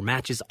 Discover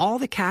matches all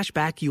the cash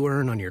back you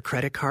earn on your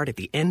credit card at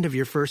the end of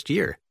your first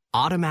year,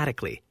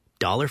 automatically,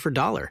 dollar for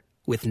dollar,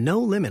 with no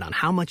limit on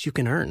how much you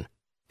can earn.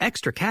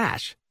 Extra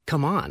cash?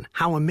 Come on,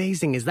 how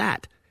amazing is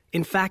that?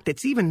 In fact,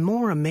 it's even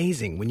more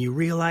amazing when you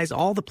realize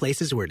all the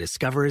places where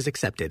Discover is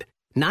accepted.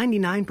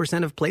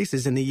 99% of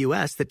places in the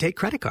U.S. that take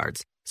credit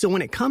cards. So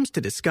when it comes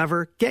to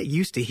Discover, get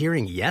used to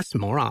hearing yes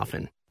more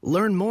often.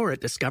 Learn more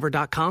at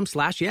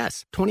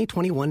discover.com/yes.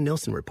 2021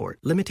 Nielsen Report.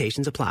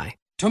 Limitations apply.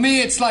 To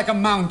me, it's like a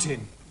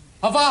mountain.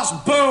 A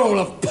vast bowl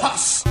of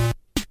pus.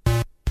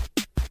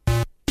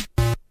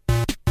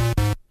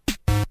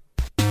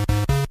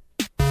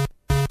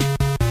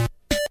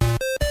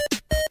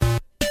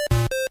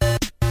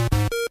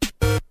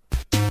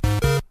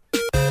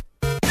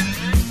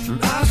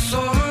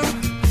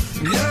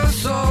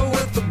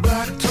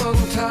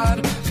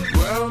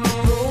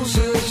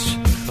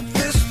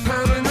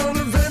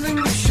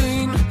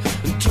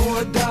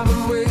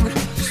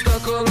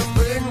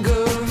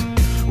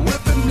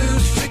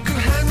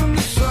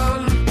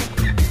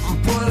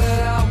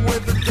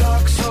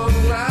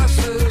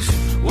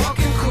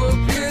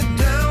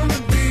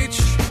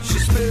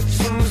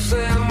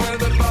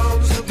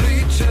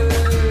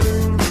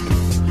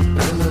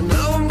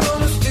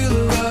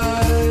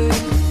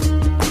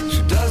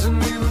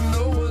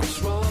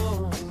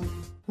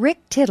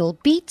 Tittle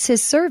beats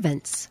his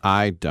servants.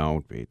 I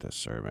don't beat the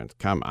servant.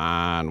 Come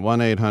on.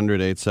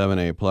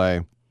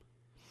 1-800-878-PLAY.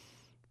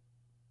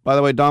 By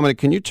the way, Dominic,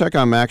 can you check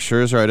on Max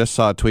Scherzer? I just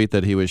saw a tweet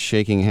that he was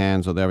shaking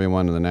hands with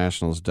everyone in the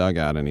Nationals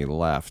dugout and he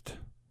left.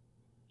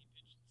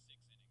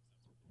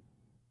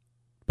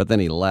 But then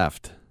he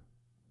left.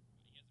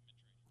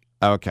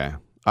 Okay.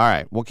 All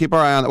right. We'll keep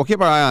our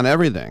eye on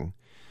everything.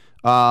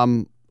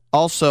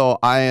 Also,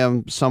 I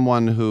am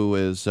someone who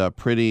is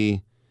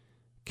pretty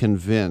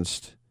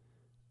convinced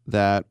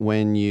that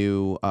when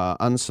you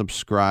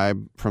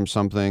unsubscribe from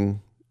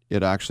something,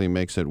 it actually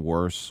makes it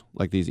worse,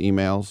 like these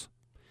emails.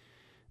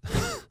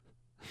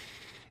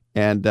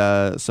 And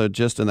so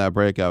just in that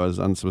break, I was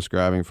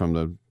unsubscribing from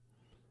the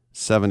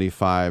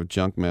 75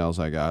 junk mails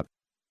I got.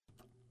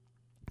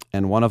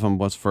 And one of them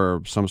was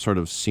for some sort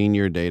of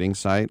senior dating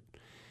site.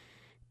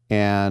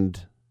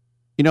 And,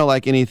 you know,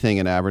 like anything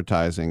in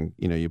advertising,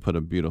 you know, you put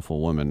a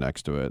beautiful woman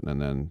next to it,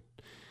 and then,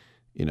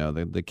 you know,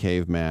 the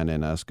caveman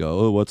in us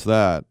go, oh, what's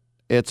that?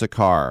 It's a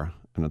car.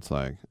 And it's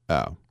like,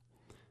 oh,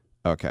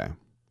 okay.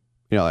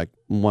 You know, like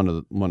one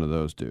of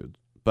those dudes.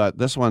 But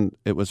this one,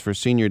 it was for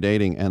senior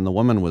dating, and the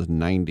woman was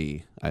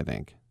 90, I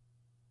think.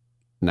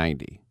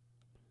 90.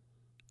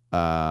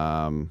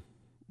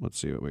 Let's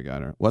see what we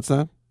got her. What's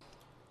that?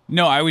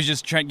 No, I was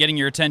just getting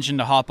your attention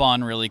to hop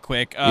on really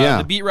quick.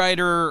 The beat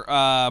writer,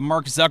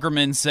 Mark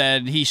Zuckerman,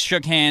 said he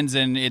shook hands,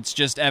 and it's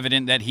just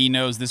evident that he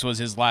knows this was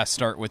his last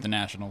start with the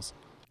Nationals.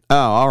 Oh,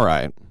 all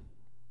right.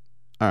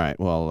 All right,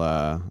 well,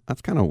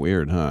 that's kind of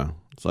weird, huh?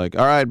 It's like,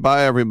 all right,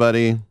 bye,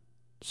 everybody.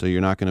 So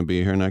you're not going to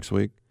be here next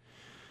week?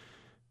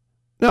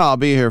 No, I'll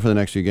be here for the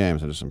next few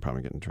games. I'm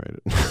probably getting traded.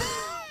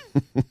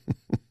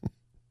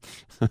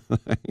 All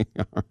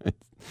right.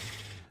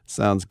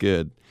 Sounds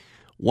good.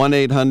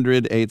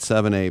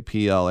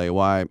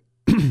 1-800-878-PLAY.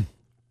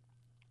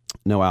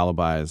 No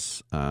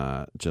alibis,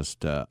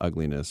 just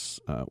ugliness.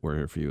 We're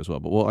here for you as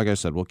well. But like I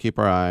said, we'll keep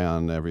our eye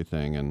on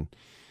everything. And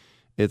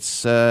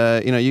it's,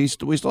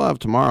 we still have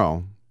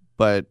tomorrow,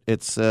 but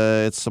it's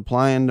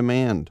supply and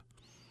demand.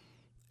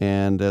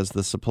 And as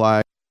the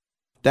supply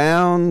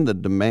down, the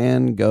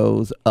demand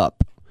goes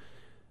up.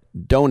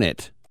 Don't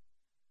it?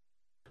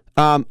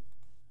 I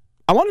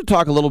want to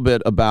talk a little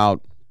bit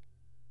about,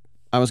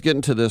 I was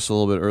getting to this a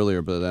little bit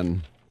earlier, but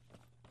then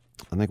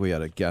I think we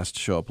had a guest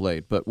show up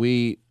late. But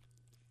when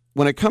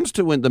it comes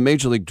to the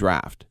Major League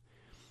Draft,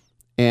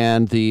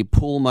 and the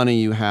pool money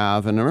you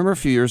have. And I remember a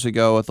few years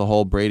ago with the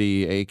whole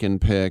Brady Aiken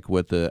pick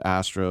with the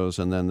Astros,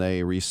 and then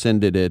they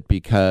rescinded it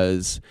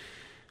because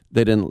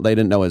they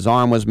didn't know his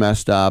arm was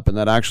messed up, and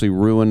that actually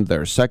ruined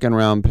their second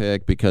round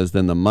pick because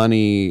then the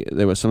money,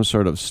 there was some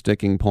sort of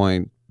sticking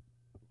point.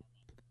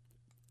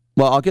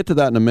 Well, I'll get to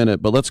that in a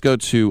minute, but let's go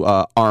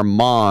to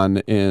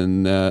Armand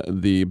in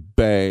the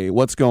Bay.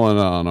 What's going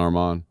on,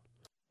 Armand?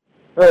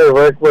 Hey,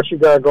 Rick, what you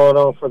got going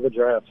on for the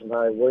draft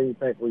tonight? What do you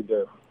think we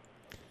do?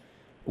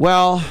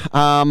 Well,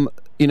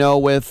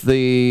 with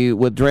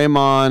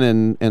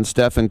Draymond and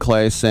Stephen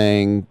Clay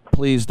saying,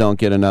 please don't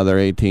get another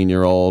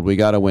 18-year-old. We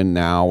got to win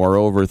now. We're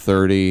over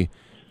 30.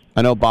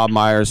 I know Bob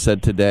Myers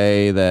said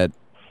today that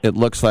it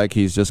looks like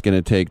he's just going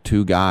to take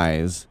 2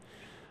 guys.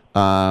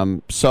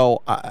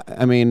 So,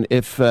 I mean,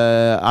 if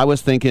I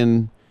was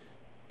thinking,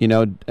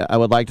 I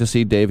would like to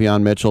see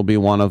Davion Mitchell be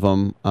one of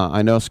them.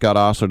 I know Scott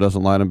Ostler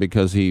doesn't like him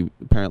because he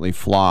apparently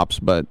flops,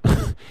 but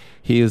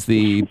he is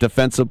the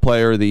defensive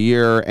player of the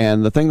year.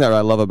 And the thing that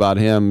I love about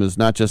him is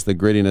not just the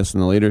grittiness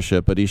and the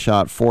leadership, but he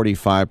shot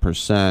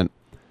 45%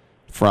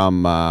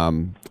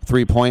 from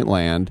three-point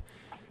land.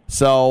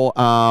 So,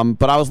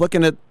 but I was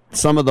looking at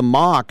some of the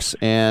mocks,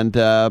 and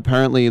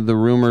apparently the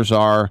rumors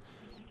are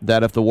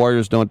that if the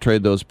Warriors don't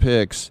trade those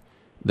picks,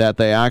 that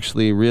they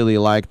actually really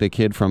like the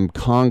kid from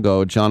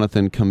Congo,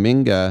 Jonathan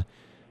Kuminga,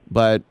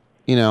 but,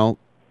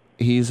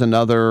 he's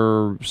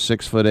another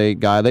 6'8"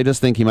 guy. They just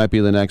think he might be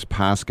the next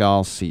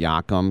Pascal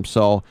Siakam.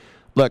 So,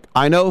 look,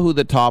 I know who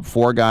the top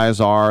 4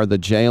 guys are, the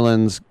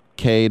Jalen's,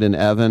 Cade, and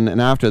Evan,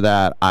 and after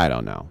that, I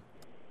don't know.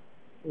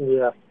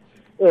 Yeah,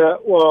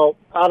 well,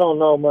 I don't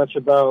know much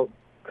about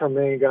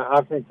Kuminga.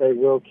 I think they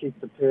will keep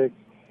the pick.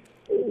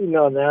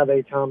 Now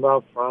they talking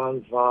about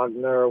Franz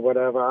Wagner or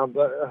whatever.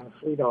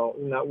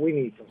 We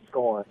need some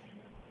scoring.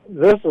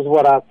 This is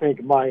what I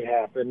think might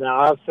happen.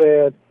 Now, I've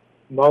said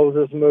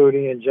Moses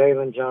Moody and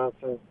Jalen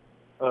Johnson,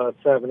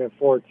 7 and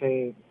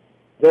 14.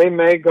 They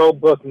may go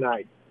book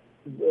night.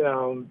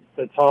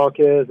 The talk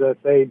is that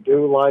they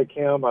do like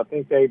him. I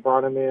think they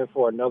brought him in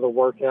for another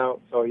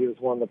workout, so he was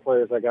one of the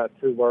players that got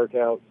 2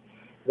 workouts.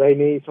 They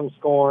need some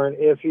scoring.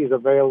 If he's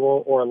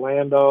available,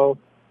 Orlando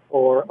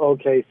or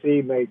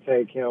OKC may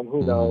take him.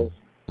 Who knows?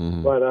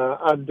 Mm-hmm. But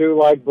I do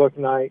like book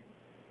night.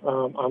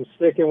 I'm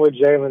sticking with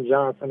Jalen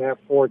Johnson at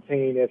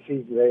 14 if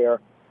he's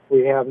there.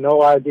 We have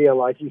no idea.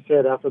 Like you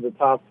said, after the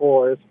top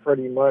 4, it's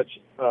pretty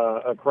much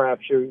a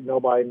crapshoot.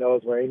 Nobody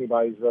knows where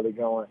anybody's really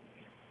going.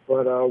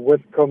 But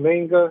with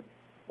Kuminga,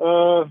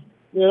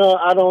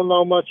 I don't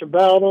know much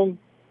about him.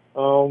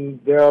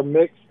 There are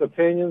mixed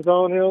opinions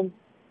on him.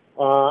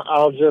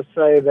 I'll just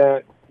say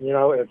that,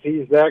 if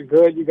he's that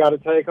good, you got to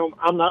take him.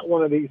 I'm not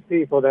one of these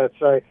people that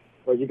say,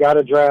 well, you got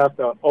to draft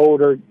an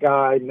older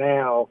guy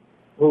now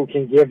who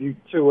can give you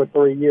 2 or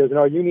 3 years.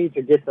 No, you need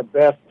to get the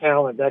best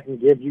talent that can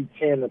give you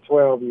 10 to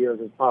 12 years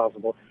as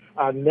possible.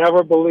 I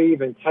never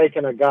believe in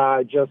taking a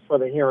guy just for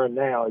the here and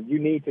now. You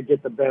need to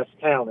get the best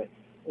talent.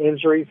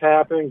 Injuries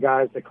happen.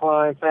 Guys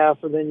decline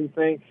faster than you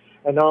think.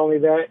 And not only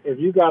that, if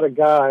you got a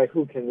guy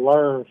who can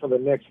learn for the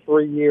next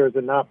 3 years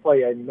and not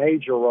play a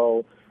major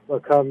role,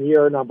 but come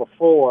year number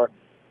 4,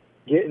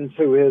 get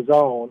into his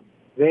own,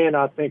 then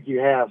I think you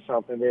have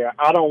something there.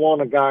 I don't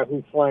want a guy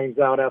who flames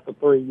out after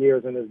 3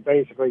 years and is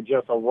basically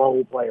just a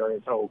role player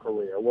his whole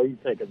career. What do you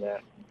think of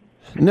that?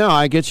 No,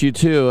 I get you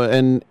too,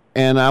 and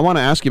I want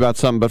to ask you about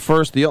something. But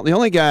first, the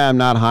only guy I'm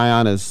not high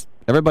on is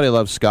everybody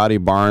loves Scotty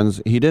Barnes.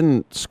 He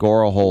didn't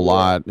score a whole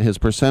lot. His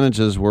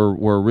percentages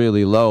were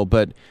really low.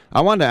 But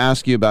I wanted to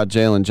ask you about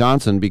Jalen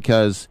Johnson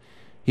because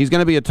he's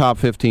going to be a top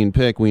 15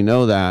 pick. We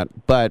know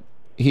that, but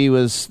he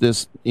was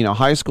this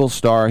high school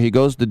star. He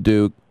goes to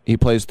Duke. He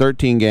plays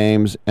 13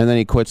 games, and then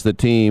he quits the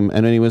team.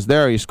 And when he was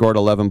there, he scored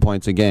 11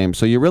 points a game.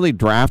 So you're really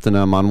drafting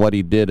him on what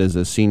he did as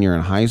a senior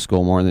in high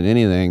school more than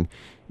anything.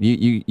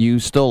 You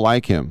still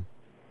like him?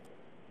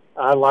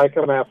 I like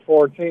him at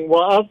 14.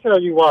 Well, I'll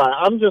tell you why.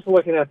 I'm just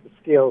looking at the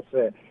skill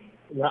set.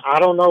 Now, I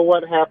don't know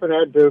what happened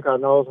at Duke. I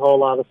know there's a whole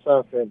lot of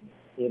stuff, and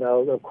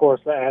of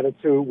course, the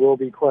attitude will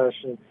be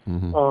questioned.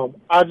 Mm-hmm.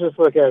 I just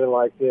look at it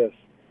like this.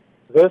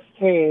 This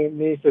team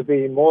needs to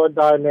be more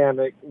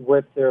dynamic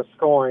with their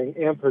scoring,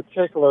 in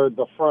particular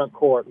the front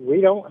court.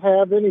 We don't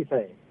have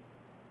anything.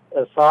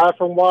 Aside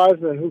from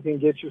Wiseman, who can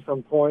get you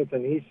some points,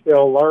 and he's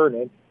still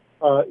learning,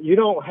 you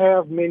don't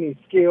have many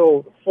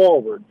skilled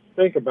forwards.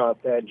 Think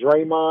about that.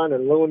 Draymond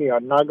and Looney are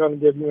not going to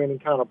give you any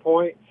kind of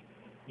points.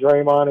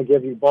 Draymond will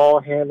give you ball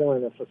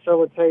handling and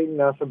facilitating.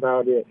 That's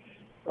about it.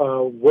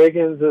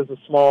 Wiggins is a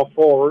small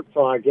forward,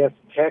 so I guess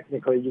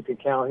technically you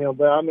could count him.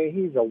 But,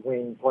 he's a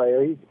wing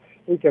player.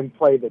 He can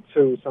play the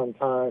 2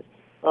 sometimes.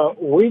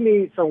 We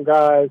need some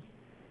guys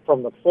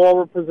from the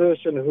forward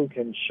position who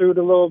can shoot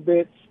a little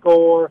bit,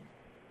 score,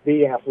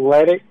 be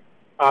athletic.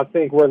 I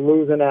think we're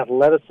losing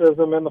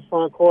athleticism in the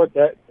front court.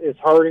 That is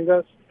hurting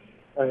us.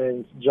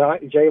 And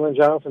Jalen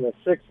Johnson is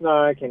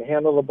 6'9", can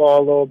handle the ball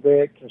a little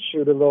bit, can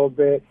shoot a little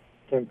bit,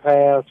 can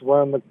pass,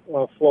 run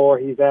the floor.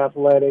 He's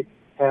athletic,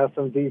 has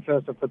some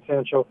defensive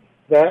potential.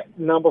 that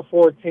number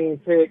 14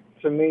 pick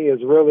to me is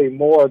really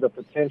more the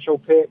potential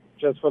pick,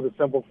 just for the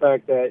simple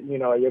fact that,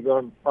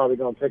 you're probably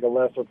going to pick a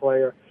lesser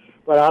player.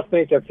 But I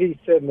think if he's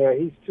sitting there,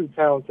 he's too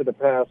talented to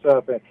pass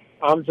up. And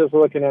I'm just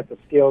looking at the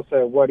skill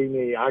set, what he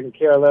needs. I can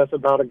care less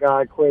about a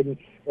guy quitting.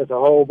 There's a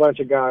whole bunch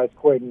of guys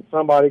quitting.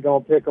 Somebody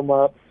going to pick him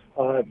up.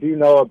 If you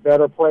know a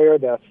better player,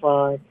 that's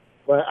fine.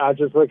 But I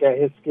just look at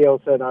his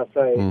skill set and I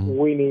say,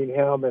 we need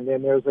him. And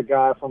then there's a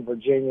guy from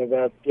Virginia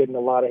that's getting a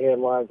lot of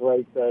headlines,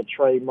 like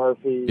Trey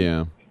Murphy,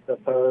 the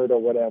third or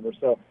whatever.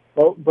 So,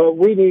 but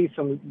we need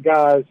some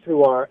guys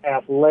who are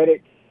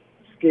athletic,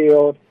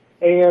 skilled,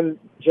 and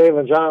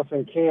Jalen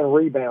Johnson can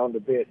rebound a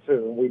bit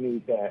too, and we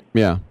need that.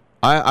 Yeah,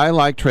 I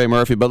like Trey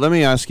Murphy, but let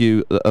me ask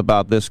you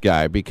about this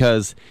guy,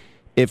 because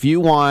if you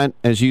want,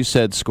 as you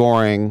said,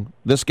 scoring,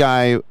 this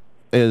guy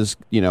is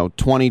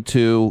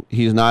 22.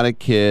 He's not a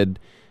kid.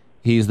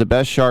 He's the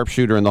best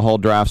sharpshooter in the whole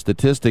draft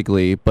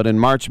statistically, but in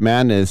March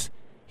Madness,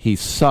 he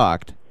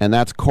sucked, and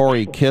that's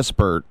Corey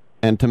Kispert.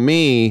 And to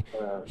me,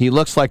 he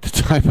looks like the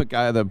type of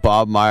guy that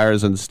Bob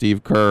Myers and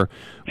Steve Kerr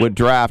would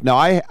draft. Now,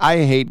 I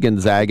hate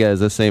Gonzaga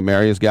as a St.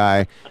 Mary's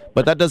guy,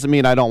 but that doesn't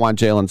mean I don't want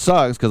Jalen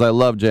Suggs, because I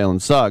love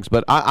Jalen Suggs.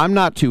 But I'm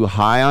not too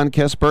high on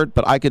Kispert,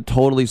 but I could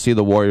totally see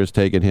the Warriors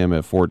taking him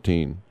at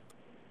 14.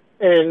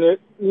 And,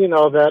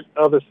 that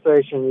other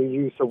station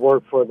you used to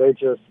work for, they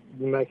just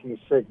make me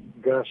sick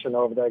gushing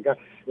over that guy.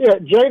 Yeah,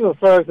 Jalen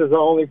Suggs is the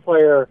only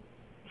player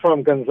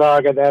from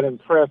Gonzaga that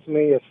impressed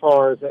me as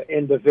far as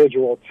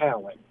individual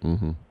talent.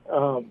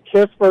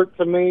 Kispert,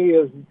 to me,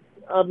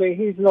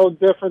 he's no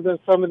different than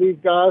some of these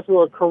guys who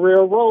are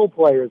career role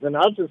players. And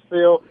I just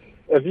feel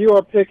if you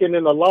are picking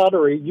in the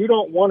lottery, you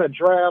don't want to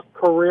draft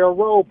career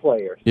role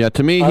players. Yeah,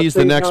 to me, he's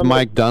the next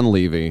Mike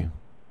Dunleavy.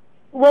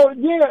 Well,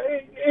 yeah,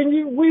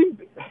 and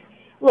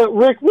look,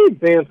 Rick, we've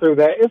been through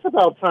that. It's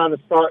about time to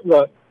start.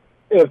 Look,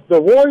 if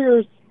the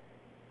Warriors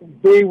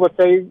be what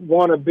they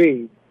want to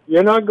be,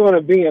 you're not going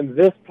to be in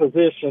this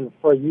position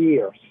for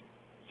years.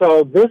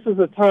 So this is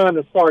the time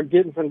to start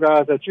getting some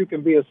guys that you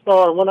can be a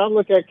star. And when I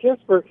look at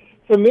Kispert,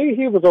 to me,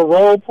 he was a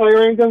role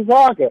player in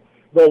Gonzaga.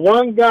 The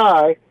one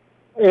guy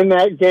in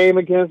that game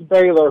against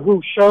Baylor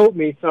who showed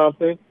me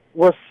something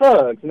was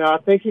Suggs. Now, I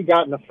think he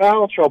got into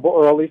foul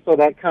trouble early, so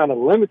that kind of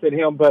limited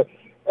him. But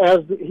as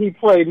he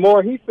played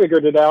more, he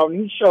figured it out,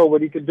 and he showed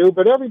what he could do.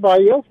 But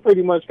everybody else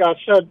pretty much got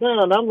shut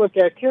down. I look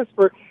at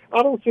Kispert,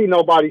 I don't see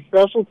nobody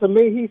special. To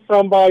me, he's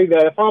somebody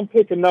that if I'm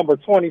picking number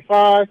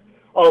 25,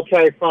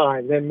 okay,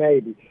 fine, then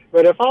maybe.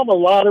 But if I'm a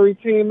lottery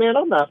team, man,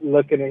 I'm not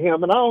looking at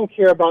him, and I don't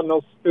care about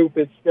no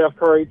stupid Steph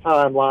Curry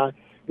timeline,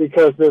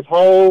 because this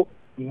whole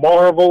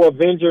Marvel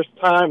Avengers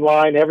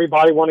timeline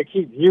everybody want to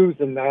keep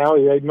using now,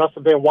 they must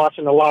have been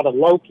watching a lot of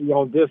Loki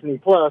on Disney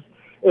Plus,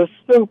 is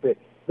stupid.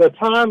 The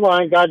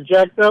timeline got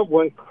jacked up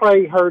when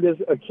Clay hurt his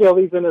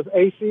Achilles and his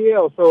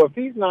ACL, so if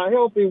he's not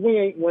healthy, we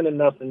ain't winning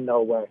nothing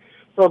no way.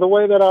 So the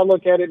way that I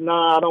look at it,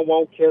 I don't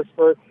want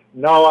Kispert.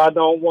 No, I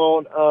don't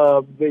want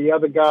the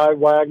other guy,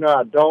 Wagner.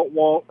 I don't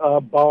want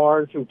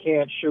Barnes, who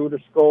can't shoot or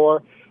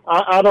score.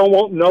 I don't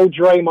want no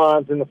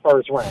Draymonds in the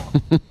first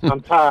round.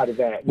 I'm tired of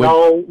that.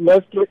 No,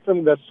 let's get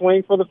some that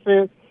swing for the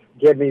fence.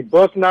 Give me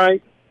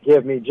Bouknight.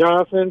 Give me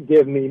Johnson.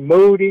 Give me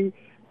Moody.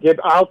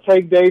 I'll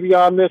take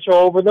Davion Mitchell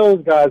over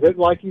those guys.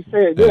 Like you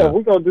said,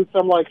 we're going to do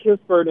something like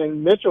Kispert,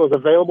 and Mitchell is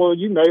available.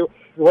 You may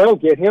well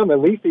get him. At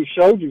least he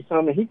showed you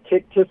something. He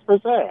kicked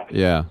Kispert's ass.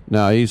 Yeah,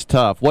 no, he's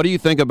tough. What do you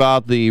think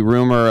about the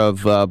rumor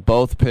of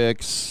both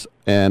picks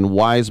and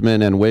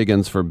Wiseman and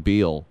Wiggins for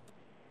Beal?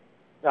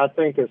 I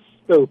think it's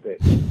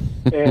stupid.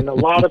 And a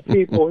lot of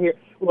people here,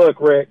 look,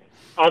 Rick,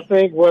 I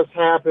think what's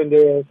happened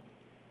is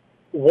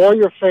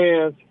Warrior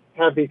fans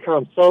have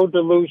become so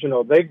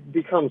delusional. They've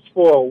become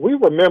spoiled. We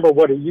remember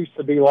what it used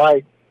to be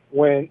like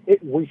when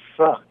we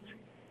sucked.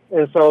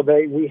 And so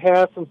we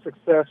had some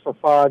success for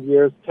 5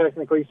 years,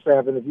 technically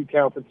 7. If you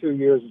count the 2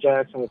 years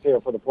Jackson was here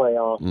for the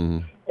playoffs.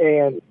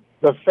 And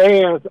the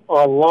fans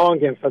are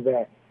longing for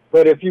that.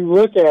 But if you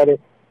look at it,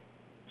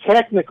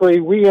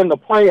 technically we in the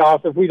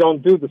playoffs if we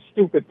don't do the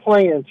stupid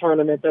play-in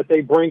tournament that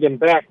they bringing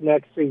back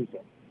next season.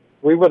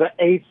 We were the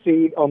 8th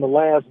seed on the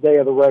last day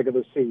of the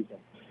regular season.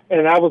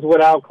 And that was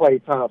without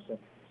Klay Thompson.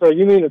 So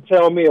you mean to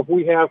tell me if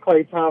we have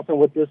Klay Thompson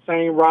with this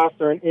same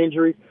roster and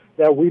injuries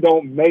that we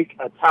don't make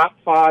a top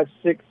 5,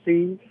 6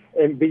 seed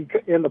and be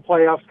in the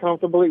playoffs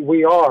comfortably?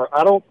 We are.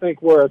 I don't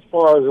think we're as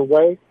far as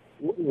away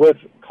with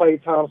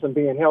Klay Thompson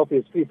being healthy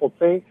as people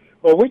think.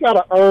 But we got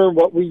to earn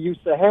what we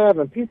used to have,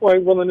 and people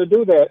ain't willing to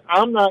do that.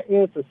 I'm not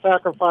into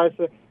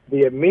sacrificing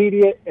the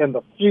immediate and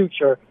the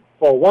future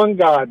for one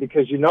guy,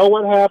 because you know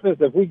what happens?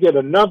 If we get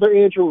another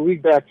injury, we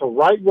back to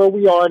right where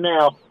we are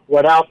now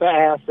without the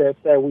assets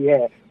that we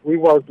had. We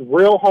worked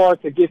real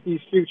hard to get these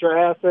future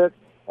assets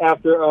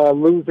after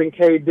losing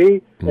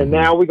KD, and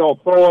now we're going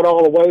to throw it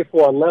all away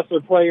for a lesser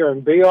player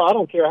in Beal. I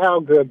don't care how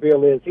good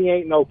Beal is. He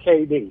ain't no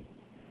KD.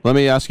 Let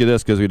me ask you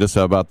this, because we just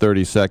have about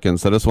 30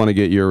 seconds. I just want to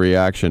get your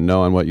reaction,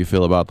 knowing what you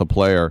feel about the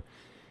player.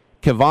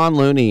 Kevon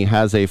Looney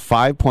has a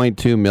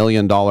 $5.2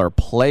 million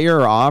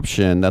player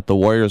option that the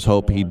Warriors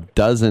hope he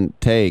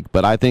doesn't take,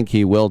 but I think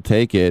he will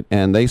take it,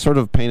 and they sort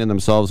of painted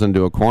themselves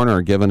into a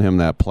corner giving him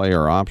that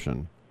player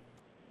option.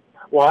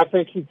 Well, I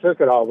think he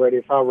took it already,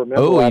 if I remember.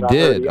 Oh, right. he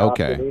did?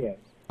 Okay.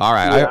 All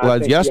right. Yeah,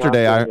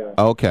 yesterday.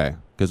 Okay,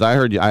 because I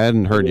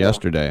hadn't heard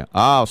yesterday.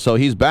 Oh, so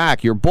he's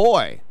back, your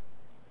boy.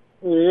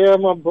 Yeah,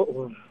 my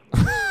boy.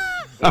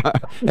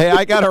 Hey,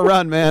 I got to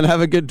run, man. Have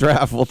a good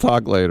draft. We'll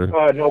talk later.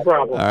 All right, no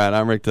problem. All right,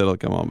 I'm Rick Tittle.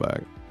 Come on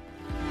back.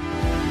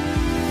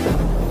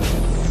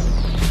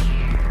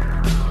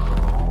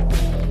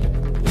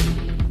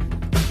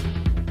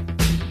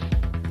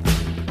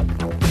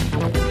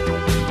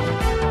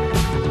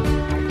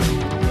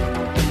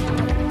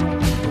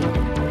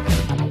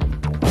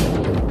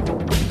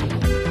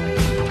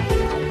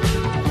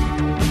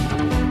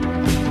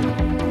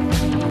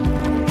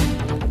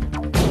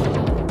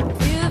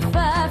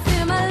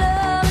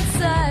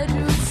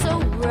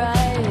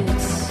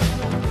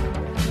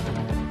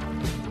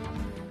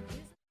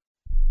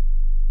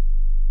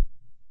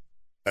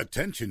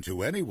 Attention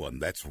to anyone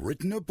that's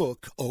written a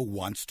book or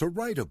wants to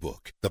write a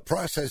book. The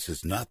process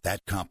is not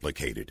that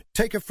complicated.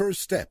 Take a first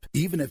step.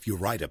 Even if you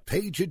write a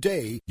page a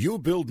day, you'll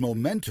build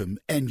momentum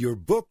and your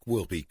book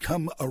will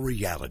become a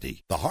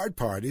reality. The hard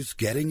part is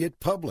getting it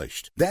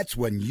published. That's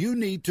when you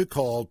need to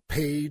call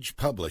Page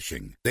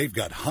Publishing. They've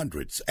got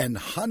hundreds and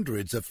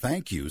hundreds of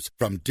thank yous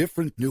from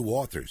different new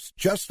authors,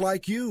 just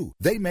like you.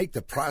 They make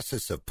the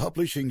process of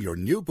publishing your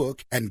new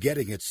book and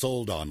getting it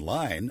sold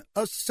online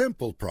a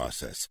simple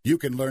process. You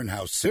can learn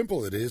how simple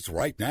it is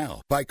right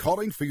now by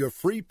calling for your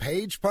free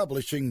Page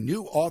Publishing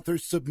New Author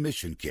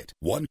Submission Kit.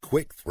 One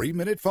quick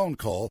 3-minute phone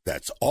call,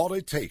 that's all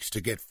it takes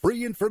to get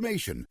free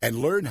information and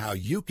learn how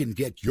you can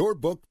get your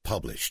book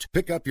published.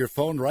 Pick up your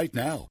phone right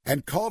now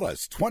and call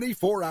us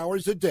 24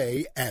 hours a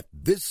day at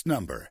this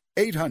number.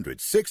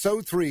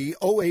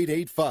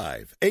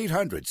 800-603-0885.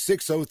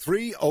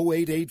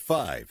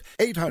 800-603-0885.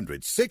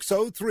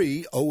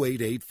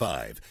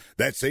 800-603-0885.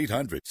 That's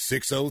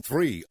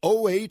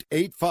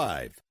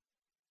 800-603-0885.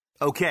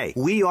 Okay,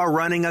 we are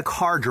running a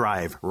car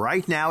drive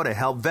right now to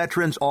help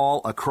veterans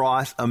all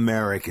across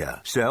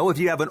America. So if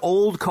you have an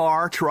old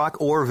car,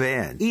 truck, or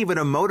van, even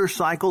a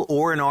motorcycle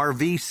or an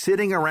RV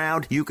sitting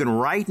around, you can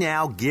right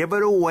now give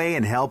it away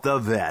and help the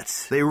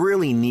vets. They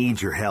really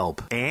need your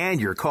help.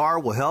 And your car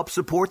will help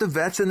support the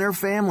vets and their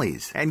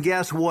families. And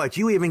guess what?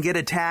 You even get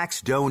a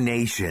tax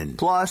donation.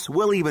 Plus,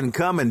 we'll even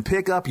come and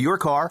pick up your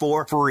car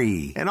for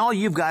free. And all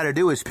you've got to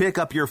do is pick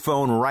up your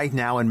phone right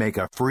now and make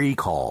a free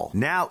call.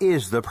 Now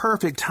is the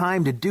perfect time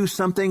to do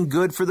something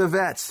good for the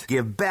vets.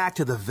 Give back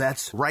to the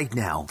vets right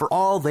now for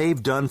all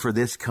they've done for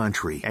this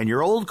country. And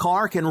your old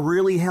car can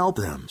really help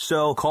them.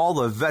 So call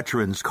the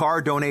Veterans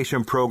Car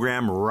Donation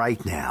Program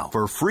right now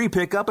for free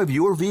pickup of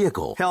your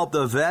vehicle. Help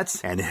the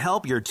vets and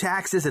help your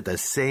taxes at the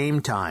same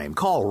time.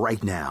 Call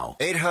right now.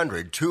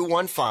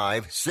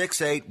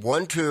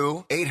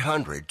 800-215-6812.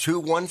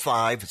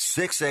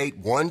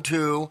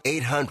 800-215-6812.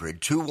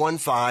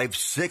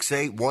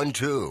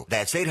 800-215-6812.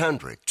 That's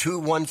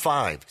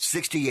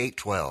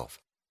 800-215-6812.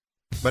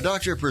 My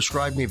doctor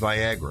prescribed me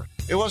Viagra.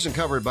 It wasn't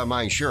covered by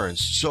my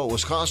insurance, so it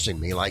was costing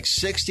me like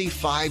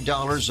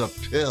 $65 a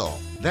pill.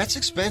 That's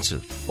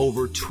expensive.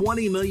 Over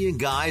 20 million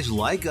guys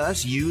like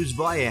us use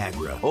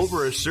Viagra.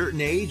 Over a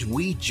certain age,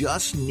 we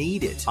just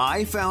need it.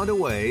 I found a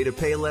way to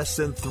pay less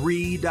than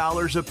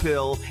 $3 a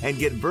pill and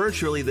get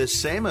virtually the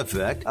same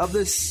effect of the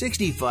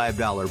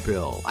 $65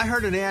 pill. I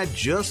heard an ad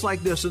just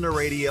like this on the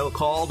radio,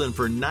 called, and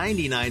for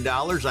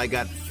 $99, I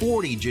got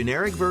 40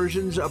 generic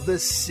versions of the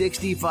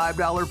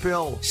 $65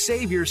 pill.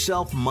 Save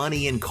yourself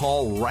money and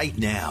call right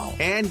now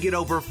and get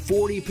over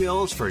 40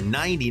 pills for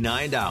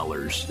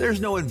 $99.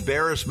 There's no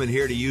embarrassment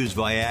here to use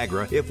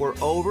Viagra. If we're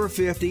over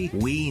 50,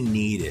 we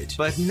need it,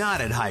 but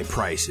not at high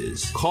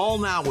prices. Call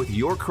now with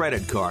your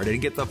credit card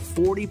and get the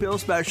 40 pill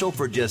special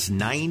for just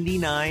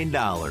 $99.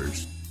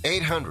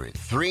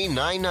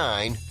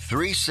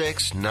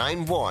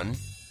 800-399-3691.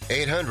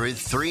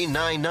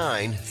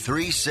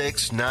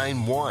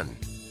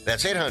 800-399-3691.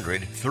 That's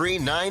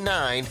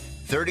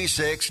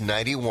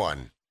 800-399-3691.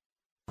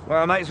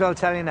 Well, I might as well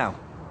tell you now.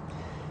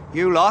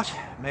 You lot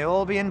may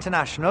all be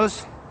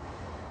internationals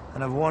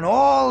and have won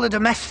all the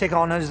domestic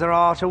honours there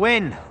are to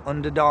win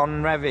under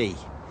Don Revie.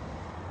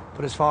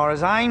 But as far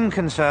as I'm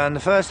concerned, the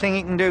first thing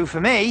you can do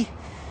for me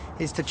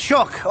is to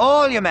chuck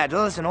all your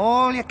medals and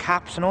all your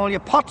caps and all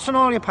your pots and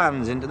all your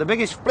pans into the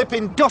biggest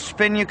flipping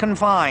dustbin you can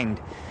find,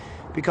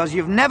 because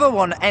you've never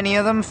won any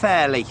of them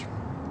fairly.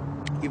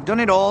 You've done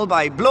it all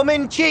by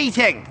bloomin'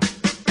 cheating.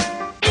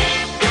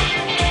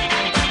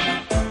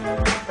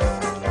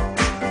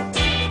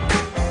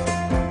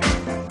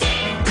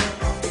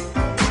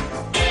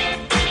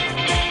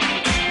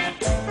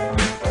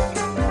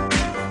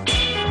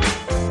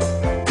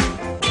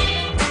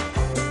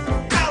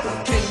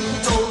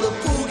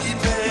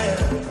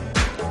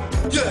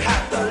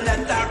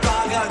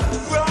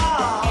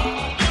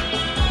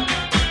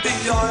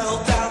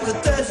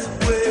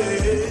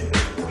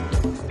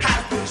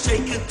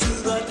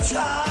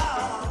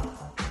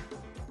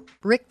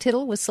 Rick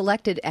Tittle was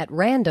selected at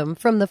random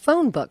from the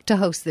phone book to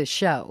host this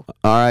show.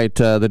 All right,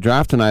 the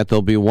draft tonight,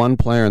 there'll be one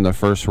player in the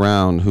first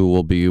round who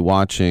will be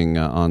watching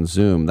on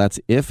Zoom. That's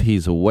if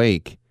he's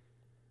awake,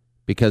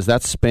 because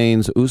that's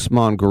Spain's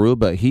Usman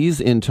Garuba.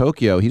 He's in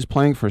Tokyo. He's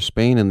playing for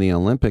Spain in the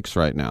Olympics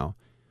right now.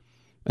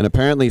 And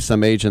apparently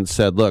some agents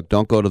said, look,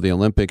 don't go to the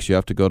Olympics. You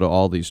have to go to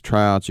all these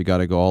tryouts. You got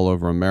to go all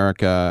over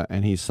America.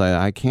 And he said,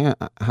 I can't.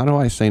 How do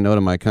I say no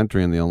to my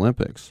country in the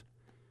Olympics?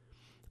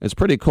 It's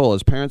pretty cool.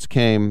 His parents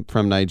came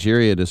from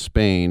Nigeria to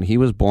Spain. He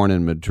was born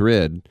in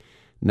Madrid,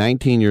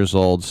 19 years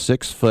old,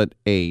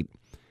 6'8",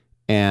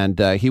 and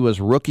he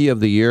was Rookie of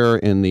the Year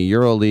in the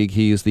EuroLeague.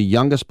 He's the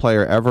youngest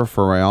player ever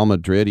for Real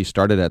Madrid. He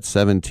started at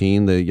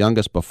 17. The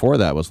youngest before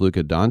that was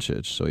Luka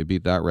Doncic, so he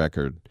beat that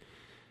record.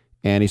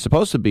 And he's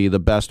supposed to be the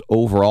best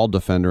overall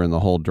defender in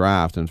the whole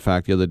draft. In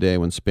fact, the other day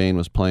when Spain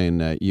was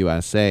playing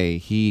USA,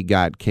 he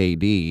got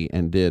KD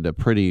and did a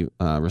pretty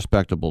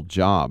respectable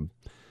job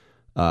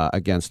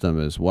against them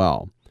as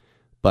well.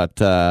 But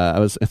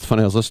it's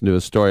funny, I was listening to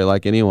his story.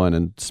 Like anyone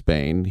in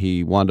Spain,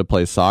 he wanted to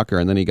play soccer,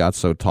 and then he got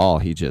so tall,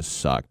 he just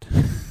sucked.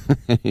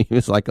 He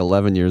was like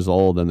 11 years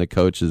old, and the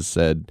coaches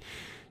said,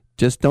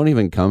 just don't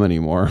even come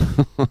anymore.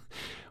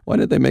 Why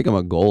did they make him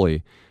a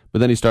goalie? But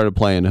then he started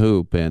playing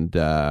hoop, and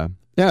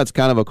yeah, it's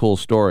kind of a cool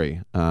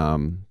story.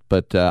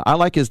 But I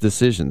like his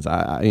decisions.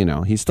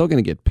 He's still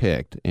going to get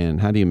picked,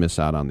 and how do you miss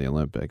out on the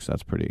Olympics?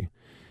 That's pretty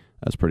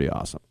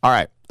awesome. All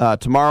right,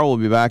 tomorrow we'll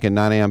be back at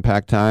 9 a.m.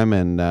 pack time,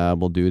 and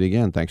we'll do it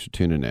again. Thanks for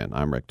tuning in.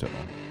 I'm Rick Tittle.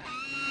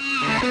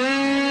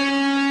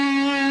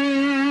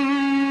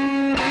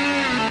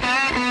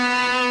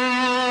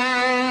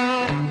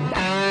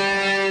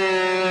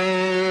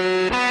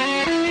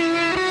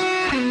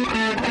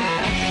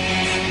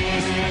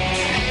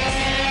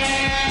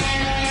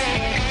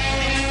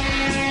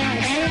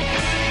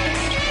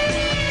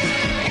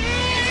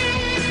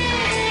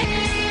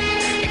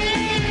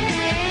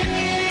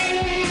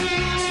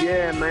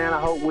 Man,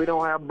 I hope we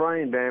don't have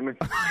brain damage.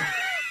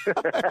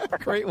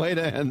 Great way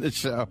to end the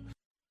show.